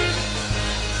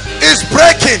 is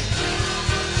breaking,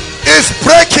 is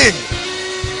breaking,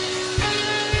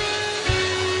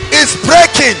 is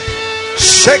breaking.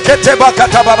 Shekete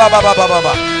bakata baba baba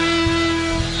baba.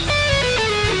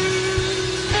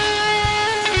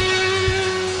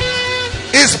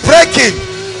 Is breaking.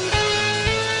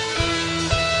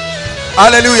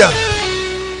 Hallelujah.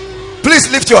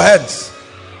 Please lift your hands.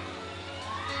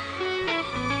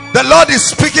 The Lord is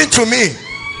speaking to me.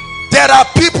 There are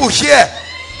people here,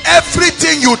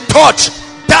 everything you touch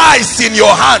dies in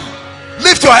your hand.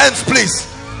 Lift your hands, please.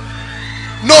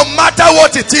 No matter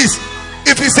what it is,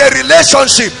 if it's a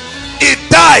relationship, it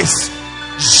dies.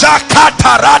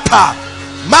 Jakatarata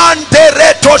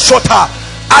mandereto shota.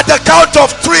 At the count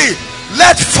of 3,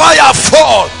 let fire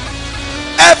fall.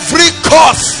 Every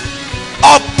cause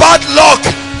of bad luck,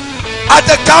 at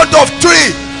the count of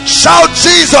 3, shout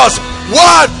Jesus.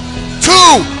 1, 2,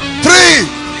 3.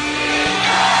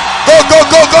 Go, go,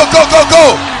 go, go, go, go,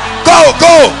 go, go,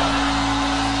 go.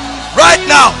 Right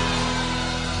now.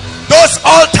 Those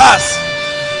altars.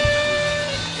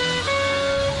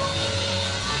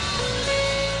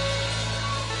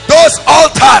 Those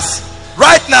altars.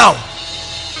 Right now.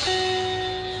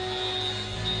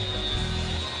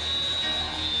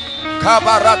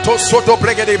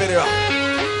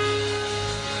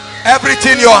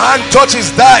 Everything your hand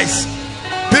touches dies.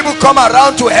 People come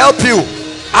around to help you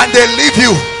and they leave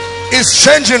you. It's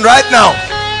changing right now.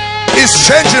 It's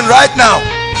changing right now.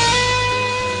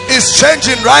 It's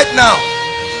changing right now.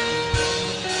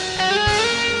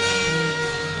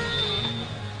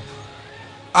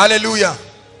 Hallelujah.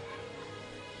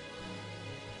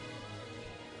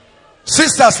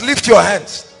 Sisters, lift your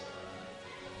hands.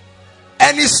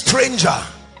 Any stranger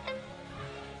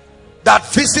that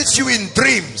visits you in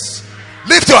dreams,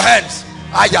 lift your hands.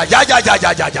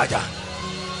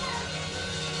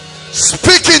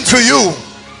 Speaking to you,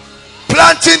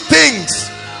 planting things.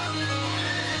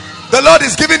 The Lord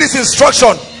is giving this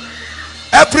instruction.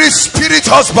 Every spirit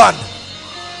husband,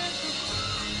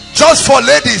 just for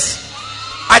ladies,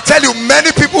 I tell you,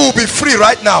 many people will be free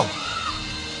right now.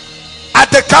 At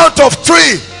the count of 3,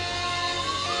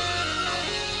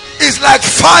 it's like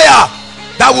fire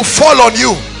that will fall on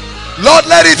you. Lord,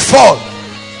 let it fall.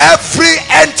 Every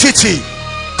entity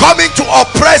coming to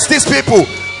oppress these people,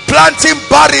 planting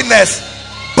barrenness,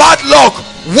 bad luck.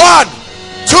 1,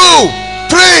 2,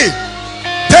 3.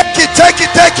 Take it, take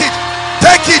it, take it,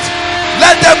 take it.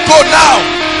 Let them go now.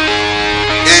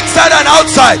 Inside and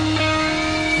outside.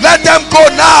 Let them go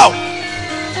now.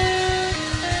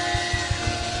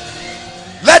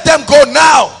 Let them go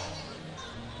now.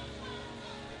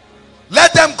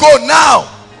 Let them go now.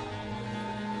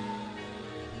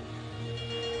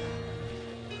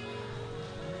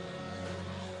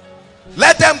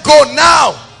 Let them go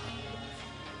now.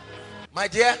 My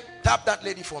dear, tap that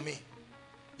lady for me.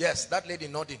 Yes, that lady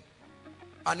nodding.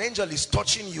 An angel is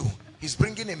touching you. He's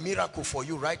bringing a miracle for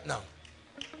you right now.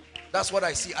 That's what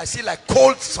I see. I see like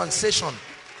cold sensation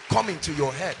coming to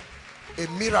your head. A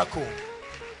miracle.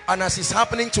 And as it's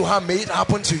happening to her, may it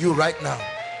happen to you right now.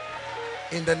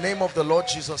 In the name of the Lord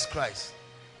Jesus Christ.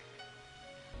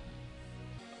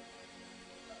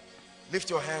 Lift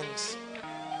your hands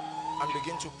and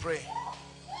begin to pray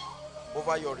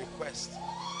over your request.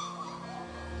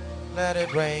 Let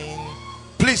it rain.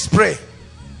 Please pray.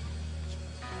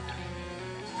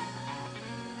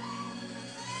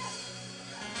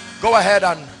 Go ahead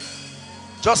and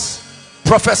just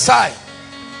prophesy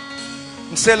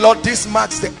and say, Lord, this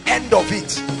marks the end of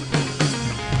it.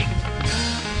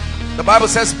 The Bible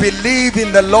says, believe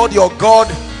in the Lord your God.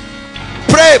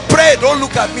 Pray, pray. Don't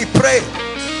look at me. Pray.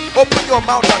 Open your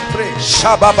mouth and pray. In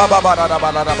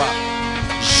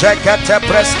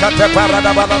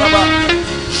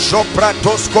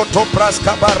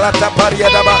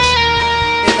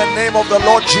the name of the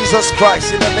Lord Jesus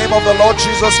Christ. In the name of the Lord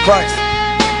Jesus Christ.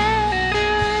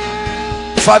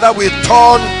 Father, we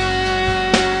turn.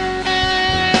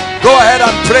 Go ahead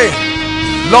and pray.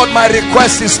 Lord, my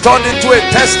request is turned into a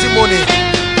testimony.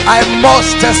 I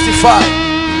must testify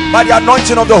by the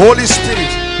anointing of the Holy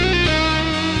Spirit.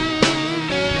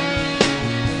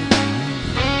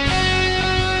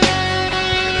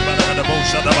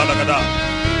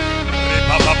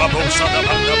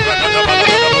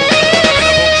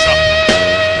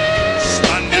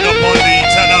 Standing upon the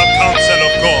eternal counsel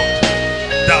of God,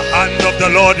 the hand of the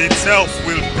Lord itself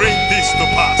will bring this to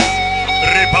pass.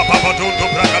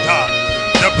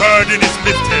 The burden is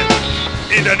lifted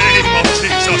in the name of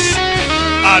Jesus.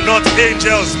 Are not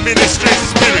angels ministering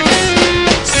spirits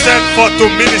sent forth to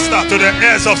minister to the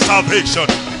heirs of salvation?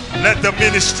 Let the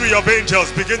ministry of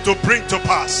angels begin to bring to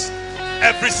pass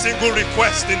every single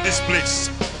request in this place.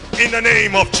 In the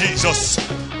name of Jesus,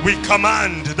 we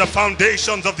command the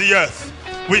foundations of the earth,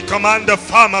 we command the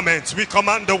firmaments, we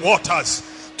command the waters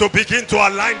to begin to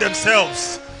align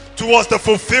themselves towards the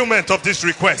fulfillment of this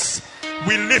request.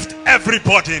 We lift every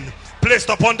burden placed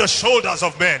upon the shoulders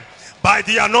of men by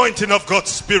the anointing of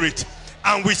God's Spirit,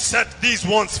 and we set these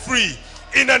ones free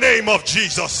in the name of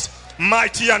Jesus.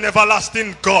 Mighty and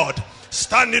everlasting God,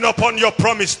 standing upon your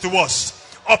promise to us,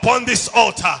 upon this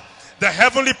altar, the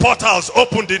heavenly portals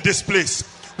opened in this place.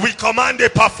 We command a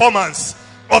performance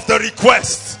of the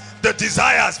requests, the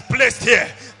desires placed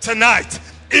here tonight.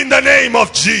 In the name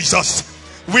of Jesus,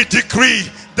 we decree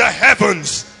the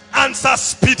heavens answer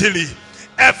speedily.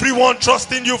 Everyone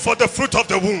trusting you for the fruit of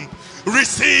the womb,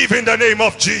 receive in the name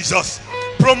of Jesus.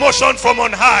 Promotion from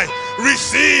on high,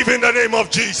 receive in the name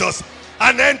of Jesus.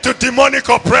 An end to demonic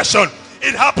oppression,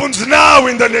 it happens now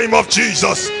in the name of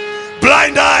Jesus.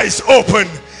 Blind eyes open,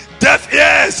 deaf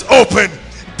ears open,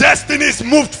 destinies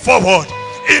moved forward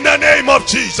in the name of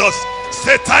Jesus.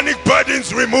 Satanic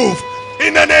burdens removed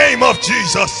in the name of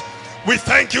Jesus. We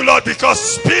thank you, Lord, because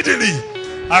speedily,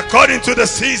 according to the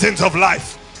seasons of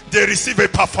life, they receive a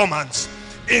performance.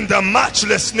 In the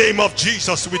matchless name of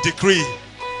Jesus we decree.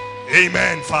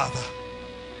 Amen, Father.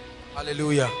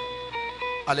 Hallelujah.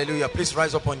 Hallelujah. Please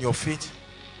rise up on your feet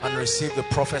and receive the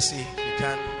prophecy if you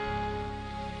can.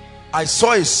 I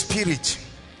saw a spirit,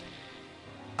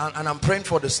 and I'm praying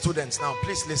for the students now.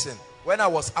 Please listen. When I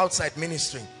was outside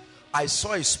ministering, I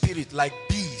saw a spirit like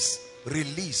bees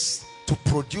released to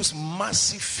produce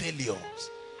massive failures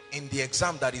in the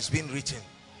exam that is being written.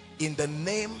 In the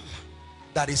name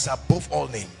that is above all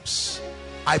names,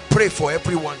 I pray for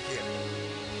everyone here.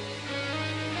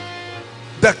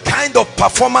 The kind of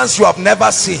performance you have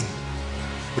never seen,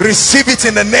 receive it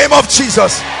in the name of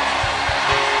Jesus.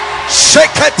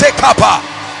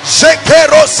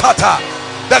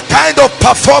 The kind of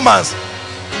performance,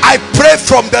 I pray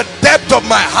from the depth of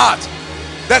my heart,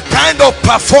 the kind of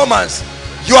performance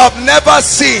you have never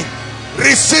seen,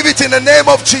 receive it in the name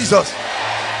of Jesus.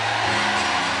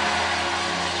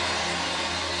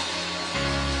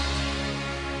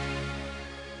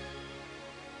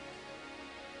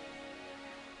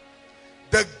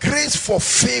 The grace for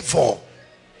favor,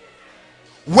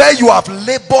 where you have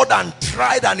labored and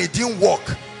tried and it didn't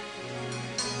work,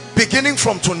 beginning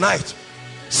from tonight,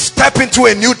 step into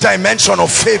a new dimension of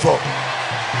favor.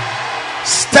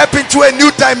 Step into a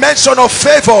new dimension of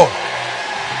favor.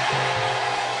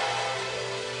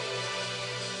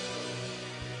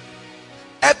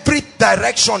 Every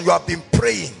direction you have been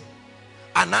praying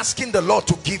and asking the Lord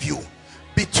to give you,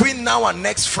 between now and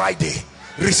next Friday,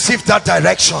 receive that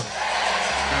direction.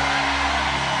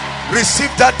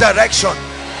 Receive that direction.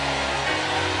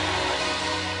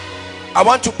 I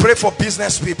want to pray for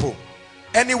business people.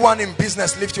 Anyone in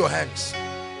business, lift your hands.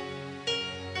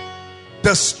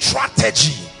 The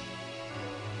strategy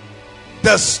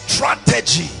the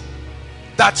strategy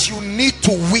that you need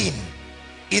to win,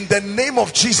 in the name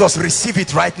of Jesus, receive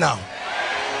it right now.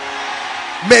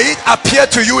 May it appear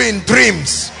to you in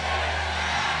dreams,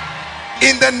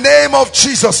 in the name of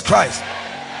Jesus Christ.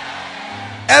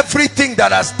 Everything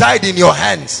that has died in your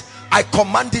hands, I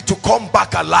command it to come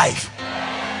back alive,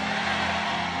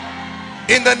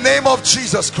 in the name of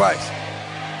Jesus Christ.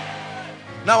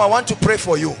 Now I want to pray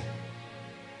for you.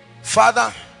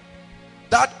 Father,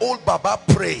 that old Baba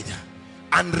prayed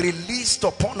and released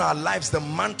upon our lives the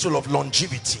mantle of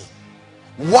longevity.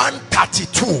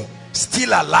 132 still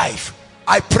alive.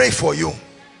 I pray for you.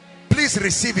 Please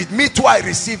receive it. Me too, I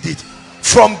received it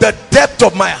from the depth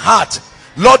of my heart.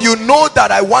 Lord, you know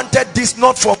that I wanted this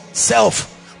not for myself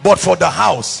but for the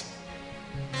house.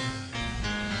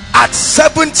 At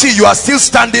 70 you are still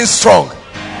standing strong.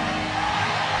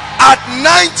 At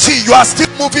 90 you are still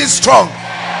moving strong.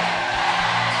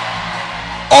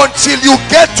 Until you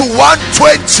get to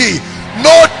 120,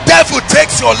 no devil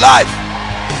takes your life.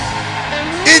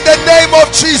 In the name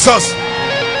of Jesus.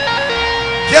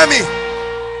 Hear me.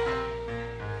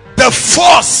 The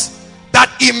force that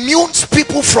immunes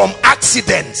people from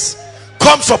accidents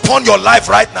comes upon your life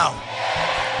right now.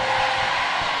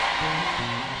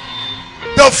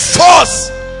 The force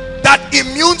that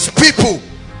immunes people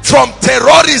from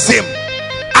terrorism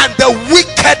and the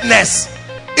wickedness,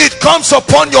 it comes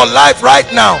upon your life right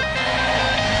now.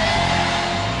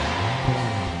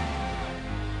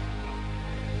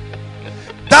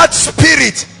 That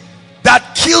spirit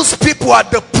that kills people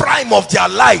at the prime of their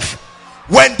life,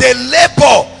 when they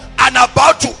labor and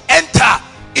about to enter,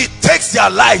 it takes their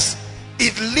lives.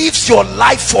 It lives your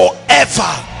life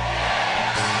forever.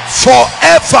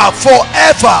 Forever,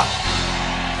 forever.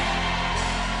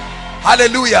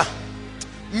 Hallelujah.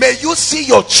 May you see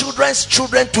your children's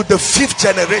children to the 5th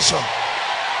generation.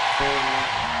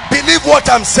 Believe what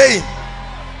I'm saying.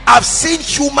 I've seen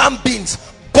human beings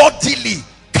bodily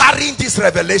carrying this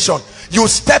revelation. You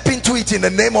step into it in the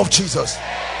name of Jesus.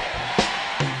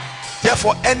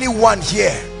 Therefore, anyone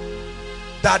here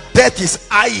that death is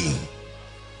eyeing,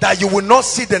 that you will not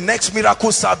see the next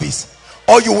miracle service,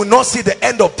 or you will not see the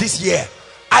end of this year,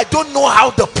 I don't know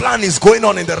how the plan is going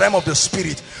on in the realm of the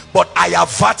spirit, but I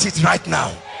avert it right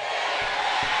now.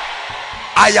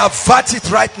 I avert it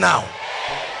right now.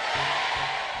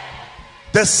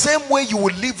 The same way you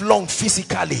will live long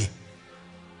physically,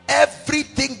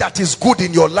 everything that is good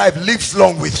in your life lives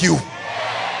long with you.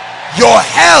 Your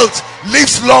health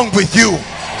lives long with you.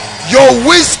 Your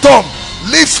wisdom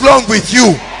lives long with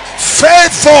you.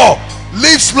 Faithful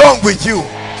lives long with you.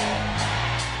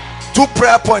 2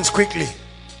 prayer points quickly.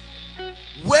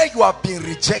 Where you have been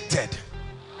rejected,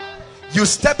 you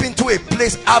step into a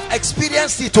place. I've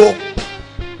experienced it. Oh,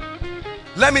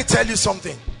 let me tell you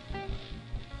something.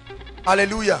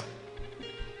 Hallelujah.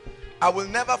 I will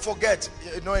never forget,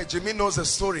 you know, Jimmy knows the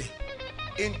story.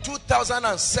 In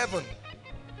 2007,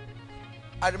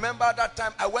 I remember that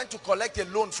time I went to collect a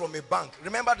loan from a bank.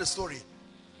 Remember the story?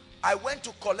 I went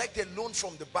to collect a loan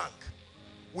from the bank.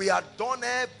 We had done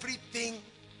everything,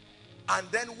 and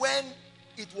then when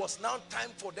it was now time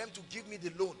for them to give me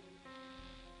the loan,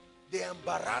 they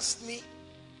embarrassed me.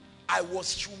 I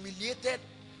was humiliated.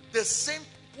 The same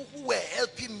people who were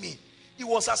helping me, it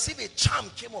was as if a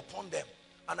charm came upon them.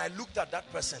 And I looked at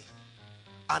that person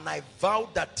and I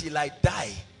vowed that till I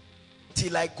die,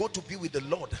 till I go to be with the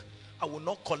Lord, I will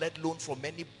not collect loan from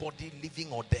anybody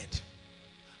living or dead.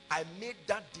 I made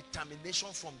that determination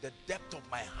from the depth of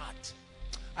my heart.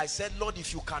 I said, Lord,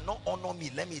 if you cannot honor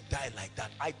me, let me die like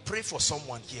that. I pray for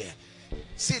someone here.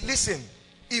 See, listen,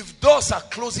 if doors are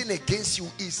closing against you,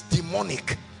 it's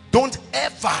demonic. Don't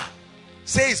ever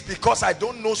say it's because I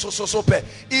don't know so.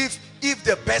 If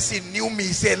the person knew me,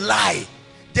 it's a lie.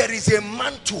 There is a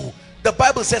mantle. The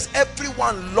Bible says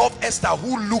everyone loved Esther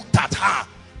who looked at her.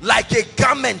 Like a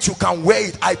garment, you can wear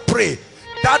it. I pray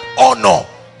that honor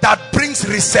that brings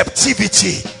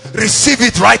receptivity, receive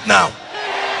it right now.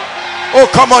 Oh,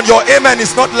 come on, your amen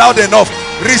is not loud enough.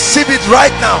 Receive it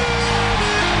right now.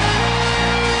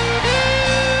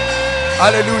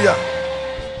 Hallelujah.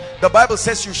 The Bible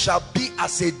says you shall be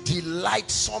as a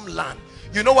delightsome land.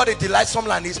 You know what a delightsome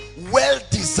land is? Well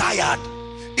desired.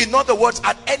 In other words,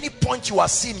 at any point you are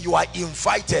seen, you are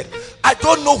invited. I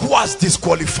don't know who has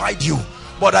disqualified you,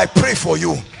 but I pray for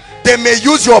you. They may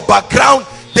use your background,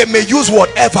 they may use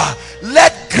whatever.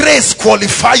 Let grace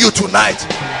qualify you tonight.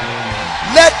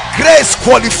 Let grace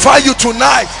qualify you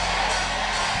tonight.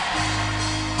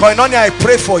 Koinonia, I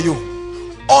pray for you.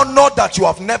 Honor that you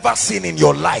have never seen in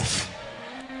your life,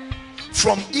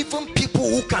 from even people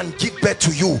who can give birth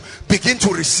to you, begin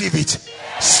to receive it.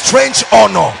 Strange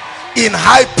honor, in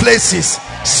high places,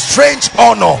 strange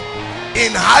honor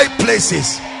in high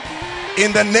places,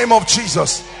 in the name of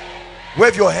Jesus.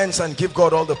 Wave your hands and give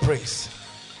God all the praise.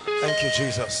 Thank you,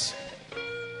 Jesus.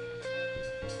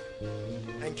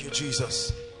 Thank you,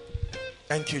 Jesus.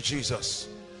 Thank you, Jesus.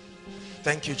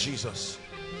 Thank you, Jesus.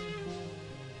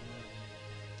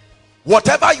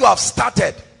 Whatever you have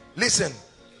started, listen,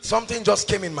 something just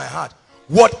came in my heart.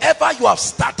 Whatever you have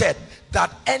started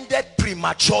that ended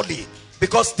prematurely,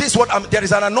 because this what there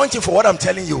is an anointing for what I'm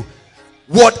telling you.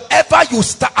 Whatever you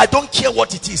start, I don't care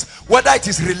what it is, whether it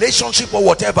is relationship or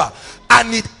whatever,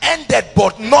 and it ended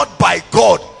but not by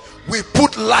God, we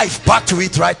put life back to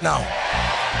it right now.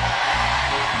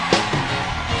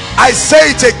 I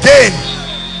say it again.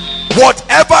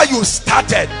 Whatever you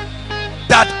started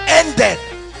that ended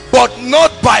but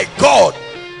not by God,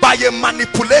 by a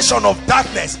manipulation of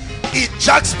darkness, it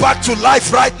jacks back to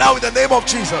life right now in the name of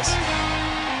Jesus.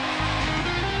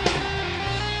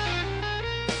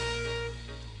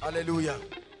 Hallelujah.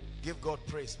 Give God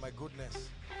praise. My goodness,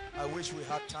 I wish we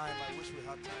had time. I wish we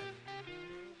had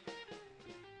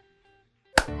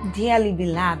time. Dearly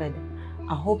beloved,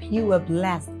 I hope you were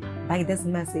blessed by this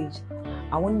message.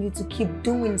 I want you to keep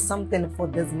doing something for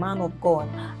this man of God,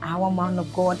 our man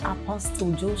of God,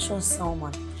 Apostle Joshua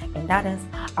Selman. And that is,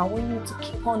 I want you to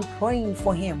keep on praying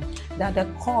for him, that the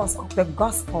cause of the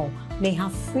gospel may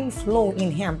have free flow in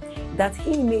him, that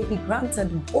he may be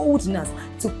granted boldness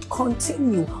to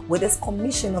continue with this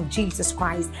commission of Jesus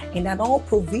Christ, and that all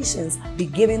provisions be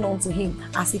given unto him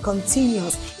as he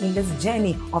continues in this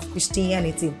journey of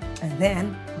Christianity. And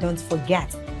then don't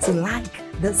forget to like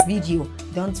this video.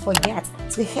 Don't forget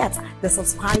to hit the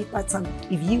subscribe button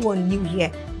if you are new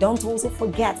here. Don't also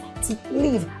forget to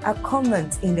leave a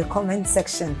comment in the comment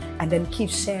section, and then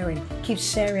keep sharing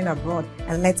abroad,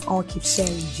 and let's all keep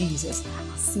sharing Jesus.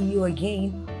 I'll see you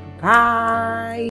again. Bye.